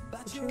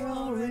 But you're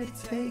already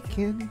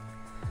taken.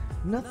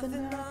 Nothing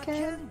I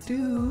can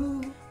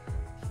do.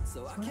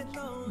 So I can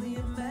only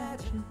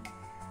imagine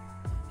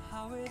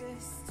how it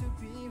is to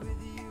be with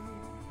you.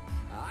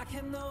 I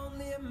can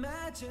only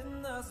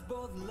imagine us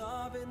both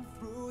loving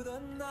through the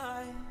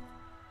night.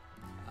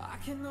 I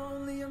can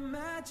only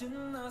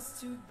imagine us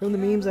together. From the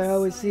memes I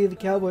always see, the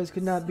Cowboys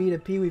could not beat a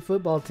Pee Wee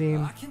football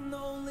team.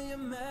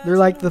 They're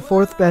like the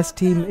 4th best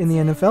team in the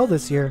NFL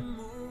this year.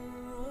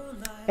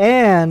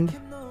 And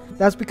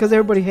that's because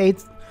everybody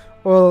hates,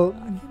 well,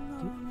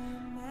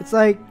 it's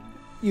like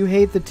you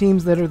hate the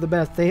teams that are the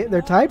best.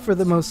 They're tied for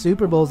the most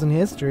Super Bowls in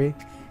history.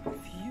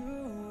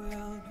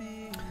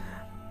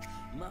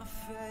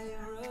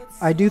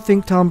 I do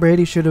think Tom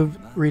Brady should have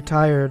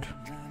retired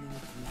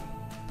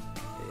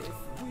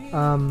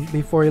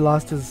before he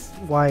lost his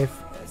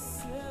wife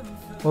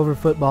over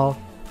football.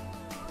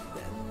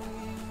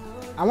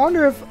 I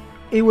wonder if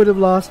he would have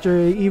lost her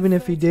even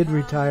if he did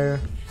retire.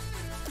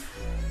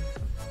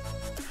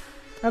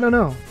 I don't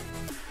know.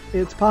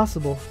 It's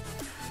possible.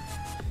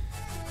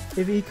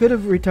 If he could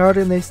have retired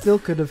and they still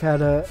could have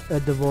had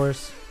a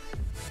divorce.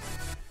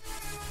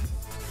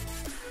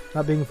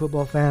 Not being a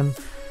football fan.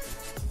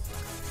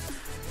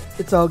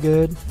 It's all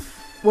good.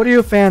 What are you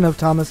a fan of,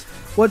 Thomas?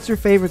 What's your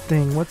favorite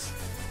thing? Do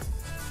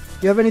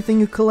you have anything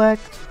you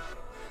collect?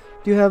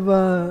 Do you have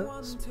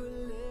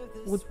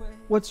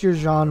what's your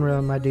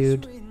genre, my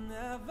dude?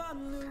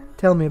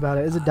 Tell me about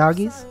it. Is it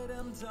doggies?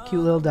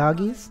 Cute little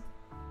doggies?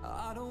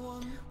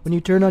 When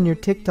you turn on your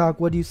TikTok,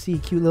 what do you see?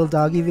 Cute little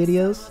doggy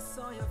videos?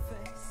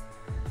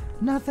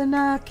 Nothing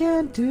I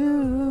can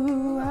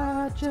do.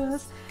 I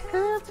just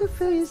have to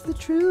face the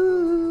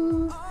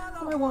truth.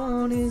 All I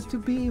want is to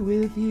be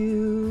with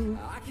you.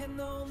 I can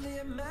only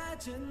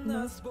imagine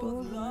us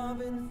both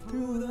loving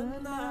through the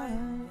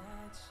night.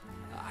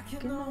 I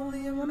can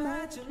only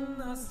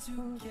imagine us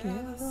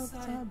together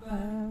side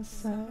by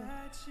side.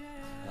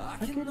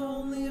 I can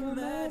only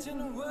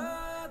imagine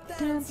we're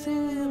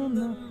dancing in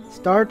the moonlight.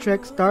 Star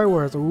Trek, Star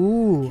Wars.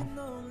 Ooh.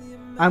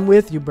 I'm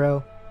with you,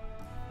 bro.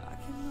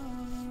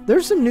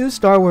 There's some new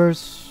Star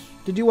Wars.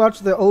 Did you watch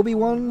the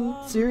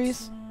Obi-Wan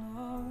series?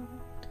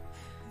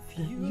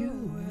 You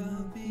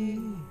will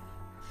be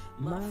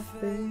my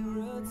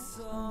favorite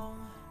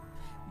song,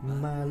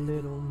 My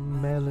little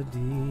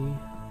melody.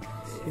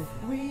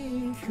 If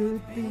we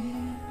could be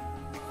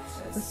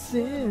a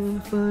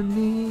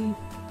symphony.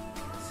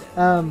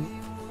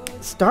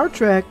 Star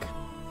Trek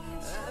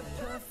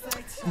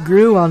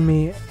grew on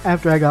me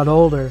after I got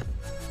older.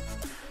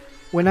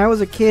 When I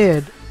was a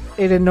kid,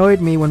 it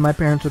annoyed me when my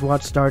parents would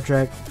watch Star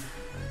Trek.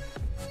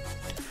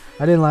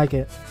 I didn't like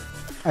it.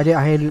 I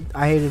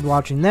hated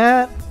watching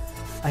that.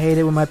 I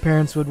hated when my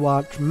parents would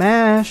watch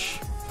MASH.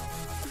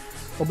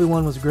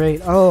 Obi-Wan was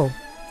great. Oh,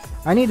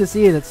 I need to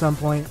see it at some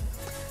point.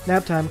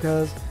 Nap time,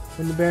 cuz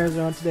when the Bears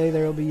are on today,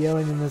 they will be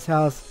yelling in this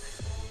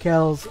house.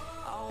 Kels,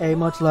 hey,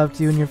 much love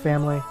to you and your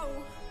family.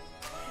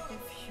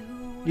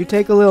 You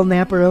take a little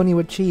napperoni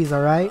with cheese,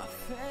 alright?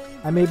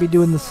 I may be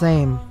doing the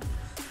same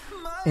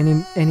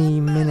any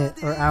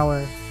minute or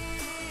hour.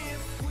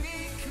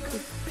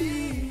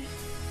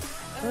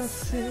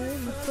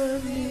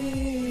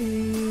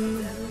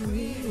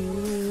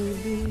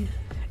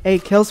 Hey,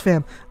 Kels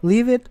fam,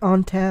 leave it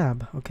on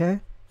tab,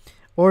 okay?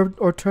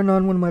 Or turn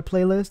on one of my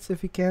playlists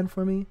if you can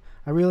for me.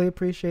 I really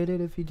appreciate it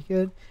if you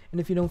could.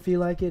 And if you don't feel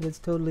like it, it's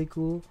totally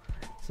cool.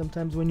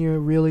 Sometimes when you're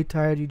really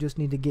tired, you just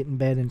need to get in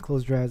bed and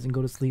close your eyes and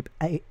go to sleep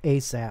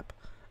ASAP.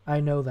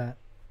 I know that.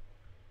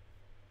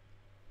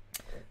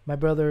 My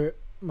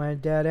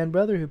dad and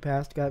brother who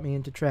passed got me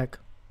into Trek.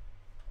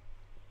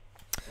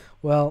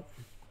 Well,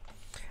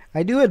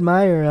 I do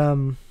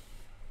admire,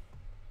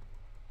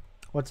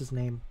 what's his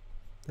name?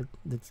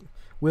 That's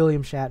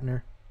William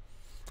Shatner.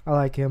 I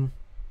like him.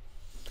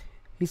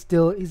 He's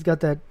got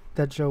that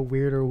show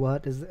Weird or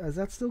What? Is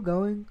that still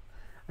going?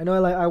 I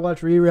know I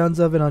watch reruns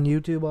of it on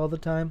YouTube all the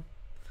time.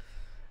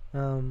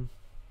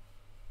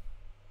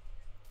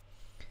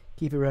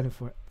 Keep it running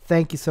for it.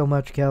 Thank you so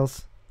much,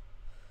 Kels.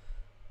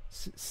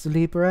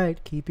 Sleep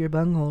right. Keep your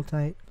bunghole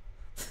tight.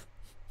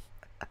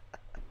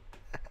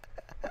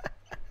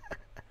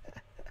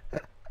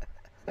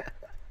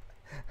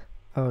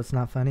 Oh, it's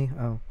not funny?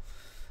 Oh.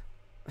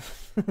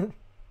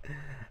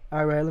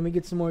 Alright, let me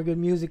get some more good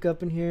music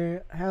up in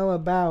here. How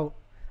about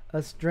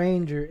A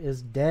Stranger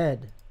is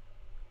Dead?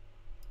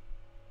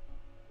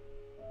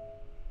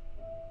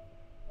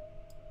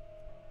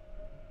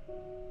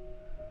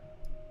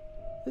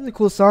 This is a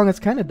cool song. It's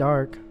kind of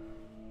dark,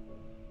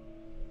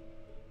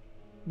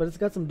 but it's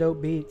got some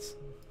dope beats.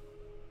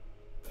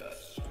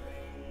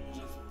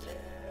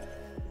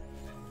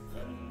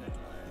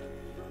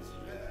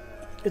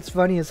 It's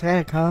funny as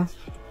heck, huh?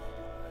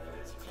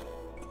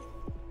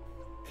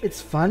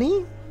 It's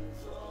funny?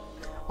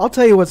 I'll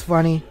tell you what's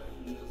funny.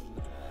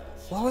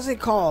 What was it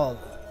called?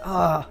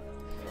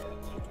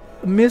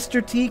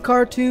 Mr. T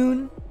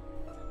cartoon?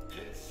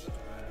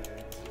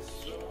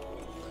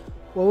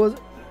 What was it?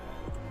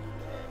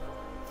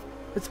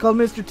 It's called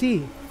Mr.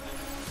 T.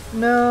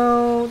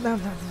 No,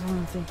 that's what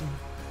I'm thinking.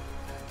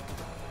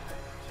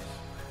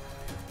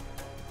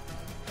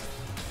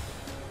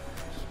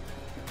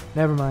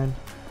 Never mind.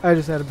 I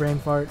just had a brain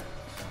fart.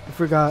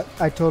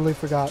 I totally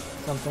forgot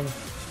something.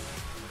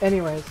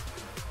 Anyways.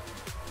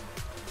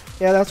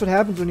 Yeah, that's what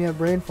happens when you have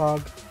brain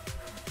fog.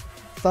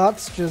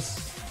 Thoughts just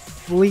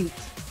fleet.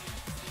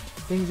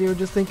 Things you were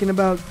just thinking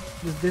about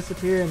just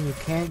disappear and you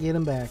can't get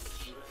them back.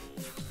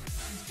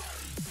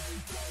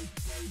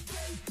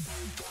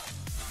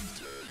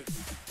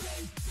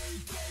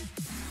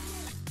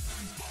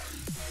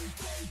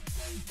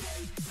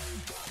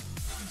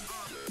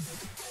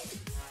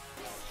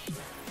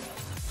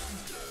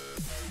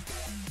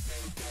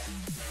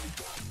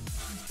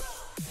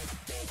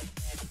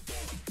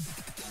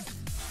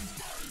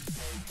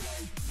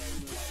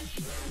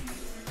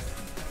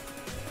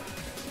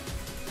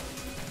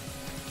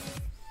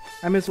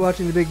 I miss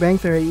watching The Big Bang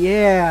Theory.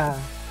 Yeah.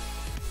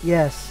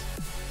 Yes.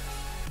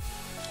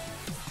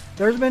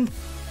 There's been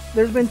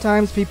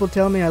times people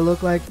tell me I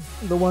look like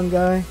the one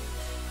guy.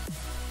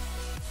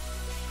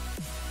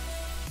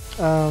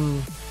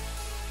 The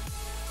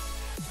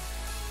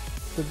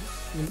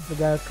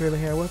guy with curly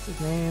hair. What's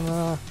his name?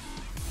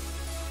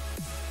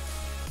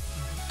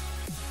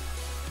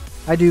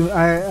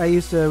 I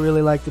used to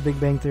really like The Big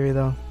Bang Theory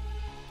though.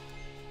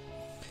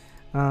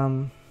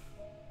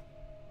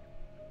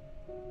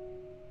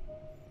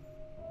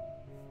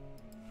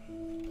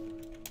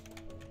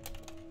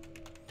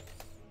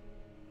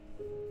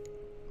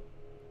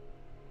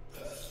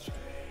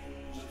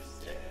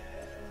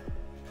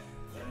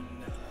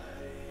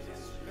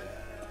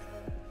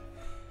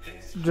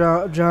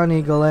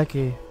 Johnny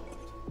Galecki.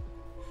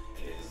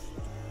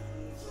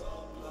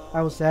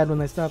 I was sad when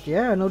they stopped.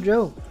 Yeah, no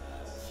joke.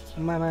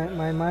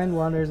 My mind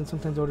wanders and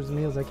sometimes orders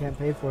meals I can't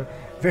pay for.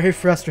 Very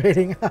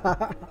frustrating.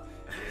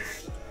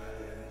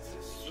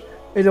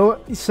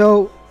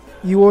 So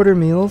you order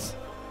meals?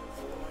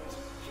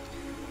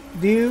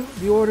 Do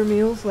you order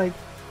meals like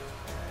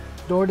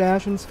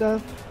DoorDash and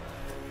stuff?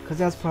 Cause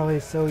that's probably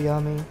so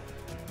yummy.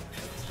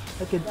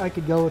 I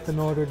could go with an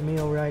ordered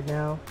meal right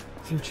now,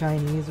 some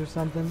Chinese or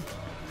something.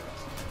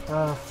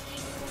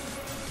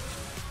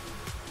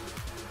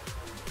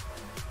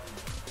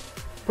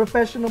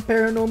 Professional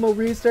Paranormal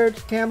Research,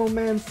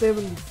 Camelman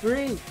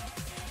 73.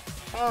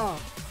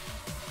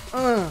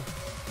 Come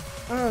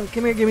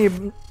here, give me a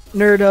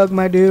nerd hug,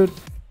 my dude.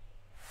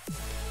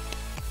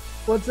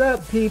 What's up,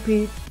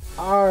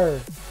 PPR?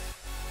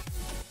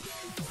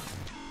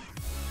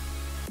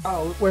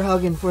 Oh, we're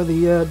hugging for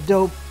the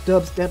dope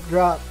dubstep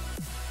drop.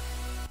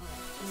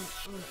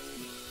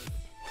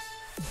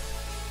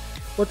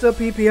 What's up,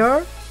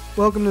 PPR?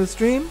 Welcome to the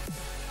stream.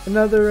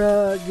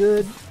 Another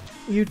good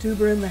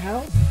YouTuber in the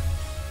house.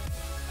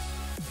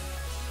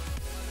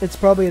 It's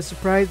probably a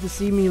surprise to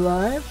see me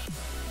live.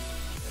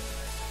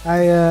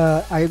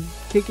 I'm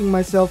kicking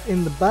myself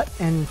in the butt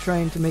and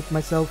trying to make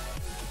myself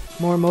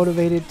more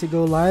motivated to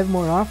go live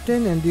more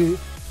often and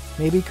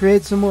maybe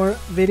create some more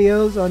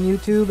videos on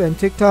YouTube and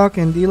TikTok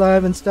and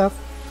DLive and stuff.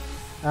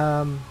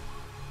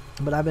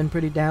 But I've been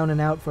pretty down and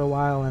out for a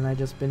while, and I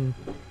just been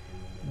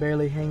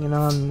barely hanging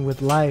on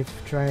with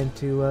life, trying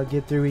to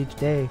get through each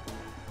day.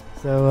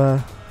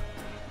 So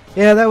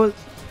yeah, that was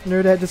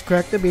Nerdette just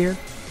cracked a beer.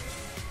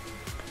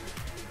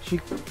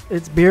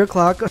 It's beer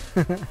o'clock.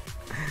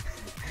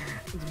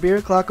 It's beer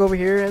o'clock over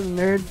here in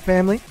the nerd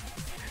family.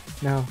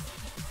 No.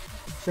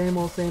 Same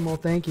old,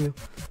 thank you.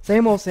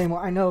 Same old,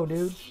 I know,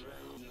 dude.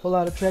 Whole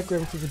lot of Trek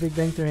references, a Big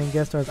Bang Theory, and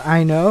guest stars.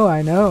 I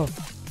know.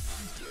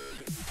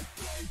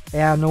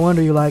 Yeah, no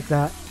wonder you like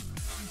that.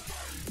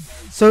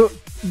 So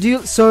do you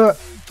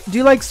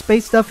like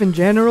space stuff in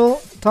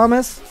general,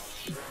 Thomas?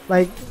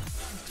 Like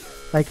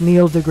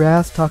Neil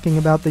deGrasse talking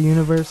about the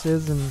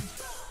universes and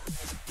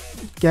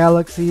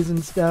galaxies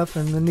and stuff,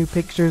 and the new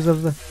pictures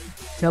of the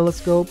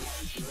telescope.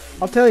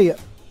 I'll tell you,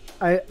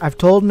 I've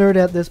told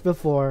Nerdette this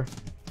before.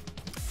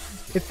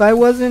 If I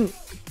wasn't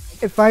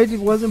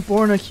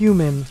born a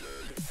human,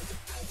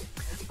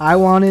 I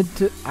wanted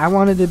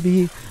to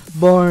be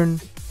born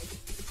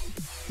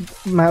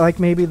like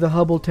maybe the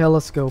Hubble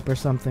telescope or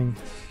something.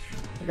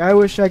 Like, I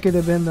wish I could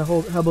have been the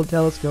whole Hubble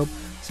telescope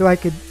so I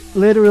could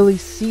literally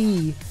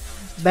see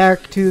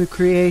back to the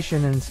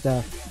creation and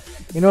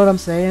stuff. You know what I'm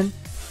saying?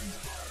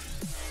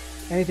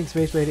 Anything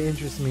space related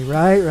interests me,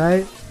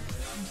 right?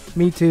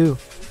 Me too.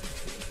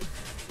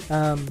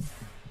 I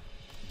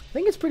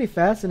think it's pretty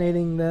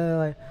fascinating.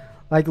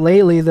 Like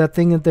lately, the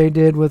thing that they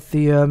did with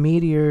the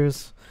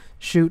meteors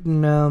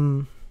shooting,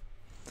 to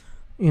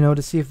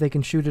see if they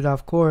can shoot it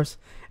off course.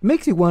 It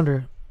makes you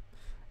wonder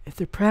if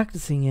they're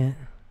practicing it.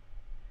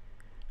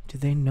 Do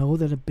they know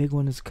that a big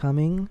one is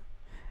coming,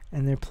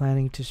 and they're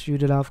planning to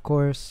shoot it off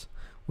course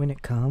when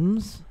it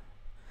comes?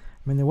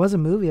 I mean, there was a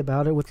movie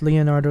about it with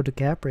Leonardo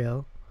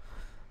DiCaprio,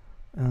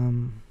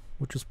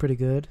 which was pretty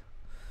good.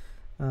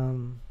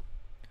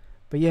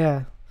 But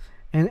yeah,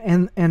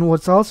 and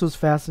what's also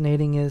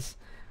fascinating is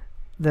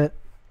that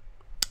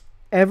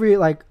every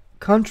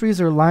countries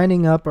are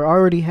lining up or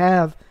already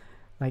have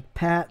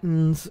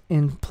patents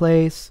in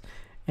place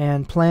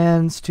and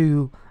plans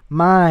to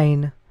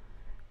mine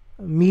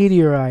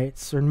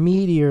meteorites or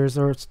meteors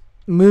or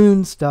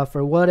moon stuff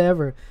or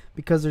whatever,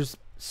 because there's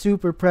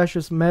super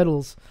precious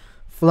metals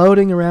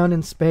floating around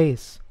in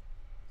space.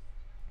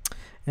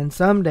 And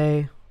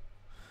someday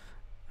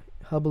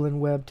Hubble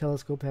and Webb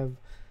telescope have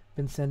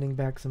been sending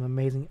back some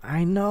amazing...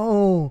 I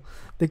know!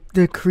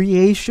 The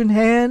creation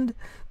hand,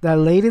 that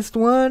latest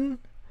one.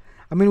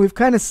 I mean, we've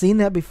kind of seen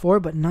that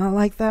before, but not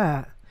like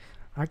that.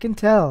 I can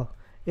tell.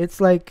 It's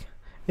like...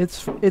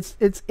 It's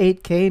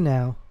 8K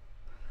now.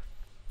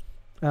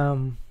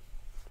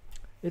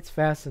 It's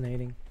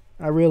fascinating.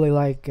 I really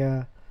like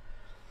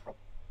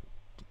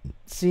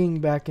seeing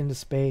back into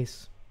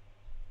space.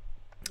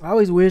 I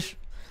always wish...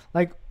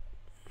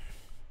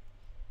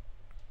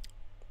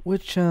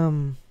 Which,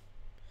 is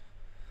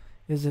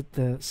it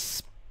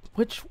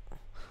which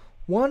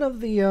one of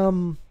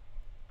the,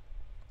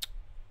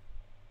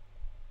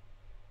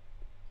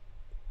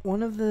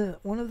 one of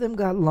them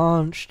got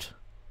launched,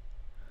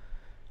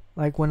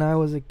 when I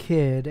was a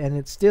kid, and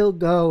it's still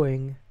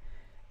going,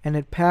 and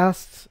it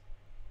passed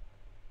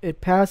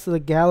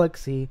the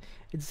galaxy.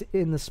 It's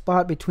in the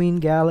spot between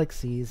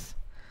galaxies.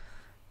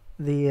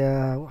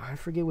 I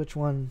forget which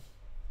one.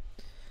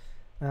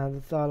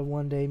 The thought of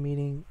one day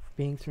meeting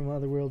beings from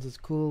other worlds is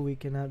cool. We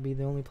cannot be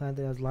the only planet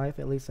that has life.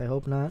 At least I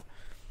hope not.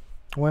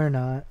 We're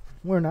not.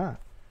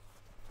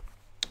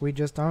 We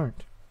just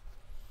aren't.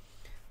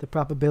 The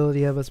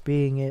probability of us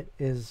being it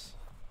is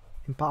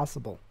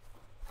impossible.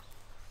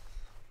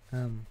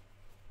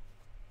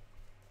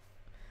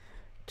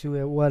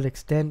 To what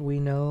extent we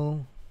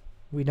know,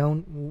 we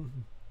don't.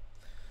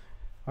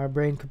 Our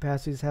brain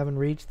capacities haven't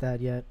reached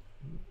that yet.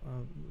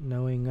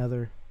 Knowing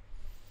other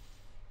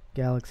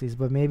galaxies,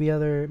 but maybe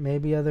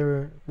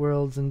other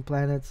worlds and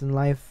planets and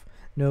life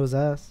knows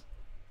us.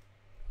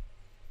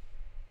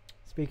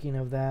 Speaking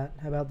of that,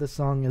 how about this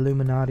song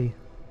Illuminati?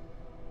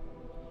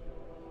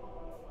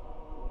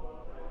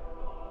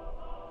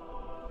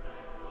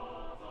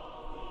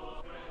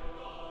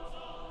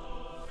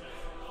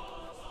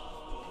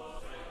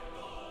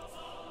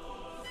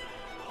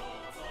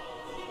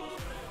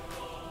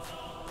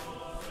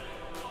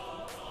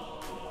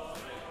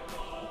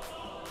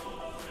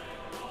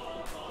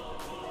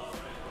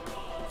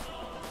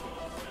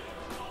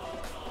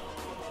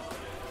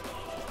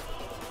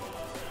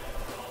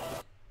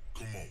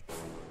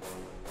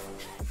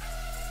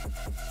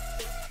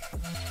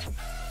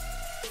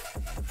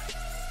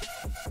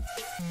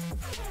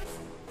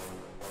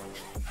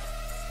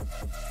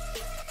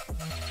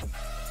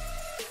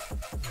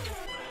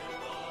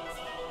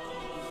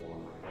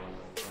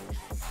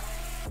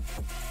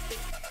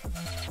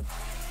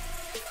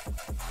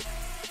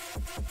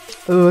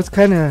 Ooh, it's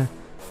kind of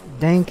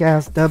dank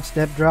ass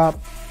dubstep drop.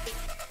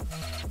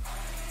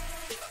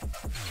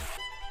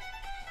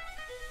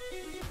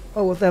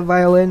 Oh, with that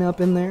violin up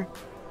in there.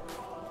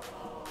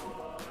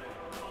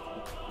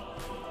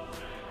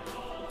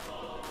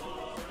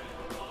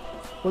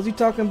 Was he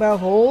talking about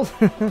holes?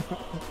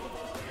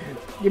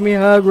 Give me a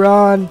hug,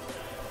 Ron.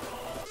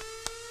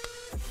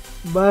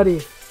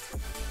 Buddy.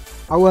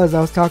 I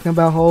was talking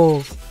about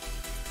holes.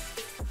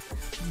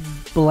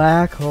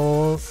 Black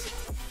holes.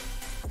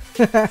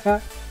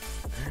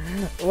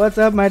 What's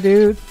up, my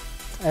dude?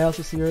 I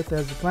also see Earth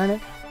as a planet.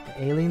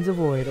 The aliens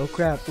avoid. Oh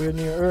crap, we're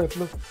near Earth.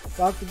 Look,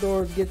 lock the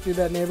doors, get through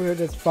that neighborhood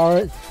as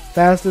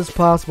fast as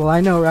possible.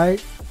 I know,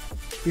 right?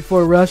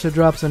 Before Russia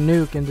drops a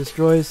nuke and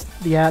destroys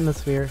the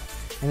atmosphere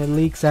and it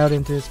leaks out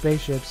into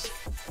spaceships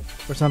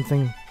or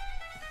something.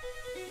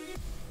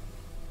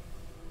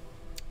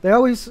 They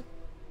always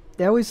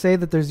say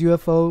that there's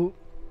UFO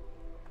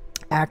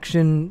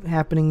action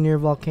happening near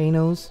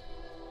volcanoes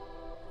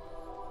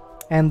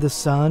and the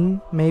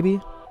sun, maybe.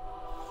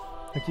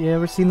 Like, you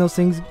ever seen those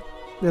things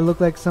that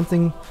look like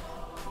something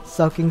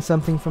sucking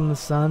something from the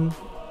sun?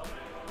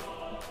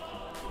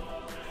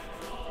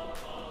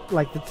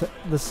 Like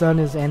the sun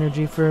is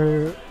energy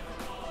for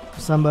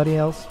somebody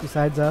else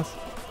besides us.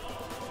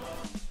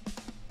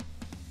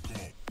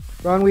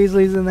 Ron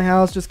Weasley's in the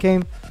house, just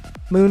came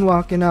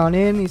moonwalking on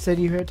in. He said,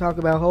 you heard talk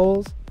about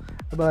holes?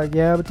 I'm like,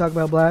 yeah, but talk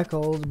about black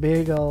holes.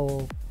 Big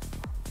ol'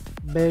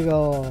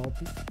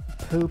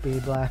 poopy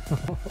black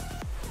holes.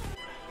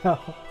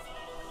 Oh.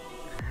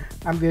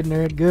 I'm good,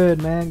 nerd.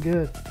 Good, man.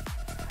 Good.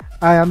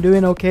 I'm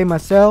doing okay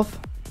myself.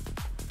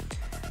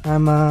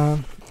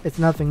 It's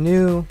nothing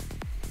new.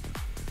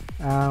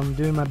 I'm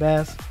doing my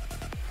best.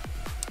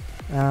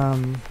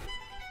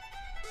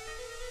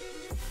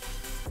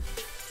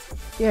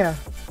 Yeah,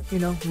 you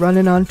know,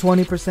 running on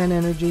 20%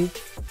 energy.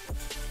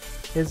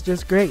 It's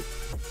just great.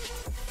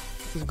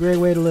 It's a great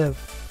way to live.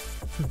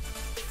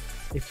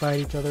 They fight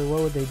each other.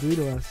 What would they do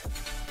to us?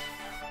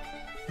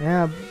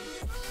 Yeah,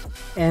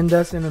 end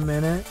us in a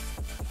minute.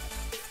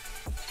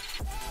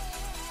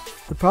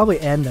 They'll probably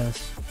end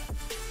us.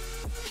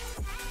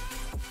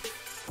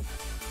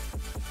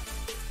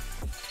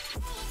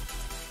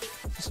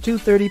 It's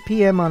 2:30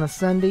 p.m. on a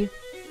Sunday,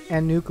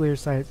 and nuclear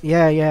sites.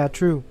 Yeah,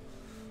 true.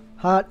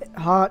 Hot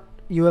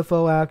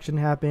UFO action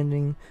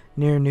happening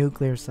near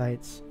nuclear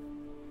sites.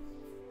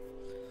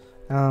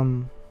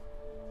 Yeah,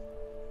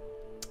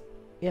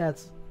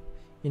 it's,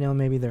 you know,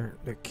 maybe they're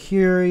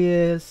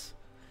curious.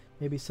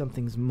 Maybe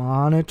something's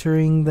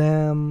monitoring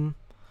them.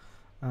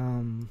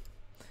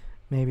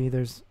 Maybe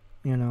there's,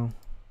 you know,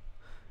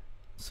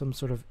 some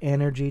sort of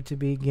energy to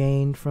be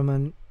gained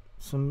from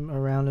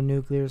around a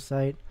nuclear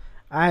site.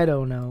 I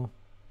don't know.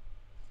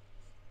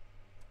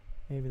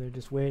 Maybe they're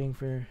just waiting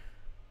for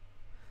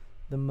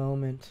the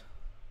moment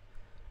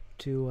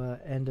to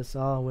end us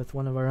all with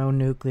one of our own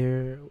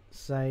nuclear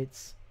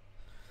sites.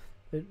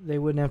 They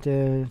wouldn't have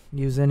to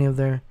use any of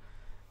their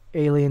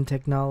alien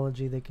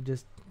technology. They could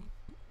just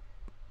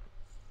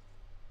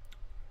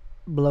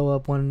blow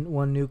up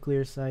one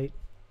nuclear site.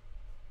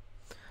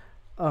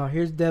 Oh,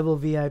 here's Devil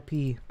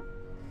VIP.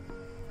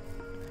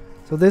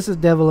 So this is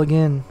Devil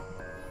again.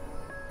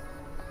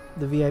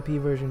 The VIP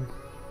version.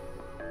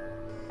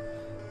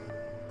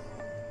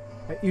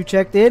 You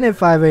checked in at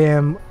 5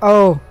 a.m.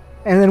 Oh,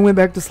 and then went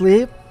back to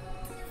sleep?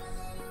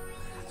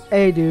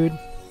 Hey, dude.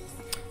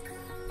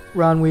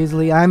 Ron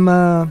Weasley.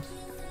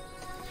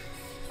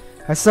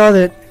 I saw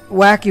that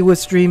Wacky was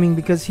streaming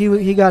because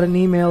he got an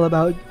email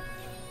about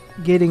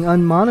getting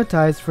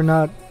unmonetized for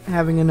not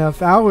having enough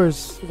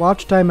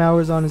watch time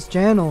hours on his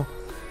channel,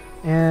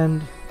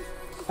 and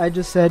I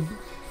just said,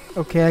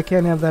 okay, I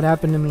can't have that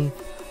happen to me,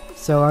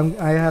 so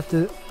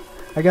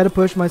I gotta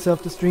push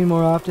myself to stream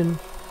more often,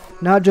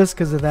 not just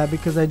because of that,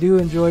 because I do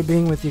enjoy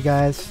being with you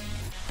guys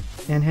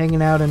and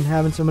hanging out and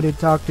having somebody to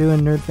talk to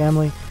and nerd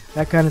family,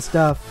 that kind of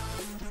stuff,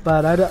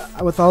 but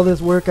with all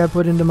this work I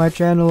put into my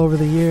channel over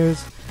the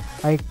years,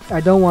 I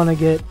don't want to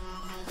get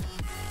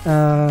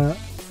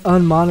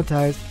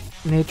unmonetized.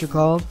 Nature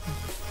called.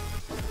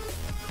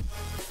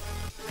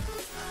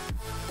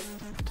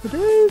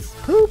 Today's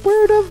poop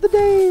word of the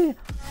day.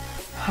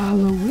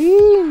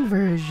 Halloween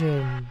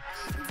version.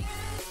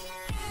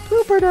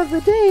 Poop word of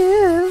the day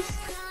is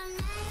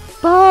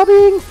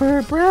bobbing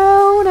for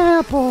brown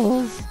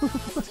apples.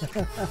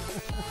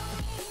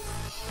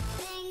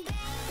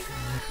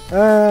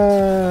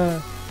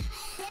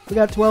 We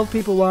got 12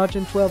 people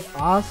watching, 12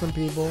 awesome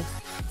people.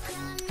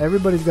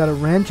 Everybody's got a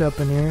wrench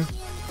up in here.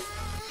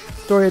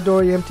 Story of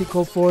Dory, MT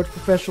Cold Forge,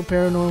 Professional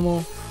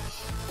Paranormal,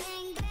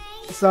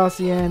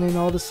 Saucy Ann, and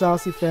all the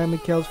Saucy family,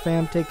 Kel's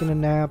fam taking a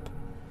nap.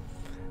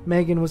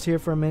 Megan was here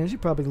for a minute. She's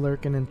probably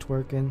lurking and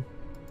twerking.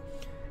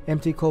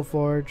 MT Cold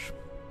Forge,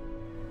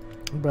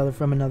 brother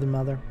from another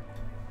mother.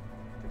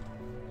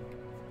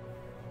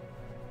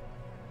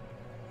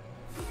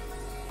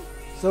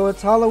 So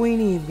it's Halloween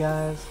Eve,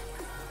 guys.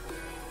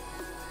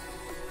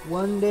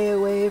 One day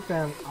away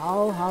from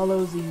All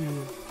Hallows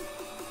Eve.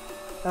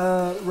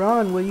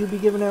 Ron, will you be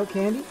giving out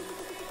candy?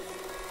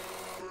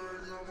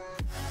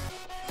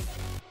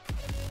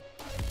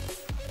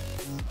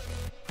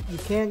 You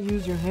can't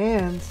use your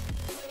hands.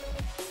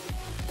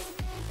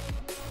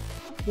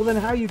 Well, then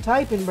how are you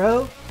typing,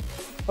 bro?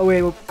 Oh,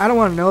 wait, well, I don't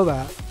want to know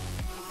that.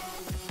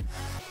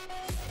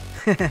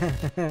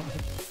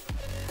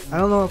 I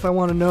don't know if I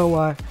want to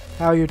know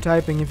how you're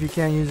typing if you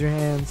can't use your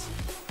hands.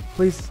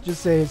 Please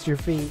just say it's your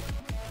feet.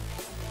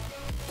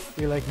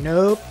 You're like,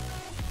 nope.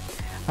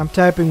 I'm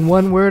typing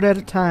one word at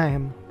a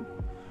time.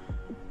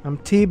 I'm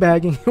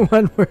teabagging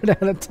one word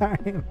at a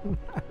time.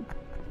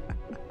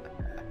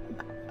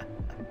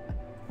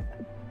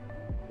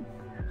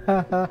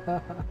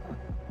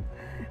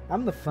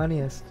 I'm the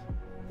funniest.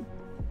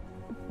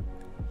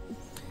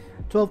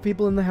 12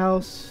 people in the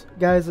house.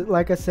 Guys,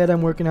 like I said,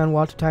 I'm working on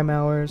watch time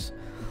hours.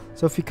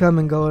 So if you come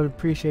and go, I'd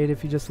appreciate it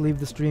if you just leave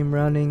the stream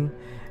running.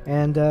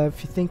 And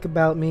if you think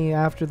about me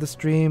after the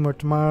stream or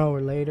tomorrow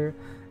or later,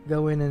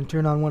 go in and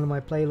turn on one of my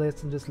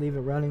playlists and just leave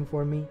it running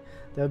for me.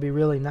 That would be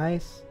really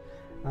nice.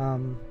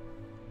 It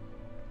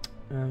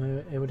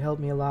would help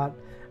me a lot.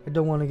 I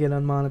don't want to get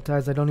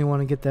unmonetized. I don't even want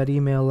to get that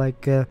email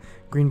like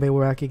Green Bay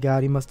Waraki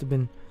got. It must have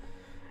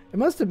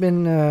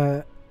been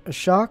a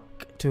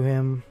shock to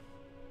him.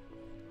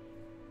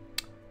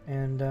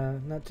 And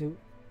not too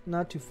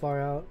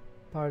far out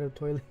part of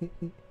Toily.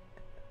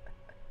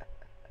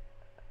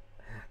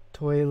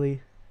 Toily.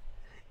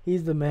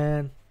 He's the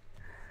man.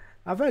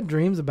 I've had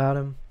dreams about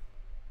him.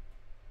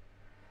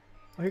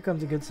 Oh, here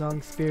comes a good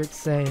song. Spirits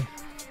Say.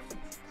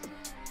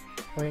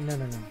 Wait, no.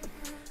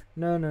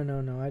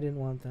 No, I didn't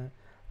want that.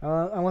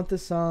 I want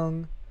this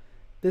song.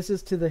 This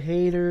is to the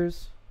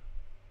haters.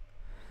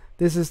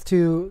 This is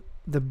to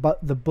the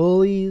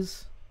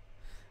bullies.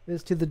 This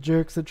is to the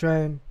jerks that try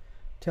and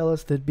tell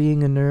us that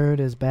being a nerd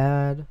is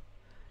bad.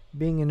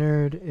 Being a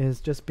nerd is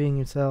just being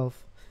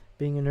yourself.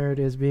 Being a nerd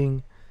is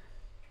being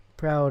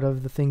proud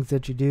of the things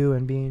that you do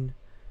and being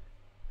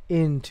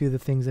into the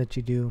things that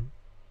you do.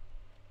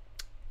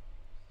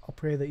 I'll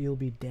pray that you'll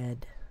be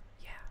dead.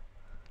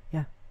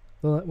 Yeah.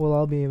 We'll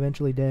all be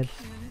eventually dead.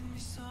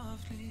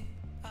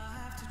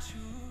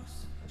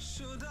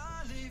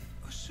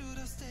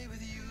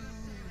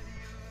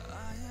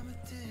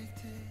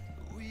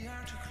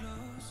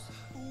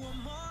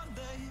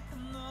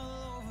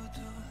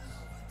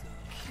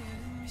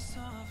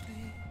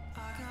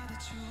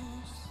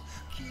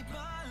 Keep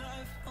my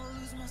life, I'll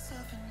lose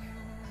myself in you.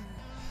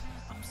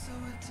 I'm so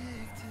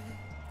addicted,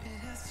 it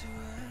has to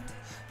end.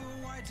 But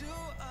why do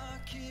I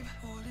keep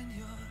holding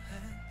your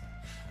hand?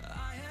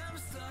 I am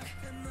stuck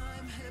and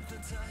I'm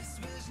hypnotized.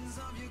 Visions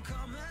of you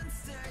come and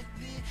stay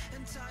the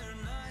entire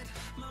night.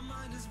 My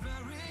mind is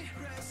very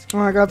rescued. Oh,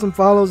 I got some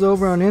follows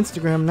over on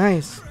Instagram.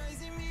 Nice.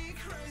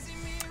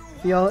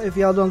 If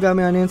y'all don't got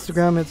me on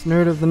Instagram, it's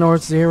Nerd of the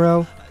North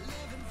 0.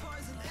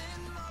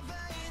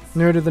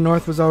 Nerd of the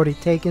North was already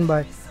taken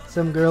by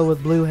some girl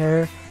with blue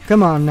hair.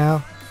 Come on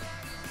now.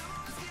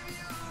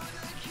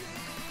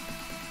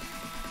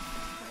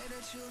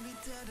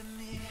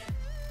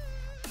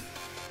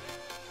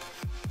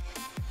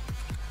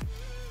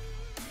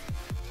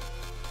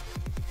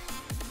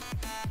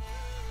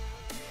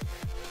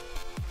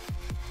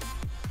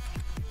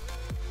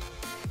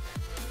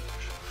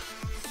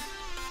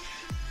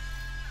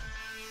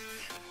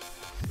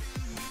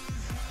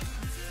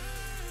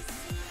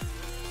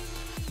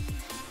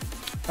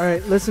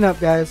 Alright, listen up,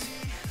 guys.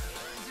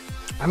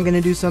 I'm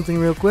gonna do something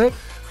real quick.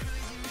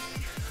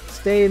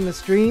 Stay in the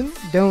stream.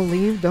 Don't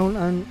leave. Don't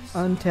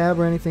untab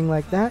or anything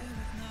like that.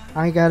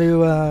 I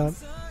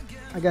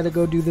gotta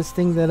go do this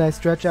thing that I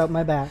stretch out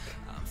my back.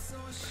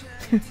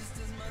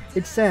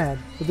 It's sad,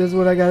 but this is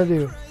what I gotta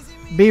do.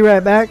 Be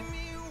right back.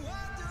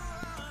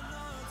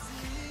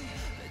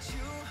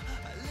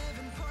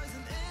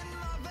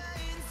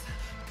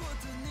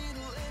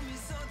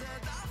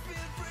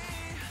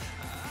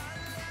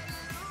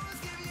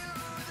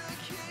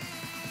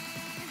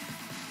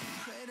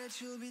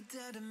 You'll be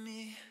dead to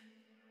me.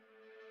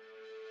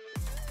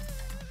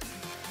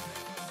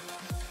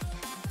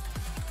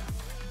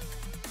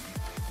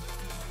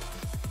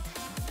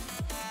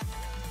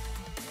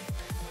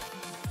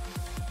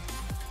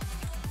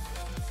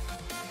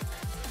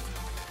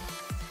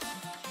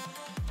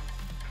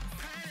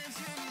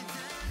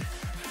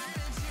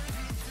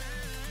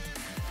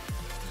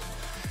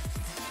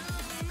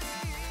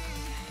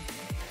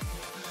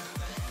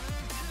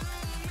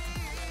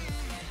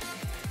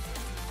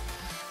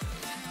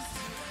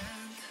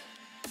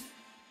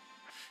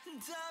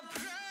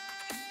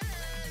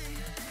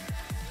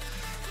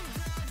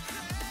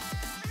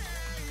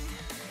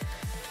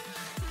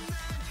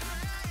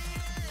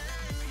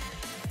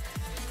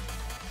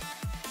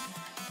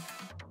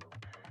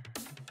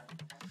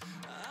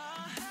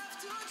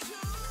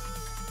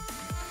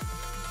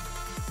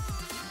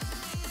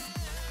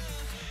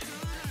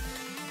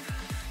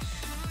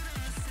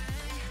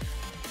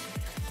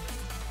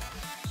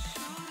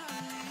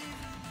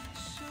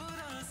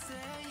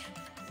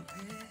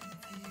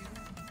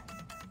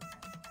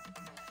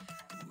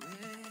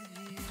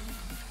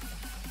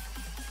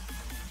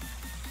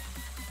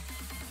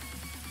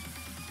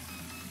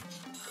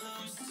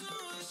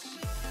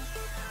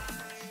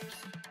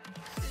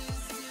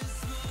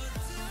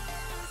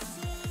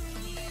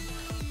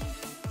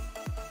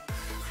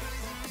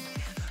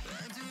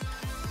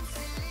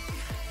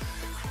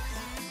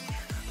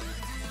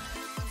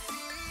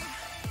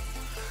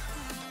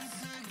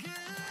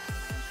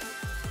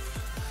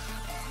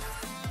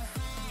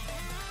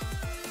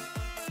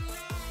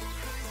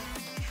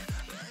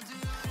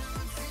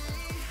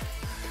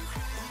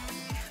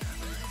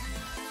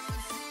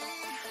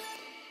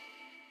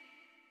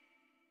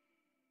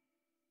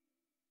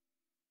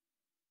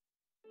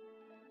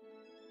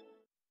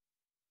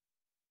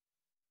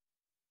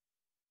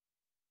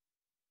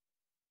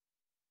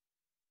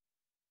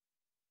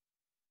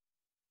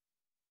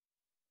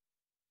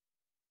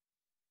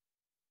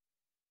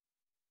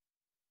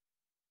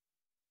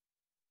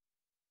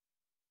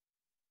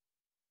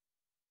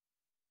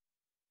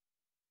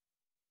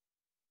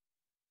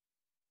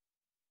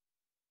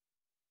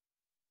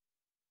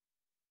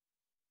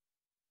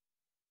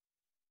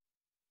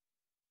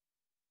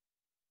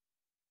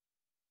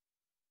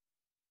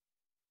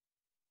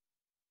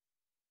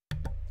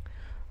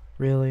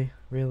 Really,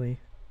 really.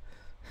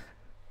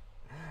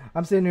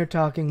 I'm sitting here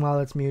talking while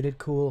it's muted.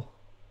 Cool.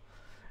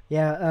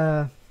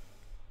 Yeah.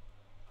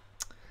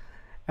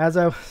 As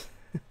I was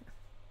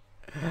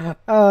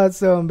oh, it's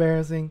so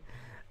embarrassing.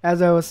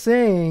 As I was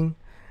saying,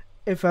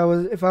 if I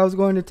was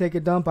going to take a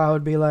dump, I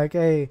would be like,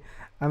 "Hey,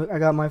 I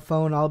got my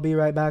phone. I'll be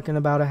right back in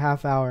about a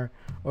half hour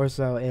or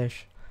so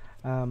ish."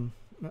 And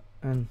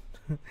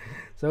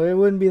so it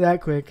wouldn't be that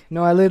quick.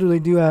 No, I literally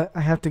do. I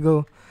have to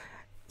go.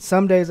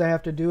 Some days I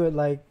have to do it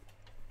like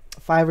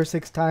 5 or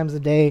 6 times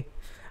a day.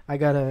 I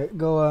gotta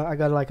go. I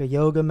got like a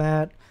yoga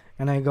mat,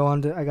 and I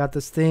got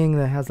this thing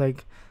that has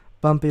like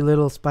bumpy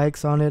little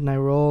spikes on it, and I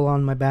roll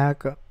on my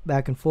back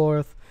and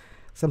forth.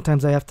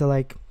 Sometimes I have to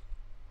like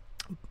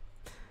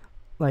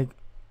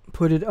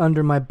put it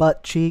under my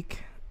butt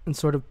cheek and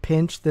sort of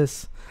pinch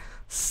this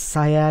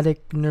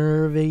sciatic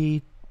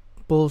nervy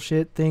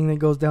bullshit thing that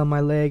goes down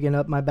my leg and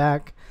up my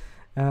back,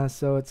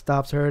 so it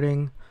stops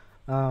hurting.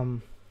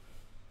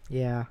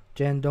 Yeah,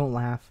 Jen, don't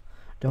laugh.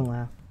 Don't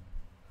laugh.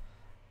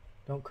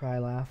 Don't cry,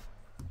 laugh.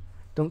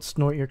 Don't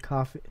snort your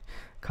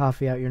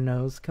coffee out your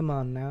nose. Come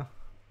on now.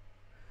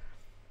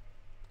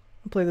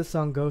 I'll play this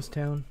song Ghost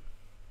Town.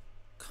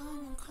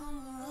 Come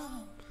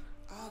around.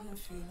 I've been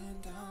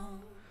feeling down.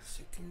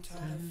 Sick and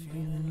tired of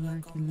Feeling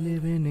like you're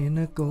living in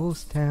a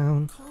ghost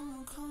town.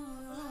 Come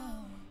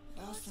around.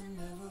 Lost and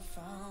never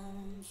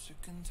found. Sick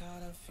and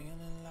tired of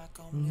feeling like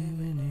I'm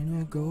Living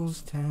in a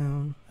ghost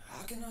town.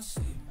 I cannot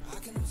sleep.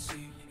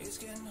 It's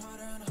getting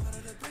harder and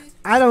harder to breathe.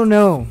 I don't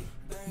know.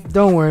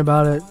 Don't worry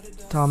about it,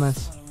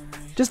 Thomas.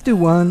 Just do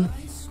one.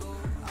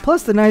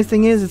 Plus, the nice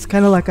thing is, it's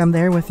kind of like I'm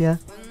there with you.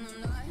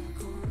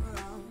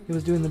 He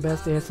was doing the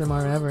best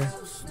ASMR ever.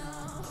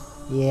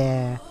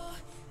 Yeah.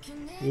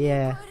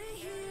 Yeah.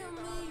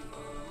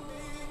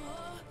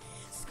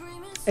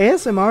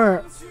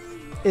 ASMR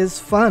is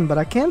fun, but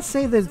I can't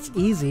say that it's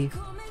easy.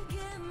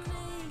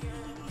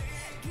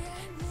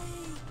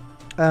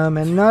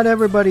 And not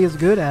everybody is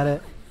good at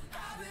it.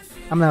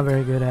 I'm not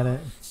very good at it.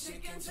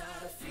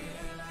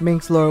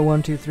 Minx Laura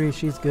 123,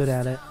 she's good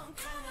at it.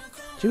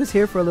 She was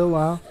here for a little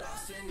while.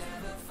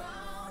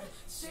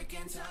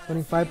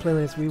 25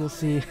 playlists, we will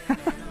see.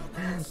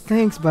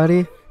 Thanks,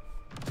 buddy.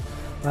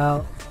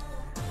 Well,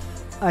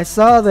 I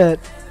saw that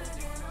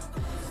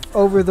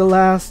over the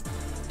last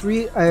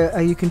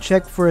you can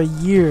check for a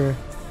year,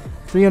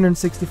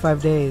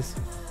 365 days,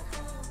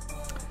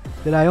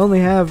 that I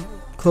only have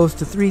close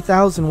to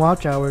 3,000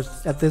 watch hours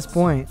at this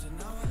point.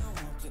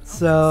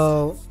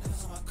 So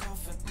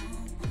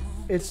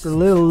it's a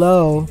little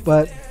low,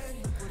 but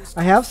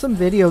I have some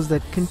videos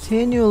that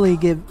continually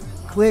give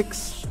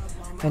clicks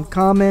and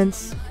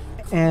comments,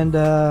 and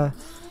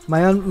my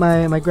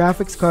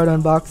graphics card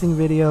unboxing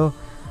video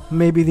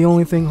may be the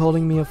only thing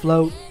holding me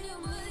afloat.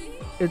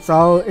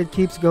 It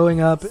keeps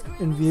going up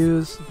in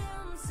views.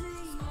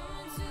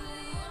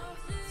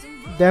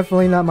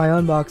 Definitely not my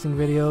unboxing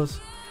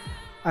videos.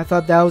 I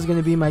thought that was going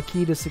to be my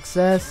key to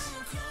success.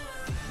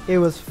 It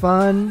was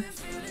fun,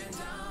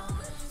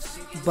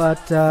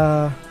 but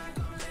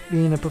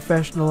being a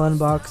professional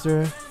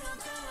unboxer,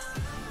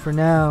 for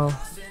now,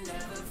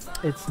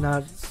 it's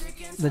not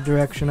the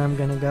direction I'm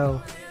gonna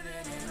go.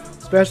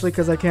 Especially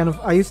because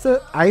I used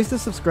to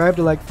subscribe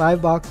to like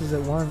 5 boxes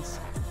at once.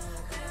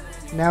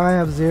 Now I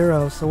have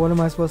 0, so what am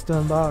I supposed to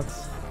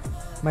unbox?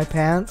 My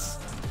pants.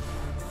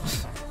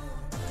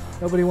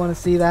 Nobody want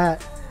to see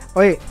that. Oh,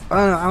 wait,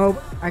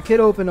 I could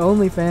open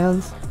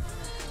OnlyFans.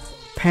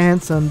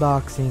 Pants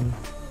unboxing.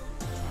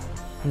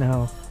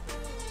 No,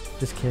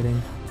 just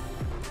kidding.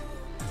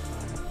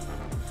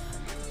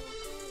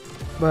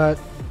 But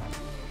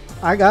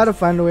I gotta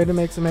find a way to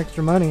make some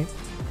extra money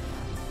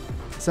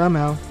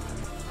somehow.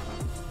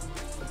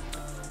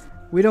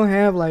 We don't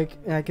have like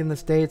in the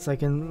States,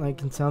 like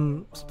in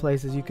some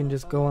places, you can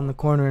just go on the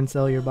corner and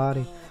sell your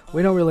body.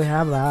 We don't really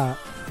have that.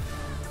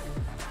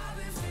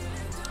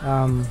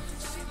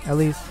 At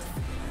least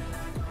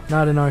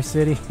not in our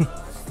city.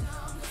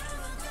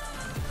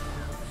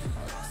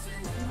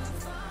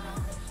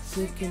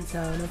 Sick and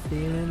tired of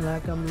feeling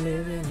like I'm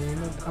living in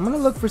a... I'm gonna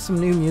look for some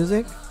new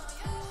music.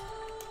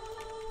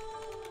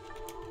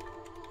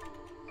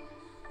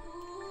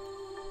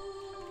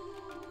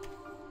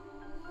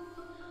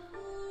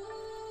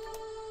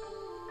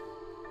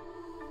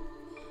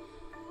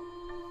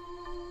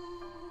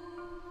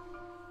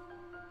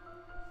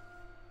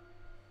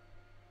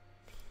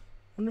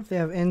 I wonder if they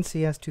have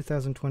NCS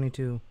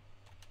 2022.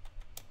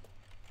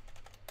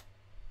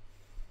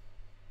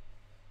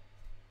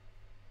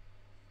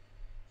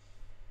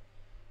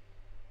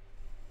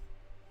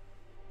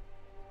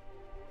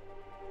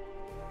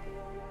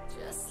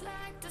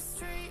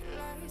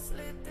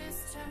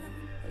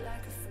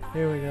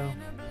 Here we go.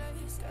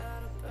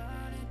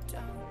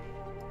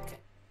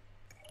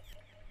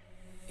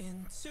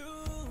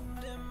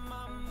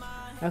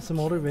 I have some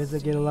older vids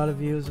that get a lot of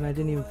views, and I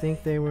didn't even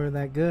think they were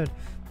that good.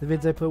 The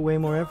vids I put way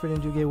more effort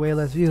into get way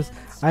less views.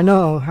 I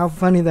know, how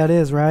funny that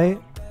is,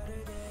 right?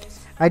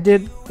 I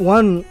did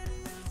one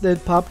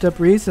that popped up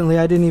recently.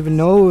 I didn't even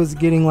know it was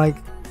getting like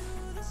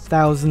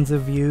thousands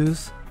of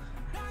views.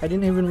 I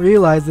didn't even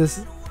realize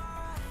this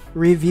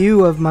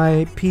review of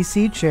my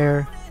PC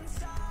chair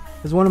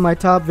is one of my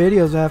top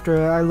videos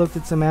after I looked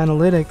at some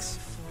analytics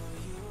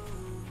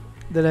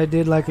that I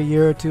did like a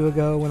year or two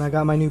ago when I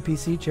got my new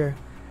PC chair.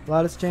 A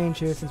lot has changed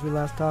here since we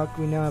last talked.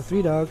 We now have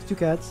 3 dogs, 2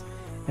 cats,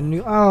 and a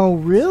new... Oh,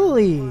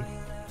 really?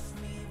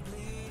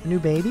 A new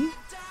baby?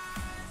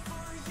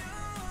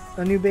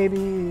 A new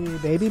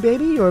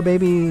baby? Or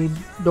baby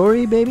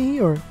Dory baby?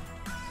 Or...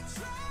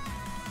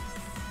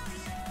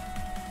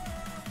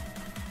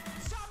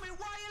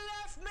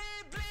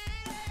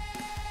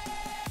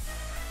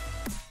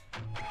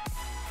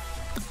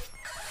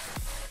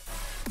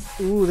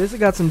 Ooh, this has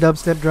got some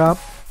dubstep drop.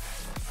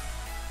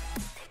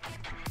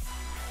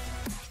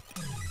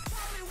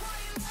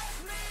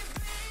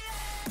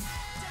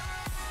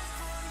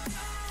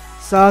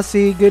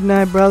 Saucy, good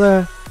night,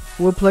 brother.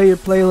 We'll play your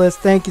playlist.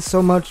 Thank you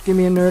so much. Give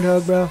me a nerd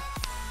hug, bro.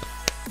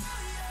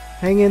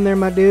 Hang in there,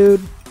 my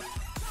dude.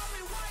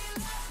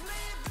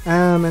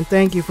 And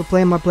thank you for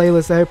playing my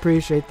playlist. I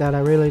appreciate that. I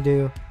really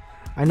do.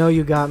 I know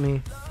you got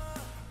me.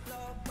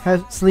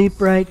 Sleep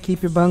right.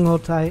 Keep your bunghole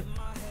tight.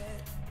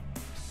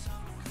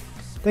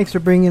 Thanks for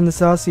bringing the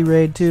Saucy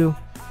raid, too.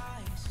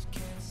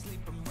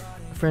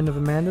 A friend of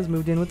Amanda's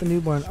moved in with a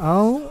newborn.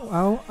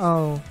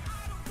 Oh.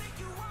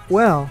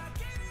 Well,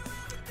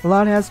 a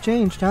lot has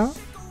changed, huh?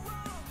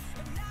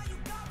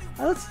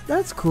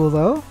 That's cool,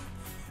 though.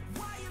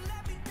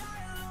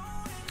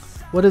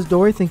 What does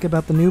Dory think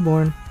about the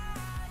newborn?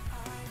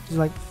 She's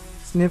like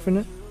sniffing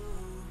it,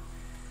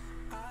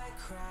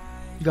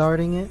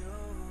 guarding it.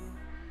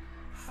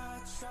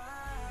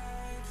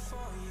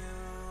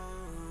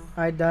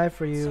 I'd die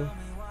for you.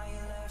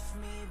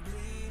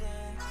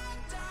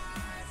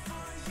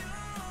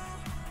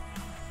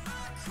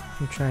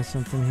 Let me try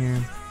something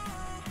here.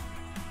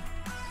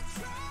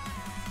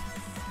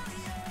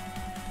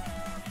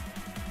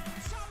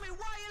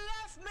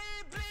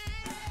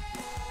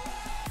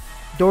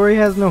 Dory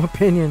has no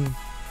opinion.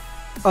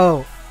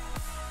 Oh.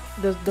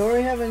 Does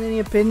Dory have any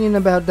opinion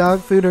about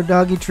dog food or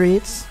doggy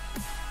treats?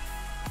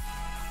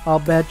 I'll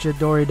bet you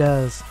Dory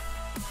does.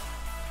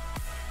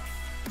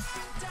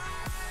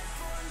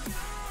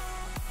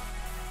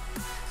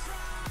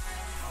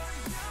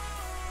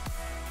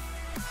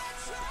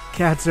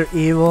 Cats are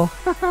evil.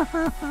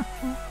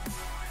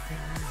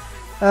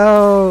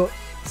 Oh,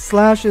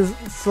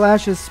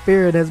 Slash's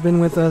spirit has been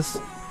with us,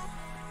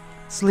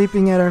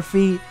 sleeping at our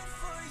feet,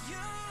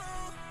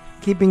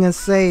 keeping us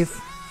safe.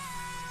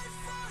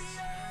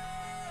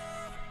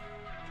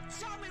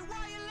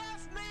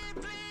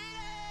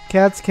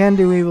 Cats can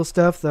do evil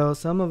stuff, though.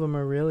 Some of them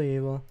are really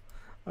evil.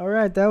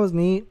 Alright, that was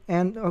neat.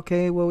 And,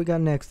 okay, what we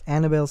got next?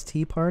 Annabelle's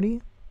Tea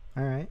Party?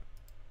 Alright.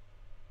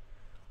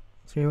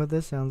 Let's hear what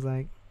this sounds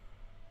like.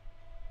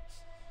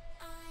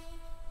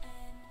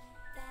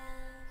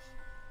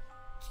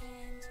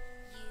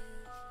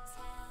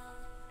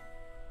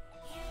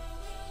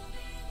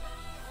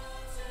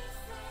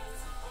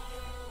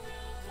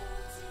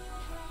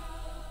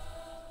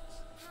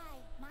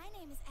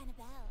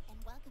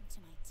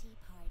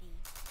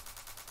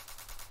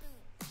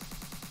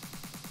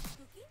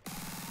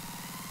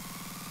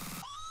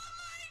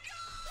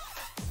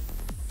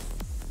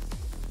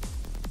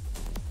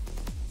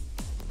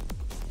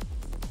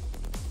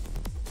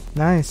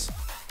 Nice.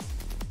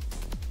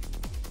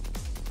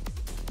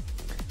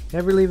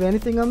 Never leave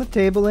anything on the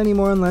table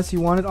anymore unless you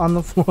want it on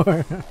the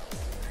floor.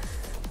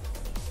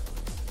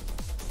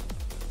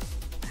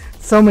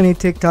 So many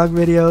TikTok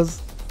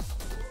videos.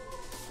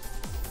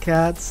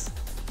 Cats.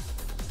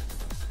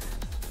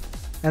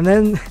 And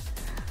then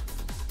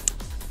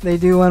they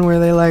do one where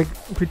they like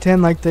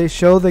pretend like they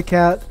show the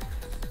cat,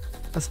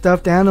 a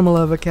stuffed animal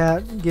of a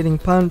cat getting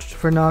punched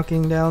for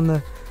knocking down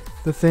the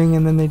thing,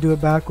 and then they do it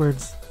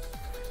backwards.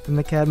 And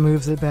the cat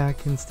moves it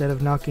back instead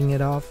of knocking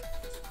it off.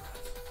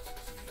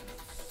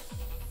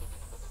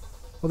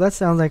 Well, that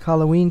sounds like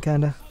Halloween,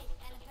 kinda.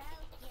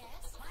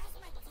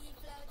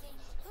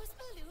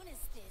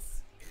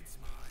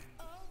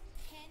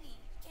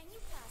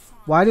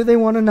 Why do they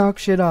want to knock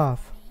shit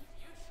off?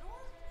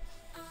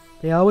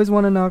 They always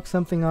want to knock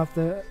something off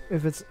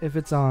if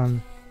it's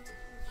on.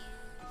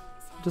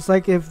 Just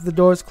like if the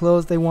door's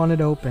closed, they want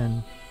it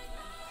open.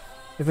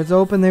 If it's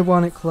open, they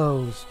want it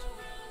closed.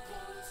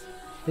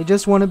 They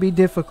just want to be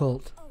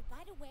difficult. Oh, by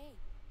the way,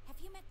 have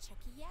you met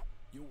Chucky yet?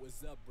 Yo,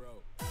 what's up,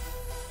 bro?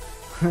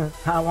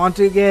 I want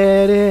to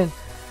get in.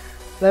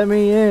 Let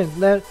me in.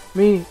 Let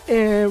me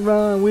in.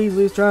 Ron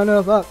Weasley's trying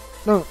to fuck.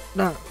 No.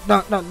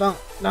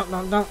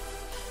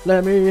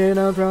 Let me in.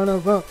 I'm trying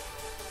to fuck.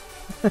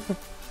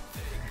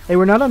 Hey,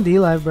 we're not on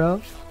D-Live,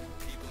 bro.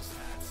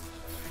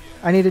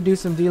 I need to do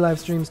some D-Live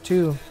streams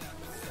too.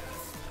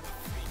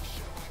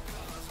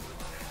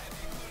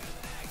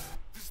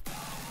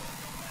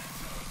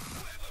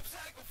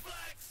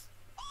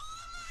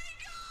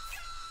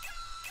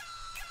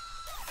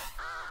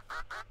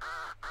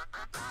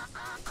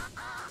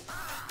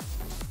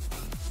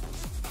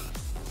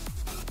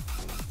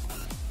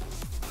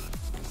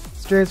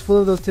 Stray is full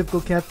of those typical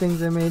cat things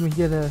that made me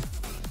get a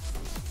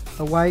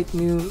white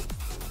new,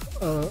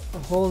 a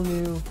whole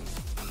new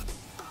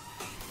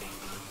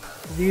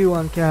view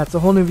on cats. A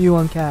whole new view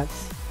on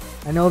cats.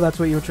 I know that's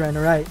what you were trying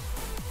to write,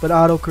 but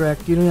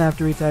autocorrect. You don't have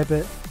to retype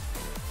it.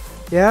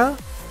 Yeah,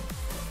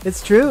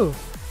 it's true.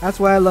 That's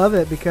why I love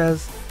it,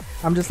 because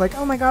I'm just like,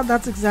 oh my god,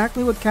 that's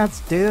exactly what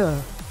cats do.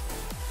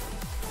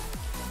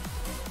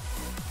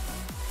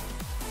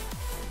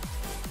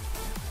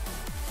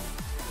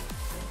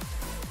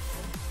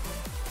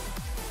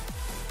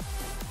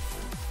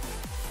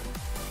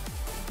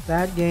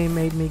 That game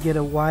made me get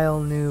a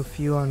wild new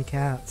view on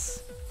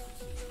cats.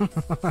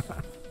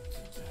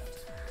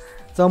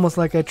 It's almost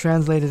like I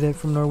translated it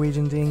from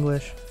Norwegian to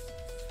English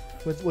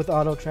with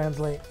auto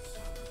translate.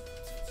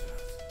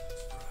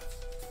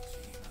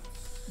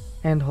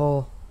 And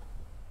whole.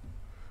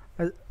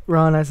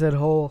 Ron, I said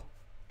whole.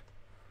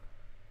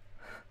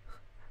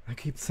 I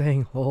keep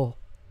saying whole.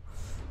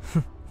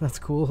 That's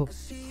cool.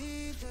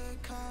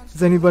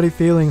 Is anybody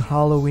feeling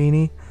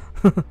Halloweeny?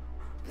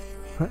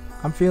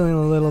 I'm feeling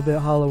a little bit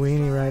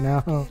Halloweeny right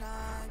now.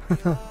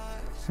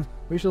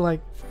 we should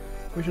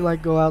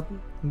go out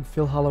and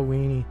feel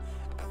Halloweeny.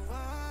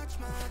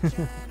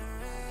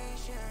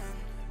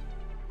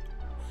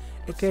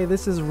 Okay,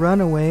 this is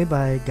Runaway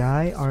by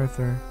Guy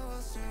Arthur.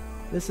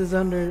 This is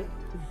under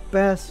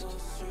Best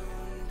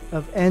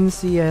of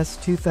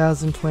NCS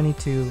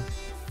 2022.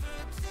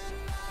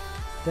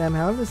 Damn,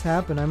 how did this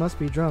happen? I must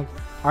be drunk.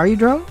 Are you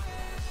drunk?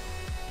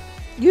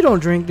 You don't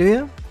drink, do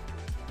you?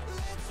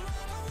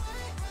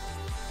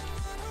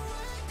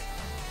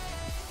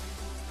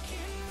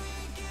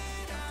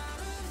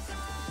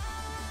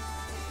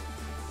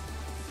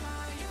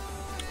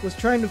 Was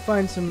trying to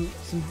find some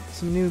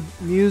new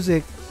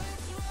music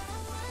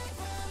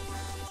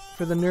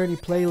for the nerdy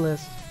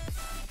playlist.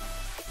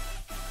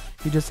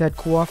 You just had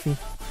coffee.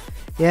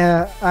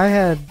 Yeah, I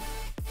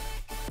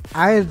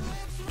had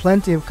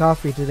plenty of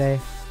coffee today.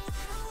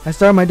 I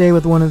start my day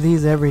with one of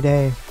these every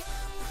day.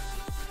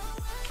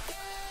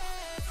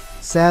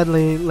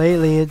 Sadly,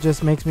 lately it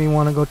just makes me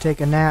want to go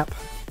take a nap.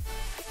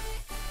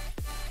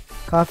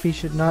 Coffee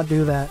should not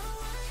do that.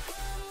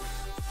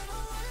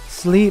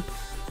 Sleep.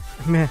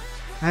 Man,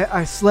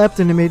 I slept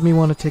and it made me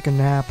want to take a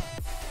nap.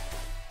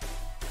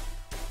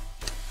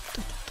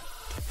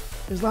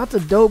 There's lots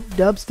of dope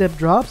dubstep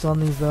drops on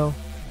these though.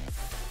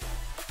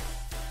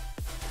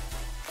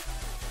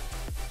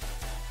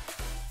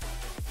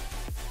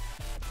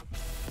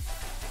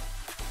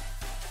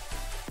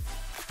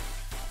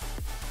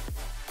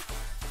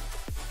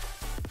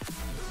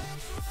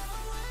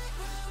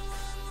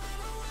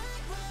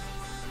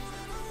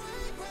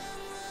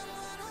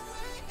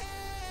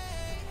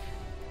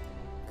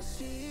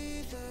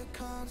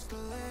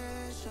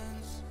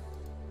 Constellations,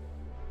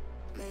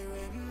 they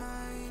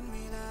remind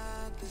me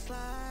that this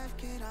life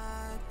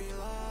cannot be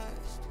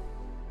lost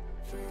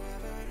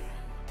forever.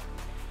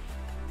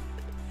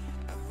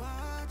 I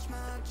watch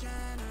my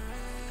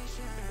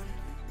generation.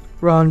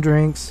 Ron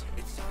drinks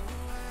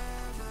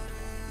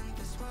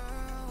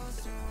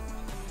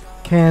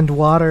canned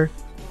water.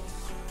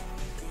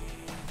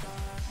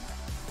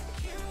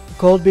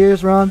 Cold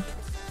beers, Ron?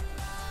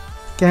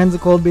 Cans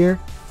of cold beer?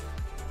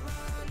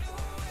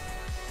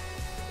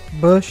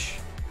 Bush,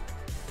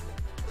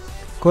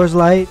 Coors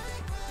Light,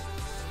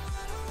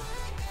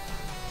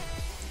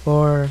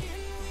 or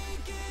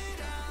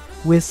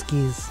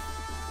whiskeys.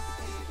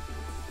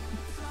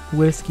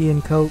 whiskey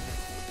and Coke.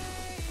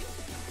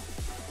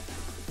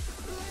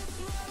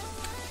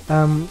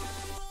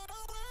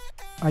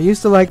 I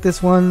used to like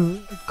this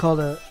one called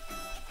a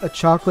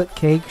chocolate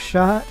cake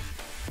shot.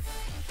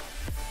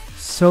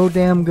 So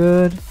damn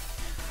good.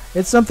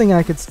 It's something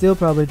I could still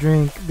probably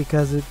drink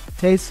because it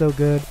tastes so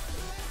good.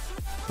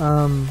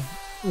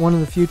 One of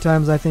the few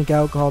times I think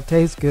alcohol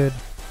tastes good.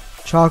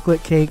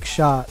 Chocolate cake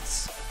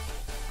shots.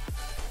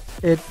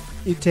 You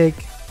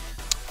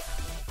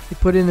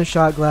put in a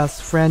shot glass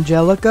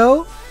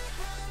Frangelico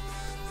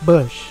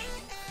Bush.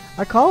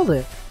 I called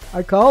it.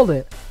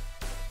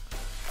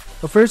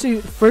 But first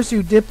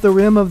you dip the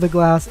rim of the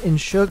glass in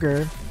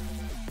sugar,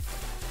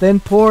 then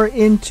pour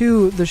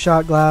into the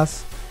shot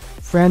glass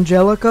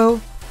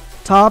Frangelico,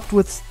 topped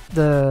with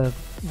the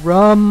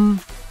rum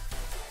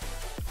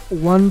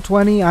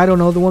 120. I don't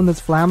know, the one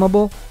that's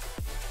flammable,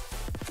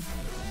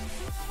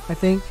 I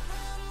think.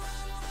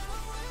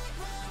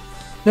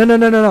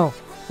 No.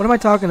 What am I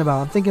talking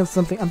about? I'm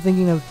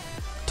thinking of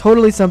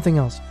totally something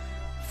else.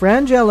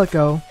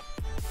 Frangelico,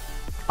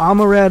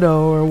 amaretto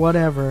or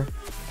whatever,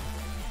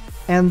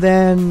 and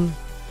then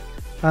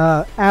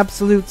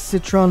Absolute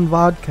Citron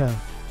vodka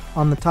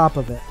on the top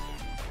of it.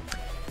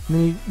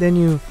 And then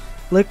you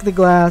lick the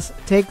glass,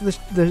 take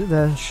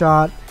the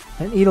shot,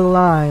 and eat a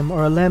lime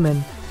or a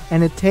lemon,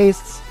 and it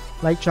tastes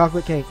like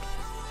chocolate cake.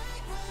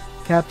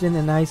 Captain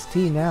and iced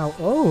tea now.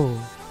 Oh,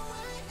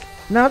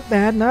 not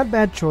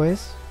bad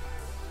choice.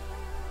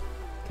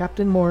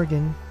 Captain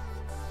Morgan.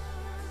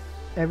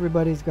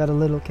 Everybody's got a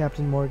little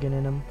Captain Morgan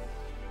in them.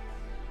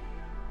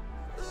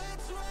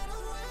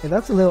 Hey,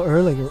 that's a little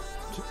early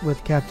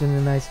with Captain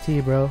and iced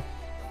tea, bro.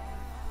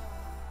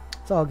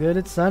 It's all good.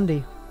 It's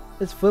Sunday.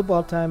 It's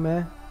football time,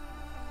 man.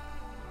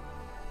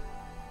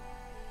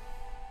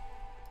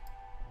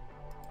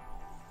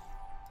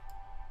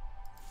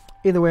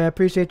 Either way, I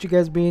appreciate you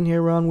guys being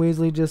here. Ron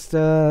Weasley just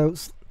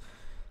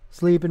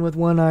sleeping with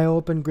one eye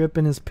open,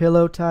 gripping his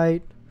pillow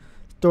tight.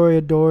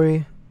 Storia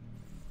Dory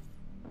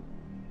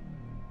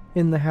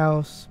in the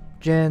house.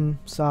 Jen,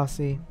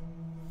 Saucy,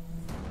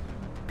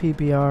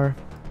 PPR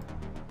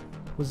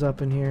was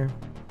up in here.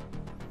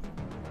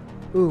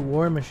 Ooh,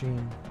 War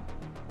Machine.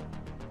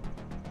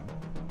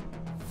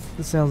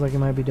 This sounds like it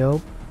might be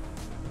dope.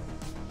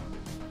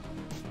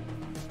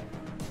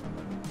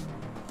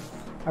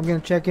 I'm gonna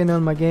check in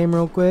on my game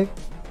real quick.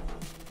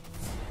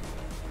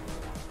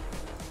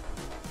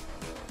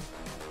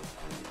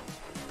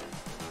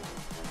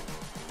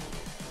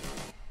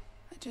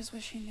 I just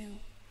wish he knew.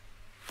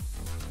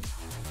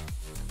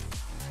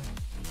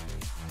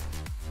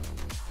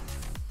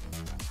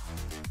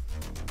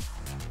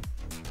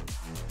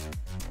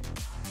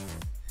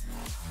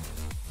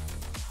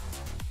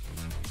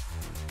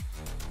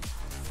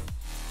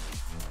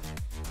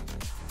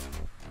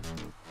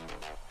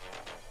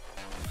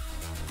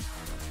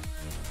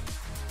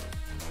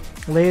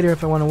 Later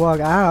if I want to walk.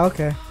 Ah,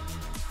 okay.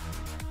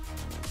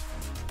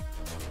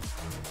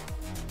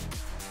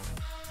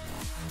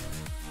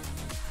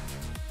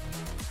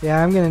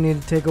 Yeah, I'm gonna need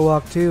to take a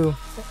walk too.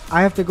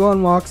 I have to go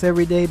on walks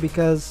every day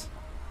because,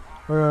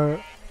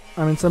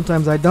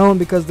 sometimes I don't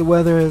because the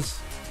weather is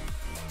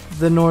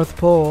the North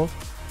Pole,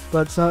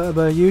 but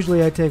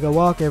usually I take a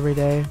walk every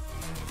day.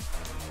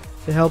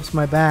 It helps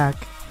my back.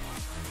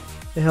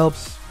 It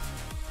helps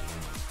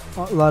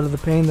a lot of the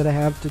pain that I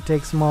have to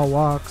take small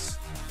walks.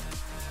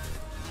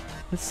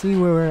 Let's see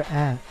where we're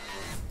at.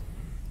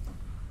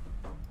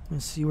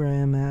 Let's see where I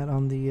am at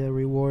on the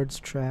rewards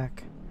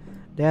track.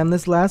 Damn,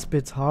 this last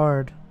bit's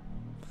hard.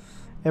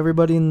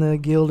 Everybody in the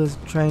guild is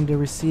trying to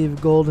receive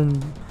golden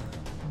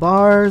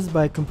bars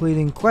by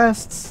completing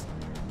quests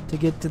to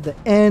get to the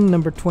end.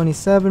 Number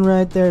 27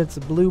 right there. It's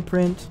a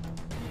blueprint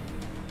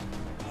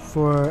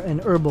for an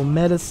herbal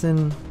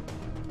medicine.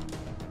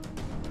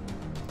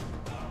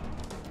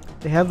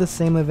 They have the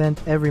same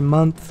event every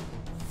month.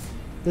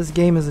 This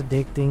game is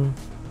addicting.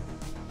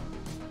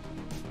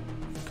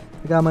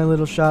 I got my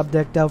little shop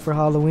decked out for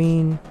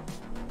Halloween.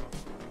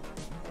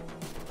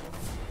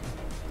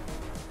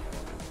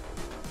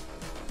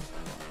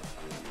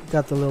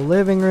 Got the little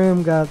living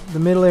room. Got the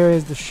middle area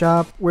is the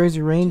shop. Where's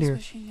your reindeer?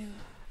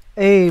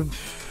 Hey,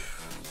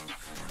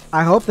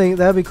 I hope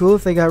that'd be cool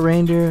if they got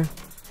reindeer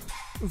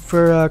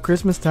for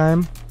Christmas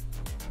time.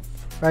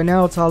 Right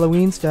now it's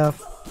Halloween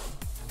stuff.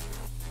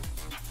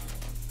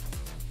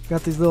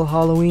 Got these little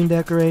Halloween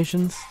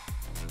decorations.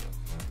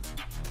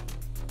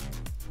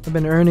 I've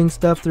been earning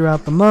stuff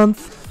throughout the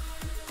month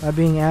by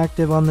being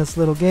active on this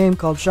little game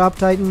called Shop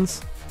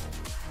Titans.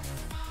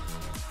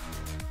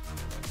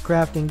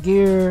 Crafting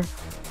gear,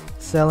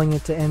 selling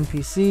it to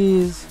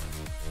NPCs.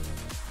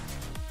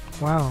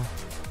 Wow.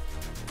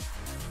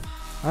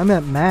 I'm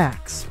at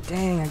max.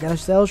 Dang, I gotta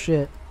sell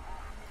shit.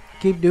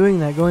 Keep doing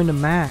that, going to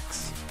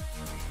max.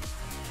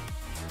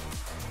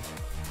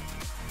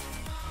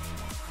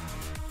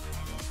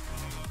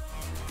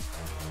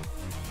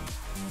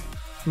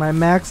 My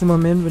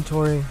maximum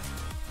inventory.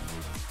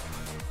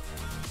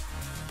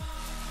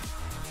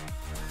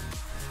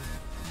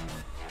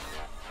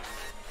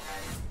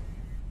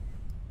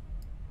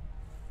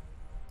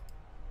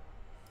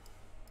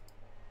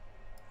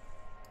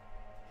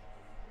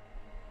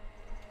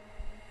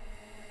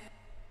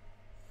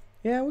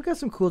 Yeah, we got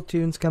some cool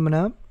tunes coming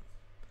up.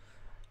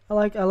 I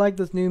like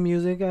this new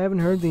music. I haven't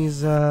heard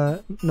these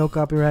no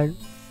copyright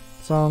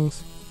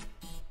songs.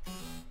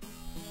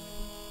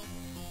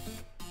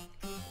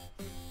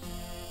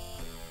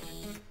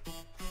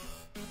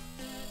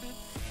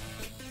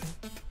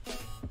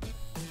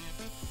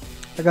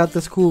 I got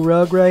this cool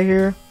rug right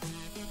here.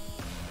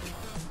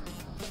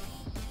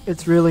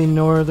 It's really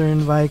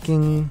Northern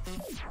Viking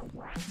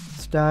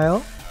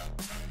style.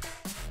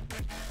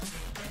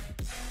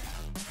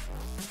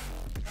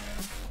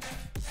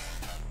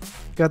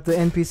 Got the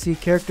NPC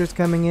characters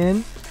coming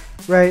in.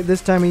 Right,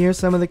 this time of year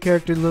some of the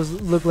characters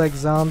look like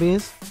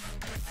zombies.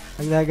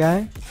 Like that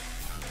guy.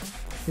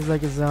 He's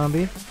like a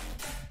zombie.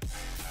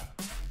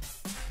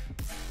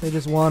 They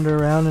just wander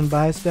around and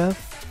buy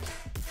stuff.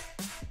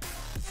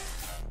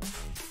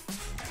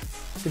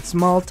 It's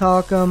small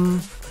talk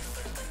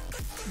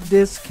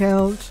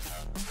discount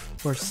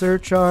or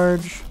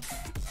surcharge.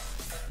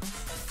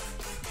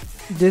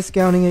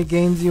 Discounting it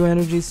gains you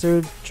energy,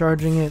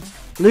 surcharging it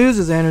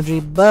loses energy,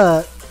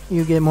 but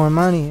you get more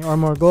money or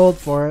more gold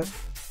for it.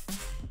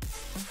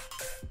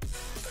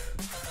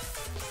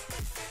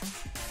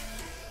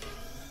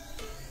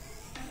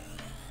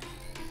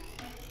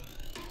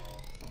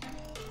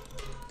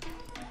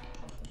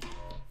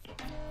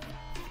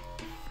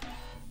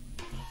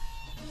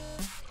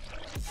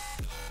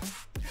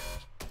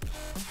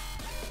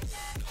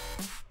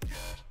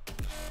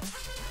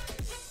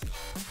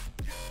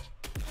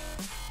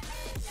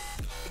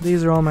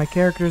 These are all my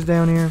characters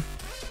down here.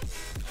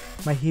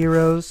 My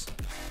heroes.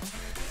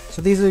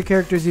 So these are the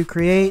characters you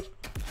create.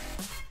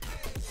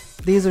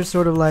 These are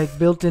sort of like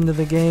built into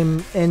the game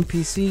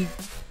NPC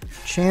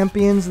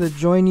champions that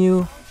join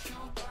you.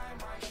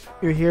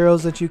 Your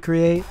heroes that you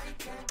create.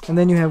 And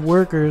then you have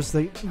workers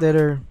that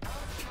are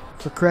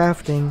for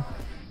crafting.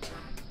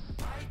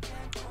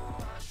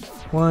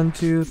 1,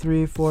 2,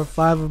 3, 4,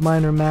 5 of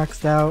mine are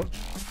maxed out.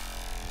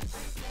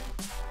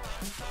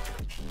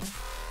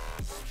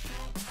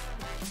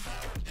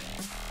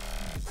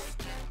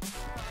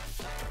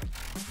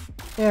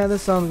 Yeah,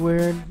 this sounds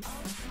weird.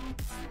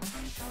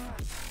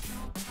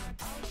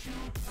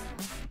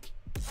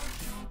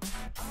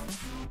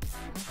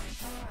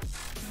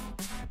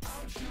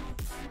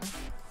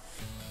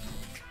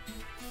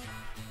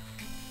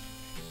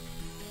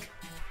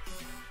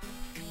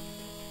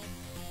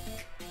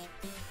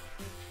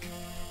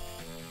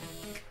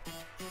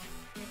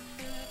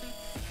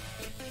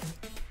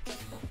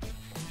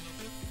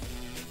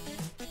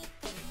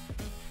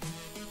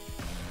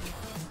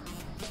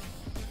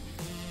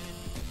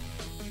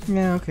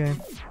 Yeah, okay.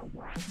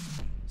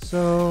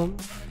 So,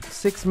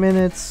 6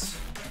 minutes,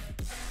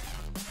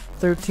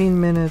 13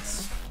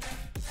 minutes.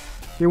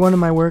 You're one of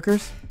my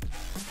workers?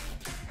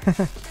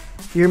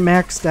 You're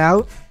maxed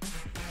out?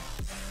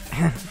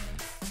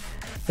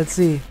 Let's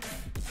see.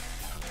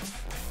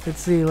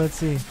 Let's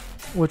see.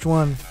 Which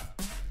one?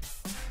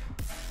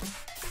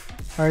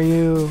 Are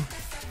you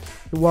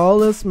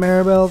Wallace,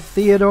 Maribel,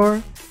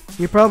 Theodore?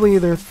 You're probably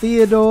either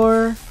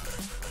Theodore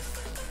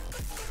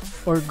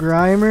or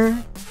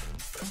Grimer.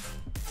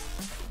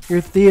 You're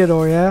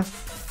Theodore, yeah?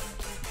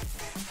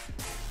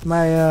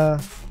 My,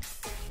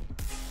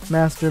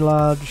 Master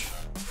Lodge.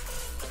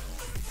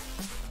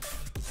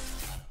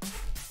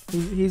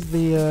 He's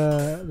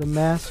the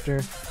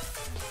master.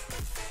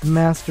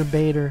 Master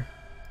baiter.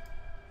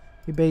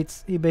 He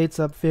baits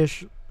up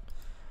fish.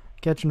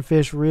 Catching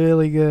fish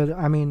really good.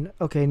 I mean,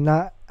 okay,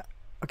 not...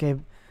 Okay,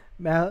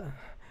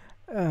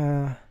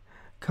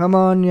 come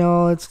on,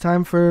 y'all. It's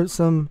time for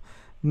some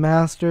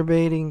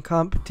masturbating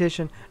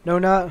competition. No,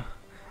 not...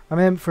 I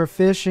meant for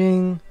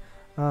fishing.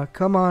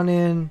 Come on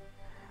in.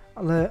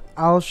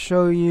 I'll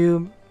show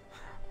you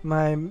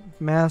my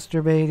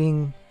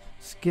masturbating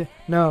skill.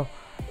 No,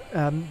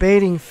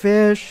 baiting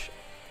fish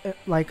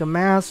like a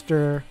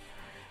master.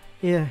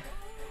 Yeah,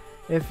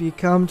 if you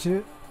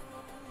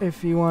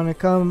want to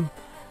come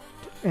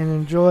and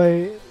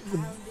enjoy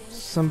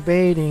some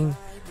baiting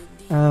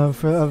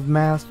of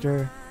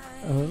masturbating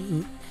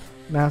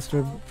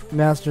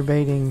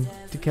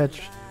to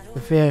catch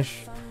the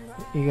fish,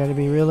 you got to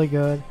be really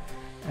good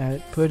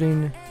at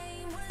putting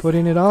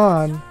it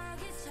on,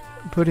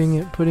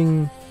 putting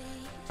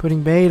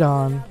bait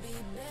on.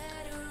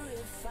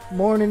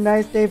 Morning,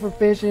 nice day for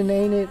fishing,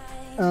 ain't it?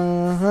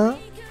 Uh-huh.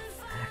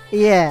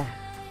 Yeah.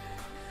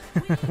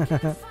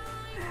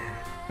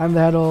 I'm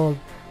that old.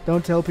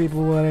 Don't tell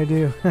people what I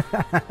do.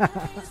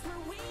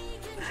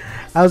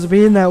 I was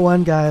being that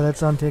one guy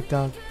that's on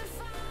TikTok.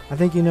 I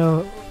think you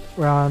know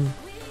Ron.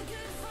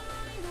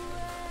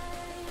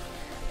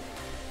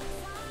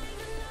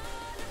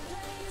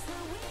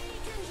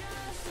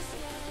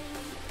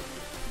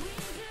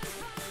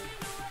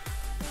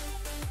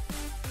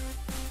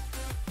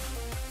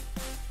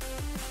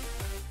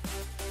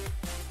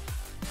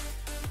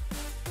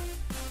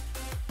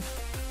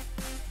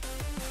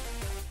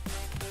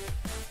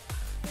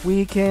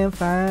 We can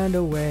find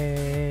a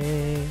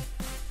way.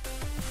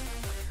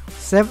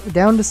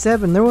 Down to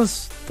 7. There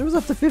was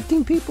up to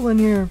 15 people in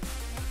here.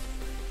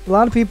 A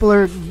lot of people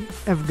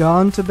have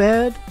gone to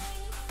bed.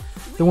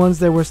 The ones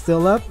that were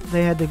still up,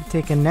 they had to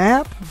take a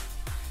nap.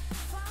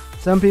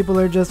 Some people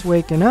are just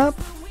waking up.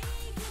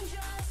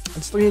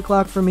 It's 3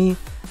 o'clock for me,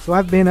 so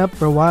I've been up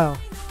for a while.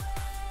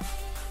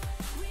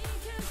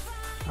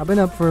 I've been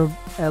up for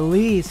at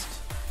least...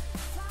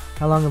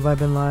 How long have I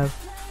been live?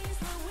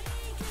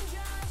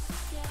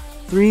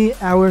 3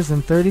 hours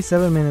and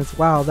 37 minutes.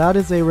 Wow, that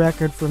is a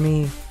record for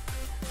me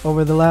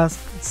over the last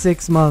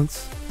 6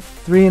 months.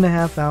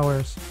 3.5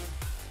 hours.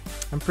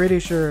 I'm pretty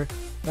sure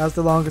that was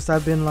the longest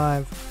I've been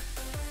live.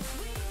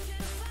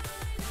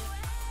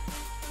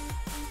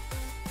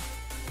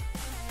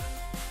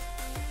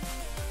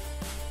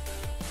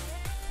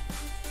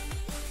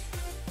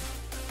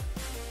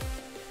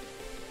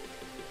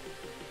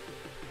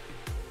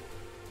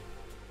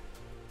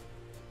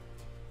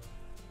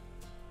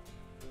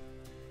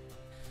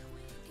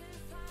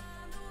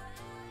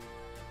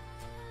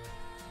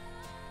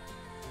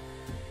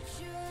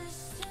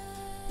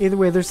 Either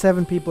way, there's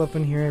 7 people up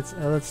in here. It's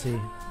let's see.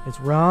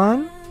 It's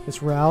Ron.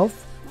 It's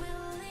Ralph.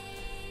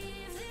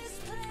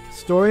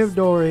 Story of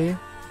Dory.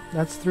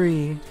 That's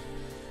 3.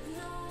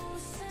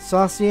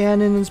 Saucy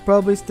Annon's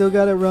probably still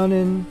got it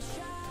running.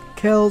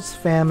 Kel's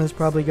fam has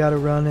probably got it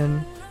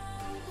running.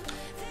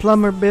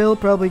 Plumber Bill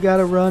probably got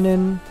it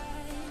running.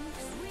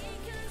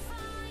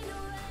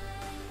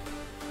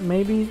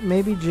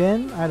 Maybe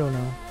Jen? I don't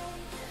know.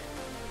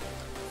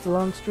 It's a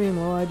long stream.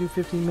 Well, I do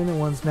 15-minute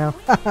ones now.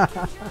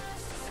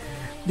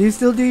 Do you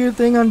still do your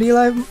thing on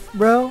D-Live,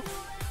 bro?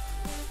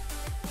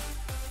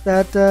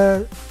 That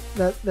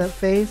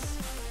face?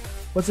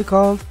 What's it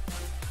called?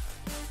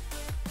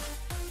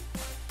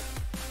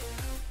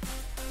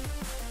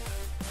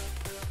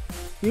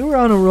 You were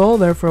on a roll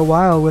there for a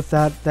while with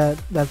that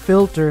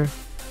filter.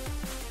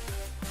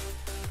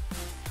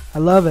 I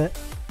love it.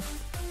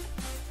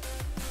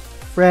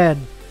 Fred,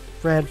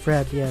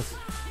 yes.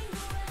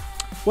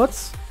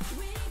 What's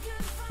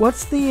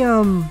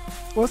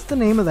the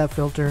name of that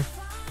filter?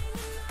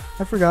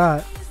 I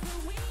forgot.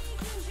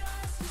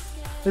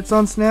 It's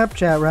on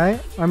Snapchat,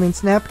 right? I mean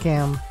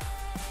Snapcam.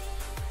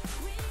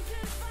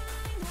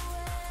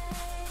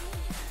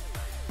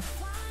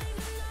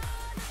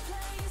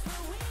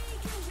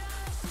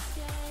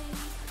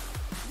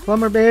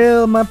 Plumber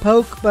Bill, my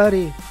poke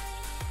buddy.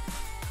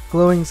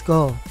 Glowing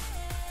skull.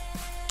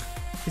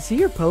 Is he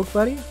your poke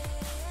buddy?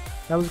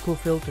 That was a cool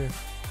filter.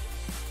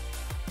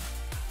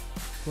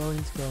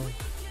 Glowing skull.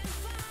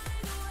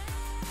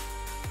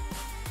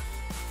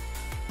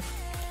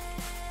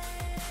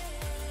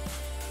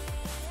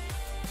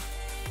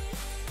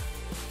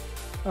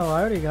 Oh,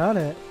 I already got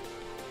it.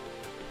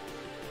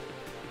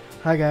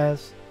 Hi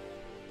guys.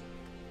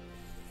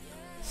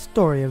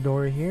 Story of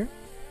Dory here.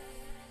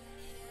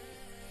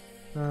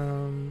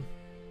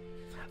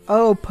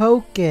 Oh,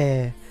 Poke.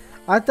 I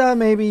thought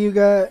maybe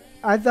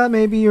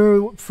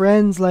your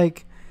friends,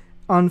 like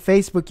on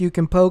Facebook you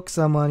can poke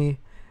somebody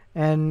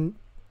and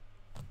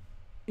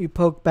you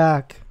poke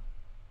back.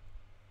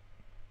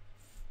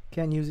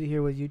 Can't use it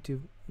here with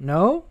YouTube.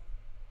 No?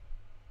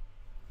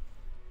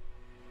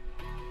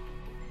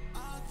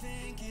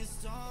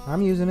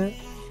 I'm using it.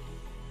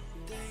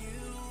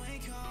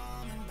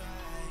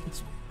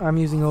 I'm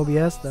using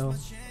OBS though.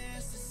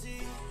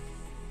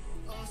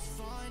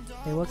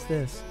 Hey, what's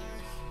this?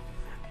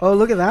 Oh,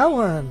 look at that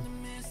one.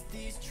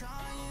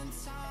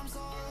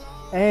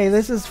 Hey,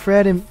 this is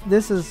Fred and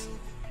this is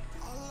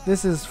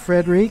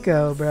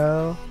Frederico,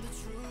 bro.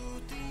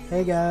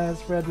 Hey guys,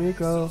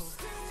 Frederico.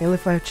 Hey,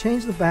 if I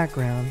change the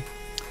background,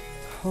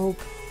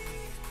 hope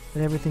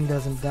that everything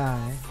doesn't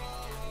die.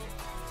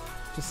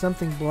 Just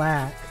something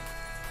black.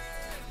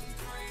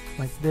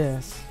 Like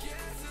this.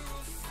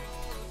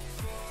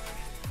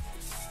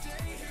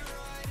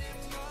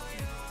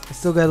 I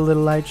still got a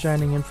little light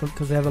shining in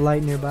because I have a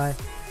light nearby.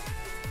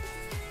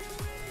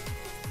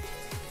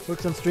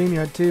 Works on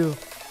StreamYard too.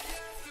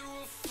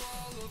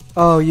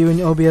 Oh, you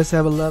and OBS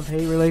have a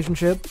love-hate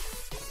relationship?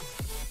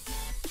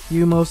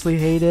 You mostly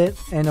hate it,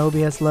 and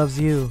OBS loves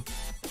you.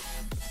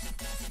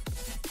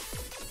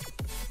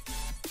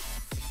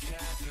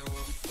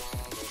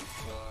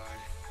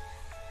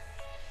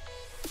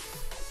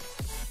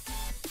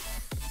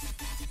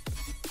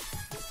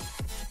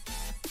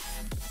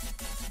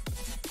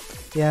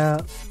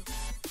 Yeah,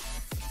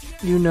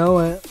 you know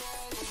it.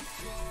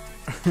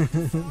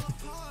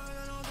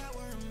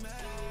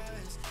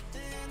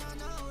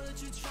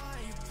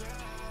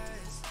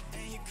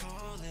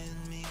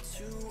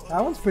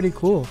 That one's pretty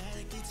cool.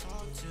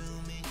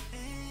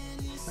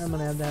 I'm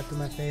gonna add that to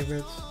my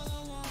favorites.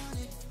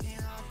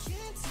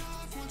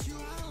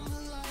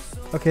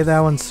 Okay, that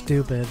one's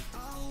stupid.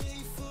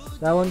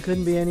 That one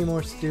couldn't be any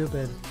more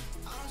stupid.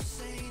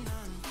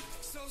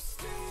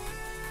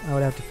 I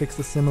would have to fix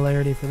the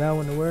similarity for that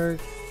one to work.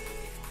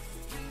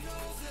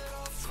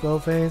 Skull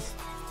face.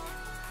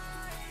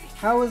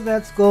 How is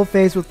that skull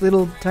face with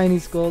little tiny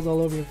skulls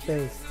all over your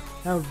face?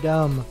 How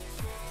dumb.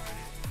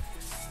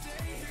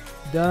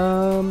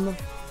 Dumb.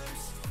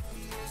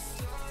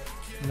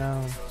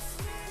 No.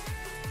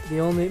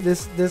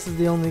 This is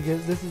the only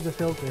good. This is the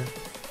filter.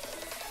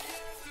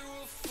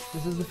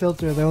 This is the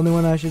filter, the only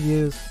one I should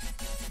use.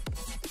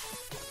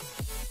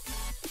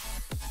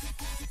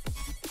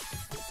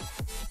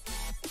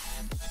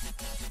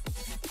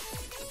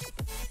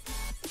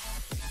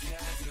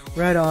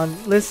 Right on.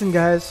 Listen,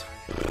 guys.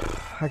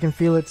 I can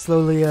feel it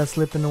slowly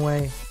slipping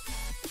away.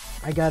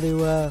 I'm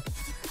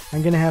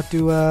gonna have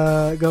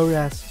to go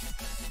rest.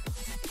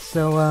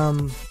 So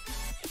I'm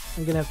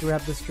gonna have to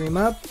wrap the stream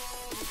up.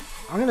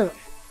 I'm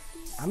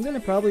gonna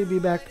probably be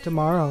back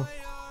tomorrow.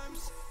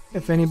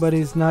 If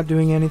anybody's not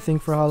doing anything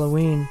for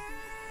Halloween,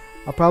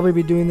 I'll probably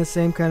be doing the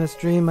same kind of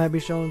stream. Might be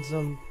showing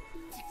some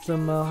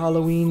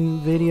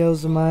Halloween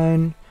videos of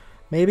mine.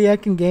 Maybe I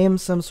can game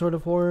some sort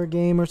of horror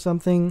game or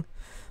something.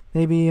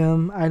 Maybe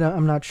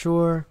I'm not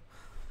sure.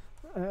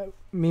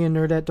 Me and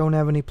Nerdette don't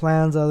have any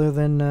plans other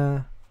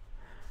than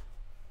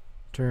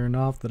turn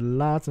off the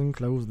lights and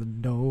close the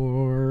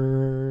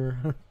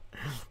door.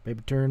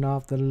 Baby, turn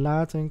off the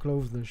lights and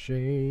close the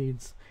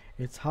shades.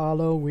 It's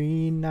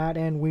Halloween night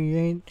and we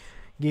ain't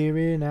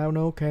giving out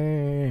no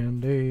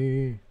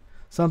candy.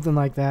 Something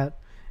like that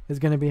is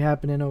gonna be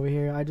happening over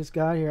here. I just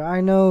got here.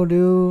 I know,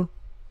 dude.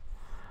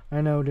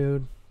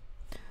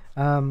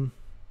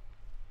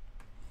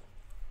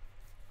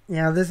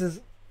 Yeah,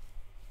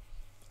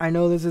 I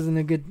know this isn't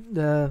a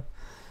good.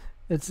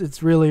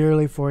 It's really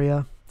early for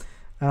you.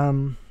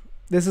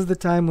 This is the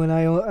time when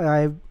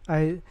I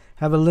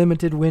have a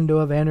limited window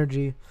of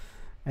energy,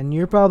 and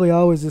you're probably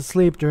always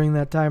asleep during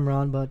that time,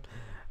 Ron. But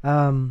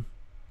I'm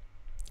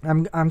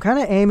kind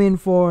of aiming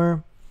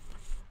for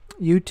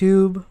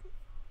YouTube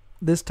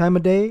this time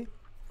of day,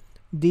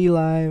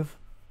 D-Live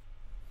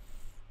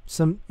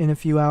in a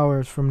few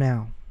hours from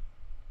now,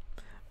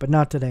 but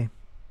not today.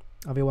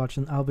 I'll be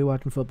watching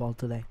football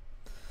today.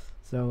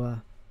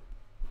 So,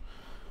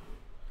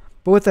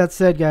 but with that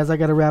said, guys, I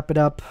gotta wrap it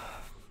up.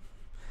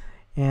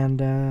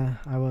 And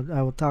I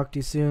will talk to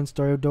you soon.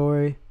 Story of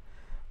Dory,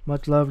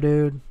 much love,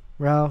 dude.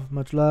 Ralph,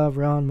 much love.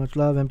 Ron, much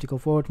love. MTCO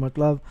Forge, much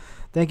love.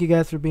 Thank you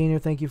guys for being here.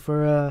 Thank you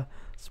for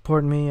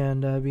supporting me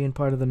and being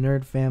part of the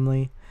nerd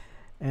family.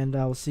 And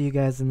I will see you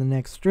guys in the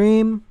next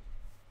stream.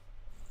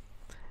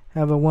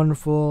 Have a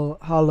wonderful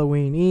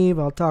Halloween Eve.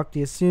 I'll talk to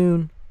you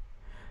soon.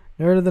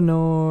 Nerd of the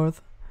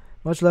North.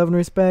 Much love and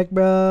respect,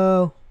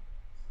 bro.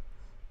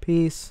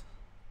 Peace.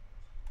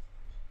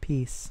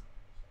 Peace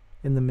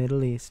in the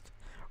Middle East.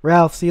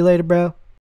 Ralph, see you later, bro.